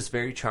just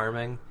very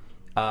charming.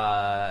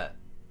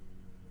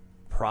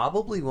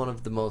 Probably one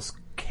of the most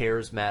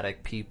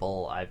charismatic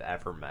people I've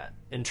ever met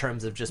in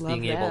terms of just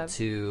being able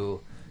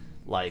to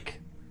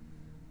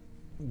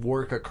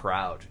work a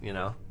crowd,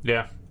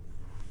 Yeah.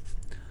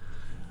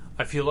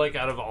 I feel like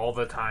out of all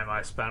the time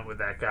I spent with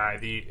that guy,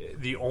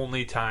 the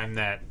only time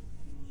that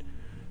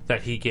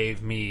he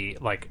gave me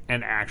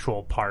an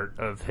actual part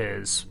of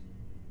his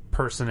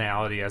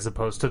personality as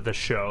opposed to the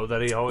show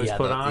that he always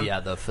put on.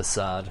 Yeah, the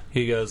facade.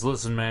 He goes,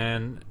 "Listen,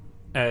 man,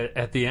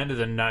 at the end of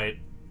the night,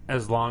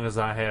 as long as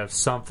I have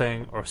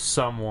something or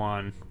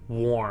someone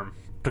warm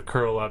to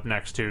curl up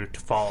next to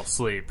fall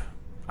asleep,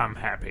 I'm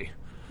happy."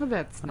 Well,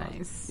 that's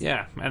nice.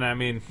 Yeah,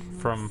 and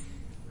from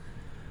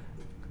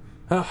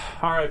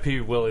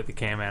R.I.P. Willie the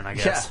Can Man, I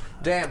guess. Yeah,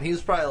 damn, he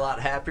was probably a lot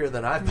happier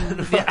than I've been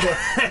about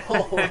my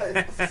whole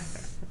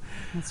life.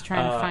 Let's try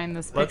and find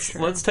this picture.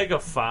 Let's take a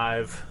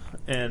 5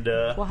 and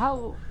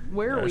Well,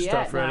 where are we at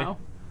stuff ready? now?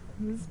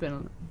 This has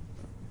been.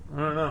 I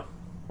don't know.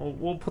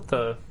 We'll put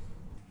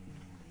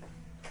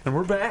and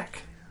we're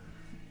back.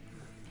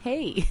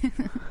 Hey.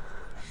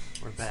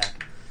 We're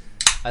back.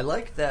 I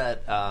like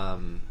that.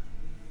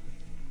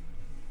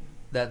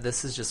 That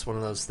this is just one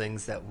of those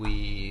things that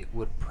we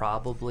would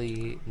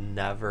probably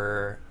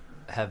never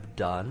have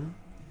done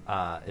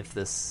if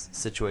this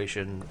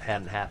situation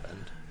hadn't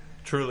happened.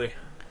 Truly.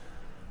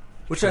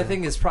 Which I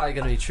think is probably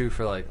going to be true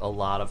for a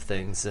lot of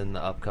things in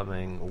the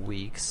upcoming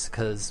weeks.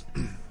 Because,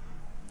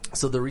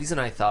 so the reason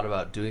I thought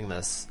about doing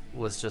this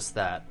was just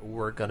that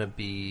we're going to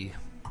be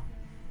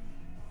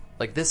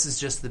this is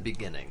just the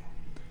beginning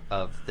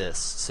of this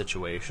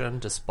situation,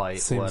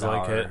 despite Seems what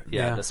like our it.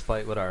 Yeah.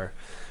 despite what our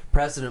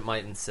president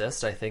might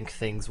insist. I think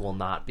things will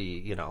not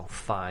be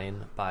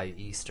fine by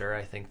Easter.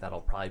 I think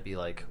that'll probably be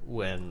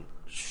when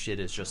shit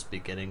is just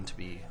beginning to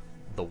be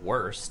the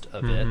worst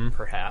of it,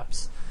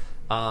 perhaps.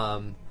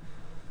 So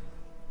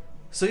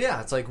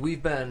yeah, it's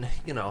we've been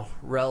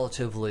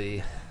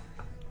relatively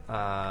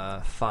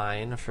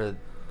fine for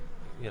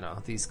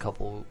these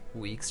couple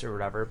weeks or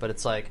whatever, but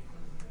it's like,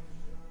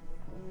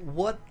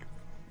 what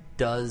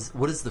does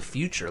the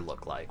future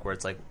look like, where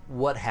it's like,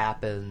 what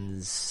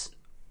happens,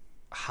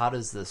 how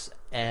does this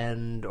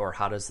end, or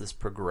how does this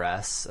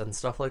progress and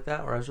stuff like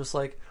that, where I was just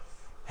like,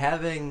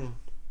 having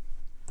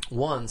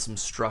some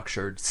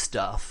structured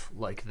stuff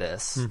like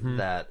this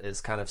that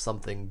is kind of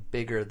something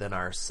bigger than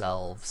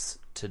ourselves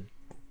to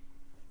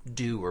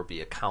do or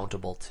be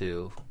accountable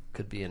to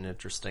could be an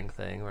interesting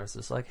thing, where it's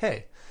just like,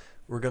 hey,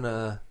 we're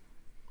gonna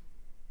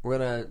have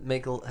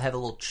a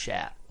little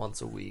chat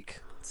once a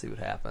week, see what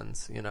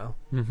happens,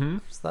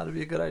 just thought it'd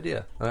be a good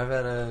idea, and I've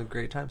had a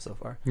great time so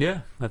far.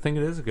 Yeah, I think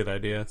it is a good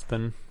idea. It's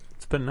been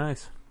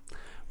nice.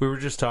 We were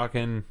just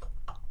talking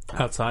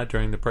outside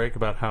during the break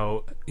about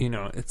how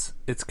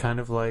it's kind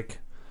of like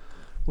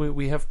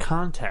we have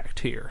contact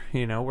here.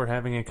 We're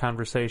having a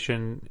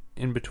conversation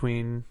in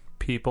between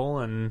people,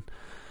 and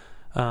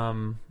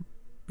don't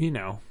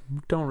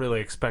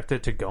really expect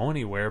it to go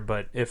anywhere,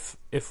 but if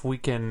we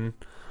can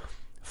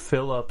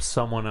fill up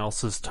someone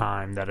else's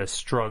time that is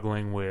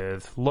struggling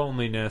with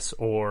loneliness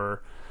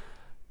or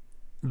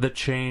the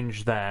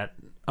change that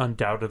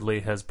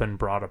undoubtedly has been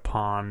brought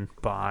upon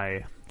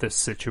by this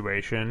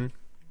situation,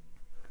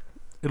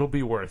 it'll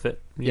be worth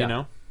it, you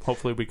know?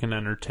 Hopefully we can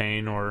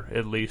entertain or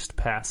at least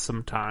pass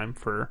some time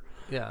for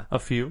a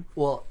few.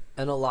 Well,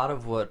 and a lot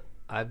of what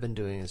I've been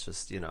doing is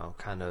just,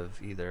 kind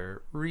of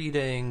either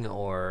reading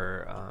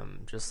or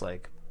just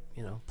like,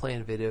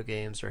 playing video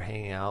games or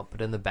hanging out.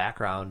 But in the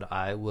background,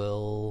 I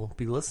will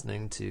be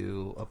listening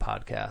to a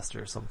podcast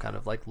or some kind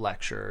of like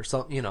lecture or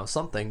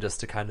something just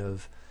to kind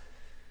of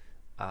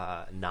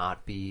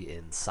not be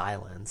in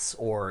silence.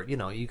 Or,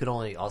 you can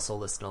only also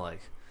listen to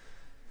like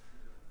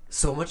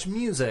so much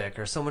music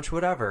or so much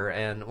whatever.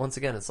 And once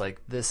again, it's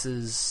like,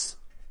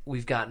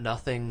 we've got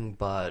nothing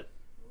but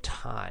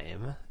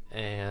time.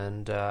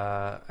 And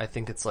I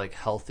think it's like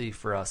healthy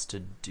for us to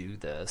do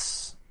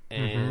this,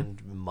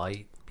 and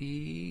might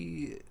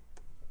be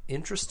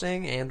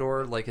interesting and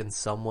or like in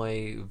some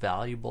way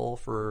valuable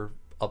for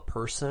a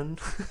person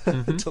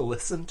to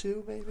listen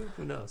to, maybe.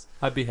 Who knows?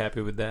 I'd be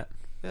happy with that.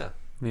 Yeah.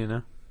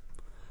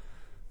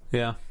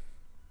 Yeah.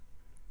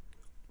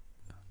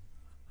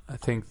 I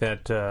think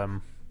that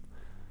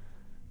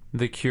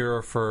the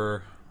cure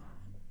for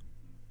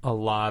a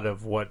lot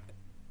of what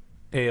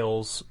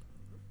ails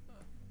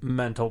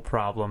mental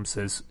problems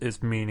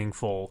is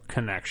meaningful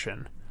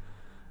connection.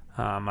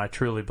 I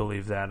truly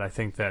believe that. I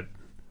think that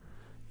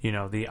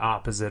the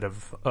opposite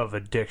of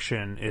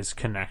addiction is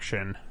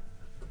connection,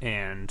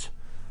 and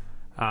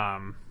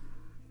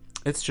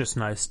it's just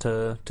nice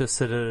to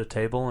sit at a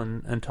table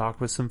and talk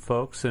with some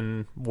folks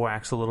and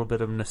wax a little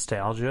bit of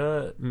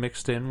nostalgia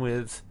mixed in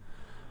with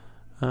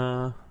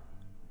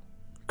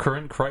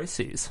current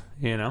crises.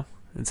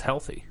 It's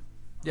healthy.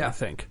 Yeah, I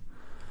think.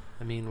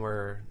 I mean,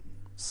 we're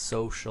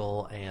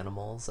social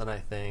animals, and I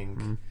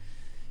think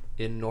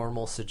in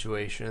normal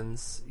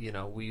situations,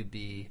 we'd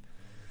be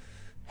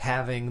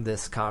having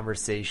this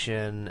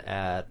conversation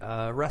at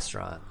a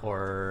restaurant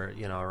or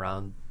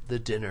around the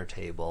dinner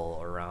table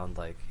or around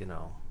like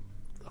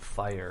a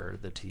fire,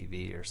 the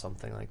TV or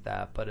something like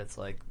that. But it's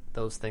like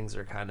those things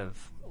are kind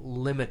of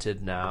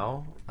limited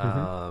now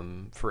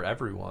for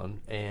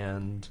everyone,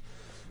 and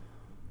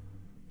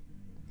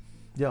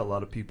a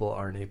lot of people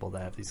aren't able to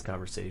have these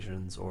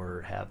conversations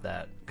or have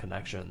that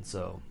connection.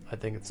 So I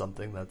think it's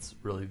something that's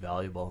really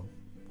valuable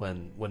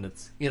when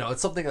it's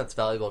it's something that's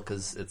valuable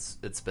because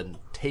it's been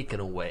taken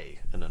away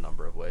in a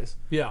number of ways.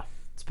 Yeah,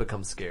 it's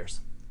become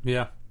scarce.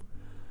 Yeah,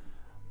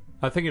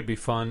 I think it'd be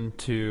fun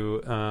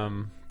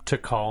to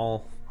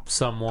call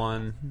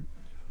someone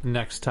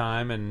next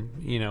time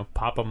and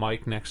pop a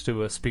mic next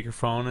to a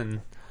speakerphone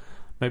and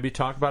maybe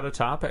talk about a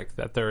topic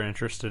that they're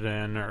interested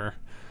in or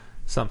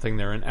something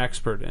they're an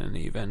expert in,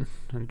 even,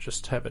 and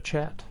just have a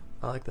chat.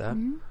 I like that.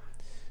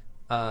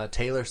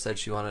 Taylor said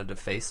she wanted to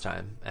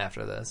FaceTime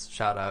after this.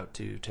 Shout out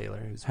to Taylor,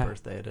 whose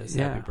birthday it is.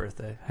 Happy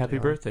birthday. Happy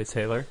birthday,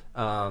 Taylor.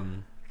 But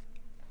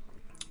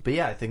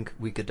yeah, I think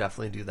we could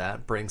definitely do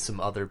that. Bring some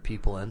other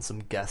people in,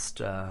 some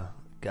guest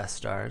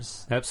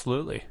stars.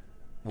 Absolutely.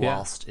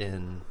 Whilst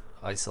in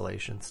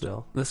isolation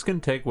still. This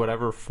can take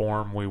whatever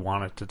form we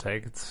want it to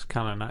take. It's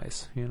kind of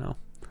nice,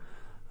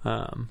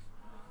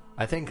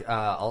 I think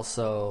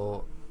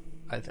also,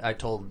 I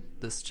told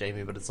this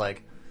Jamie, but it's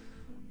like,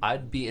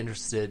 I'd be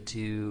interested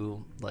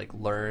to like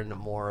learn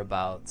more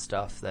about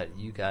stuff that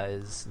you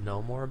guys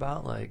know more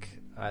about. Like,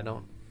 I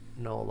don't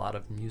know a lot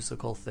of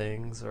musical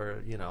things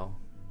or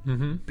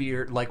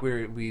beer. Like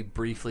we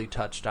briefly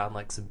touched on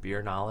like some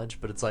beer knowledge,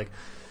 but it's like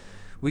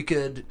we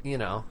could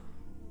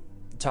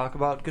talk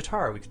about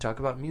guitar. We could talk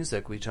about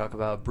music. We could talk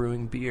about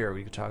brewing beer.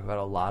 We could talk about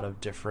a lot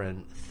of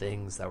different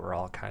things that we're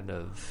all kind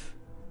of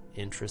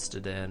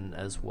interested in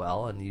as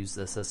well, and use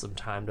this as some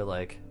time to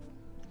like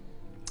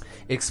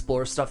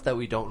explore stuff that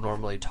we don't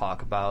normally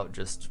talk about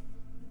just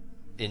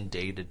in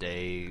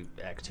day-to-day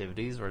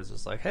activities, where it's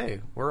just like,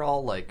 hey, we're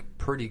all like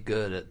pretty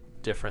good at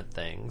different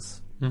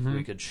things.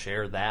 We could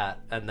share that,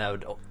 and that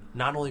would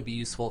not only be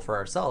useful for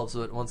ourselves,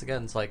 but once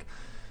again, it's like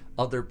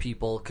other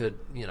people could,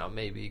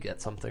 maybe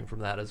get something from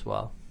that as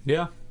well.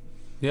 Yeah.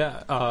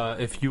 Yeah.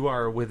 If you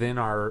are within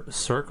our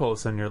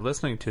circles and you're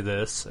listening to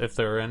this, if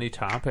there are any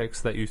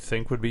topics that you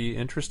think would be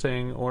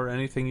interesting or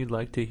anything you'd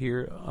like to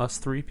hear us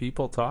three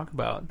people talk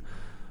about,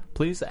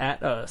 please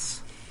at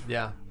us.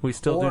 Yeah. We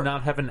still do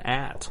not have an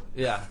at.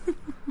 Yeah.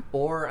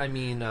 Or, I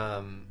mean,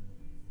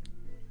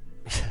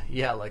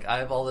 yeah, like, I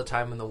have all the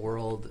time in the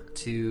world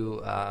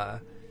to,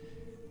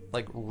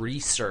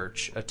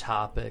 research a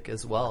topic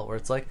as well, where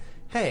it's like,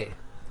 hey,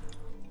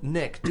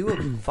 Nick, do a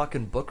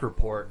fucking book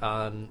report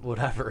on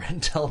whatever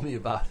and tell me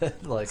about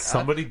it. Like,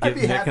 somebody I'd give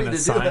be Nick happy an to do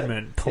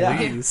assignment, it.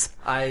 please.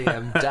 Yeah. I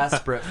am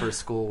desperate for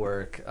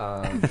schoolwork.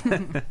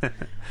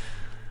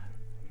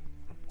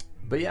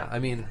 But yeah, I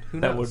mean, who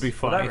knows? That would be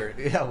funny. Whatever.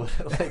 Yeah,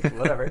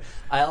 whatever.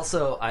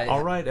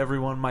 All right,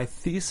 everyone. My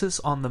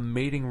thesis on the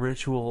mating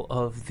ritual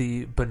of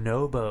the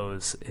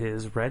bonobos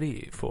is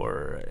ready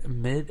for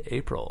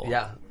mid-April.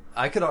 Yeah,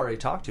 I could already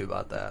talk to you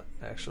about that,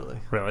 actually.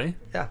 Really?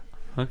 Yeah.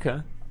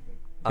 Okay.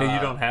 Hey, you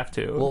don't have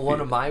to. Well,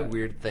 one of my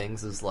weird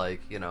things is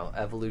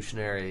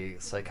evolutionary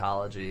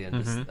psychology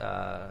and just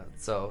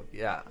so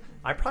yeah,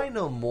 I probably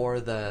know more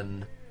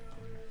than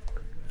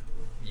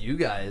you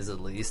guys,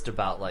 at least,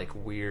 about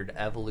weird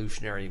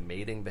evolutionary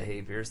mating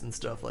behaviors and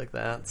stuff like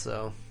that.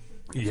 So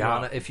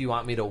if you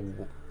want me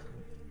to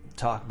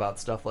talk about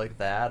stuff like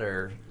that,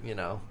 or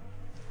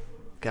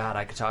God,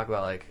 I could talk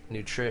about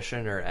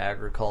nutrition or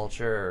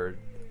agriculture or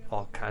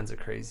all kinds of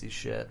crazy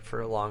shit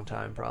for a long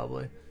time,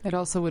 probably. It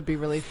also would be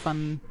really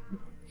fun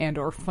and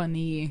or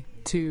funny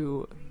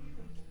to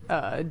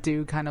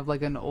do kind of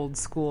like an old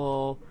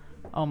school,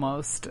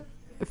 almost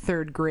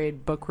third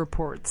grade book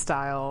report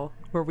style,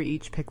 where we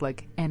each pick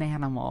an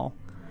animal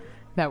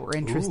that we're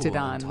interested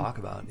on, talk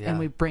about, yeah. and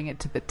we bring it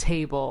to the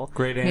table.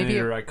 Great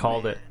anteater, I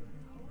called it.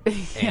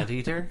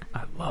 Anteater?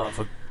 I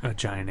love a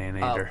giant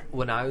anteater.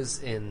 When I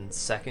was in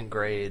second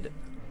grade,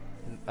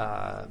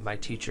 my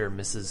teacher,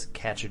 Mrs.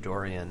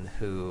 Cachadorian,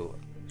 who...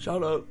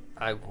 Shout out.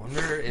 I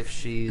wonder if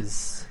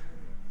she's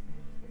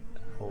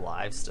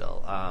alive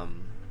still.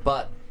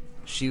 But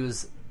she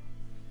was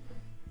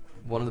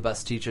one of the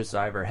best teachers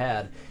I ever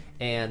had.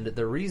 And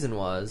the reason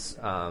was,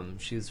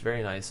 she was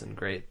very nice and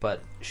great,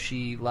 but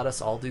she let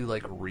us all do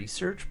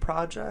research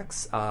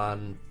projects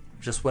on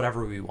just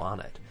whatever we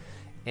wanted.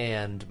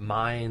 And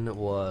mine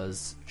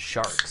was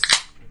sharks.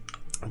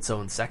 And so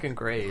in second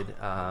grade,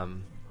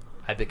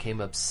 I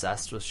became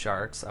obsessed with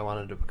sharks. I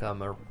wanted to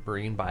become a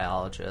marine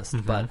biologist,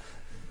 but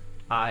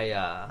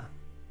I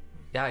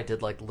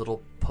did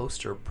little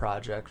poster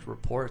project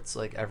reports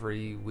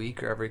every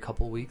week or every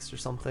couple weeks or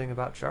something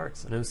about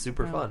sharks, and it was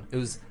super fun.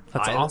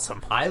 That's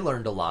awesome. I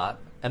learned a lot,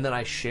 and then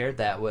I shared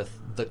that with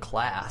the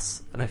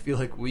class, and I feel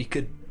like we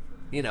could,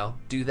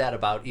 do that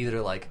about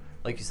either like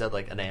you said,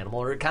 an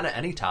animal or kind of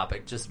any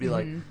topic. Just be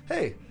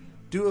hey,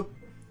 do a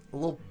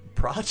little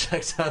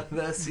project on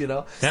this,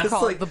 Yeah.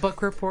 Call it the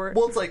book report.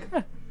 Well, it's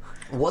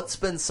what's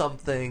been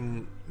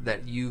something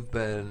that you've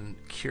been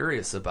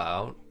curious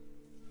about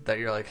that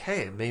you're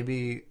hey,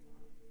 maybe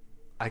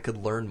I could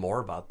learn more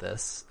about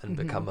this and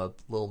become a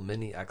little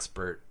mini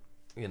expert,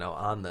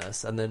 on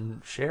this, and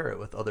then share it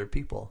with other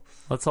people.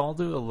 Let's all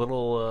do a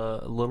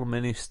little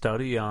mini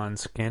study on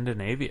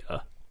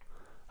Scandinavia.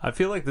 I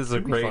feel like this is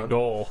a great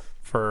goal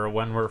for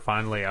when we're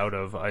finally out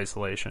of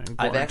isolation and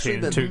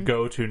quarantine to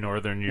go to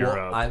Northern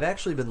Europe. I've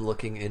actually been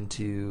looking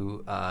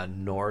into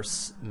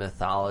Norse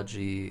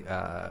mythology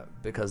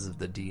because of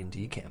the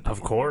D&D campaign.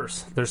 Of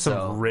course. There's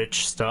some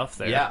rich stuff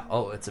there. Yeah.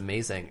 Oh, it's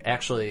amazing.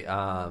 Actually,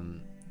 I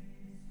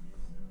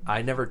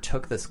never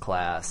took this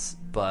class,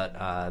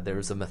 but there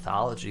was a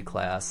mythology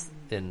class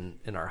in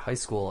our high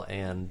school,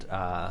 and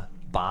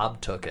Bob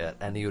took it,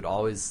 and he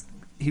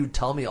would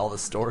tell me all the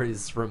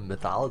stories from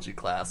mythology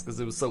class because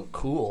it was so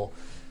cool.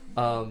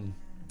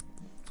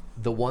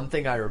 The one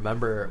thing I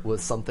remember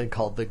was something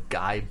called the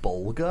Guy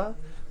Bolga,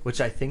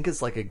 which I think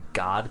is a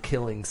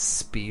god-killing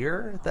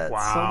spear that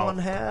someone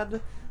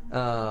had,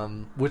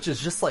 which is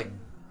just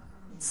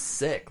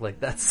sick.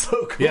 That's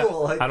so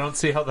cool. Yeah, I don't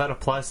see how that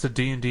applies to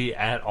D&D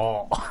at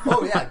all.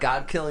 Oh yeah,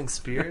 god-killing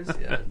spears.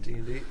 Yeah,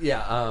 D&D.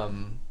 Yeah,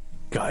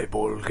 Guy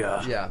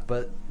Bolga. Yeah,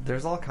 but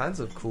there's all kinds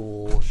of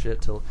cool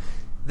shit to.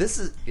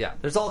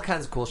 There's all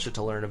kinds of cool shit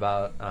to learn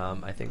about.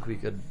 I think we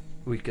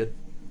could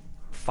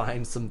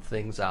find some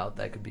things out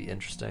that could be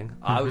interesting.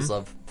 I always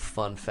love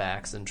fun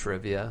facts and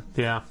trivia.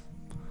 Yeah.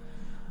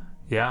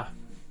 Yeah.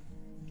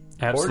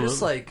 Absolutely. Or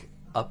just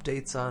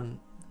updates on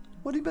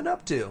what have you been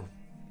up to?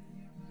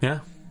 Yeah.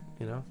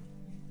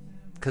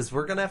 Because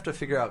we're gonna have to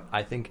figure out,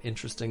 I think,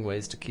 interesting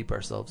ways to keep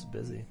ourselves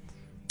busy.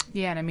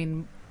 Yeah, and I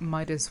mean,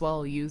 might as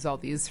well use all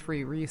these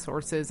free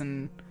resources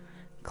and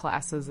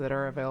classes that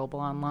are available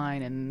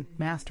online and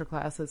master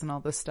classes and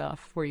all this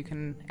stuff where you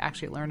can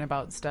actually learn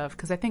about stuff.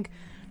 Because I think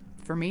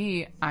for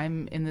me,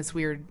 I'm in this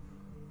weird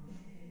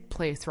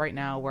place right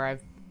now where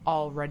I've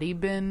already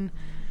been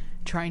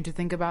trying to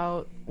think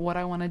about what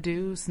I want to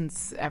do,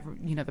 since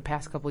the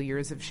past couple of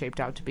years have shaped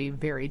out to be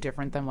very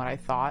different than what I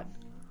thought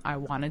I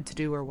wanted to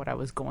do or what I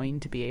was going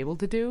to be able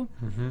to do.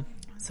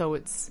 So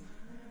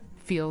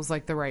feels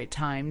like the right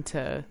time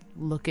to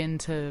look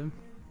into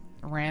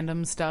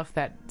random stuff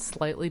that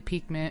slightly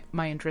pique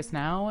my interest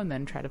now, and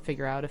then try to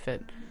figure out if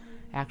it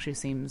actually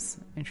seems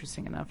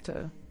interesting enough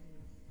to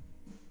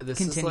This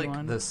continue is like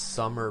on. the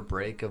summer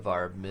break of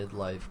our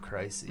midlife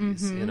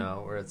crises, you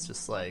know, where it's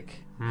just like,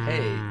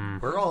 hey,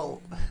 we're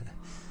all,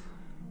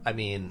 I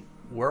mean,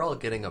 we're all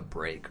getting a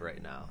break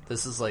right now.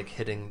 This is like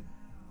hitting,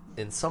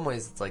 in some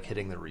ways, it's like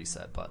hitting the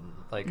reset button.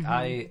 Like,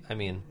 I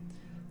mean,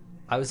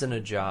 I was in a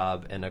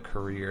job and a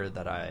career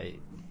that I,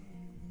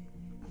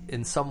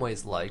 in some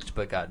ways, liked,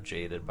 but got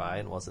jaded by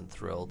and wasn't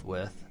thrilled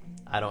with.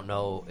 I don't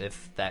know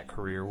if that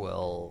career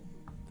will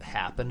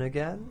happen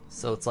again.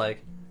 So it's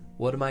like,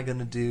 what am I going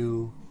to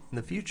do in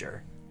the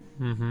future?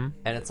 Mm-hmm.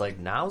 And it's like,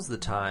 now's the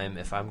time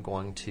if I'm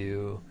going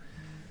to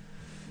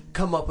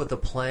come up with a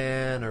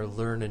plan or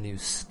learn a new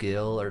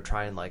skill or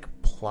try and like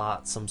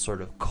plot some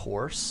sort of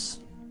course,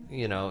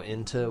 you know,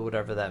 into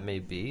whatever that may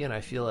be. And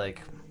I feel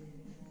like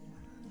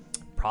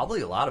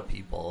probably a lot of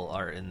people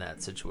are in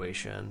that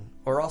situation,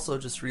 or also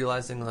just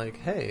realizing like,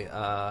 hey,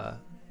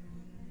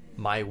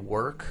 my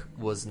work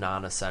was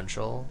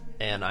non-essential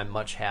and I'm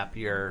much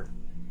happier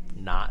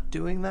not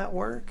doing that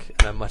work,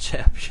 and I'm much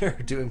happier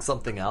doing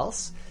something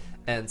else.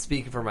 And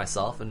speaking for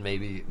myself and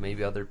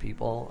maybe other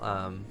people,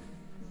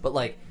 but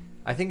like,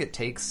 I think it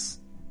takes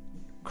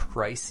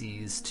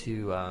crises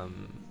to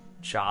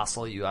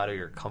jostle you out of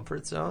your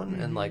comfort zone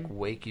and like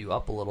wake you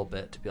up a little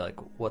bit to be like,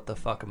 what the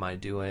fuck am I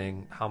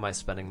doing? How am I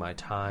spending my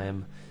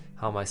time?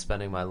 How am I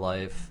spending my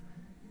life?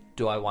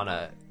 Do I want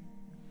to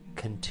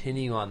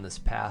continue on this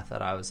path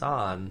that I was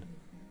on,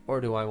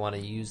 or do I want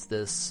to use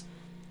this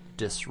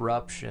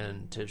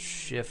disruption to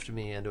shift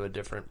me into a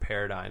different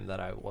paradigm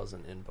that I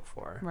wasn't in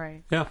before?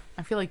 Right. Yeah.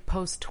 I feel like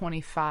post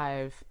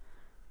 25,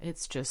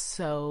 it's just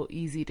so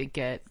easy to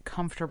get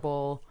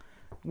comfortable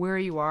where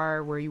you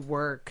are, where you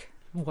work,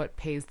 what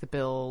pays the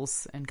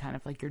bills, and kind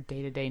of like your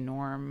day-to-day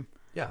norm.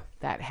 Yeah.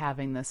 That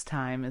having this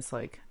time is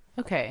like,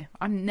 okay,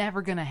 I'm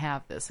never going to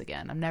have this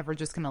again. I'm never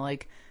just going to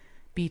like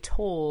be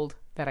told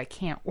that I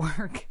can't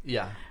work.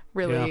 Yeah.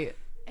 Really. Yeah.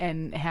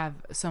 And have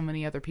so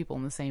many other people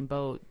in the same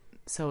boat.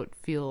 So it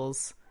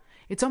feels,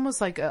 it's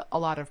almost like a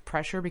lot of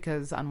pressure,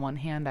 because on one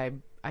hand,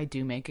 I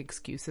do make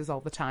excuses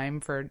all the time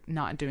for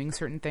not doing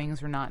certain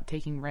things or not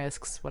taking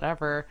risks,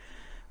 whatever.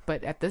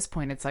 But at this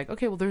point, it's like,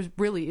 okay, well, there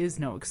really is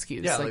no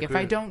excuse. Yeah, like like if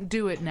I don't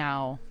do it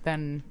now,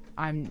 then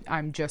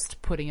I'm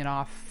just putting it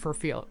off for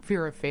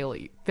fear of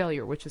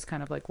failure, which is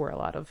kind of like where a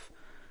lot of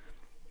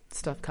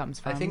stuff comes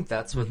from. I think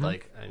that's what,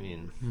 like, I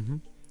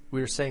mean, we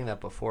were saying that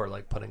before,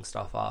 like putting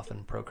stuff off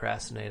and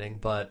procrastinating,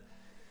 but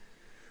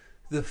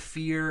the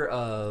fear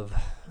of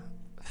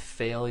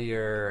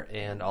failure,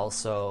 and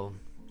also,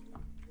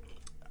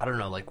 I don't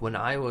know, like when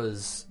I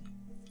was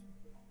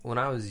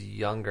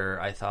younger,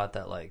 I thought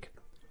that like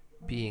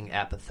being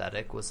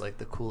apathetic was like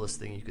the coolest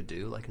thing you could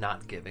do, like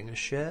not giving a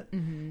shit.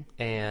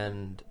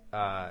 And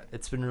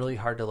it's been really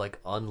hard to like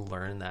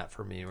unlearn that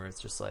for me, where it's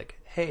just like,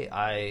 hey,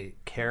 I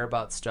care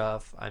about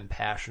stuff, I'm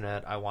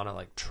passionate, I want to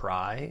like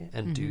try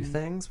and do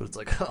things, but it's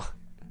like, oh,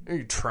 are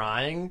you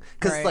trying?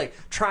 Because Right.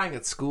 like trying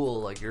at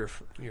school, like you're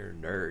a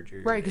nerd,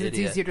 you're right, an because it's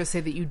idiot. easier to say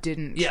that you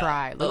didn't Yeah.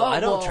 try. Like, Oh, I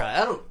don't well,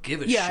 try. I don't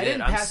give a shit. Yeah, I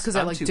didn't pass because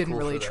I I'm like too didn't cool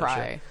really for that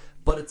try. shit.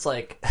 But it's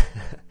like,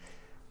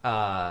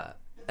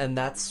 and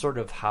that's sort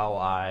of how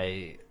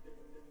I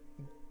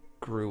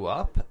grew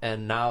up.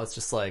 And now it's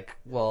just like,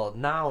 well,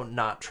 now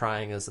not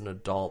trying as an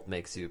adult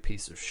makes you a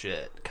piece of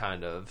shit,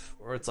 kind of.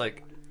 Or it's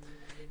like,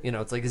 you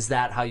know, it's like, is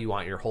that how you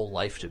want your whole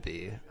life to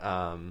be?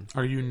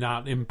 Are you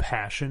not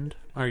impassioned?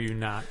 Are you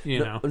not, you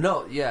know?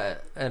 No, yeah.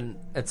 And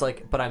it's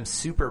like, but I'm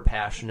super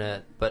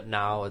passionate, but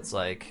now it's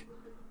like,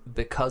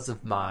 because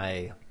of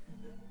my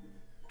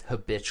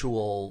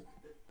habitual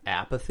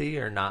apathy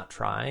or not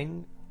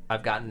trying,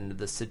 I've gotten into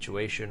this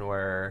situation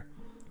where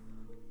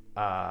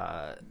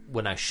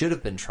when I should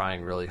have been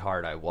trying really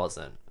hard, I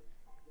wasn't.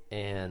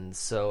 And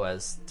so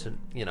as to,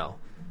 you know,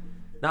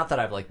 not that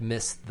I've like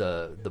missed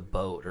the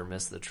boat or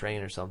missed the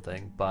train or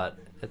something, but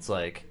it's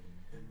like,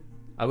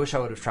 I wish I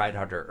would have tried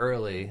harder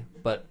early,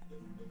 but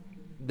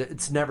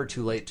it's never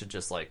too late to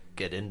just like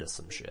get into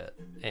some shit.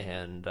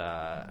 And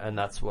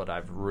that's what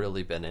I've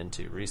really been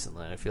into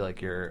recently. And I feel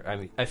like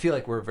I feel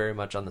like we're very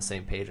much on the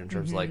same page in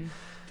terms of like,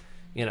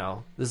 you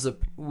know,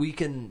 we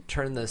can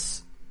turn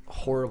this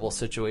horrible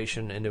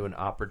situation into an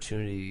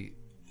opportunity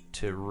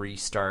to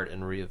restart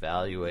and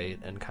reevaluate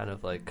and kind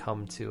of like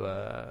come to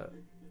a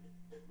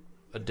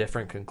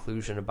different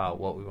conclusion about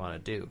what we want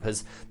to do,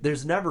 because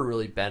there's never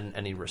really been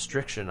any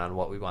restriction on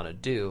what we want to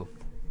do.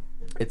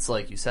 It's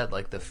like you said,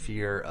 like the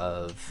fear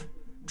of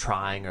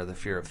trying or the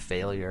fear of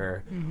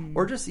failure,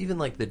 or just even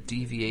like the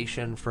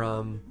deviation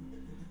from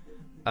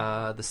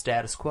the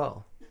status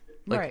quo.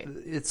 Like, Right.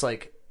 It's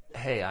like,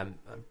 hey,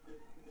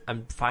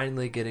 I'm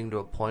finally getting to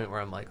a point where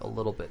I'm like a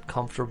little bit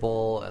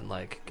comfortable and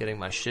like getting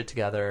my shit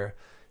together.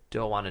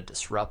 Do I want to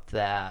disrupt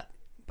that?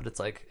 But it's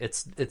like,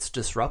 it's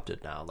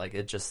disrupted now. Like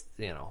it just,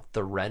 you know,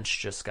 the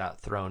wrench just got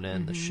thrown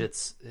in, the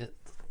shit's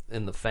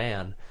in the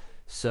fan.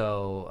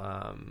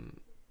 So,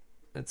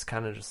 it's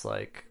kind of just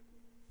like,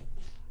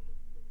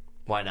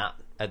 why not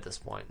at this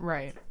point?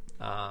 Right.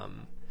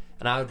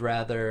 And I would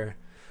rather,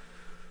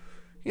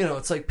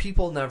 it's like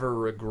people never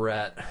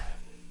regret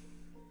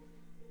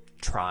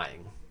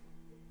trying.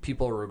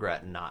 People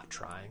regret not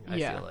trying, I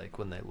feel like,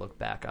 when they look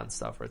back on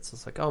stuff where it's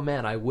just like, oh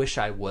man, I wish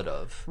I would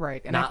have.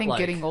 Right. And Not I think like,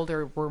 getting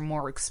older, we're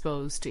more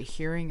exposed to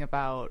hearing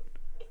about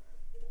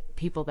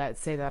people that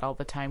say that all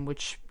the time,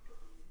 which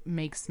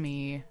makes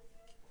me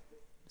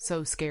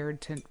so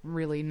scared to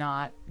really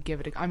not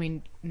give it I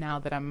mean, now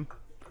that I'm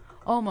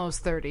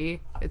almost 30,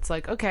 it's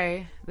like,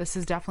 okay, this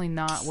is definitely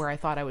not where I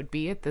thought I would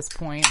be at this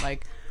point.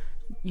 Like,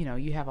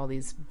 you have all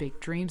these big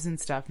dreams and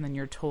stuff, and then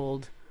you're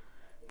told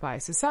by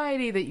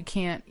society that you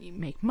can't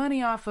make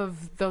money off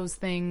of those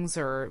things,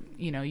 or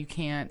you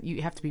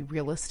have to be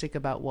realistic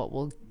about what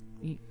will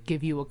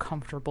give you a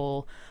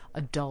comfortable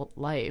adult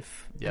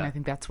life. And I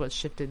think that's what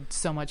shifted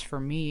so much for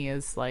me,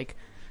 is like,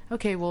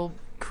 okay, well,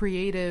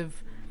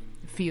 creative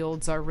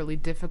fields are really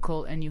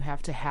difficult, and you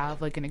have to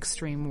have like an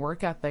extreme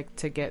work ethic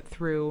to get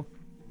through,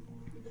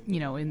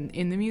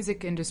 in the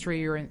music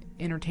industry or in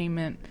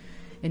entertainment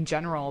in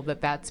general,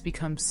 that's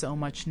become so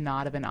much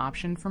not of an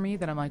option for me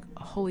that I'm like,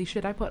 holy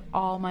shit, I put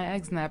all my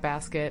eggs in that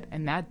basket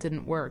and that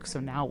didn't work, so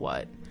now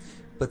what?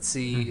 But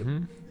see,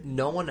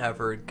 no one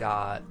ever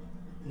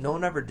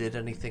did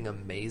anything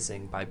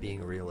amazing by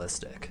being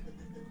realistic.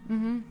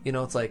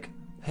 It's like,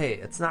 hey,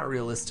 it's not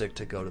realistic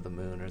to go to the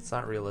moon, or it's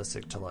not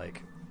realistic to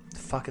like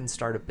fucking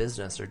start a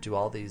business or do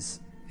all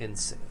these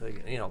insane,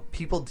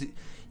 people do.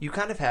 You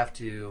kind of have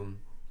to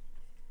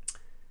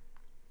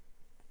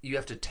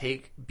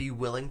be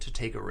willing to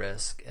take a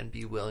risk and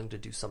be willing to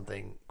do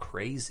something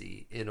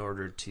crazy in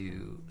order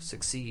to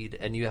succeed.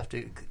 And you have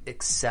to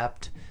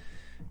accept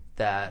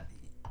that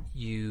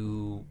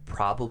you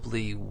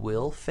probably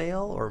will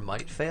fail or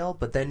might fail,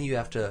 but then you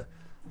have to,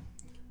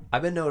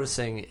 I've been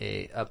noticing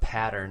a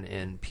pattern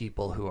in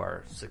people who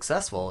are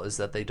successful is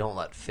that they don't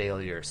let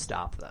failure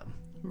stop them.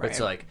 Right. It's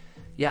like,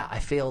 yeah, I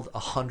failed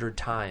 100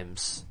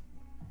 times,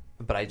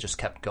 but I just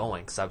kept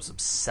going because I was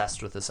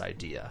obsessed with this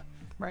idea.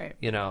 Right.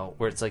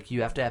 Where it's like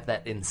you have to have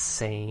that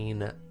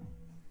insane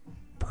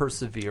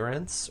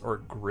perseverance or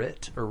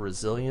grit or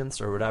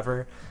resilience or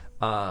whatever.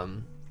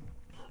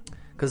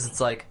 Because it's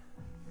like,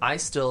 I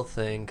still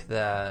think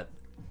that,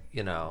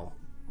 you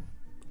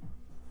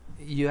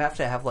have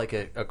to have like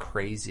a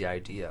crazy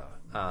idea.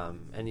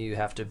 And you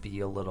have to be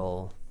a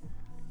little,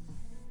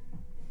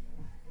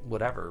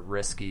 whatever,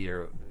 risky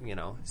or,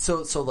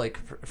 So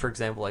like, for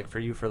example, like for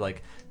you, for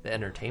like the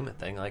entertainment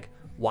thing, like,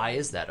 why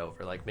is that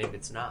over? Like, maybe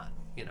it's not,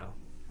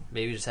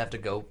 Maybe you just have to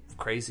go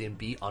crazy and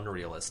be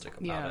unrealistic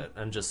about it,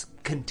 and just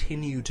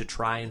continue to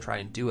try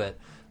and do it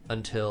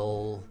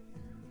until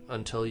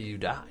you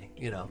die,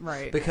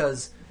 Right.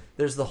 Because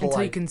there's the whole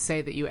until you can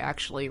say that you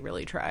actually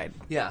really tried.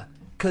 Yeah,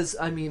 because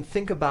I mean,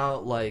 think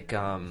about like,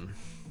 think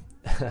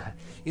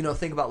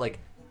about like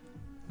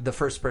the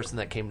first person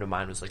that came to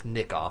mind was like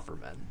Nick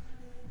Offerman.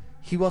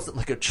 He wasn't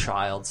like a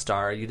child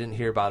star. You didn't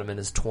hear about him in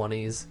his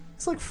 20s.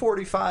 It's like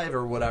 45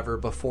 or whatever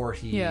before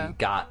he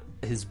got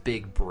his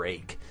big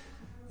break.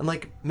 And,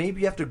 like,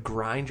 maybe you have to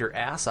grind your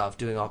ass off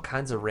doing all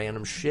kinds of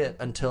random shit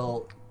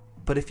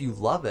but if you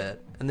love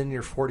it, and then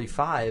you're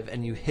 45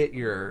 and you hit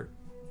your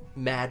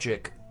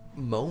magic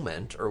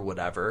moment or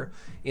whatever,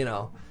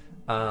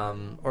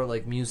 or,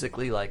 like,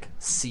 musically, like,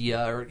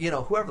 Sia or,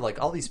 whoever,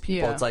 like, all these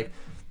people, it's like,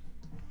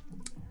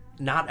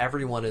 not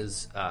everyone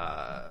is,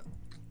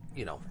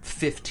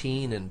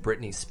 15 and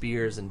Britney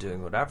Spears and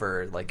doing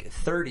whatever. Like,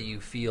 30,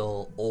 you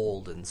feel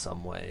old in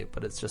some way,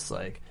 but it's just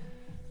like,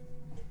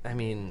 I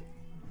mean,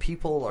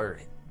 people are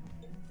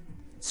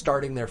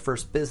starting their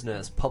first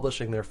business,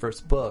 publishing their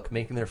first book,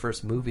 making their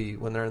first movie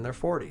when they're in their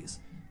 40s.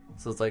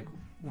 So it's like,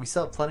 we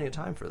still have plenty of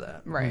time for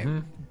that. Right.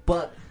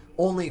 But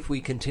only if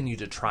we continue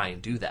to try and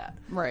do that.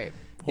 Right.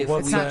 If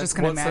it's not just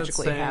going to what's that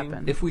magically saying?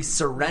 happen. If we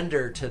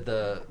surrender to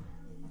the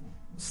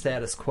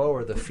status quo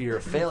or the fear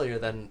of failure,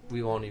 then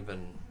we won't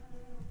even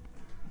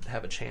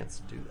have a chance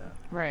to do that.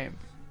 Right.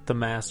 The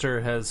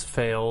master has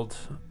failed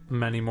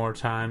many more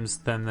times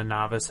than the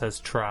novice has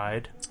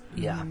tried.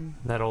 Yeah.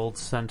 That old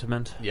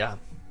sentiment. Yeah.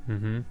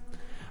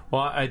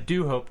 Well, I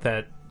do hope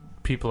that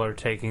people are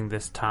taking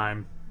this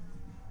time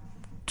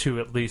to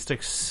at least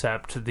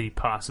accept the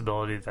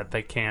possibility that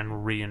they can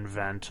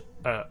reinvent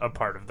a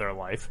part of their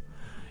life.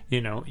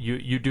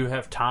 You do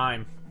have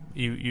time.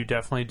 You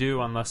definitely do,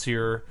 unless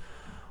you're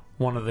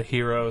one of the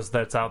heroes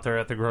that's out there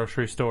at the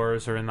grocery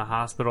stores or in the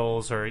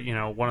hospitals, or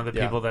one of the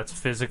people that's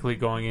physically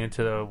going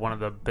into one of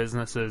the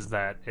businesses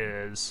that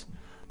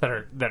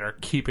are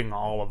keeping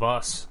all of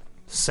us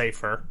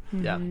safer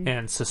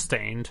and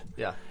sustained.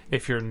 Yeah.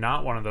 If you're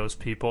not one of those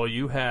people,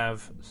 you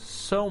have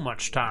so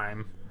much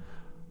time.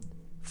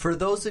 For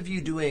those of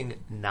you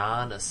doing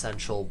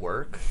non-essential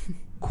work,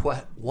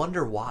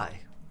 wonder why.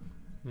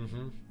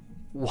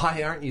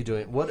 Why aren't you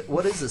doing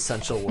what is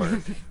essential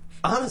work?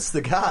 Honest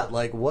to God,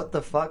 like, what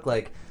the fuck?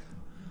 Like,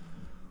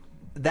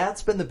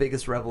 that's been the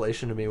biggest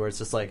revelation to me, where it's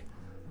just like,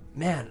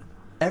 man,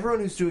 everyone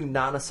who's doing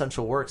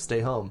non-essential work,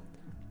 stay home.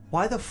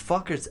 Why the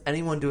fuck is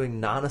anyone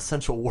doing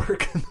non-essential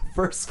work in the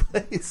first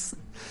place?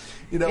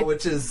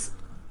 which is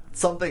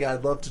something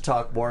I'd love to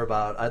talk more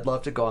about. I'd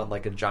love to go on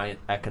like a giant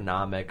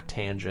economic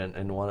tangent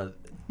in one of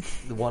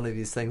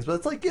these things, but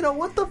it's like,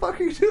 what the fuck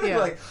are you doing? Yeah.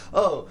 Like,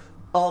 oh,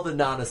 all the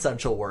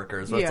non-essential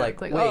workers. Where Yeah, it's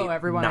like, like, wait, oh,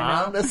 everyone I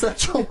know.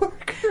 non-essential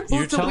workers?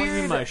 You're it's a telling me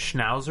weird- my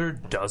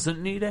schnauzer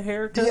doesn't need a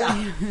haircut?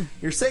 Yeah.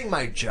 You're saying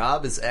my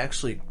job is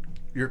actually...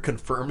 You're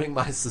confirming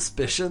my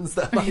suspicions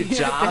that my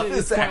job it is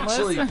is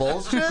actually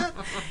pointless. bullshit?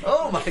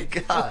 Oh my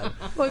god.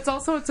 Well,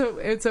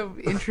 it's a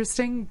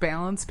interesting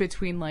balance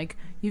between like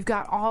you've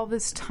got all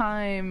this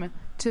time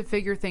to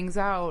figure things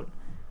out,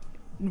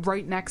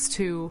 right next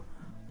to,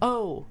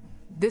 oh,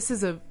 this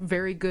is a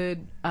very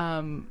good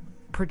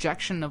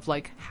projection of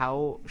like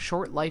how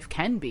short life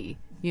can be.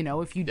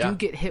 If you do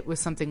get hit with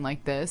something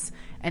like this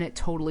and it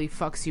totally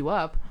fucks you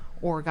up,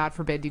 or God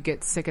forbid you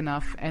get sick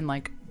enough and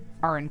like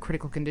are in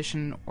critical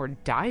condition or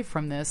die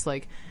from this,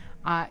 like,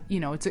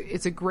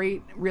 it's a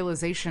great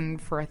realization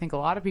for I think a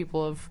lot of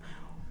people of,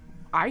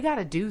 I got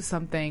to do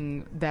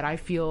something that I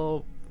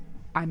feel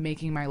I'm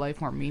making my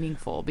life more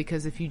meaningful.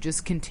 Because if you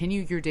just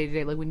continue your day to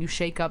day, like when you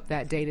shake up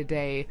that day to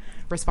day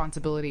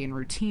responsibility and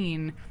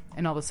routine,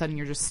 and all of a sudden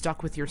you're just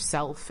stuck with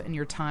yourself and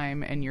your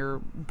time and your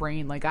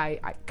brain, like I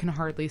can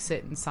hardly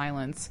sit in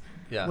silence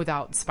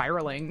without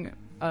spiraling.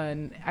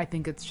 And I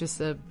think it's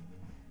just a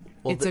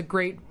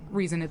great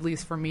reason, at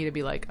least for me, to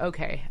be like,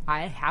 okay,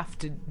 I have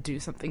to do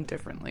something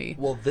differently.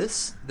 Well,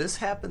 this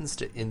happens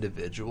to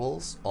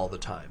individuals all the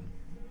time,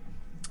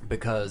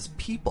 because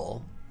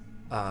people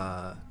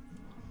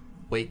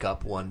wake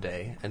up one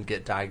day and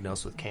get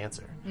diagnosed with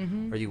cancer,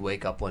 or you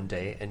wake up one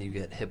day and you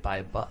get hit by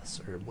a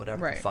bus or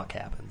whatever the fuck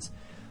happens.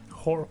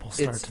 Horrible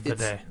start to the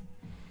day.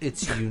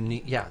 It's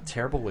unique. Yeah,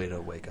 terrible way to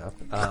wake up.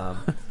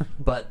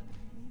 But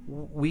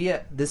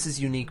this is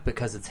unique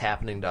because it's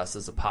happening to us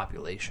as a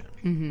population.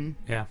 Mm-hmm.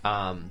 Yeah.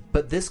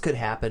 But this could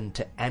happen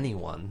to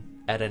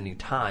anyone at any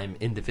time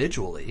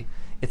individually.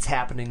 It's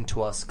happening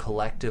to us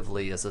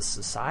collectively as a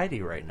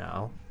society right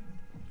now,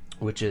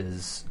 which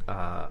is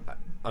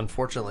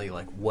unfortunately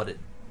like what it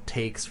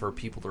takes for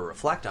people to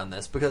reflect on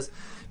this, because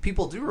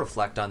people do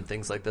reflect on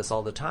things like this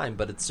all the time,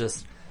 but it's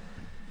just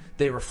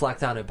they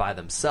reflect on it by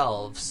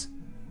themselves,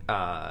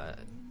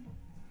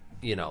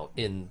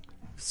 in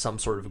some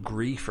sort of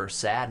grief or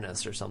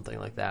sadness or something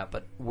like that.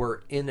 But we're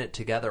in it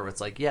together where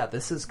it's like, yeah,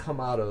 this has come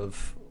out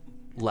of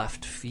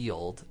left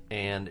field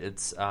and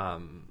it's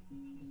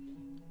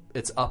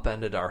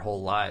upended our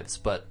whole lives,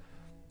 but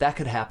that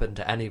could happen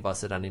to any of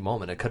us at any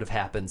moment. It could have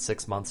happened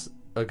 6 months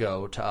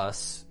ago to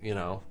us,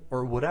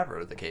 or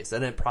whatever the case.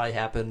 And it's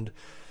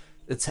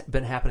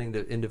been happening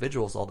to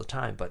individuals all the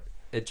time, but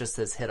it just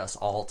has hit us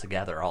all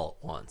together all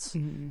at once.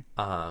 Mm-hmm.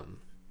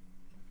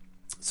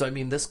 So, I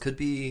mean, this could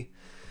be,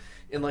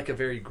 in like a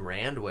very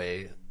grand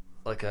way,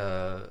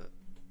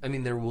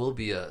 there will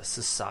be a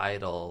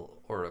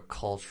societal or a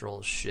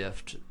cultural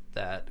shift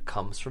that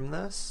comes from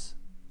this.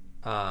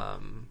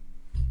 But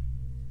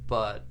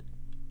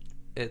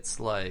it's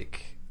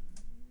like...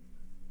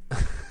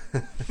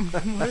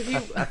 What are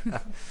you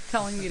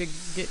telling me to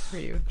get for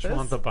you? Just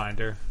want the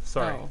binder.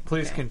 Sorry. Oh,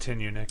 Please okay.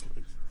 continue, Nick.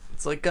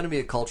 It's like going to be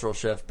a cultural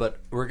shift, but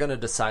we're going to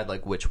decide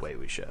like which way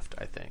we shift,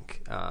 I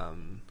think.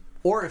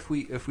 Or if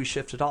we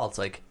shift at all, it's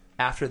like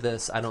after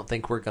this, I don't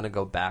think we're going to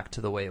go back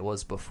to the way it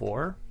was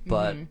before,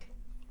 but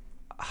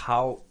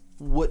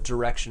what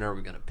direction are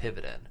we going to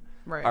pivot in?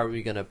 Right. Are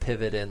we going to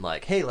pivot in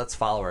like, hey, let's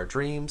follow our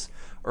dreams?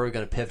 Or are we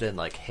going to pivot in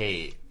like,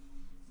 hey,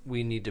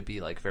 we need to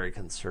be like very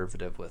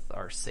conservative with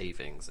our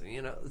savings?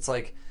 And, it's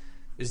like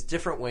there's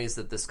different ways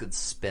that this could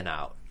spin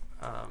out.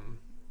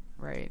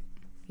 Right.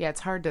 Yeah,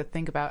 it's hard to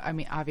think about. I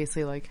mean,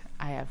 obviously, like,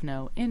 I have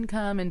no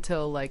income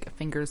until, like,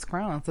 fingers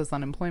crossed this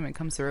unemployment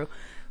comes through.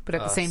 But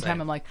at the same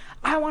time, I'm like,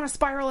 I want to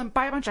spiral and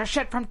buy a bunch of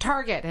shit from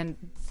Target and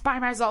buy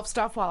myself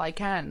stuff while I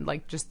can.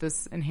 Like, just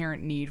this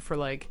inherent need for,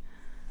 like,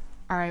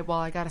 all right, well,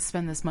 I got to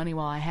spend this money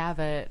while I have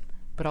it.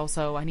 But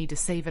also, I need to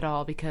save it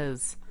all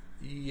because...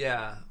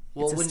 Yeah.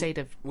 Well, it's a state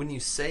of when you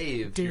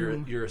save,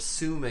 doom. you're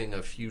assuming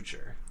a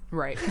future.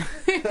 Right.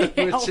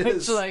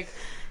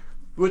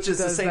 Which is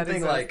the same that thing,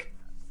 exist? like...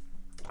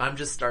 I'm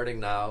just starting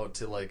now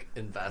to like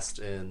invest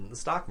in the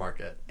stock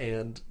market,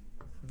 and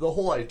the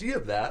whole idea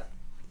of that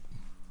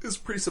is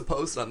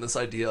presupposed on this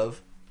idea of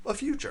a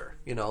future.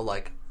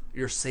 Like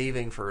you're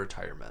saving for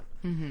retirement,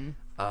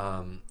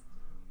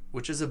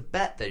 which is a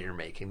bet that you're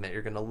making that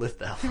you're going to live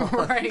that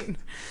long. Right.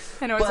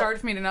 I know it's hard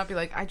for me to not be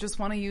like, I just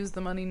want to use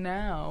the money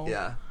now.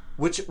 Yeah,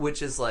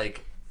 which is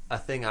like a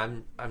thing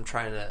I'm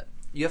trying to.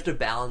 You have to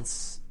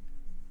balance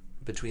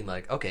between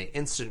like, okay,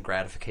 instant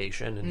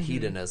gratification and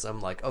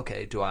hedonism. Like,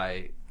 okay, do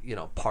I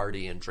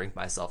party and drink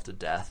myself to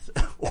death,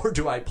 or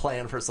do I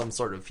plan for some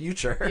sort of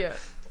future? Yeah.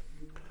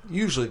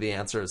 Usually the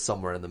answer is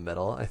somewhere in the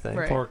middle, I think.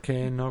 Right. Porque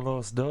no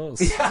los dos.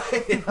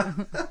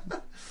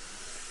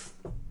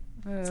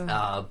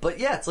 But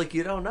yeah, it's like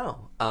you don't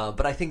know.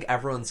 But I think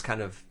everyone's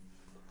kind of,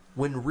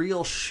 when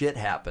real shit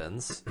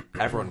happens,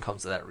 everyone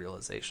comes to that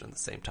realization at the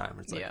same time.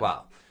 It's like,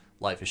 wow,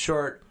 life is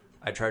short.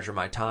 I treasure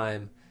my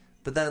time.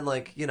 But then,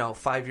 like,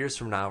 5 years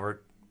from now,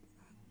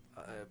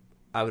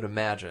 I would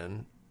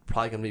imagine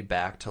probably going to be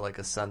back to like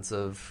a sense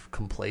of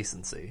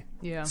complacency.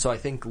 Yeah. So I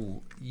think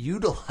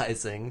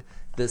utilizing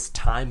this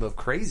time of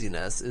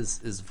craziness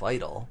is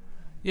vital.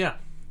 Yeah.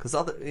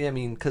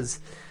 Because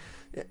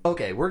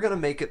okay, we're going to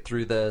make it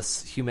through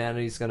this.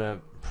 Humanity's going to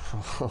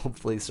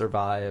hopefully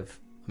survive.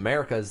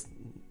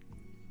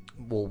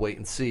 We'll wait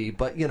and see,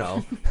 but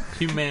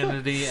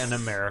Humanity and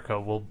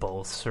America will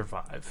both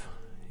survive.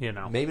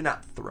 Maybe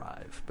not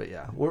thrive, but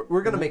yeah,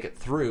 we're gonna make it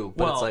through.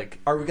 But it's like,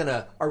 are we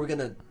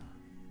gonna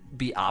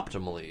be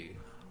optimally?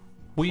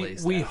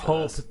 We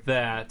hope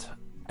that,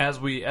 as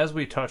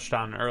we touched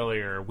on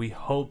earlier, we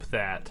hope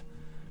that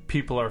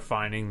people are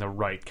finding the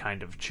right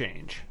kind of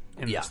change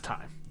in this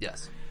time.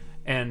 Yes,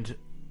 and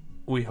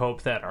we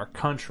hope that our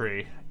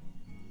country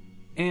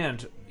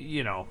and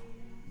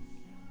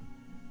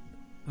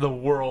the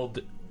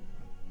world,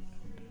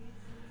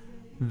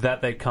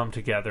 that they come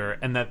together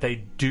and that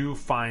they do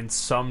find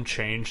some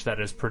change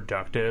that is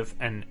productive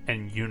and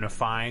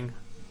unifying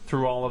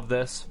through all of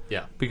this.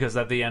 Yeah. Because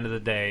at the end of the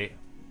day,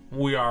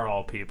 we are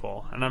all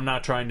people. And I'm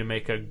not trying to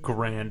make a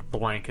grand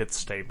blanket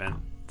statement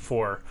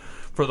for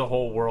the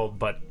whole world,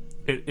 but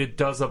it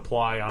does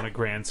apply on a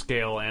grand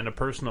scale and a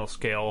personal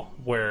scale,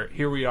 where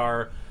here we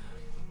are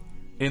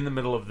in the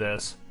middle of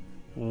this.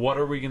 What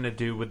are we going to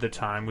do with the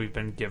time we've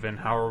been given?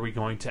 How are we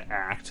going to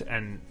act?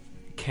 And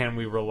can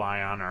we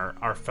rely on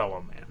our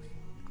fellow man?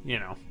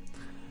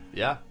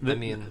 Yeah.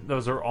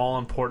 Those are all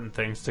important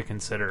things to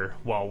consider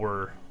while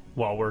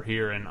we're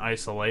here in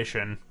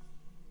isolation.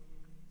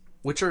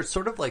 Which are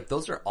sort of like,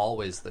 those are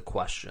always the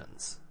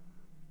questions,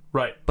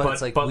 right? But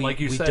it's like,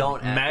 like you said,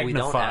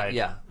 magnified.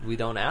 We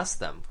don't ask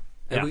them,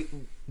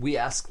 and we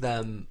ask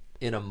them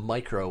in a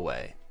micro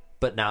way.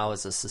 But now,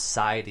 as a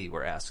society,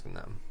 we're asking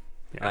them.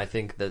 And I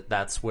think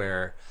that's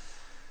where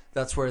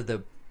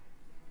the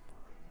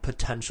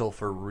potential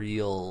for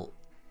real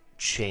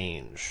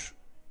change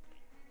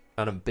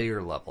on a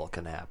bigger level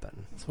can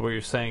happen. So what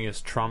you're saying is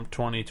Trump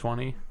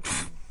 2020?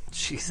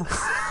 Jesus.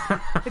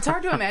 It's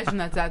hard to imagine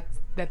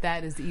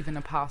that is even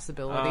a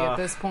possibility at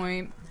this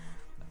point.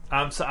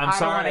 I'm sorry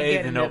I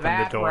even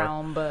opened the door.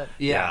 Realm, but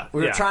we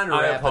were trying to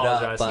wrap it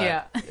up,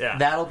 but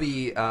that'll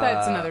be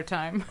that's another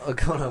time. I'll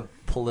go on a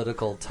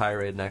political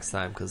tirade next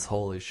time, because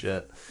holy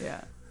shit.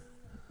 Yeah.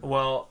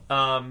 Well,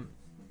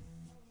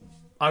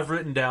 I've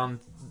written down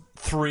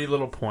 3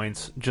 little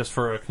points just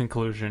for a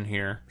conclusion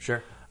here.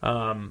 Sure.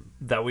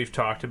 That we've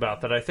talked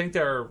about, that I think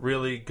are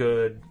really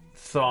good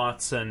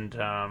thoughts and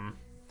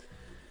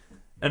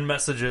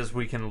messages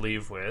we can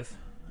leave with.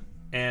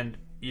 And,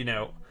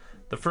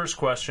 the first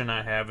question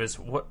I have is,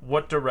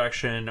 what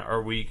direction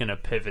are we going to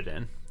pivot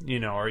in?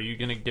 Are you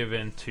going to give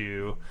in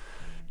to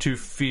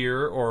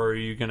fear, or are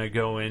you going to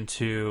go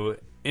into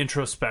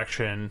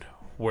introspection,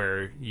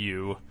 where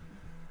you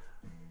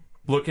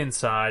look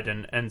inside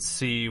and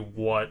see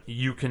what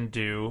you can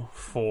do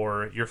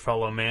for your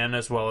fellow man,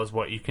 as well as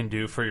what you can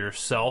do for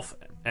yourself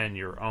and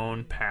your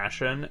own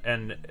passion?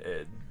 And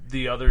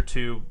the other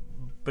two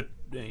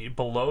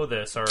below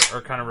this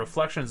are kind of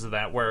reflections of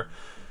that, where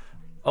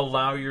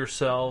allow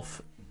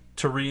yourself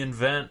to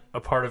reinvent a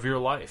part of your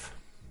life.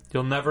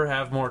 You'll never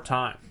have more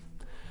time.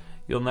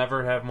 You'll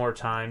never have more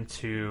time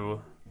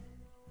to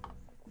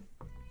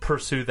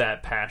pursue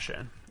that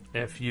passion.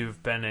 If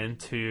you've been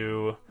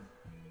into,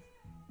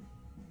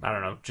 I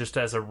don't know, just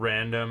as a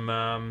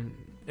random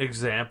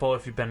example,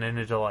 if you've been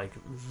into like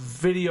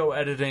video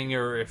editing,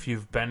 or if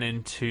you've been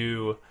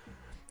into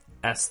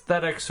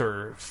aesthetics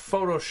or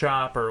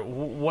Photoshop or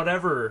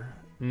whatever,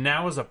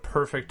 now is a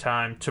perfect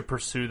time to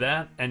pursue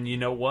that. And you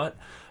know what?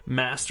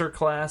 Master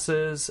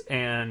classes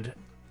and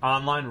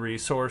online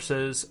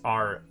resources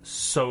are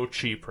so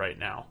cheap right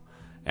now.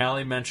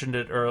 Allie mentioned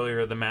it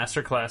earlier. The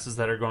master classes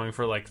that are going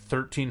for like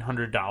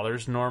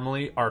 $1,300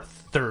 normally are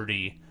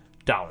 $30.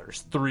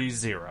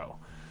 30.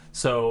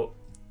 So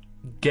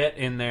get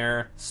in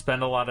there,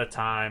 spend a lot of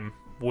time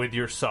with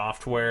your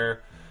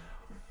software,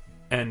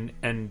 and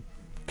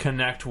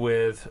connect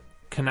with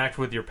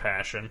your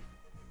passion.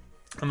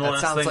 And the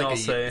last thing I'll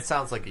say, it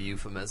sounds like a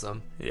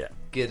euphemism. Yeah.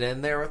 Get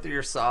in there with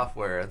your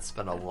software and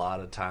spend a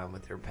lot of time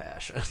with your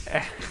passion.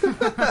 Hey,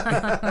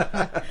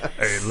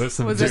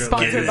 listen. Was it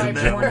sponsored by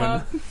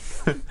Pornhub?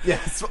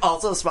 Yeah, it's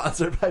also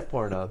sponsored by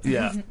Pornhub.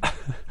 Yeah.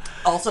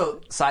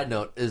 Also, side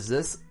note, is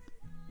this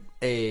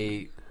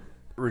a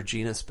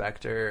Regina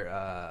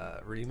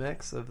Spektor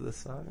remix of this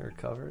song, or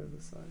cover of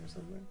this song, or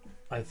something?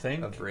 I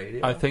think of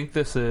radio. I think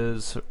this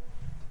is.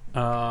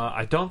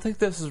 I don't think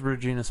this is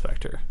Regina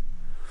Spektor.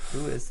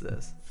 Who is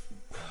this?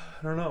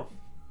 I don't know.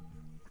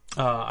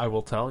 I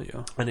will tell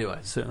you. Anyway,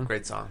 soon.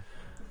 Great song.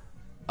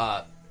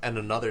 And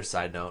another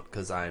side note,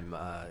 because I'm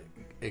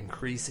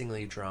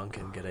increasingly drunk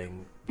and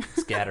getting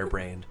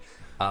scatterbrained,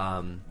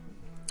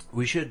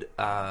 we should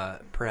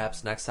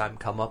perhaps next time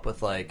come up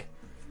with, like,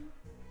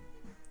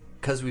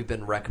 because we've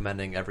been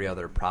recommending every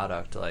other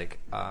product, like,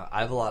 I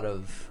have a lot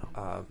of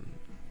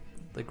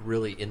like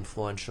really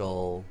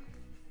influential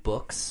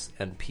books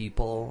and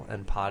people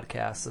and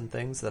podcasts and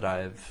things that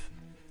I've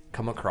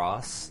come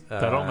across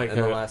that'll make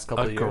in the last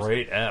couple of years.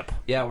 Great app.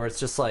 Yeah, where it's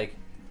just like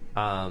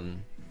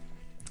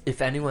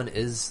if anyone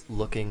is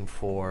looking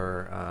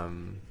for,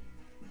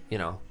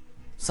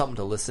 something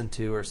to listen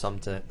to or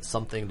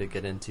something to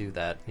get into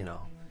that,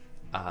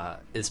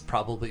 is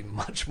probably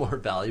much more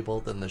valuable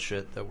than the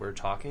shit that we're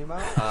talking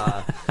about.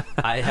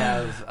 I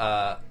have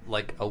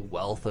a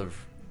wealth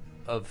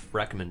of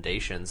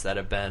recommendations that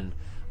have been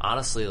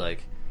honestly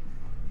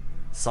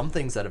some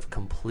things that have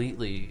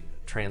completely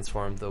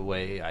transformed the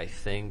way I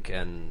think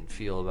and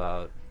feel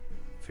about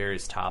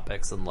various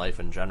topics in life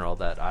in general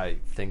that I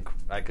think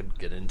I could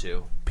get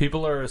into.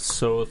 People are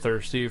so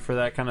thirsty for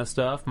that kind of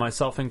stuff,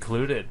 myself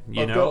included.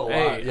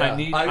 I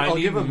need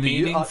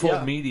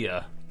meaningful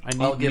media. I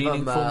need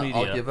meaningful media.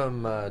 I'll give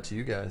them to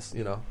you guys.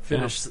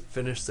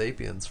 Finish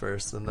Sapiens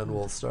first, and then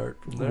we'll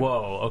start from there.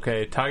 Whoa,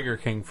 okay, Tiger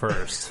King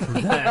first.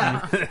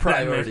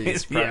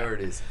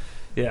 Priorities.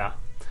 Yeah.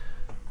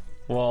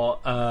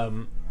 Well,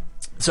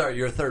 sorry,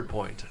 your third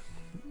point.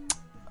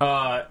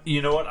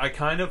 You know what? I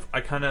kind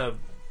of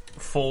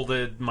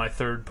folded my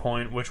third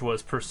point, which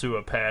was pursue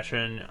a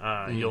passion.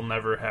 You'll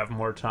never have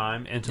more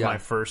time, into my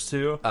first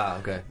two.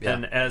 Okay. Yeah.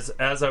 And as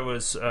I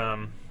was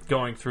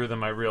going through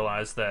them, I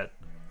realized that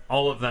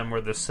all of them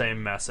were the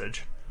same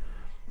message.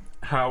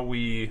 How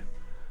we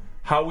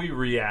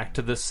react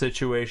to this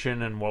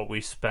situation and what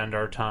we spend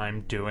our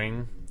time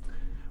doing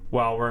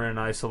while we're in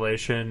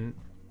isolation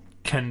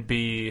can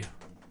be,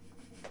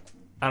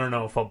 I don't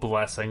know if a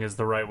blessing is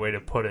the right way to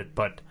put it,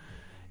 but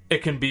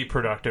it can be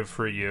productive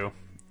for you.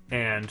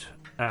 And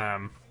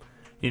on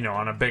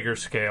a bigger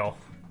scale,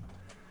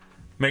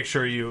 make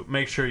sure you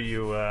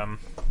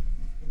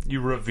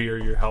revere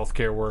your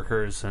healthcare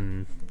workers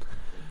and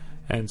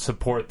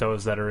support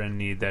those that are in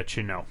need that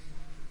you know.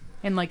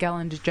 And like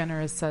Ellen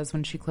DeGeneres says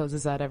when she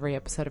closes out every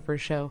episode of her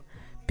show,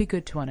 be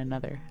good to one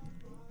another.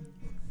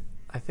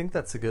 I think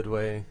that's a good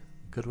way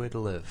to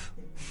live.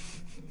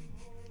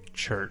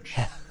 Church.